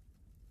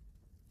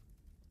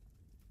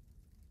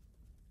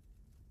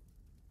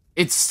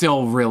 It's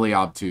still really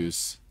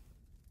obtuse.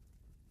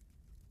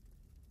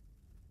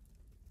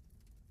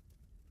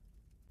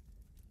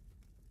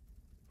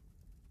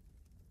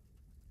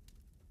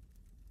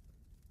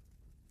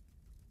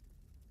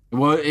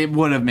 Well, it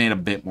would have made a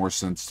bit more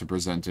sense to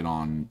present it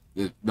on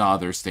the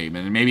other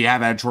statement. And maybe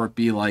have Edgeworth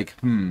be like,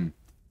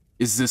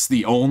 is this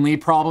the only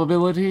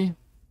probability?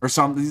 Or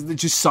something,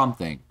 just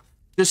something.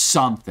 Just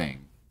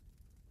something.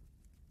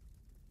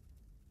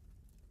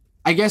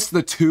 I guess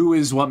the 2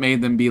 is what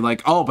made them be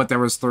like, oh, but there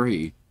was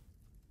 3.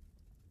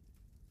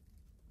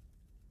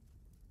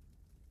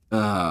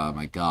 Oh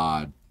my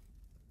god.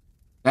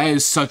 That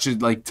is such a,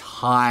 like,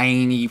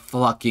 tiny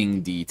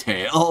fucking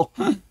detail.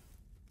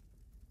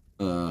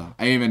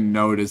 I even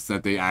noticed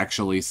that they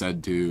actually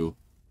said 2.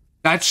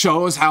 That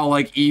shows how,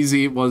 like,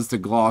 easy it was to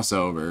gloss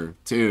over,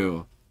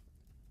 too.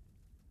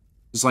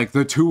 Just like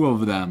the two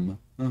of them.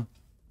 Huh.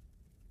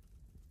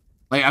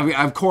 Like, I mean,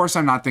 of course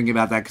I'm not thinking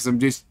about that because I'm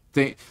just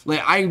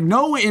like, I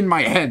know in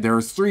my head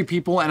there's 3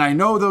 people and I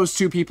know those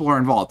 2 people are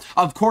involved.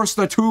 Of course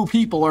the 2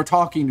 people are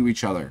talking to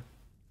each other.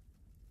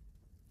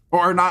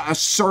 Or not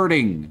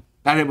asserting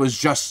that it was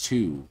just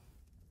 2.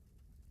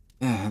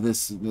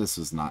 This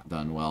was not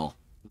done well.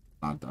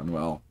 Not done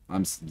well.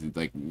 I'm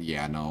like,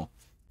 yeah, no.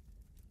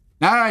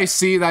 Now that I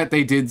see that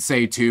they did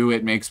say 2,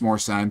 it makes more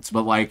sense.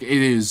 But, like, it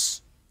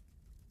is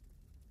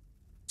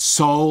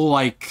so,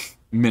 like,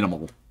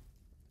 minimal.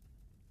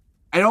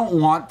 I don't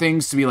want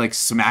things to be, like,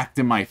 smacked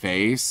in my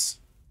face.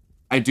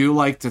 I do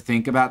like to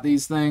think about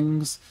these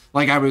things.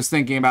 Like, I was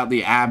thinking about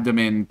the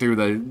abdomen through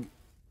the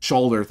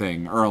shoulder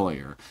thing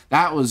earlier.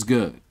 That was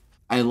good.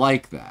 I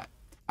like that.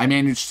 I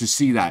managed to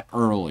see that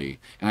early,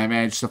 and I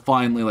managed to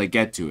finally, like,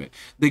 get to it.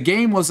 The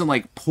game wasn't,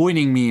 like,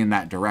 pointing me in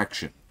that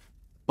direction,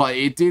 but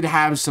it did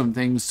have some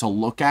things to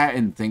look at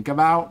and think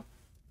about.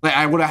 Like,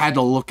 I would have had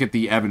to look at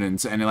the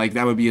evidence, and, like,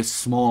 that would be a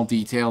small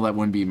detail that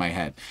wouldn't be in my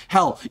head.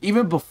 Hell,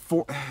 even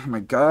before... Oh,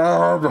 my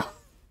God.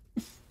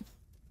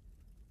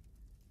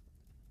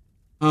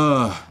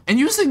 And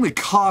using the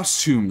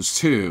costumes,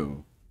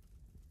 too.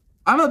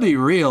 I'm gonna be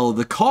real,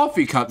 the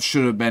coffee cup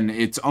should have been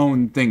its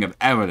own thing of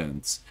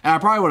evidence. And I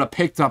probably would have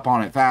picked up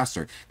on it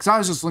faster. Because I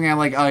was just looking at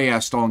like, oh yeah,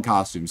 stolen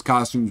costumes.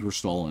 Costumes were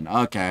stolen.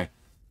 Okay.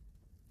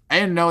 I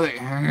didn't know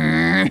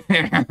that...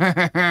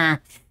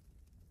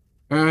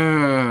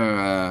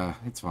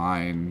 it's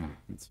fine.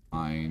 It's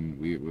fine.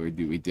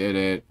 We did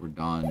it. We're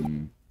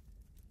done.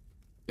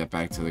 Get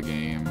back to the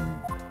game.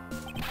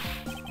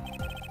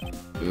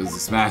 It was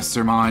this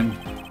mastermind.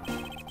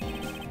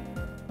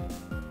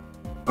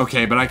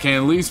 Okay, but I can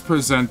at least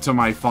present to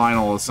my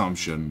final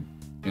assumption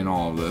in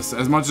all of this.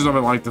 As much as I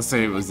would like to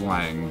say it was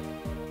Lang.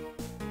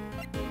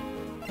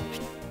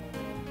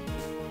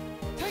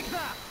 Take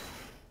that.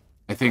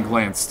 I think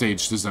Lance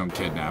staged his own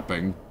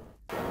kidnapping.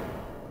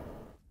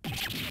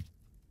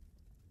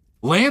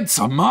 Lance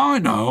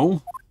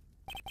Amano?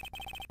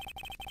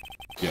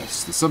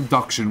 Yes, this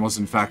abduction was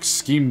in fact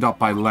schemed up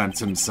by Lance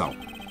himself.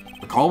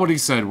 Recall what he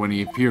said when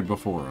he appeared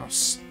before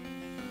us.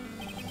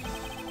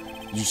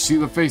 Did you see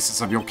the faces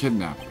of your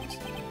kidnappers?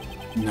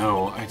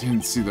 No, I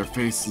didn't see their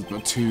faces,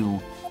 but 2.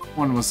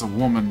 One was a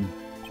woman.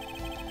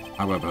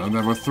 However,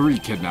 there were 3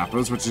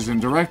 kidnappers, which is in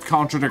direct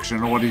contradiction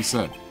to what he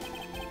said.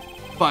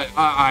 But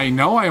I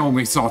know I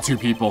only saw 2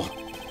 people.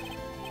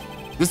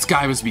 This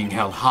guy was being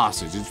held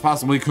hostage. It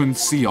possibly couldn't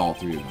see all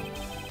 3 of them.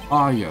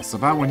 Ah, yes,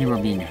 about when you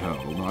were being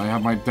held. I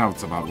have my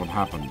doubts about what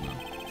happened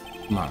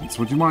then. Lance,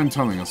 would you mind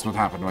telling us what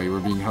happened while you were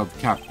being held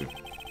captive?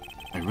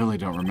 I really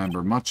don't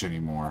remember much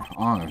anymore,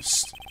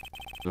 honest.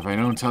 But if I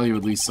don't tell you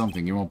at least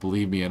something, you won't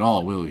believe me at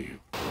all, will you?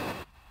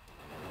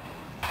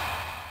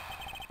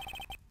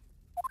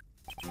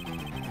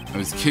 I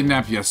was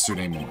kidnapped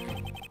yesterday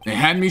morning. They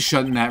had me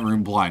shut in that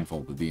room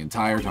blindfolded the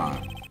entire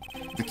time.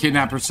 The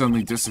kidnapper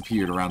suddenly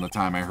disappeared around the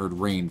time I heard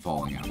rain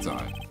falling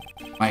outside.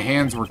 My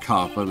hands were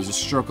cuffed, but it was a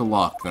stroke of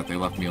luck that they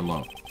left me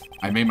alone.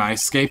 I made my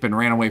escape and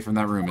ran away from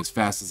that room as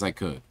fast as I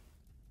could.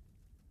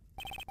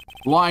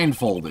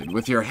 Blindfolded,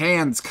 with your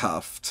hands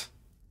cuffed.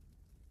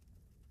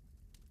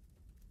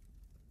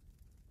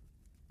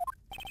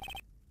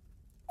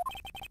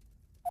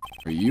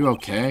 Are you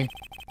okay?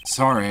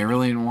 Sorry, I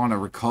really didn't want to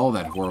recall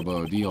that horrible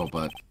ordeal,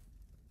 but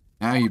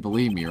now you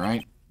believe me,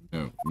 right?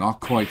 No, not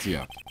quite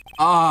yet.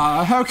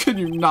 Ah, how can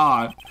you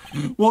not?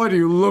 Why do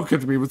you look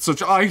at me with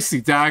such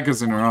icy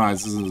daggers in your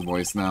eyes? This is his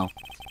voice now.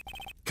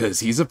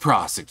 Because he's a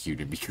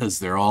prosecutor, because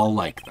they're all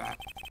like that.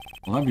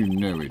 I'll have you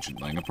know, Agent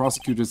Lang, a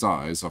prosecutor's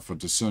eyes are for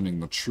discerning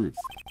the truth.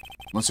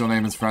 Unless your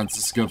name is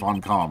Francisco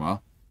von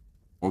Karma,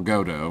 or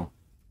Godo.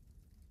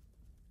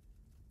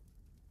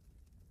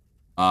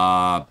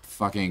 Fuck,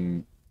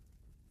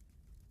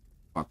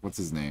 what's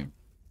his name?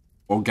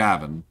 Or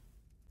Gavin.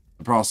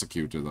 The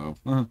prosecutor,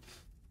 though.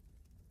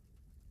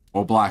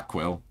 Or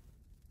Blackquill.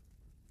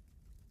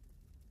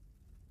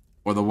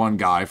 Or the one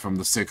guy from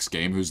the 6th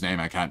game whose name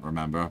I can't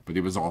remember, but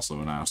he was also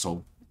an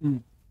asshole.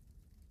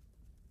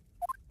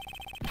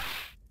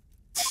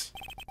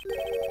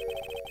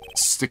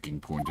 Sticking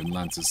point in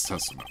Lance's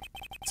testimony.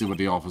 See what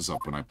he offers up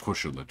when I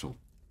push a little.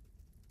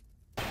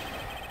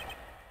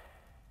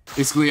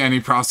 Basically any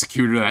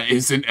prosecutor that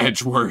isn't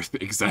Edgeworth,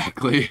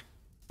 exactly.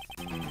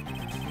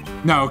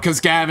 No,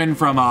 because Gavin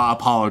from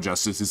Apollo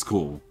Justice is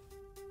cool.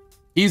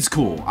 He's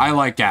cool. I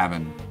like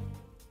Gavin.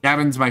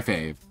 Gavin's my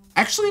fave.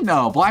 Actually,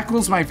 no.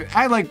 Blackwill's my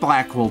I like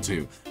Blackquill,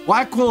 too.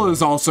 Blackquill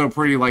is also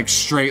pretty, like,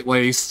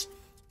 straight-laced,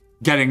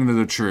 getting to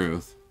the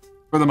truth.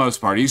 For the most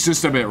part. He's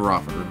just a bit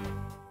rougher.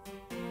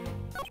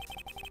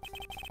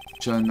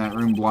 Shut in that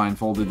room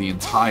blindfolded the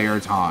entire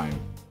time.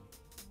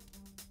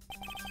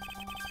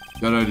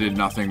 Godo did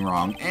nothing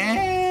wrong.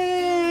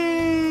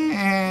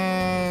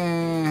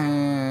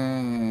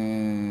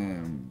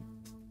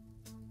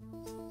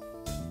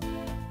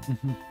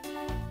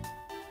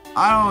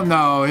 I don't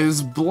know,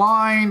 his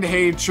blind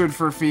hatred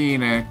for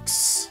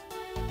Phoenix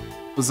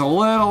was a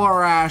little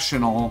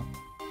irrational.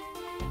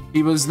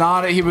 He was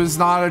not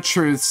a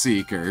truth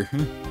seeker.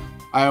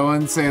 I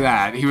wouldn't say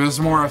that. He was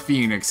more a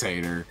Phoenix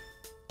hater.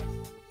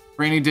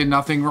 Franny did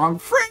nothing wrong.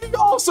 Franny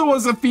also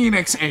was a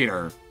Phoenix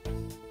hater.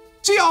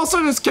 She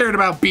also just cared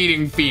about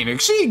beating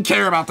Phoenix. She didn't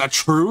care about the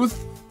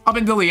truth up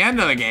until the end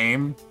of the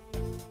game.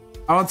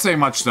 I won't say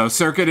much though.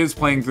 Circuit is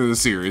playing through the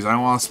series. I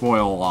don't want to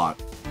spoil a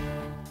lot.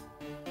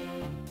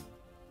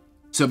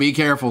 So be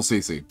careful,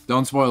 Cece.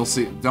 Don't spoil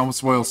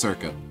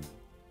Circuit.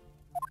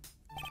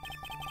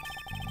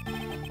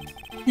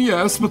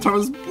 Yes, but I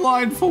was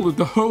blindfolded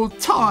the whole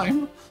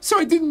time, so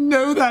I didn't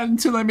know that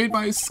until I made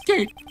my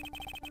escape.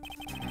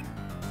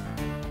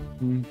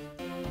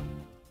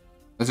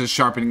 That's just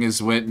sharpening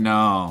his wit?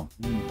 No.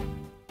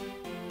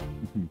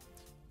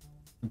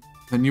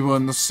 Then you were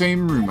in the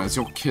same room as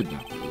your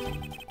kidnapper.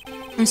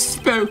 They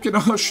spoke in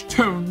hushed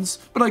tones,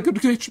 but I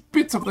could catch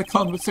bits of the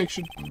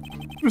conversation.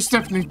 There was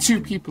definitely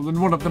two people,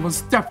 and one of them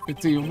was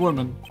definitely a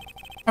woman.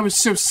 I was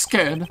so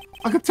scared.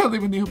 I could tell they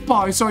were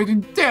nearby, so I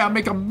didn't dare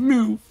make a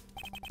move.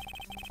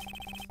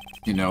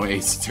 You know,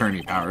 Ace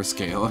Attorney power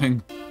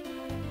scaling.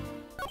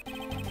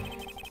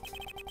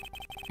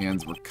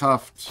 Hands were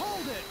cuffed.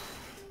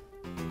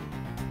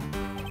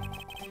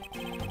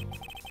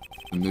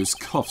 And those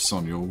cuffs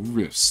on your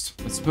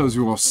wrist. I suppose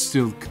you are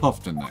still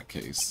cuffed in that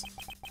case.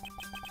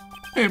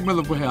 I am well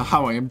aware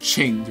how I am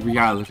chained to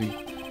reality.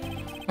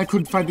 I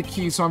couldn't find the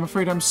key, so I'm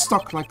afraid I'm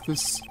stuck like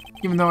this.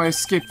 Even though I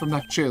escaped from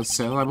that jail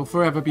cell, I will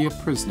forever be a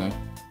prisoner.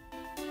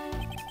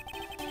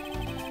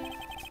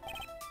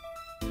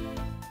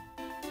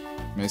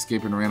 I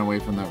escaped and ran away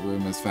from that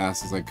room as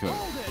fast as I could.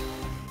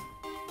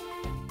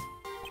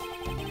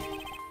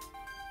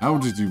 How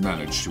did you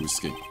manage to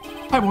escape?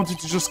 I wanted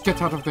to just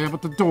get out of there,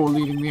 but the door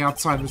leading me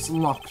outside was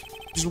locked,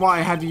 which is why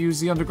I had to use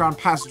the underground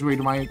passageway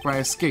to my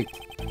escape.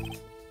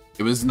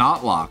 It was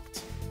not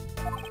locked.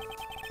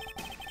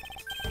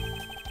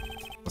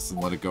 Let's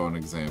let it go and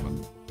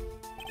examine.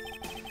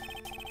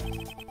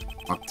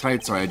 Locked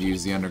tight, so I had to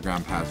use the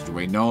underground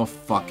passageway. No,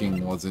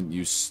 fucking wasn't,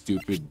 you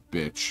stupid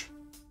bitch.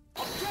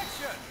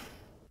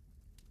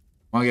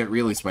 Wanna get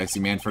really spicy,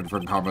 Manfred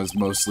from Karma is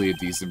mostly a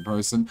decent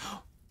person.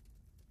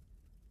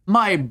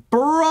 My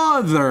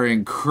brother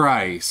in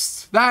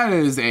Christ! That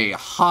is a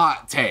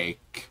hot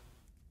take.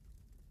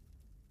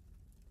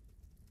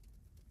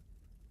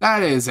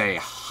 That is a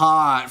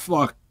hot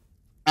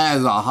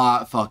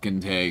fucking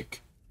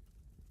take.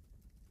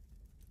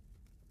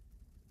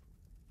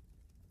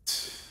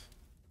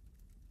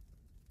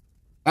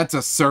 That's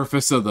a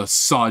surface of the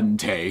sun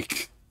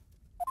take.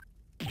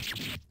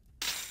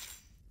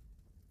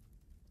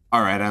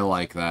 Alright, I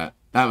like that.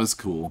 That was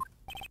cool.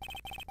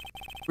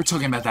 We're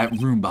talking about that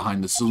room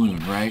behind the saloon,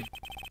 right?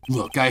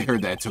 Look, I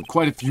heard that it took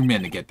quite a few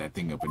men to get that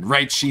thing open,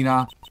 right,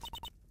 Sheena?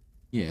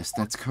 Yes,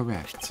 that's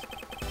correct.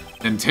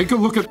 Then take a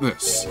look at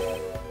this.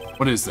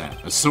 What is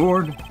that? A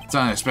sword? It's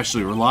not an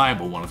especially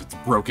reliable one if it's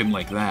broken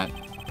like that.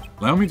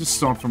 Allow me to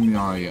start from the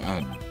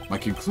end. My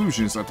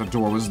conclusion is that the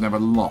door was never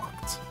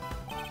locked.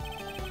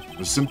 It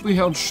was simply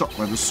held shut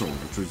by the sword,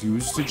 which was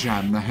used to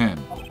jam the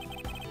handle.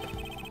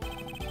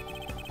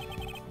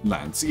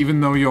 Lance, even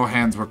though your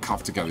hands were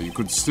cuffed together, you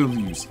could still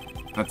use it.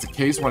 If that's the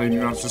case, why didn't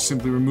you not just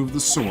simply remove the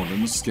sword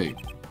and escape?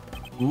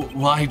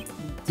 Why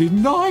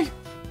didn't I?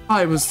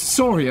 I was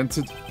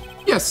disoriented.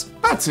 Yes,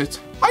 that's it.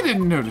 I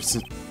didn't notice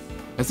it.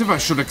 As if I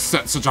should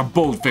accept such a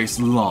bold-faced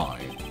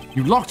lie.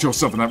 You locked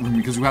yourself in that room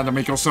because you had to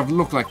make yourself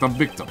look like the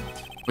victim.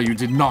 But you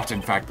did not,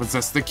 in fact,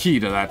 possess the key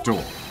to that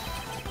door.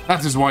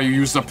 That is why you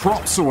used a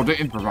prop sword to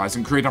improvise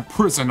and create a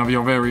prison of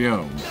your very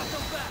own.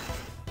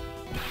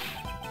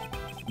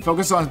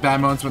 Focus on his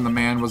bad moments when the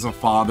man was a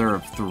father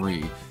of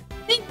 3.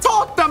 He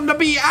taught them to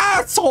be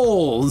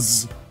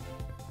assholes!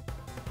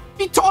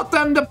 He taught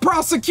them to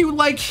prosecute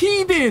like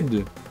he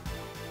did!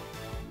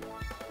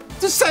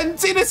 To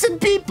sentence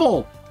innocent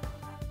people!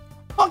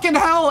 Fucking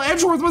hell,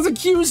 Edgeworth was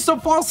accused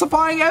of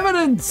falsifying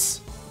evidence!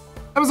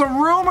 There was a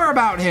rumor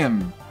about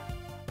him!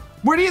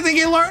 Where do you think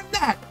he learned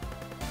that?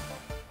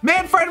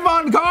 Manfred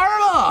von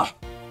Karma!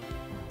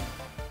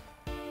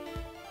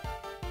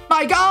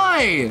 My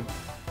guy!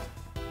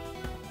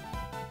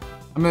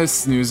 I'm gonna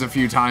snooze a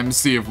few times,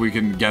 see if we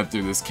can get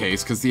through this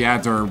case, because the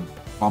ads are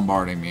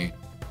bombarding me.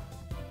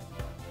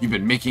 You've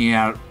been making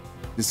out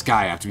this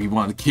guy out to be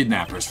one of the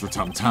kidnappers for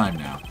some time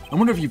now. I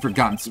wonder if you've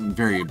forgotten something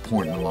very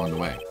important along the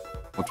way.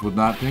 What would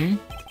that be?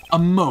 A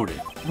motive.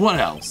 What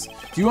else?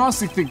 Do you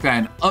honestly think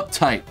that an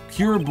uptight,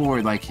 pure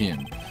boy like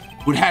him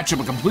would hatch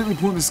up a completely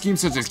pointless scheme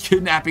such as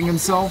kidnapping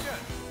himself?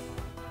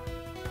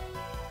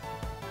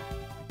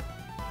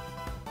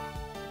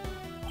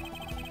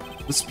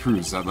 This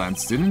proves that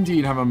Lance did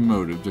indeed have a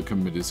motive to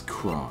commit his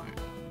crime.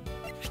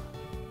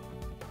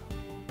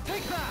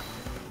 Take that!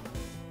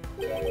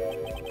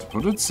 To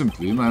put it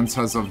simply, Lance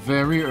has a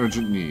very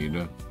urgent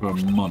need for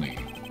money.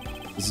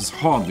 This is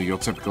hardly your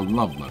typical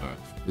love letter.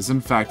 It is in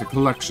fact a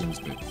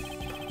collections bid.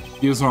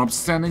 He is our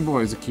upstanding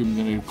boy has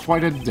accumulated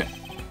quite a debt.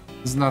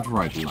 Isn't that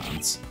right,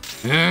 Lance?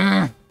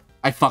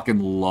 I fucking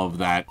love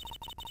that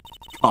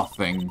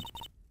thing.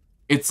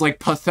 It's like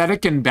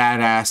pathetic and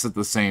badass at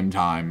the same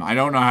time. I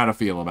don't know how to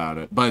feel about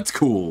it, but it's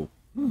cool.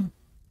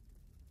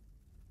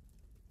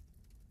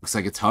 Looks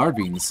like it's hard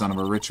being the son of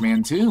a rich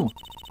man, too.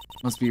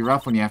 Must be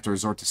rough when you have to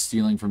resort to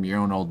stealing from your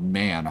own old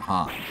man,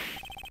 huh?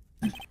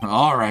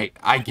 Alright,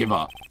 I give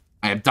up.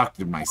 I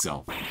abducted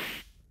myself.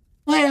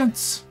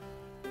 Lance!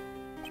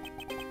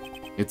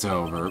 It's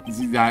over.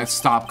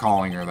 Stop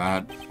calling her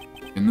that.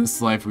 In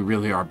this life, we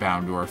really are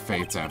bound to our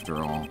fates,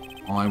 after all.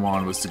 All I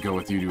wanted was to go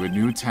with you to a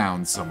new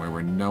town somewhere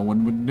where no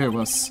one would know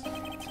us.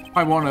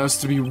 I wanted us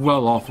to be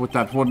well off with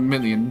that 1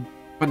 million,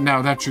 but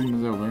now that dream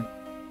is over.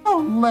 Oh,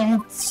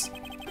 Lance.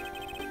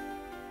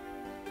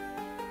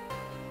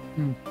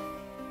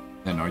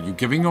 Then are you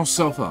giving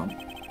yourself up?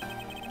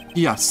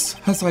 Yes,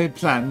 as I had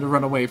planned to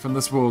run away from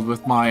this world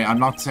with my... I'm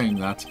not saying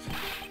that.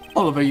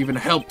 Oliver even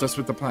helped us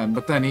with the plan,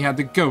 but then he had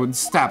to go and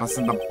stab us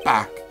in the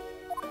back.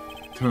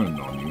 Turned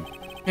on you.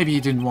 Maybe he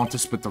didn't want to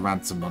split the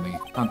ransom money.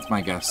 That's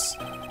my guess.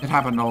 It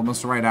happened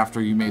almost right after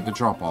you made the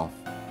drop-off.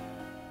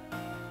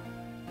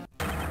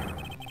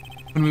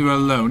 When we were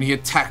alone, he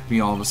attacked me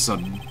all of a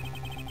sudden.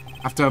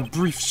 After a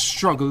brief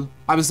struggle,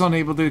 I was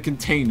unable to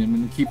contain him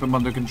and keep him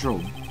under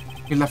control.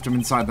 We left him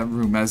inside that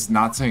room as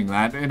not saying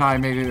that, and I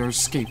made our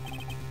escape.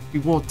 We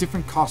wore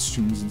different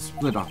costumes and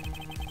split up.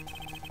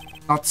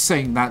 Not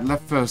saying that,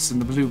 left first in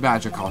the Blue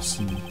Badger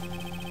costume.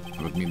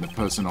 That would mean the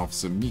person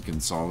Officer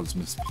Meekin saw was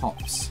Miss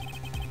Pops.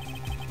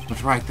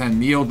 But right then,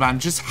 the old man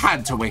just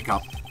had to wake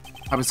up.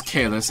 I was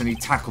careless and he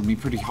tackled me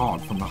pretty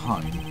hard from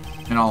behind.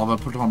 And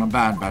Oliver put on a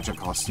Bad Badger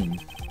costume,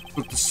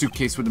 took the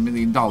suitcase with $1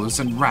 million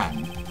and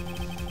ran.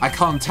 I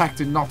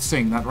contacted Not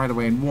Saying That right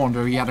away and warned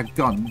her he had a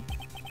gun.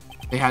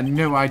 They had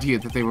no idea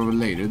that they were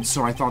related,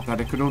 so I thought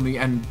that it could only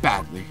end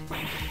badly.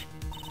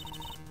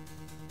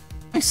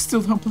 I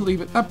still don't believe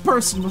it. That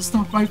person was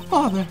not my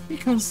father,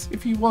 because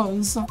if he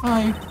was,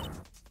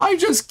 I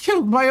just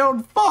killed my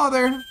own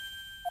father.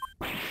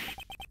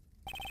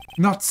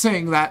 Not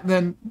saying that,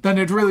 then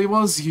it really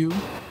was you.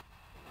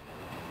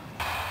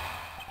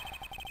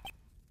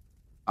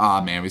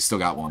 Ah, man, we still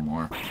got one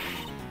more.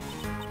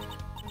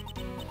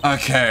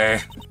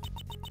 Okay.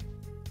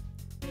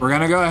 We're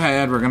gonna go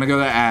ahead, we're gonna go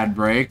to ad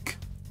break.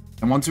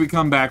 And once we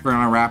come back, we're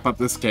gonna wrap up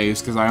this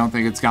case, because I don't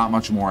think it's got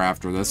much more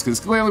after this. Because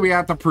clearly we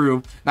have to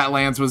prove that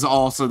Lance was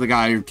also the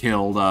guy who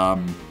killed,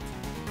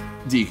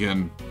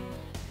 Deacon.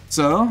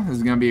 So, this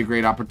is gonna be a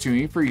great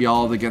opportunity for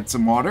y'all to get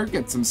some water,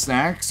 get some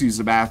snacks, use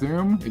the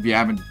bathroom, if you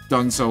haven't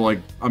done so like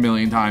a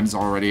million times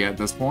already at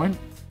this point.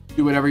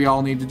 Do whatever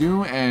y'all need to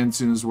do, and as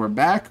soon as we're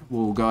back,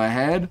 we'll go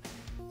ahead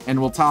and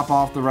we'll top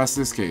off the rest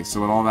of this case.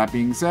 So with all that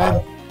being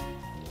said,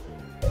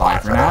 bye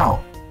for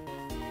now.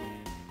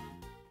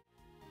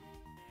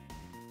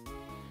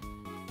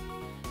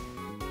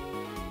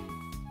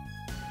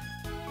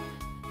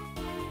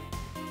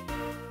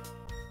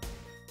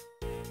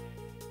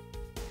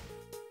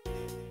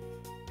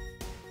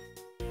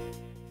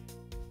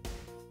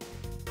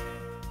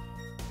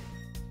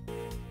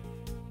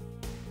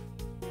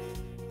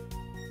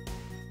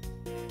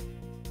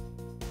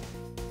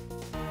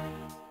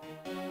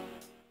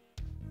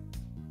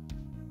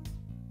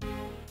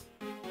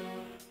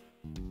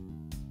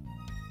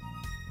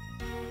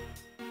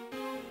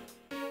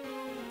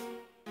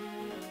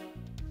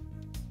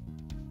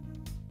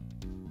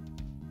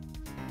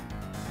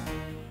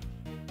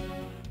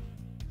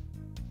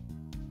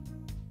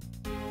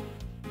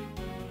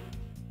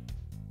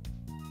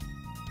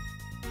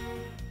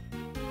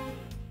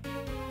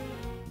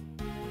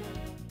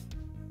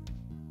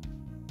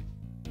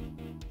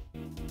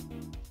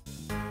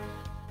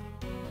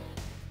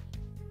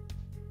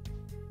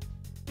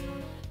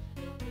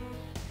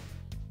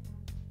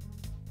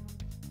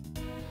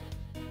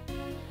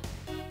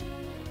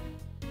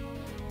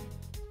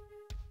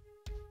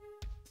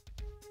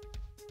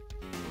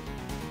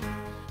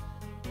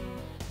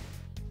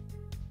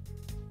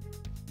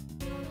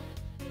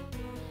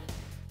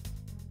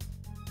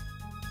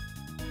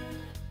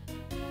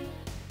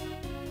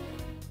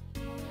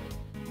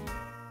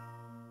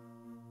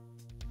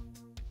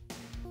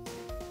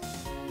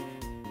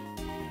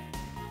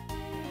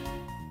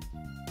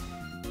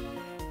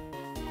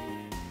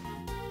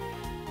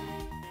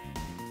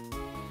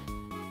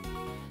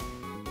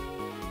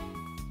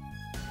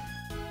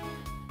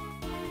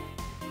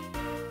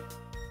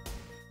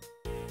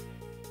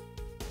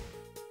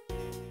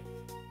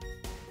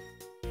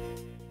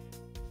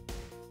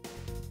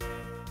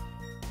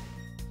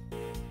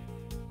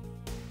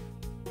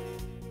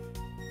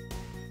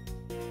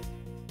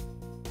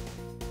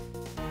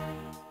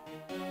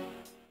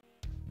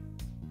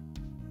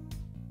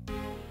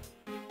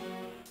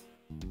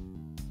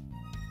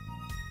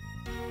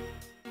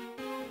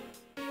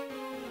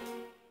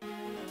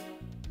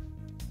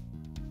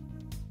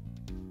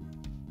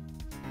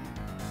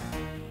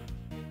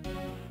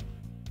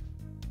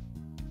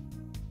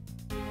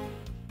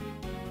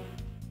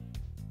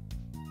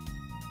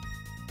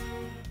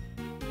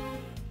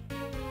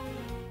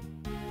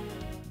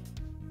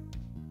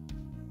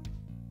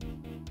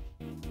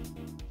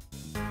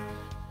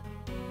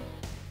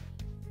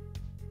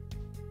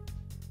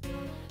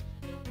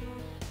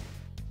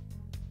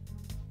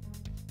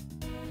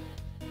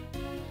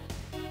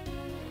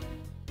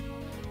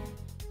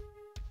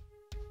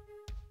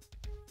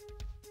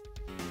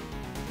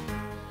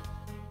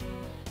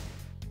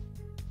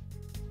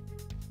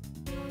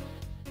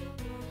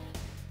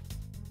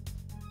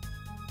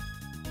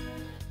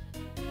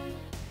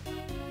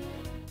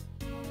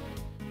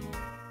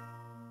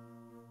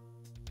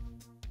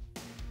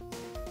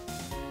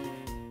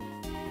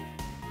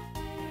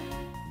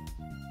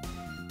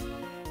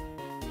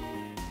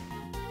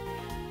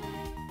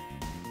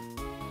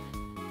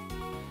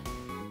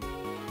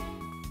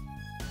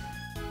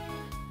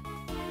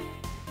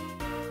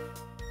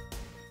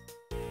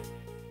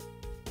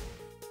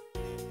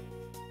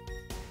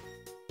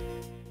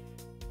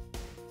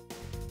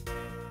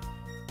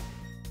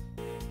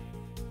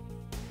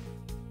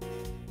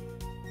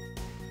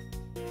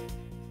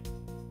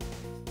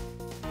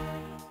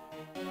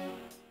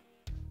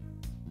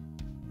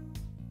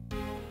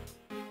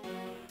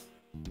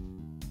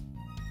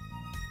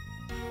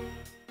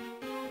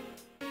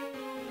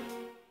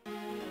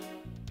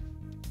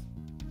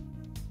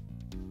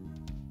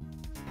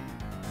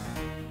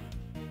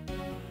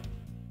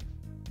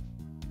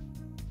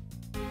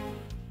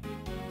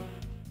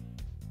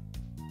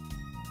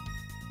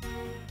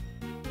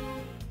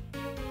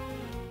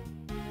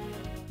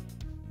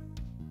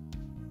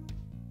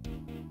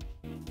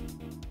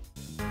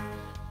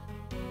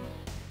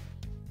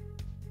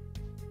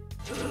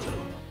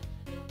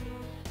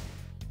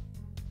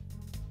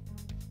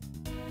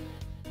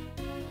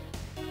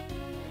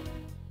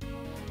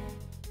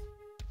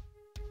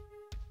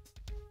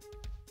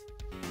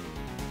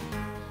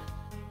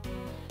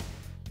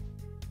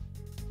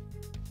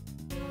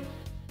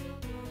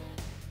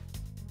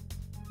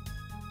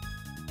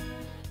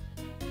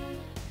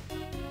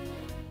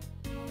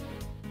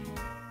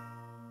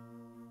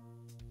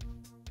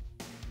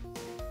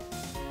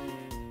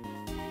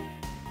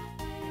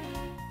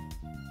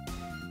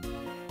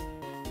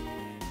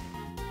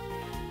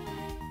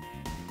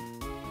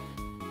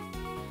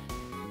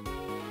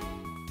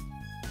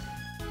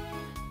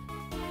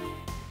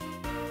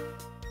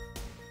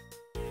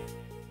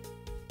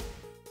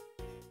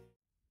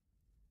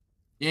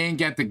 You didn't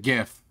get the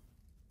GIF.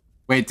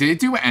 Wait, did it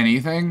do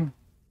anything?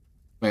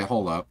 Wait,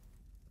 hold up.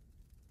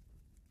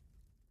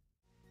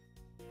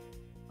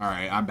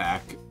 Alright, I'm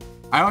back.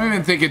 I don't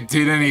even think it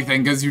did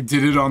anything because you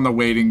did it on the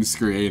waiting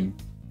screen.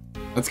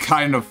 That's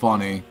kind of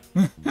funny.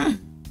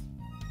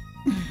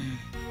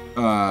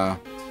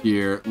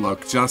 Here,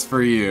 look, just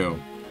for you.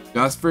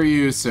 Just for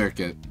you,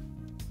 Circuit.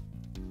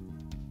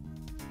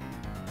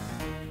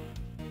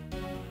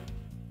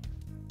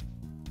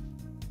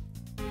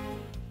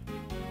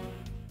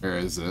 Where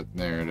is it?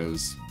 There it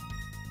is.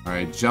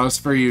 Alright,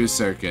 just for you,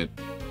 Circuit.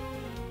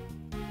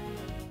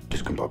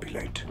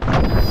 Discombobulate.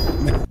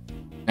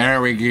 There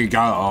we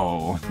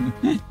go.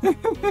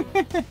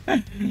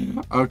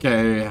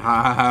 Okay,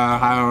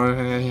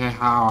 howdy,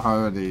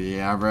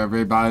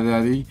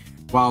 everybody.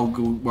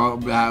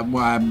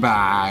 Welcome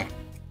back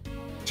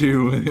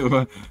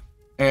to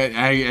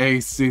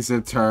Ace's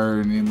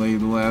Eternally.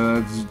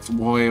 Let's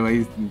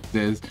wait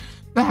this.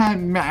 That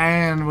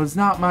man was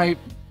not my.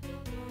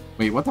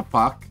 Wait, what the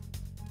fuck?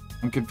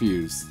 I'm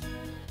confused.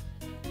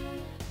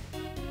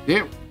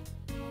 It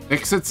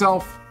fix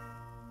itself?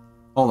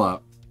 Hold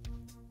up.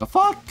 The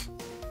fuck?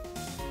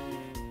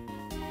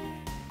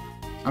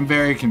 I'm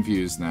very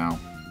confused now.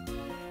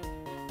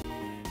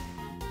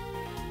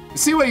 You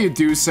see what you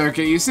do,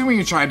 Circuit? You see when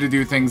you try to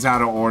do things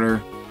out of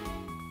order?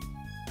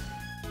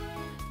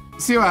 You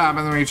see what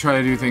happens when you try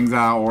to do things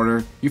out of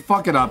order? You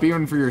fuck it up,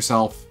 even for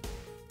yourself.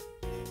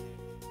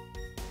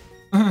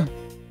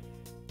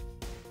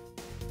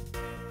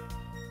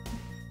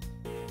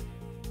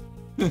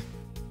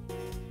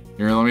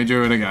 Here, let me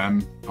do it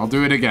again. I'll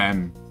do it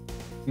again.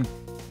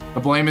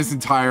 The blame is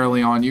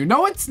entirely on you.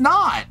 No, it's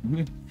not!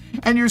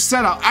 And your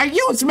setup. I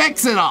use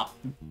Mix It Up!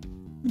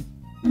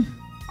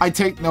 I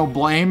take no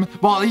blame.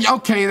 Well,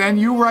 okay, then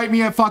you write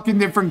me a fucking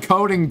different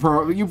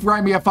you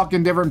write me a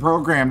fucking different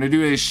program to do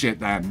this shit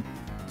then.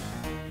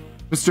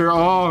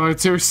 Oh,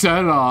 it's your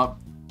setup.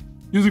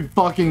 You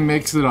fucking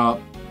Mix It Up.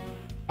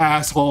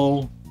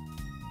 Asshole.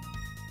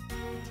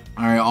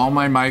 Alright, all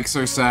my mics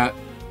are set.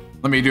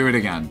 Let me do it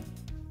again.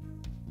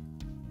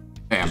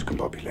 Damn.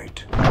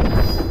 Discombobulate.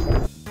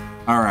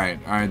 Alright,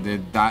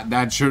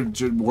 that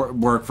should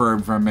work for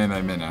a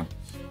minute.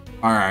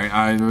 Alright,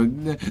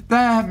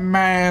 that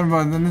man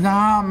was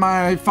not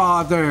my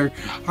father.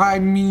 I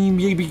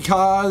mean,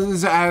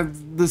 because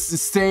at the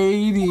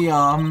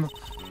stadium,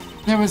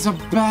 there was a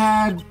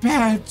bad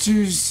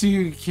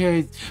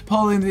suitcase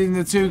pulling in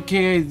the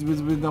suitcase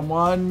with the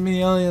 1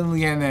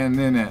 million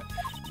in it.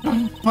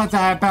 But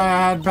that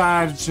bad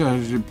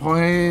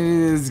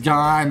pointed his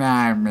gun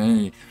at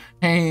me,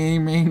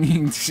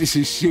 aiming to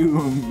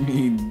shoot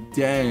me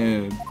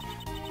dead.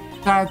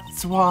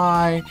 That's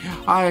why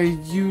I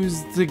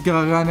used the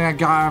gun I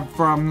got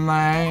from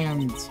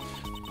land.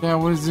 There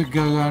was a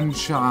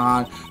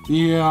gunshot.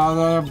 The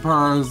other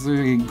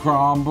person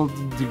crumbled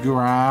to the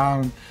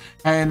ground,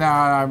 and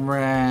I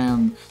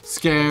ran,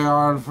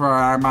 scared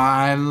for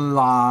my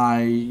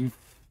life.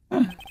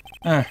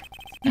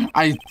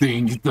 I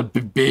think the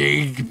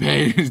big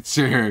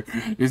picture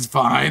is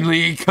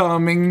finally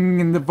coming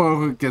into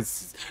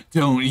focus,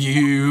 don't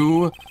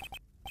you?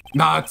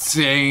 Not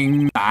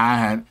saying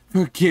that.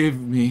 Forgive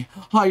me.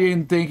 I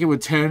didn't think it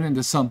would turn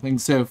into something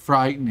so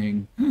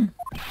frightening.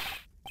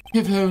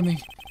 If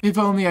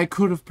only I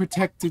could have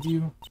protected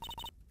you.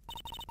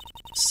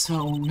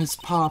 So, Miss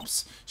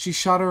Pops, she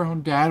shot her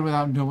own dad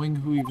without knowing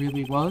who he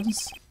really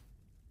was?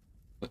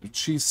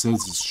 She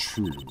says it's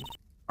true.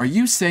 Are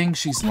you saying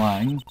she's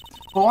lying?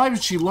 Well, why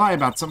would she lie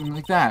about something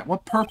like that?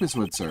 What purpose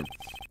would it serve?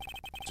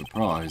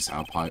 Surprise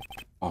how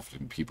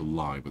often people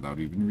lie without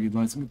even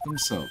realizing it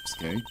themselves,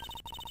 okay?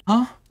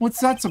 Huh? What's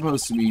that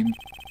supposed to mean?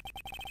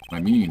 What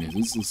I mean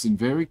is, listen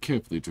very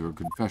carefully to her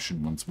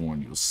confession once more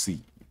and you'll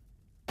see.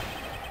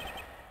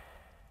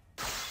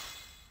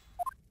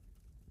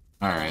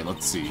 Alright,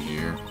 let's see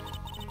here.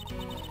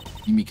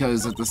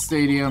 Because at the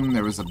stadium,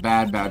 there was a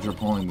bad badger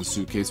pulling the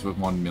suitcase with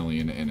 1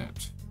 million in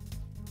it.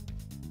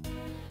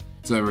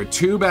 So there were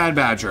 2 bad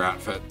badger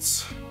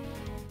outfits.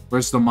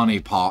 Where's the money,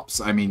 Pops?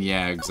 I mean,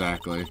 yeah,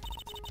 exactly.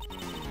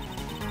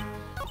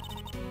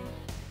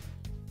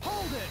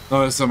 There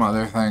are some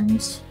other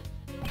things.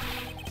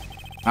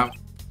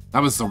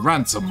 That was the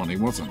ransom money,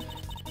 wasn't it?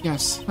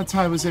 Yes, that's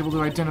how I was able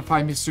to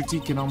identify Mr.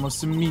 Deacon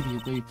almost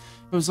immediately.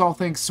 It was all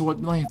thanks to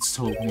what Lance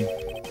told me.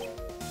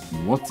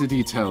 What did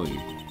he tell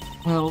you?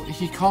 Well,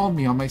 he called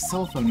me on my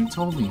cell phone and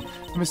told me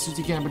that Mr.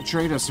 Deacon had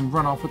betrayed us and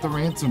run off with the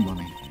ransom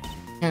money.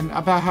 And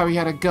about how he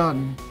had a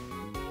gun.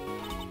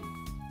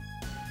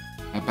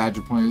 That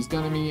badger pointed his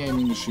gun at me,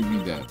 aiming to shoot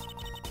me dead.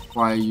 That's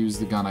why I used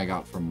the gun I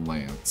got from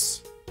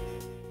Lance.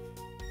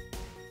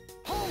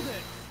 Hold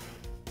it!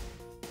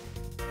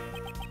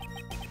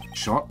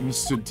 Shot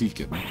Mr.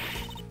 Deacon.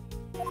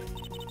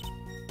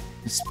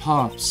 Miss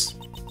Pops.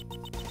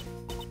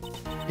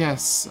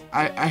 Yes,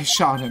 I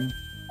shot him.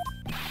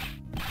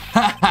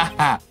 Ha ha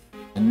ha!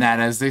 And that,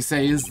 as they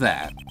say, is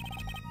that.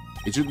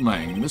 Agent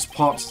Lang, Miss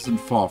Pops isn't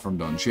far from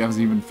done. She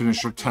hasn't even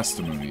finished her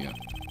testimony yet.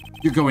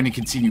 You're going to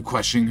continue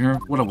questioning her?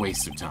 What a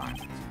waste of time.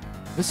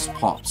 Miss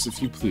Pops,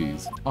 if you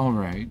please.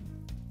 Alright.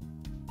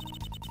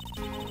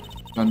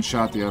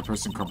 Gunshot, the other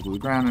person crumpled to the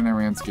ground, and I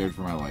ran scared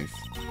for my life.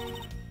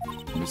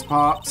 Miss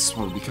Pops,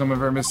 what will become of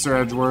her, Mr.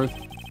 Edgeworth?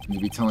 You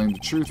be telling the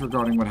truth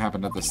regarding what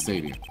happened at the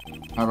stadium.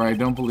 However, I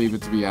don't believe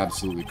it to be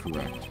absolutely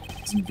correct.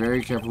 Listen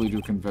very carefully to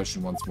a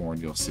confession once more,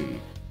 and you'll see.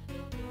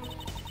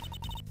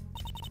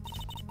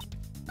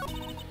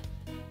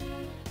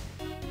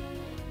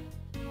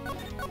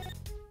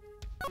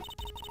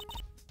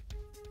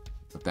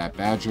 But that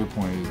badger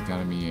pointed his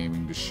gun at me,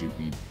 aiming to shoot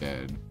me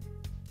dead.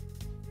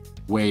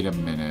 Wait a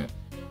minute.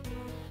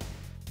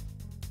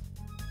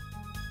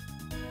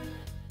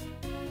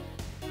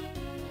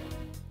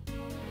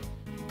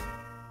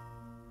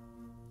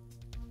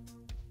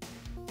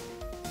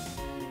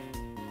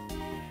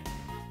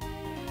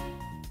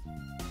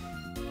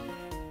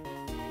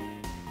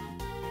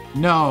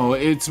 No,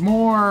 it's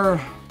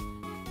more...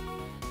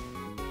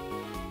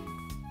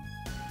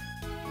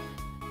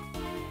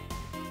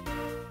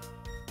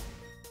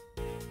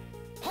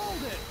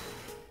 Hold it!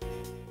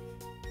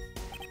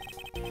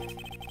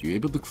 You're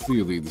able to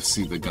clearly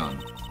see the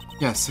gun.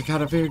 Yes, I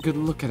got a very good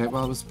look at it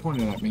while it was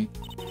pointed at me.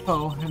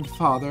 Oh, and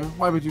Father,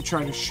 why would you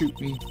try to shoot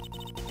me?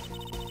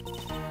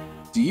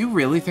 Do you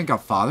really think a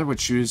father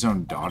would shoot his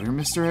own daughter,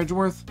 Mr.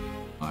 Edgeworth?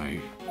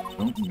 I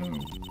don't know.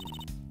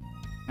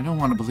 I don't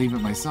want to believe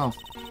it myself,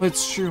 but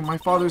it's true. My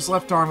father's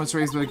left arm was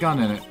raised with a gun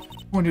in it,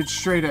 pointed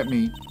straight at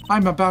me.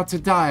 I'm about to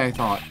die, I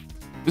thought.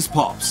 Miss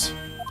Pops,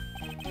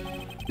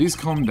 please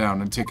calm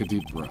down and take a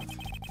deep breath.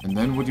 And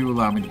then would you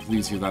allow me to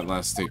please hear that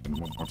last statement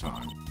one more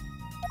time?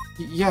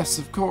 Yes,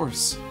 of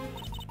course.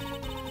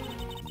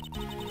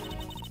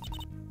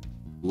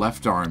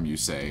 Left arm, you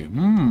say?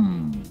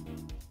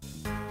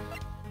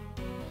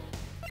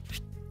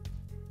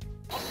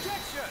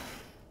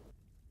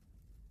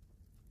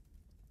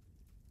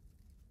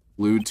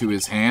 Glued to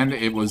his hand?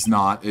 It was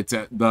not. It's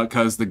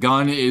because the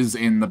gun is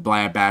in the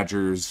Bad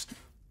Badger's.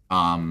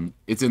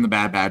 It's in the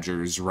Bad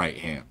Badger's right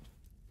hand.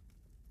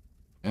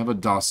 I have a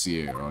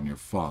dossier on your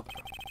father.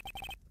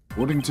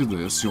 According to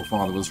this, your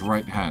father was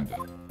right-handed.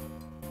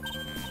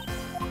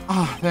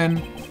 Ah,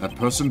 then... That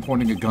person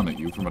pointing a gun at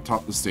you from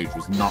atop the stage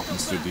was not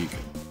Mr. Deacon.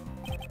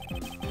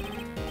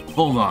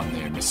 Hold on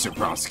there, Mr.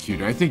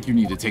 Prosecutor. I think you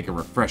need to take a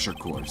refresher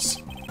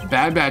course.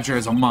 Bad Badger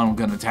has a model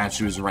gun attached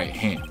to his right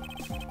hand,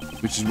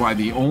 which is why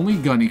the only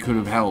gun he could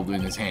have held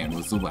in his hand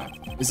was the left.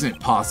 Isn't it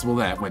possible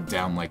that it went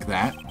down like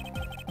that?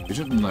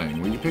 Agent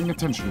Lang, were you paying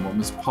attention to what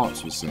Miss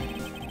Pops was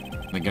saying?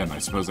 And again, I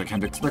suppose I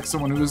can't expect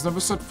someone who has never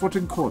set foot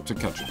in court to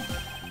catch it.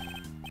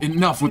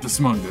 Enough with the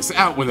smugness.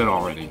 Out with it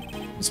already.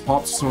 Miss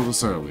Pops told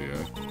us earlier.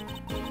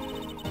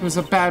 It was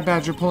a Bad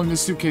Badger pulling the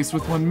suitcase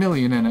with 1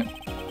 million in it.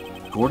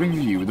 According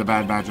to you, the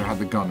Bad Badger had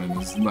the gun in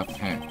his left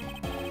hand,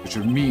 which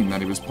would mean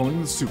that he was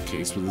pulling the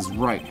suitcase with his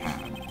right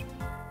hand.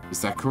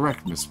 Is that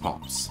correct, Miss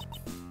Pops?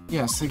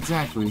 Yes,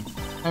 exactly.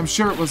 I'm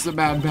sure it was the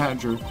Bad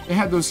Badger. It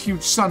had those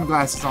huge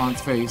sunglasses on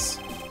its face.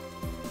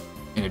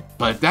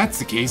 But if that's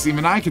the case,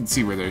 even I can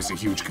see where there's a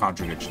huge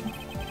contradiction.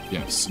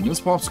 Yes, Miss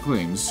Pops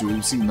claims to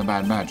have seen the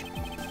Bad Badger,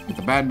 yet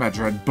the Bad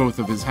Badger had both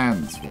of his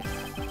hands full.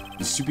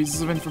 These two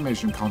pieces of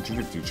information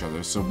contradict each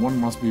other, so one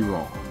must be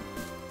wrong.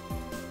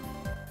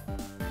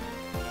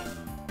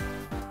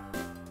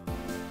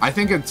 I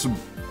think it's...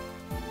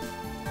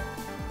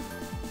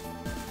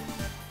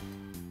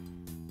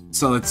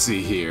 So let's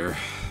see here.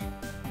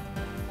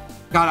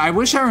 God, I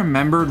wish I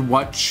remembered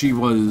what she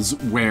was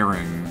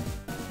wearing.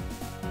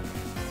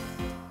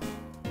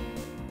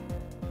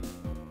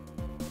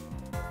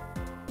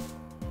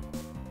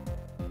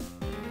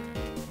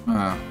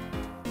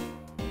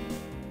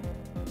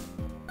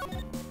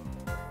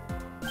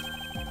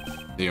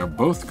 They are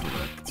both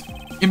correct.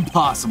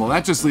 Impossible!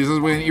 That just leaves us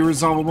with an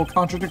irresolvable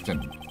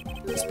contradiction.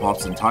 Miss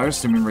Pop's entire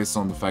statement rests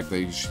on the fact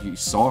that she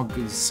saw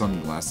good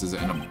sunglasses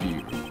and a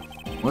beard.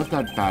 What if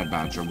that bad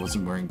badger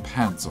wasn't wearing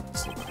pants on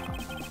his little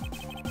hand?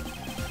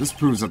 This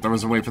proves that there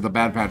was a way for the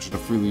bad badger to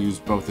freely use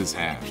both his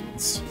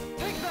hands.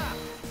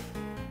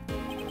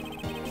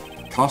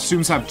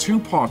 Costumes have two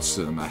parts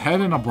to them, a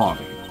head and a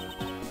body.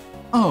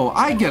 Oh,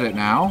 I get it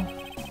now.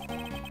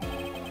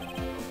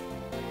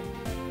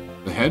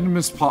 The head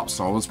Miss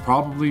Popstar was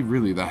probably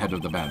really the head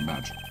of the bad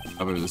badger.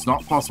 However, it is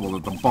not possible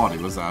that the body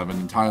was that of an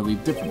entirely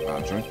different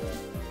badger.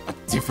 A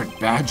different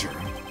badger?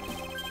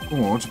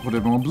 Or, to put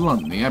it more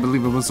bluntly, I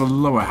believe it was the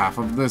lower half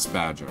of this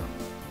badger.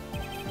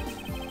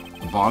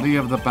 The body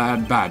of the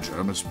bad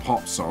badger, Miss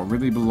Popstar,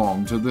 really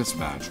belonged to this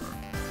badger.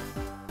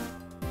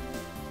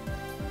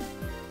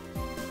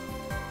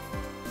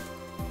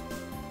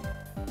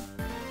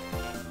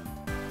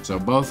 So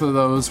both of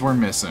those were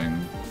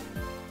missing.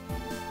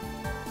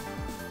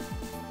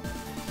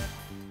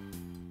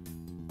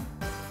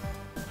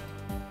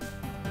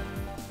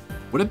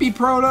 Would it be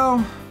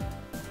Proto?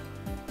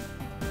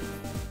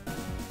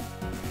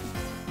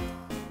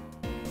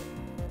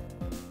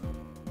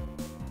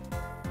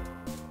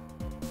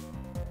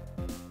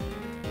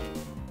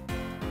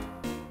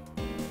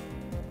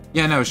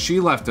 Yeah, no, she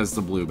left as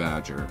the blue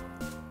badger.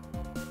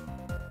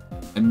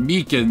 And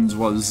Meekins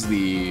was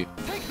the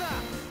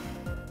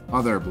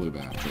other blue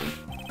badger.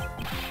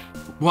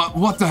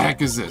 What the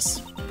heck is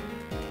this?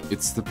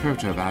 It's the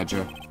proto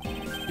badger.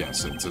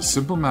 Yes, it's a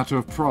simple matter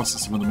of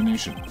process of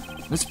elimination.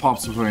 Miss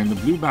Pops was wearing the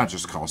blue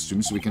badger's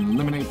costume, so we can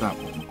eliminate that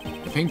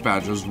one. The pink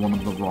badger is one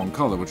of the wrong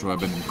color, which would have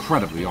been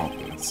incredibly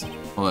obvious.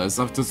 Well, it's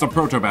left as the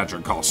proto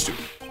badger costume.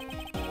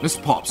 Miss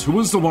Pops, who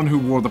was the one who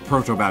wore the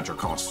proto badger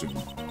costume?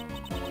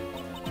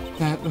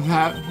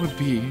 That would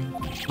be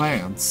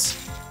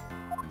Lance.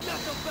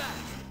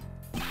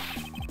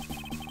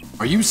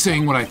 Are you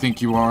saying what I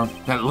think you are?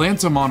 That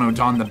Lance Amano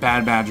donned the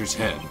bad badger's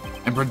head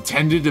and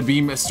pretended to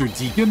be Mr.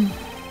 Deacon?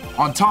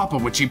 On top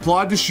of which he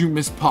plotted to shoot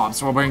Miss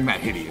Pops while wearing that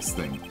hideous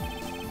thing.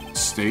 The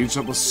stage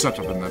that was set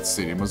up in that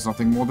stadium was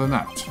nothing more than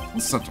that,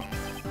 a setup.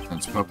 And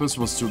its purpose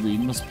was to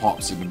lead Miss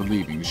Pops into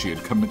believing she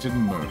had committed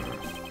murder.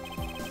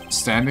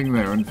 Standing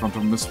there in front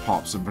of Miss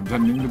Pops and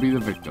pretending to be the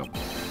victim.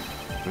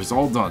 It was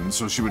all done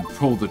so she would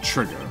pull the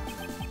trigger.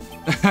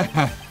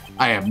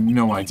 I have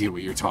no idea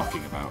what you're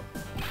talking about.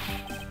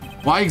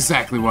 Why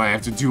exactly would I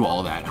have to do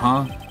all that,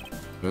 huh?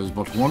 There's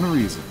but one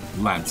reason,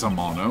 Lance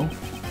Amano.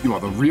 You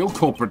are the real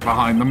culprit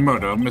behind the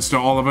murder of Mr.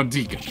 Oliver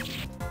Deacon.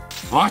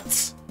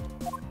 What?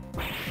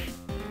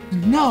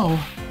 No.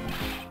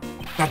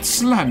 That's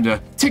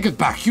slander. Take it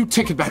back. You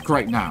take it back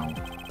right now.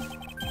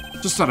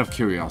 Just out of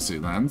curiosity,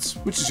 Lance,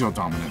 which is your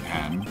dominant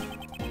hand?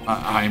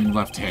 I'm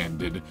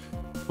left-handed.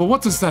 But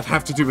what does that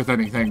have to do with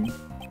anything?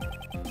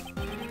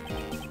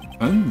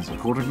 And,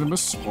 according to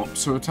Miss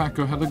Pops, her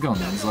attacker had a gun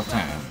in his left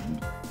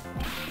hand.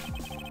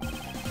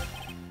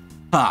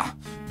 Ha!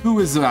 Who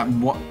is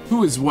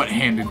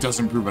what-handed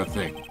doesn't prove a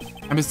thing.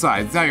 And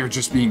besides, now you're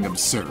just being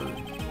absurd.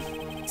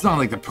 It's not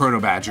like the Proto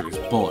Badger is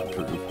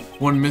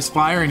bulletproof. One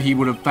misfire and he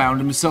would have found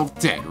himself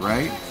dead,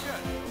 right?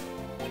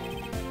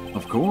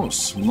 Of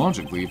course.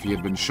 Logically, if he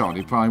had been shot,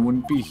 he probably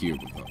wouldn't be here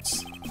with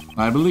us.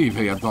 I believe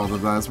he had thought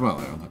of that as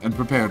well, and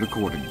prepared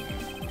accordingly.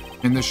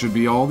 And this should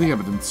be all the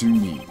evidence you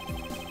need.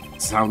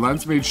 This is how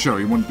Lance made sure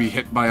he wouldn't be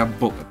hit by a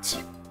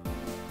bullet.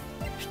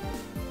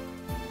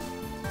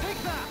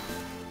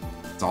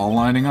 It's all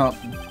lining up.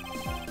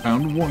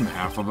 Found one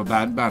half of a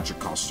bad badger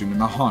costume in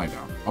the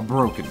hideout, a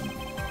broken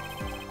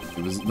one.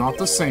 It was not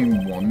the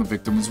same one the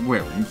victim was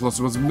wearing, plus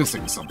it was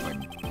missing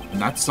something.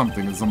 And that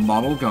something is the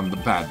model gun the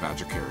bad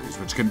badger carries,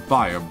 which can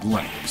fire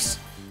blanks.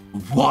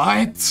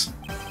 What?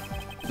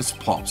 Miss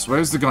Pops,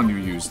 where's the gun you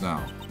use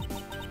now?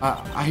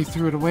 I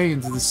threw it away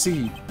into the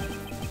sea.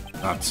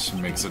 That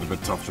makes it a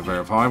bit tough to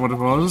verify what it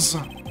was.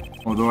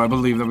 Although I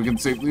believe that we can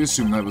safely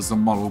assume that it was the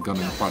model gun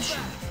in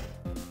question.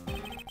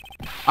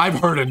 I've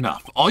heard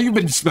enough. All you've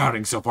been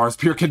spouting so far is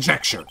pure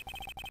conjecture.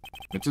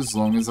 But as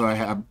long as I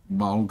have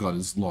model gun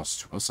is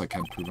lost to us, I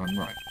can't prove I'm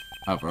right.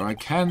 However, I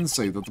can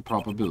say that the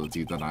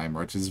probability that I am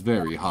right is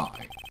very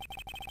high.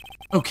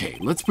 Okay,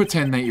 let's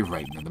pretend that you're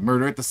right and that the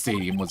murder at the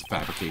stadium was a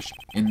fabrication.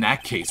 In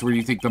that case, where do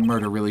you think the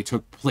murder really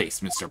took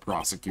place, Mr.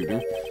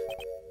 Prosecutor?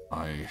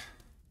 I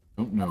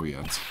don't know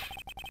yet.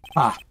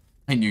 Ah,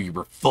 I knew you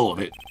were full of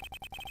it.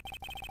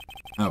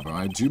 However,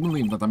 I do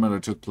believe that the murder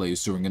took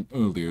place during an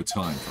earlier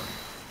time frame.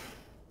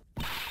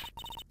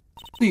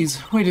 Please,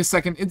 wait a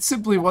second. It's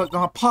simply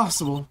not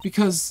possible,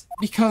 because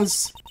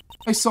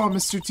I saw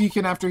Mr.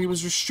 Deacon after he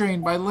was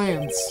restrained by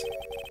Lance.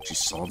 She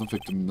saw the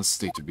victim in the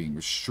state of being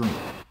restrained.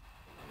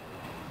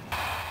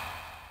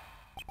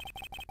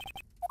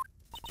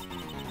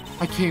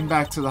 I came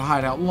back to the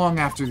hideout long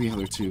after the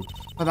other two.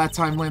 By that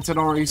time, Lance had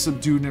already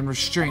subdued and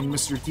restrained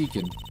Mr.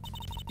 Deacon.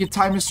 He had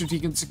tied Mr.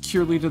 Deacon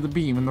securely to the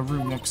beam in the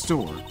room next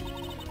door.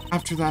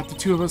 After that, the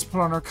two of us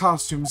put on our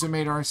costumes and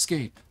made our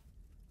escape.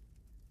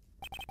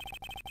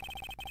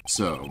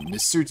 So,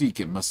 Mr.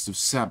 Deacon must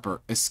have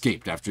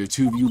escaped after the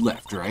two of you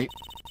left, right?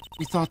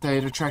 We thought that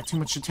it'd attract too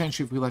much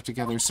attention if we left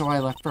together, so I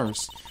left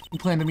first. We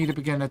planned to meet up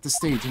again at the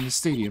stage in the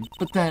stadium.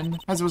 But then,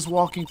 as I was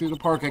walking through the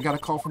park, I got a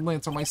call from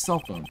Lance on my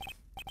cell phone.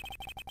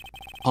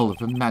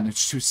 Oliver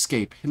managed to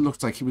escape. It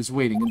looked like he was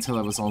waiting until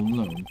I was all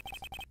alone.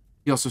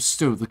 He also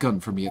stole the gun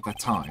from me at that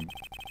time.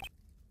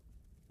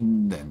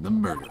 And then the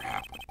murder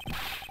happened.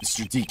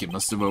 Mr. Deacon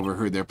must have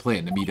overheard their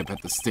plan to meet up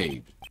at the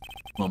stage.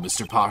 Well,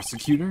 Mr.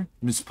 Prosecutor,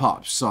 Miss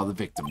Pops saw the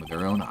victim with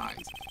her own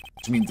eyes,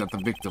 which means that the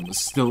victim was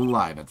still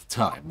alive at the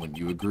time, wouldn't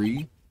you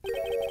agree?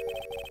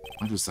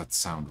 Why does that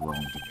sound wrong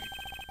to me?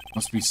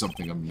 Must be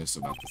something amiss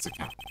about this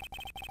account.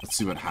 Let's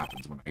see what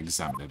happens when I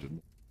examine it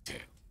in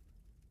detail.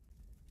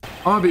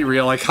 I'm gonna be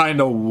real, I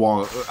kind of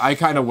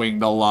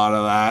winged a lot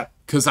of that,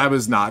 because I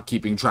was not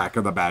keeping track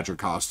of the Badger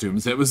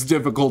costumes. It was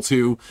difficult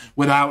to,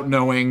 without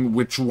knowing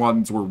which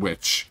ones were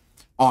which,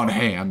 on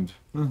hand.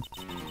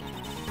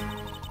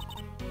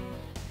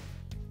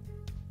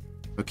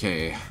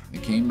 Okay, I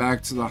came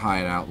back to the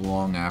hideout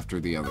long after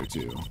the other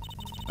two.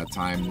 At that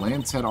time,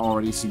 Lance had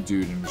already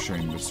subdued and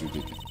restrained Mr.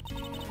 Deacon.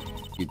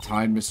 He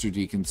tied Mr.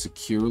 Deacon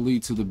securely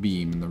to the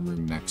beam in the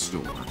room next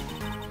door.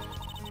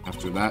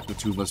 After that, the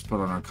two of us put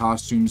on our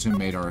costumes and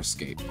made our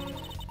escape.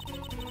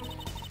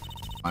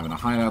 I'm in a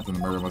hideout, then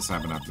the murder must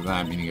happen after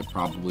that, meaning it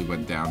probably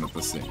went down at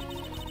the same.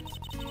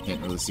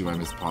 Can't really see why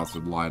Miss Potts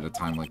would lie at a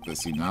time like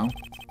this, you know?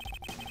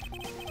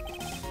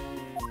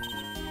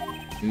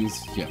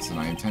 Yes, and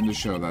I intend to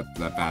show that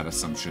bad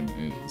assumption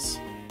is.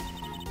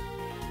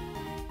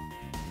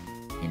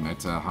 He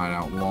met a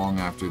hideout long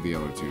after the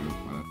other two,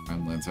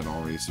 and Lance had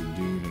already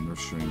subdued and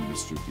restrained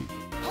Mr. Deacon.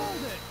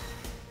 Hold it!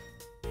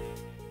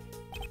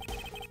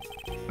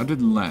 How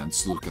did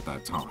Lance look at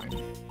that time?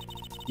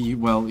 He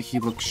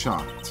looked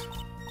shocked.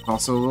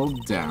 Also a little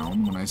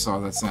down when I saw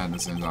that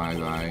sadness in his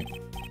eyes.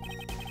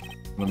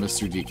 Well,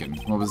 Mr. Deacon,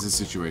 what was the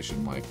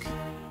situation like?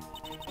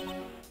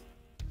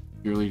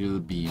 Purely to the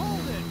beam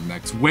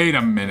next. Wait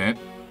a minute!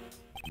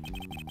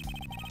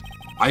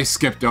 I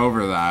skipped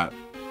over that.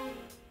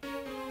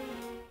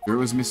 Sure it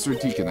was Mr.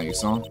 Deacon that you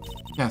saw?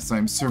 Yes, I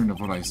am certain of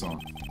what I saw.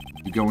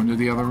 You go into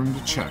the other room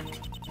to check.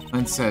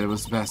 Lance said it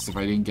was best if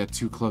I didn't get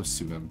too close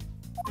to him.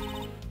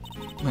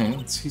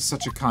 Lance, he's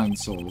such a kind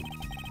soul.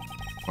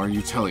 Or are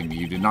you telling me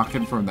you did not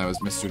confirm that was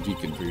Mr.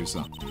 Deacon for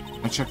yourself?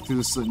 I checked through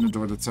the slit in the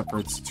door that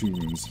separates the two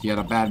rooms. He had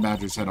a bad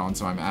badger's head on,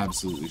 so I'm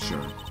absolutely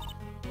sure.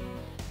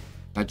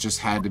 That just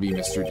had to be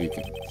Mr.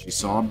 Deacon. She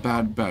saw a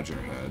bad badger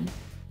head.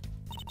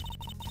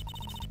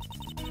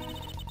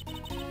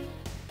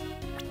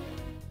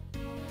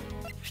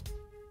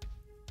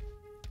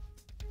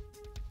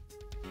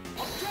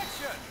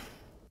 Objection!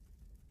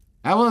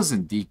 That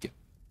wasn't Deacon.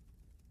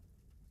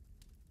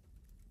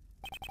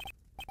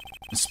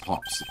 Miss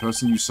Pops, the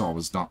person you saw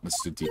was not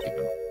Mr.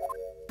 Deacon.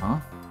 Huh?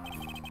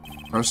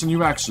 The person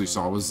you actually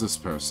saw was this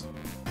person.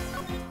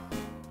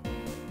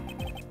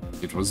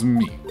 It was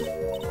me.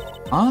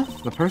 Huh?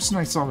 The person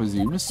I saw was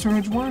you, Mr.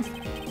 Edgeworth?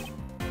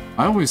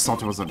 I always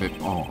thought it was a bit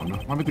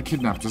odd. Why would the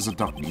kidnappers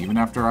abduct me even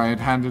after I had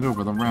handed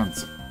over the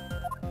ransom?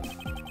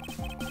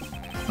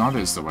 Not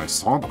as though I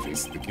saw the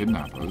face of the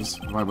kidnappers.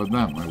 If I were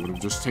them, I would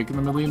have just taken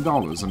the $1 million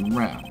and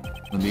ran.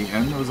 In the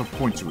end, there was a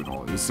point to it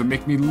all. It was to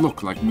make me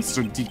look like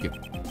Mr. Deacon.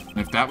 And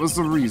if that was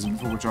the reason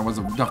for which I was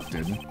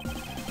abducted,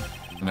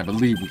 then I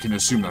believe we can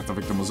assume that the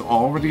victim was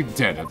already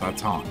dead at that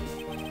time.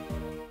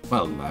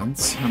 Well,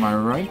 Lance, am I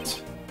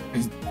right?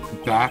 You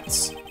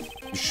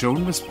showed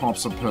Miss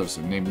Pops a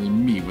person, namely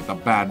me, with a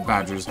bad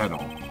badger's head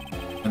on,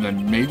 and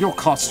then made your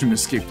costume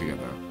escape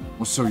together.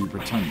 Or so you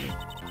pretended.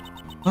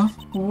 Huh?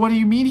 What do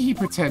you mean he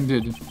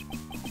pretended?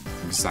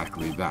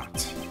 Exactly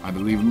that. I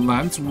believe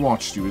Lance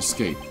watched you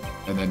escape,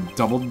 and then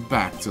doubled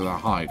back to the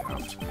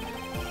hideout.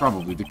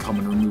 Probably to come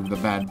and remove the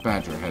bad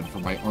badger head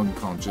from my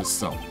unconscious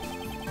self.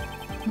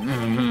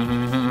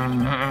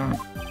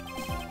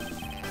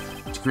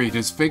 To create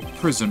his fake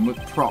prison with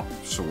prop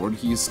sword,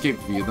 he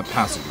escaped via the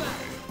passageway.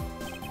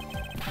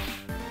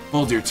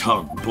 Hold your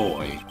tongue,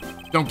 boy.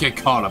 Don't get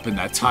caught up in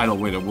that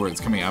tidal-weighted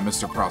words coming out of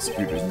Mr.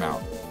 Prosecutor's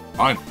mouth.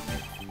 I know.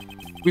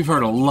 We've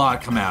heard a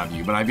lot come out of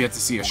you, but I've yet to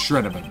see a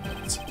shred of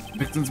evidence. The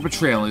victim's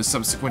betrayal and his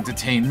subsequent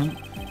detainment,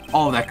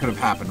 all that could have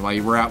happened while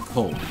you were out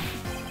cold.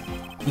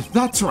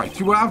 That's right,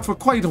 you were out for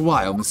quite a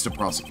while, Mr.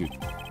 Prosecutor.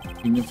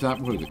 Even if that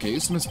were the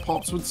case, Miss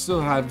Pops would still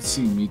have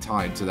seen me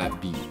tied to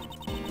that beam.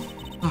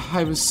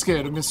 I was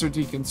scared of Mr.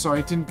 Deacon, so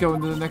I didn't go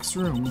into the next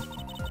room.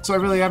 So I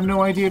really have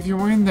no idea if you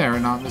were in there or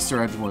not,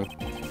 Mr. Edgeworth.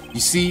 You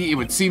see, it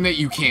would seem that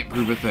you can't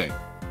prove a thing.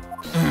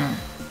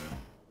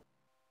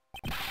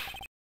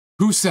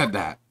 Who said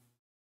that?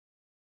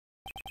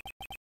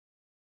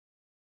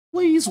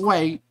 Please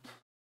wait.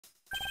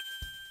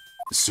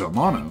 Mr.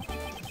 Amano.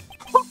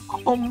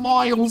 Oh,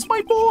 Miles,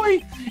 my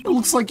boy! It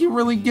looks like you're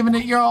really giving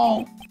it your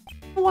all.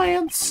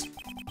 Lance,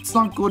 it's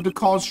not good to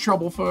cause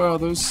trouble for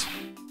others.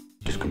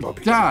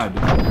 Dad,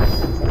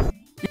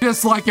 you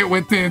just like it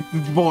with the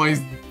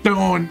boys,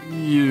 don't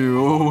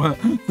you?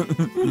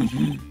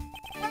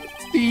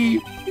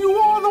 Steve, you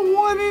are the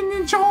one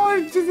in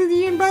charge of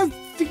the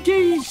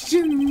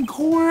investigation,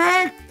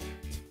 correct?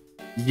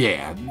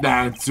 Yeah,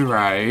 that's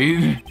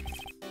right.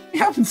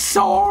 I'm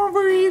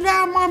sorry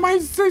that my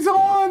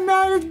son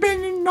that has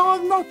been in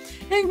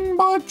nothing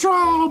but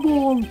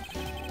trouble.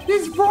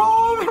 This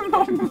problem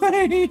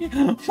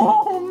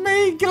won't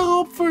make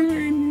up for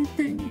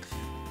anything.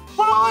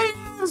 I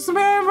have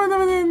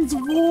evidence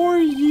for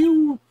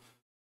you.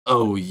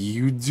 Oh,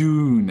 you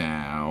do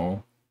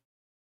now.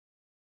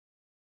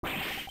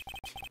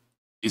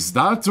 Is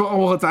that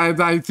what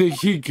I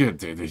think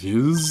it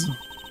is?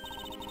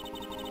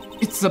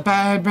 It's the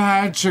bad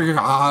batch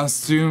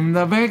costume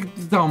the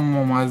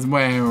victim was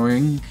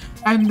wearing,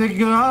 and the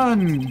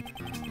gun.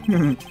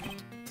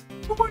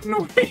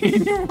 Wouldn't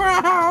wait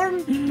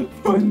around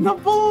for the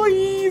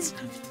police,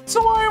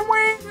 so I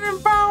went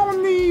and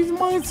found these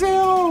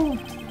myself.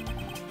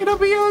 It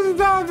appears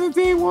that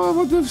they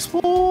were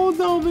disposed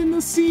of in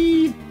the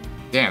sea.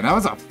 Damn, that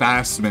was a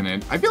fast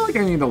minute. I feel like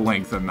I need to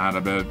lengthen that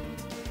a bit.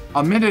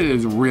 A minute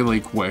is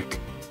really quick.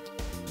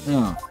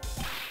 Yeah.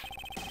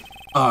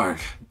 Arg,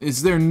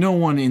 is there no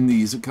one in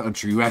this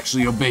country who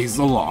actually obeys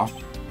the law?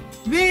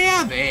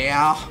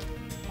 There.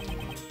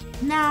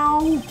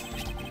 Now.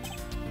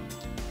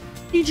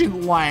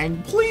 Agent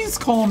Lang, please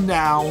calm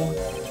down.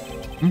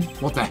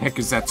 What the heck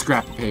is that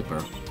scrap of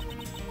paper?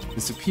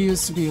 This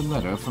appears to be a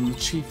letter from the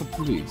Chief of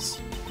Police.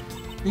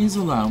 Please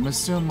allow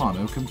Mr.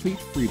 Amano complete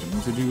freedom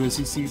to do as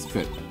he sees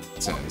fit,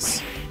 it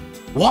says.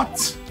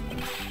 What?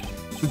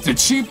 The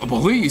Chief of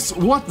Police?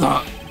 What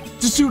the?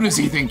 Just who does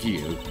he think he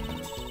is?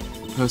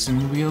 The person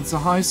who wields the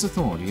highest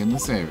authority in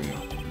this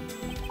area.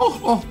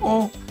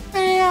 Oh,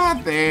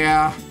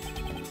 there.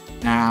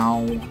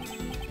 Now,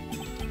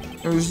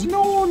 there's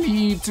no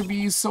need to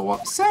be so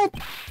upset.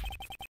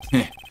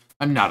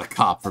 I'm not a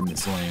cop from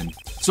this land,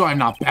 so I'm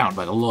not bound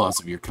by the laws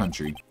of your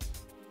country.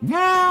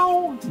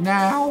 Now.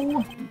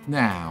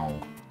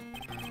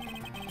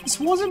 This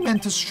wasn't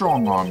meant to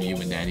strong-arm you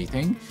into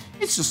anything.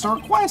 It's just a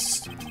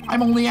request.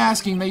 I'm only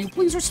asking that you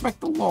please respect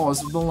the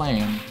laws of the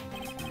land.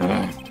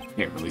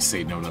 Can't really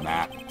say no to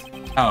that.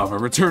 However,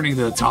 returning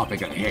to the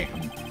topic at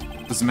hand.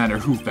 Doesn't matter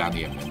who found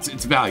the evidence,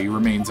 its value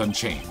remains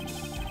unchanged.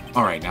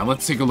 Alright, now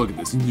let's take a look at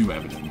this new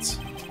evidence.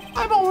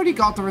 I've already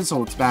got the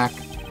results back.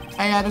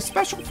 I had a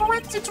special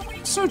forensics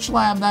research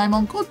lab that I'm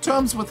on good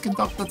terms with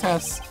conduct the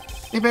tests.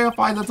 They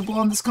verified that the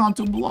blood in this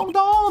contour belonged to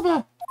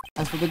Oliver.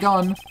 As for the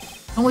gun,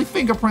 the only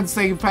fingerprints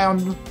they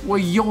found were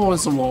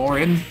yours,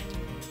 Lauren.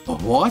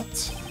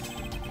 What?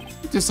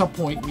 You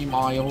disappoint me,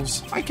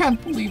 Miles. I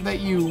can't believe that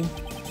you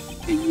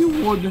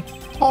would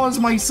cause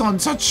my son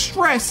such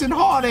stress and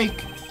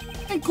heartache.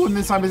 Thank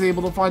goodness I was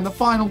able to find the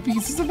final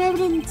pieces of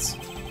evidence.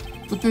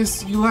 With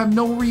this, you'll have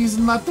no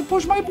reason left to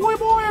push my boy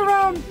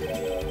around.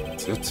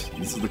 That's it?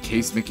 These are the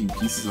case-making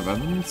pieces of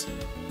evidence?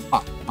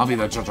 I'll be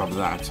the judge of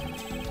that.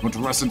 I won't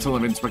rest until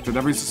I've inspected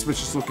every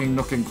suspicious-looking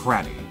nook and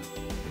cranny.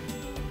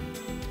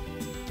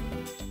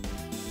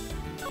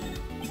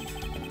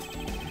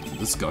 Could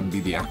this gun be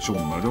the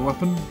actual murder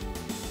weapon?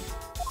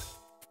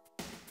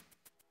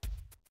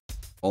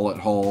 Bullet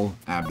hole,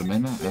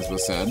 abdomen, as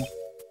was said.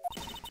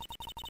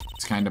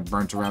 It's kind of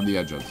burnt around the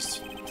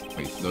edges.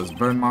 Wait, those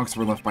burn marks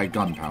were left by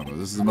gunpowder.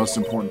 This is the most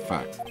important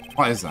fact.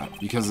 Why is that?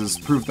 Because it's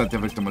proof that the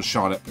victim was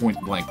shot at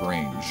point-blank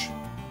range.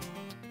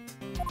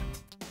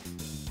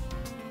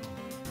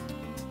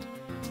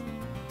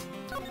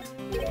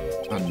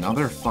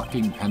 Another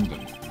fucking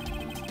pendant.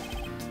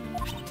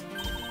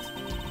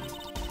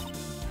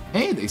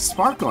 Hey, they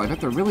sparkle. I bet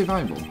they're really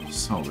valuable.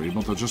 Sorry,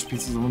 but they're just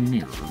pieces of a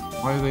mirror.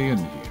 Why are they in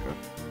here?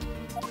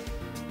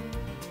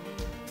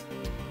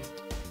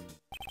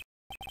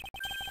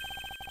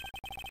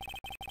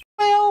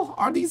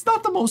 Are these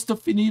not the most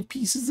definitive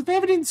pieces of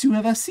evidence you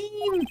ever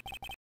seen?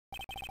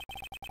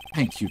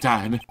 Thank you,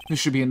 Dad. This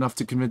should be enough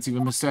to convince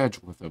even Mr.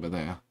 Edgeworth over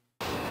there.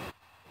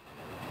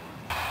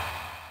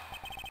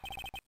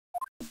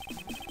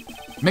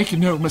 Make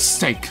no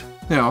mistake,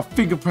 there are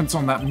fingerprints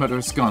on that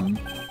murderous gun,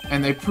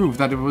 and they prove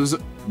that it was,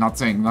 not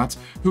saying that,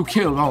 who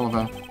killed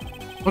Oliver.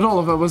 But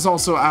Oliver was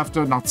also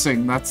after not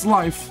saying that's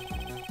life.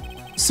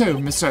 So,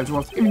 Mr.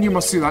 Edgeworth, even you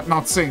must see that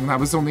not saying that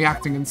was only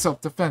acting in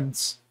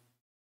self-defense.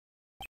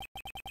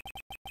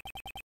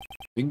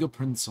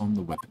 Fingerprints on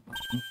the weapon.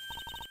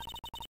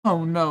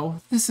 Oh no,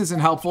 this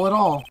isn't helpful at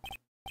all.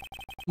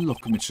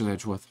 Look, Mr.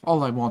 Edgeworth,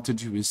 all I want to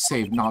do is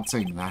save not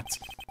saying that.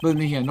 But in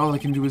the end, all I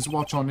can do is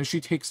watch on as she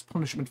takes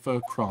punishment for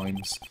her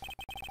crimes.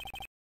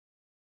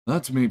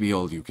 That may be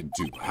all you can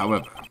do.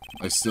 However,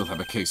 I still have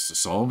a case to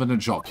solve and a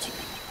job to do.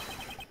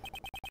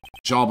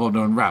 Job of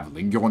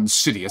unraveling your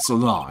insidious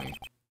lie.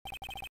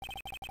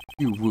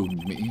 You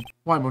wound me.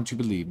 Why won't you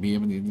believe me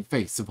even in the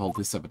face of all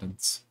this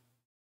evidence?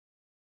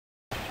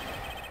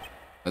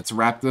 Let's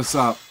wrap this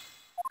up.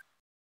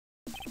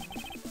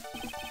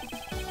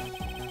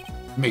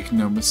 Make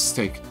no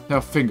mistake, there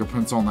are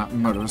fingerprints on that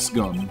murderous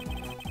gun.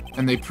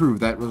 And they prove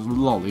that it was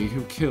Lolly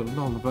who killed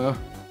Oliver.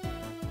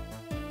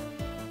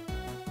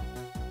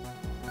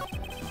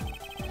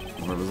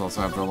 Oliver was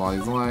also after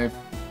Lolly's life.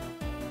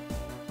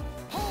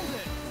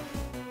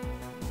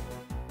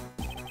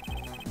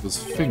 Those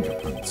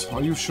fingerprints,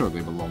 are you sure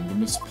they belong to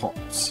Miss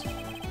Potts?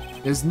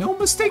 There's no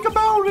mistake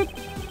about it.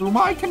 Through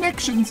my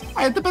connections,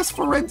 I had the best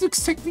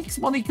forensics techniques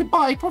money could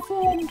buy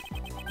performed.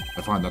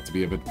 I find that to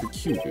be a bit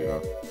peculiar.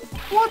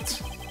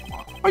 What?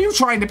 Are you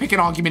trying to pick an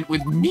argument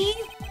with me?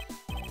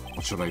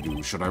 What should I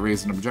do? Should I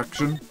raise an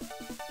objection?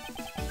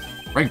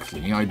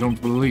 Frankly, I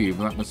don't believe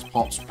that Miss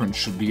Pop's print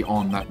should be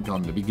on that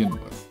gun to begin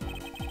with.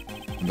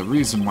 And the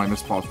reason why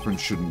Miss Pop's print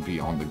shouldn't be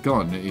on the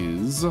gun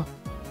is...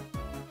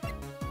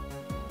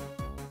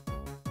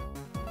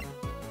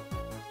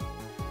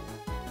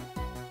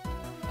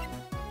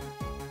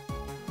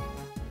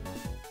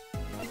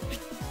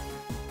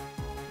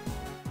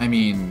 I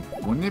mean,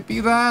 wouldn't it be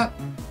that?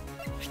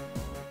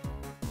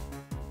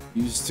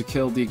 Used to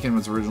kill Deacon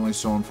was originally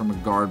stolen from a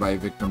guard by a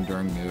victim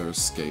during their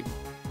escape.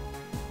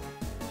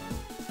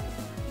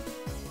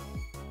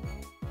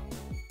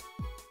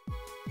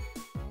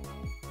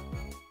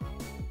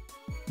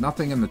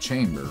 Nothing in the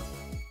chamber.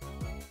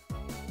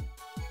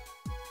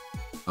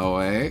 Oh,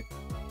 wait.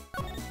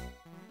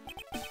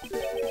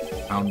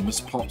 Found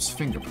Miss Pop's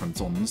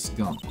fingerprints on this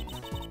gun.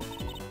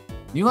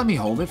 Can you let me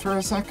hold it for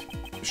a sec?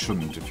 You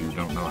shouldn't if you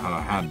don't know how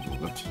to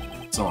handle it.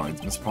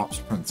 Besides, Miss Pop's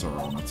prints are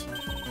on it.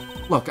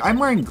 Look, I'm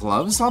wearing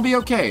gloves. I'll be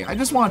okay. I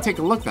just want to take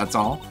a look, that's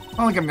all.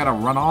 Not like I'm gonna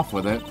run off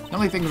with it. The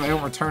only things I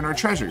don't return are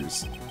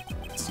treasures.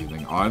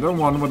 Stealing either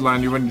one would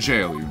land you in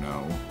jail, you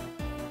know.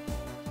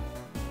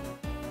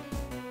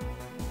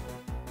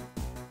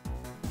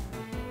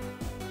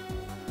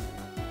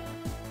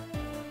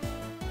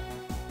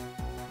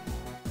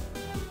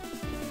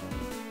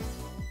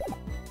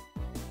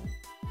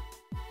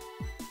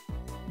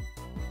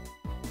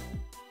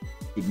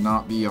 Should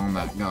not be on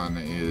that gun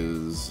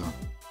is...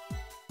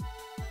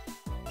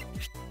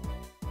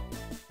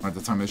 At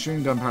the time of the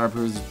shooting, gunpowder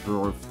proves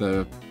proof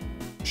the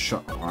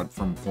shot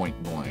from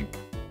point blank.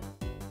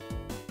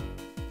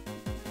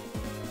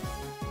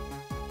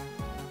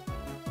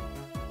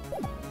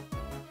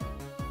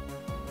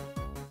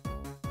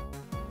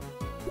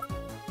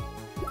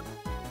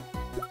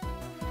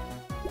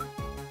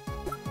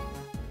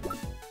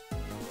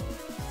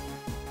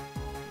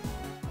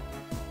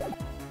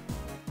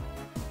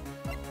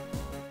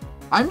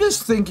 I'm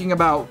just thinking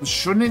about,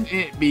 shouldn't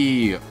it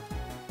be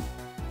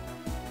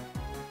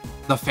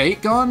the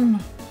fake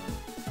gun?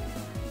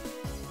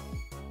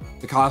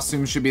 The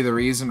costume should be the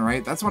reason,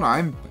 right? That's what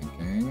I'm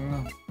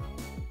thinking.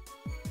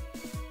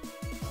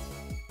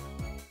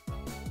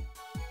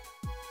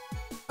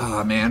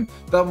 Oh, man.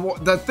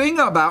 The thing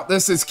about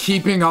this is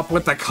keeping up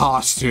with the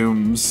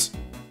costumes.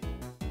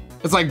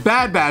 It's like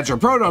Bad Badger,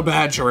 Proto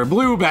Badger,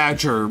 Blue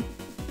Badger.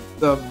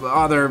 The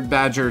other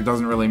Badger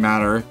doesn't really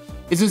matter.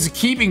 It's just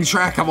keeping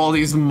track of all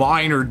these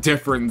minor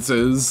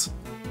differences.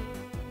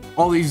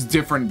 All these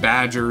different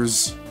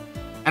Badgers.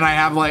 And I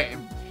have, like,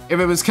 if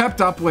it was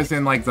kept up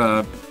within, like,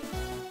 the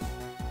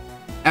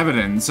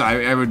evidence,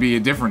 it would be a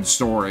different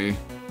story.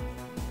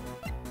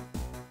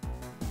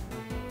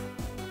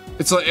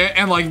 It's like,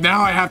 and like,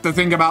 now I have to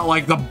think about,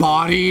 like, the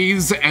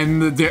bodies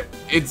and I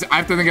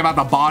have to think about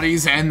the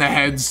bodies and the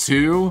heads,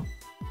 too.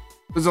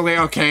 It's like,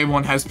 okay,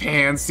 one has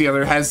pants, the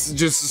other has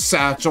just a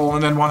satchel,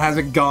 and then one has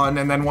a gun,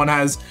 and then one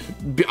has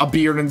a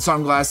beard and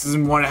sunglasses,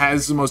 and one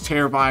has the most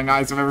terrifying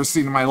eyes I've ever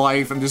seen in my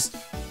life, and just,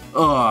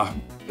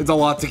 it's a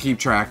lot to keep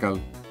track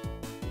of.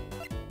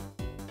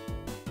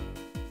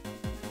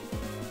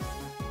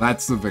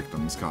 That's the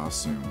victim's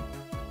costume.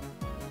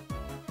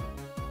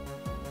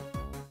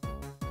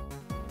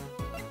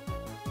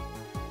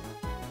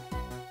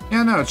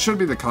 Yeah, no, it should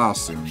be the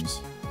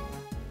costumes.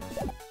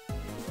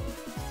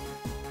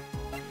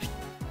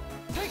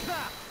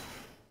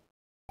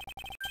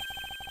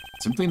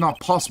 Simply not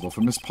possible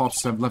for Miss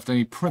Pops to have left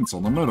any prints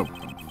on the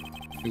motorboat.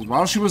 Because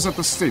while she was at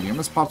the stadium,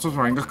 Miss Pops was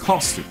wearing a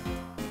costume.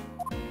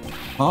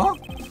 Huh?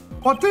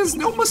 But there's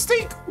no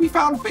mistake! We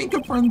found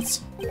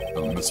fingerprints!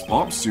 Oh, Miss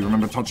Pops, do you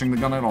remember touching the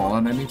gun at all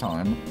at any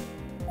time?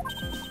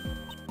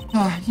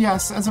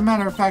 Yes, as a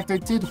matter of fact, I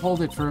did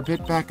hold it for a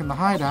bit back in the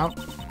hideout.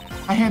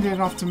 I handed it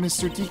off to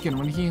Mr. Deacon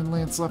when he and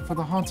Lance left for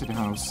the haunted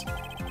house.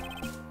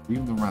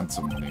 Leave the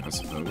ransom money, I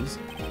suppose.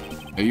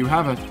 There you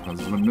have it.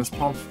 That is when Miss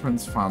Pop's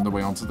prints found their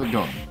way onto the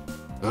gun.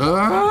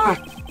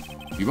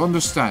 You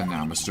understand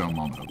now, Mr.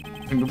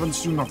 Amano.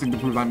 Fingerprints do nothing to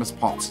prove that Miss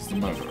Pops is the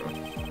murderer.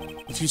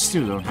 But you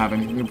still don't have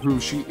anything to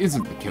prove she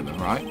isn't the killer,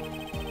 right?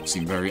 You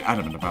seem very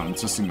adamant about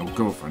insisting your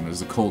girlfriend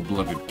is a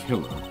cold-blooded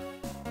killer.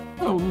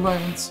 Oh,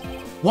 Lance.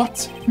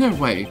 What? No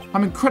way.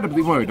 I'm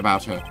incredibly worried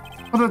about her.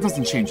 But that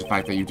doesn't change the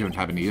fact that you don't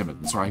have any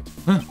evidence, right?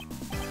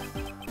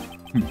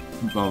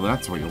 Well,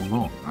 that's where you're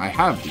wrong. I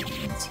have the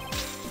evidence.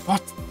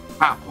 What?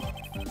 How?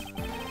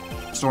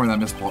 The story that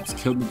Miss Pops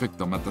killed the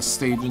victim at the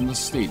stage in the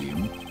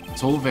stadium is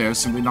whole affair is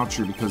simply not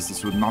true because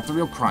this was not the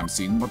real crime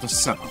scene, but a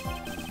setup.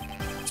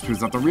 This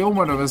proves that the real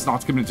murder was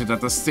not committed at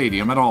the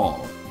stadium at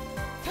all.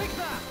 Take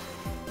that!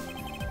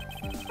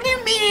 What do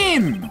you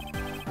mean?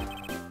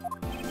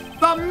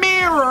 The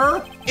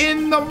mirror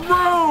in the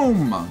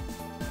room!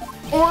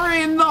 Or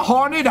in the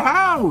haunted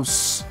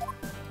house!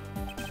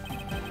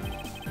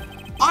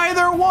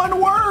 Either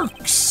one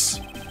works!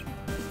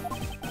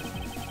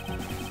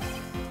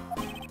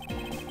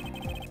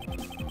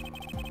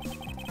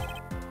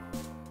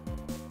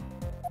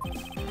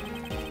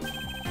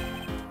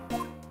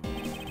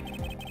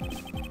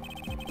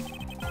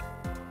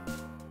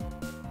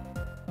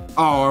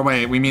 Oh,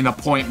 wait, we mean a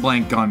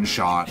point-blank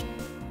gunshot.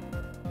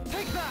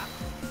 Take that!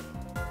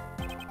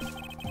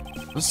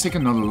 Let's take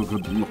another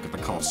good look at the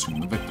costume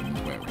the victim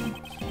is wearing.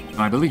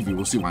 And I believe you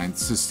will see why I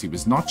insist he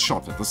was not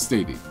shot at the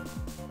stadium.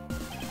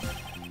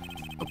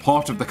 The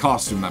part of the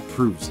costume that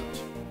proves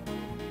it.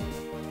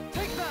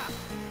 Take that!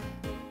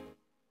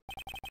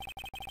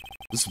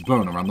 This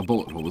burn around the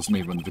bullet hole was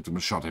made when the victim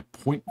was shot at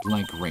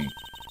point-blank range.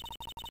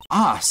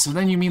 Ah, so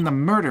then you mean the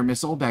murder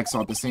Miss Olbach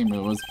saw at the same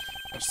room was...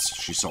 Yes,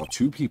 she saw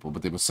two people,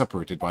 but they were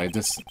separated by a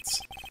distance.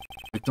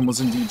 The victim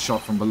was indeed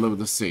shot from below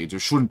the stage. There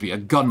shouldn't be a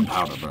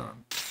gunpowder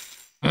burn.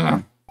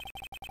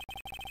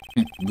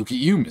 Look at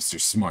you,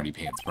 Mr. Smarty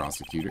Pants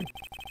Prosecutor.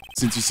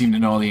 Since you seem to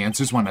know all the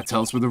answers, why not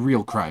tell us where the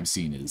real crime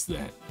scene is,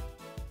 then?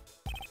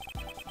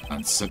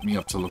 And set me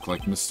up to look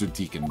like Mr.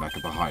 Deacon back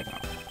at the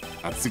hideout.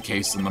 That's the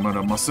case, and the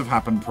murder must have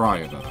happened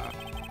prior to that.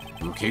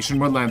 The location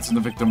where Lance and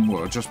the victim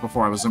were just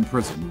before I was in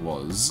prison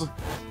was...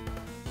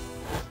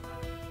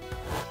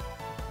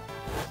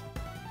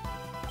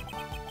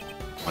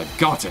 I've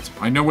got it!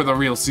 I know where the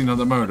real scene of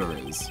the murder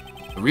is.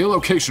 The real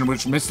location in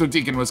which Mr.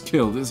 Deacon was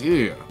killed is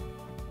here.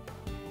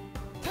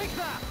 Take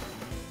that!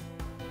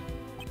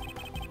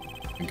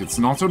 I think it's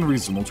not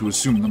unreasonable to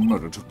assume the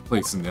murder took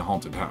place in the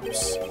haunted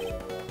house.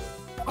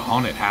 A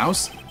haunted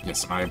house?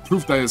 Yes, and I have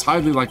proof that it is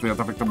highly likely that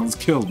the victim was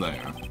killed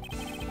there.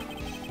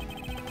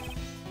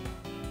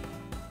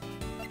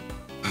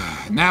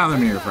 Now the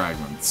mirror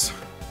fragments.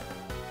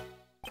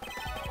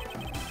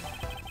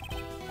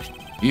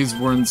 These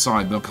were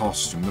inside the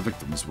costume the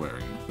victim was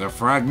wearing. They're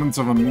fragments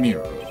of a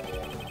mirror.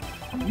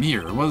 A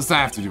mirror? What does that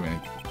have to do with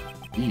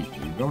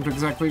anything? You don't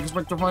exactly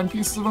expect to find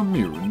pieces of a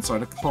mirror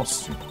inside a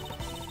costume.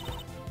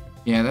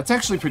 Yeah, that's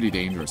actually pretty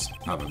dangerous.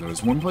 However, there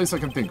is one place I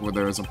can think where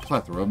there is a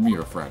plethora of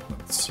mirror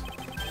fragments.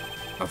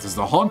 That is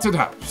the haunted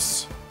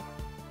house.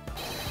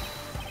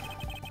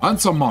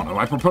 Ansamano,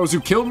 I propose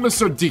you killed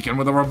Mr. Deacon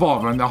with a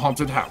revolver in the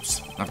haunted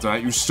house. After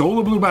that, you stole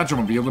the Blue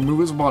Badger-mobile to move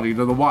his body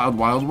to the Wild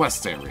Wild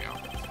West area.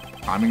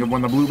 Timing of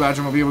when the Blue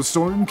Badger-mobile was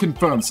stolen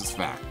confirms this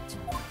fact.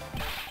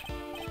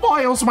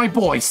 Miles, my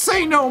boy,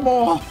 say no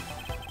more!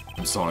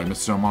 I'm sorry,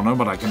 Mr. Amano,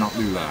 but I cannot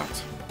do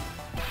that.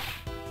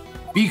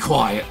 Be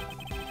quiet.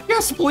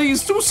 Yes,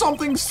 please, do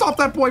something. Stop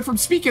that boy from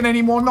speaking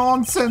any more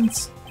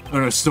nonsense.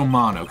 Still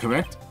Mano,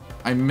 correct?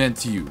 I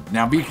meant you.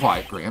 Now be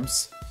quiet,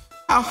 Gramps.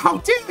 How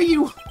dare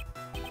you?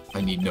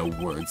 I need no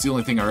words. The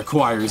only thing I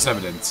require is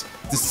evidence.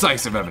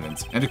 Decisive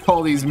evidence. And to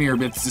call these mirror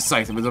bits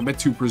decisive is a bit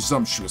too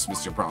presumptuous,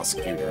 Mr.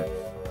 Prosecutor.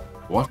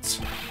 What?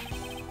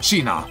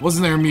 Sheena,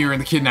 wasn't there a mirror in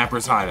the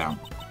kidnapper's hideout?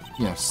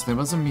 Yes, there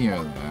was a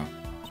mirror there.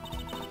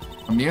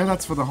 A mirror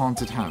that's for the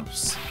haunted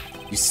house.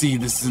 You see,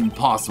 this is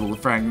impossible. The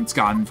fragments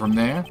gotten from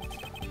there?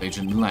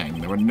 Agent Lang,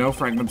 there were no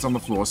fragments on the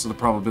floor, so the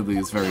probability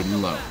is very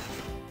low.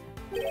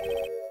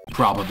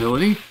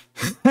 Probability?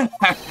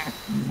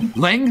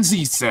 Lang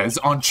Z says,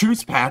 on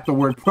Truth's Path, the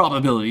word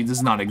probability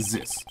does not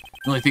exist.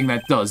 The only thing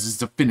that does is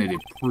definitive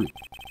proof.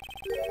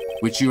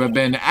 Which you have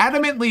been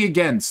adamantly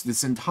against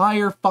this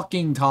entire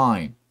fucking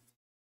time.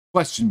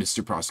 Question,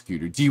 Mr.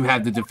 Prosecutor, do you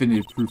have the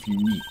definitive proof you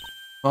need?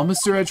 Well,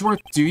 Mr.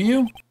 Edgeworth, do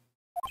you?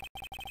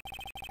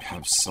 I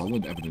have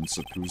solid evidence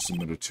that proves the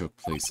murder took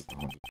place at the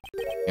haunted.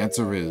 The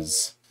answer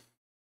is...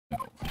 no.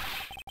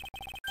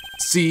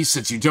 See,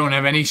 since you don't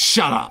have any,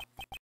 shut up!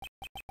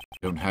 I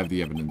don't have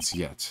the evidence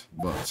yet,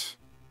 but...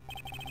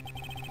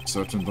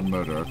 certain the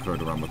murder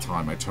occurred around the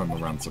time I turned the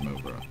ransom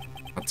over.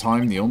 At the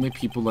time, the only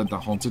people at the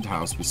haunted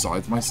house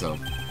besides myself,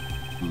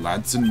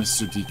 Lance and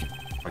Mr. Deacon.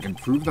 I can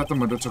prove that the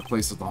murder took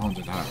place at the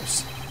haunted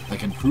house. I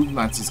can prove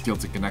Lance's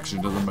guilty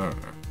connection to the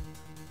murder.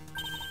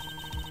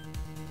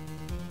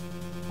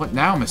 What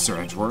now, Mr.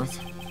 Edgeworth?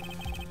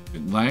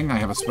 In Lang, I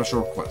have a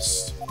special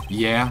request.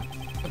 Yeah?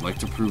 I'd like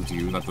to prove to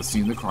you that the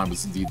scene of the crime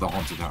was indeed the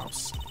haunted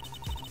house.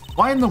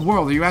 Why in the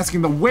world are you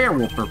asking the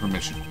werewolf for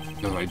permission?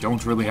 Because I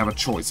don't really have a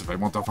choice if I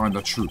want to find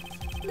the truth.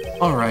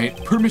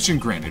 Alright, permission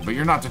granted, but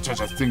you're not to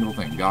touch a single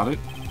thing, got it?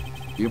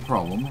 Be a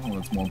problem, and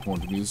what's more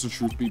important to me is the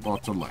truth be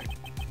brought to light.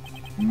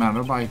 No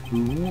matter by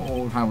who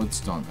or how it's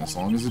done, as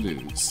long as it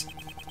is.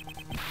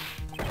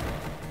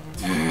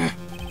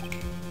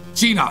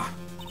 Gina!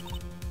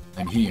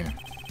 I'm here.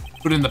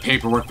 Put in the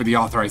paperwork for the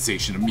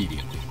authorization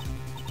immediately.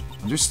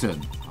 Understood.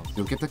 I'll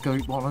go get the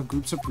Greatwater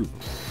Group's approval.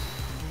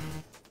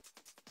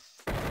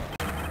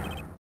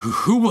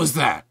 Who was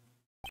that?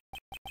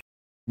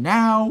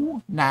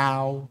 Now.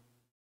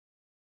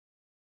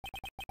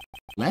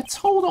 Let's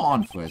hold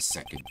on for a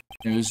second.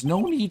 There is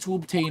no need to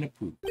obtain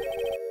approval.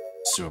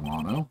 Sir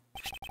Mono.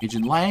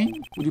 Agent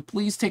Lang, would you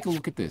please take a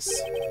look at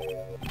this?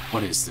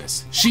 What is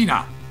this?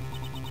 Sheena!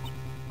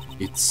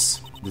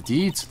 It's the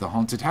deed to the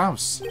haunted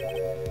house.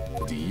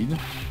 The deed?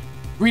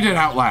 Read it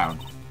out loud.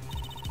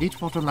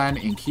 Greatwater Land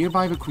Inc.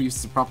 hereby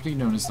bequeaths the property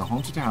known as the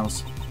haunted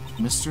house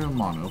to Mr.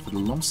 Amano for the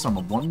lump sum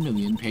of 1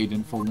 million paid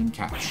in full in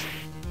cash.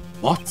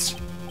 What?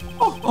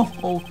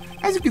 Oh.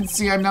 As you can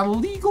see, I'm now the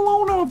legal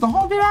owner of the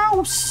haunted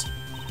house.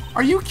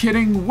 Are you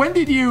kidding? When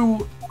did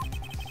you...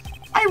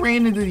 I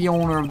ran into the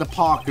owner of the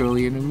park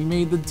earlier and we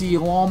made the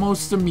deal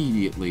almost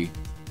immediately.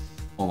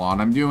 Hold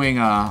on, I'm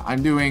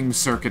doing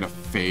Circuit a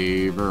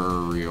favor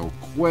real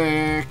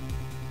quick.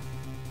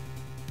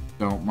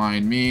 Don't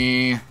mind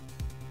me.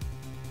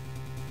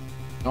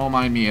 Don't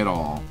mind me at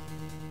all.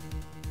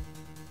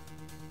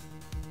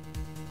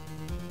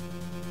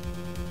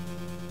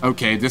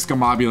 Okay,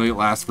 Discombobulate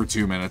lasts for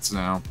 2 minutes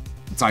now.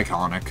 It's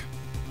iconic.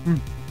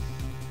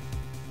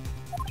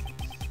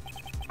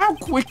 How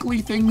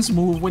quickly things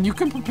move when you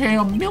can prepare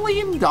 $1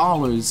 million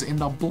in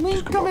the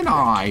blink of an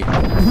eye.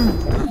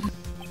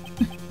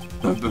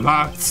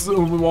 That's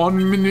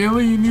 1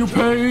 million you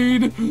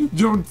paid?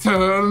 Don't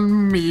tell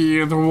me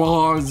it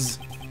was.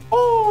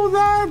 Oh,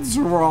 that's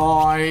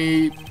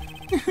right.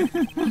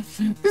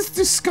 This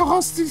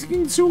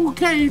disgusting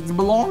suitcase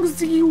belongs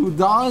to you,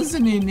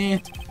 doesn't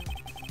it?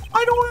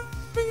 I don't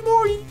have any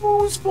more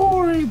use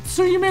for it,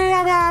 so you may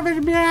have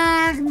it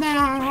back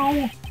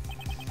now.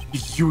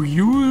 You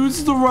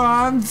used the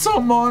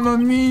ransom on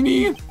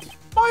Anini.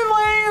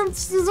 My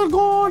Lance is a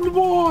good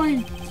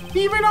boy.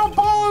 Even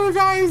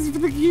apologize for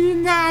the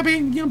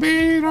kidnapping you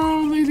paid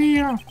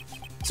earlier.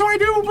 So I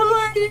do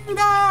believe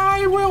that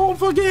I will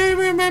forgive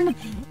him, and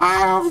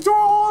after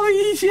all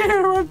these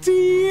years of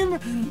teen,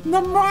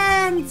 the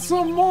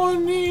ransom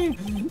money,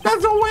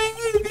 that's the way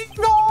things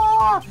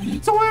are.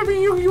 So whatever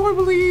you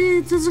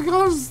believe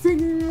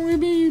disgusting with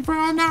me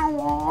from now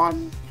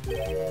on.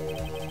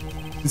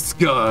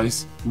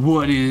 Discuss?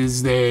 What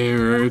is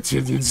there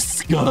to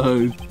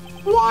discuss?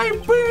 Why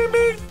bring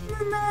me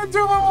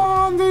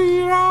on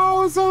the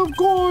house, of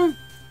course?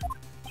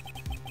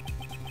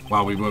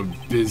 While we were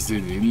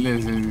busy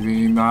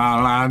listening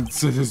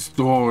to the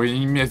story,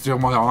 Mr.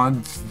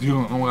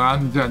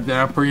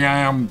 They're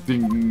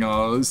preempting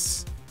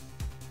us.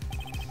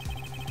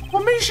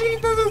 Well, machine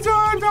to the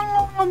turn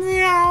on the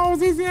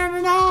house is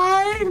in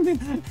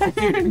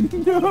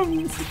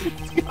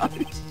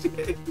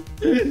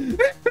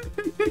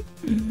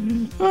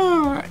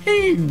the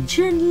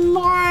ancient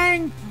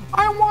line.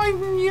 I want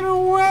you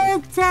to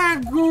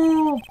attack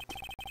girl.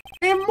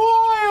 And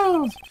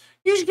Miles,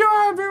 you should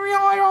have to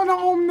rely on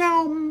home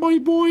now, my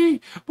boy,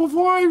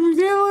 before I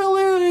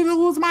really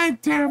lose my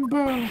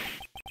temper.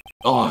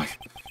 Oh,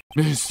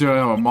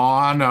 Mr.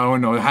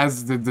 Amano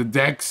has the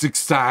deck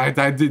excited.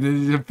 I did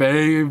it a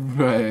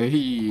favor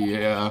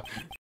here.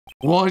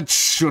 What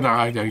should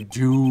I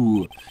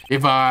do?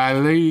 If I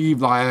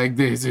leave like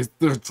this, it's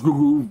the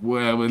truth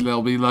where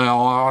they'll be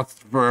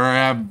lost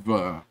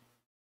forever.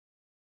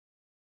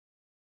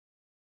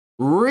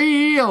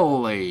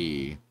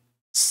 Really?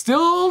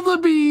 Still to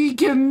be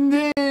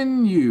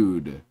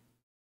continued.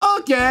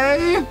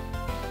 Okay.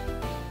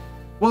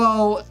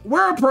 Well,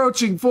 we're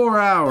approaching 4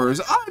 hours.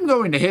 I'm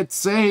going to hit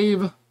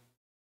save.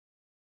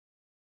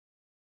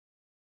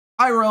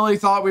 I really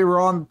thought we were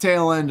on the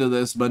tail end of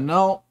this, but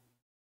no.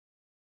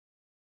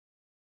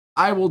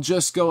 I will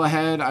just go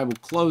ahead. I will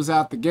close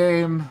out the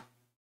game.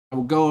 I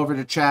will go over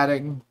to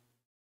chatting.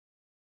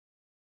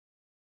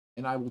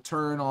 And I will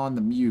turn on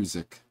the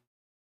music.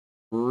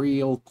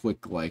 Real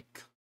quick,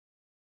 like.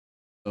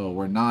 So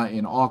we're not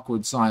in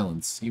awkward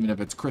silence, even if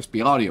it's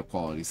crispy audio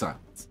quality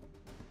silence.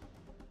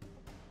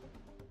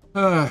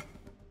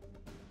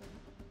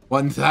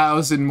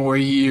 1,000 more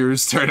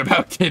years turn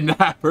about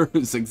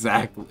kidnappers,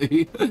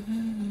 exactly.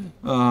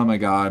 Oh my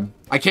god.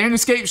 I can't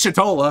escape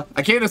Shatola.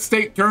 I can't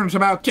escape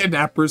turnabout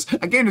kidnappers.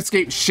 I can't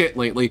escape shit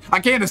lately.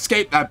 I can't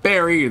escape that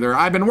bear either.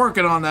 I've been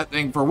working on that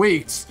thing for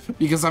weeks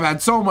because I've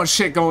had so much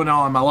shit going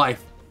on in my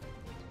life.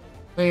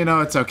 But, you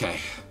know, it's okay.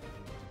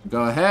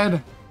 Go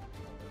ahead.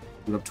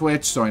 Boot up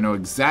Twitch so I know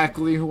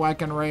exactly who I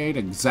can raid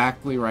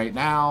exactly right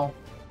now.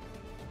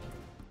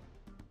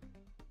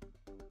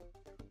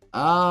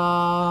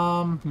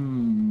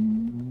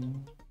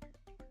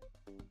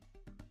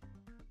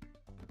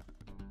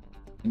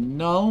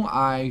 No,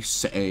 I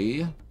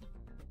say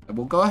I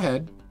will go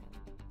ahead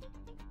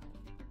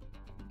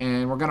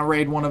and we're gonna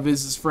raid one of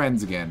Viz's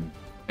friends again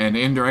and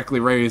indirectly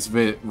raid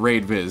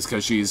Viz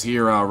because she's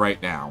here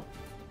right now.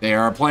 They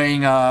are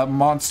playing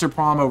Monster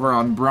Prom over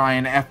on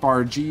Brian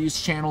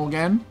FRG's channel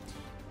again.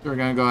 So we're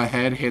gonna go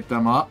ahead, hit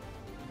them up.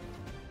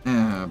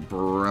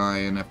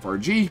 Brian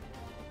FRG.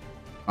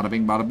 Bada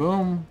bing, bada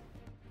boom.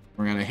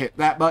 We're gonna hit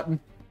that button.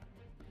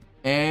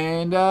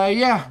 And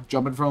yeah,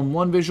 jumping from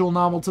one visual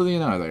novel to the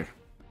another.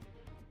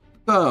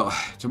 So,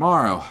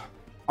 tomorrow,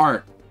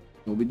 art.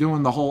 We'll be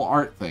doing the whole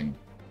art thing.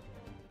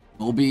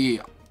 We'll be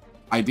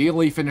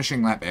ideally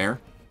finishing that bear.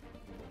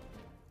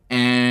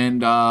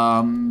 And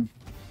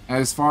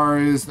as far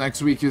as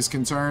next week is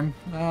concerned,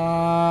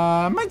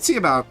 I might see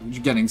about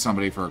getting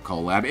somebody for a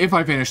collab if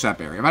I finish that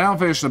bear. If I don't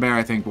finish the bear,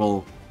 I think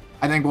we'll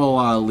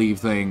leave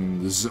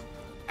things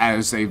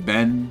as they've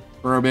been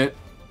for a bit.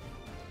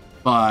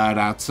 But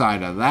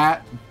outside of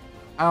that,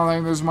 I don't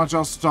think there's much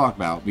else to talk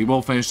about. We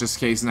will finish this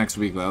case next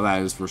week, though.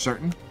 That is for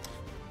certain.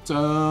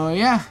 So,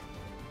 yeah.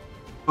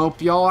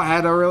 Hope y'all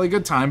had a really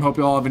good time. Hope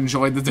y'all have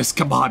enjoyed the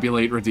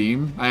Discombobulate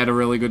redeem. I had a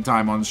really good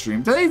time on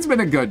stream. Today's been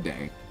a good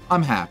day.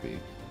 I'm happy.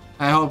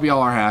 I hope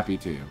y'all are happy,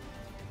 too.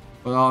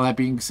 With all that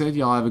being said,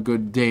 y'all have a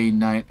good day,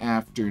 night,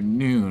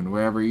 afternoon,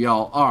 wherever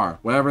y'all are.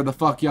 Whatever the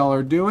fuck y'all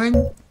are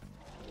doing,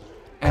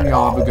 and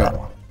y'all have a good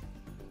one.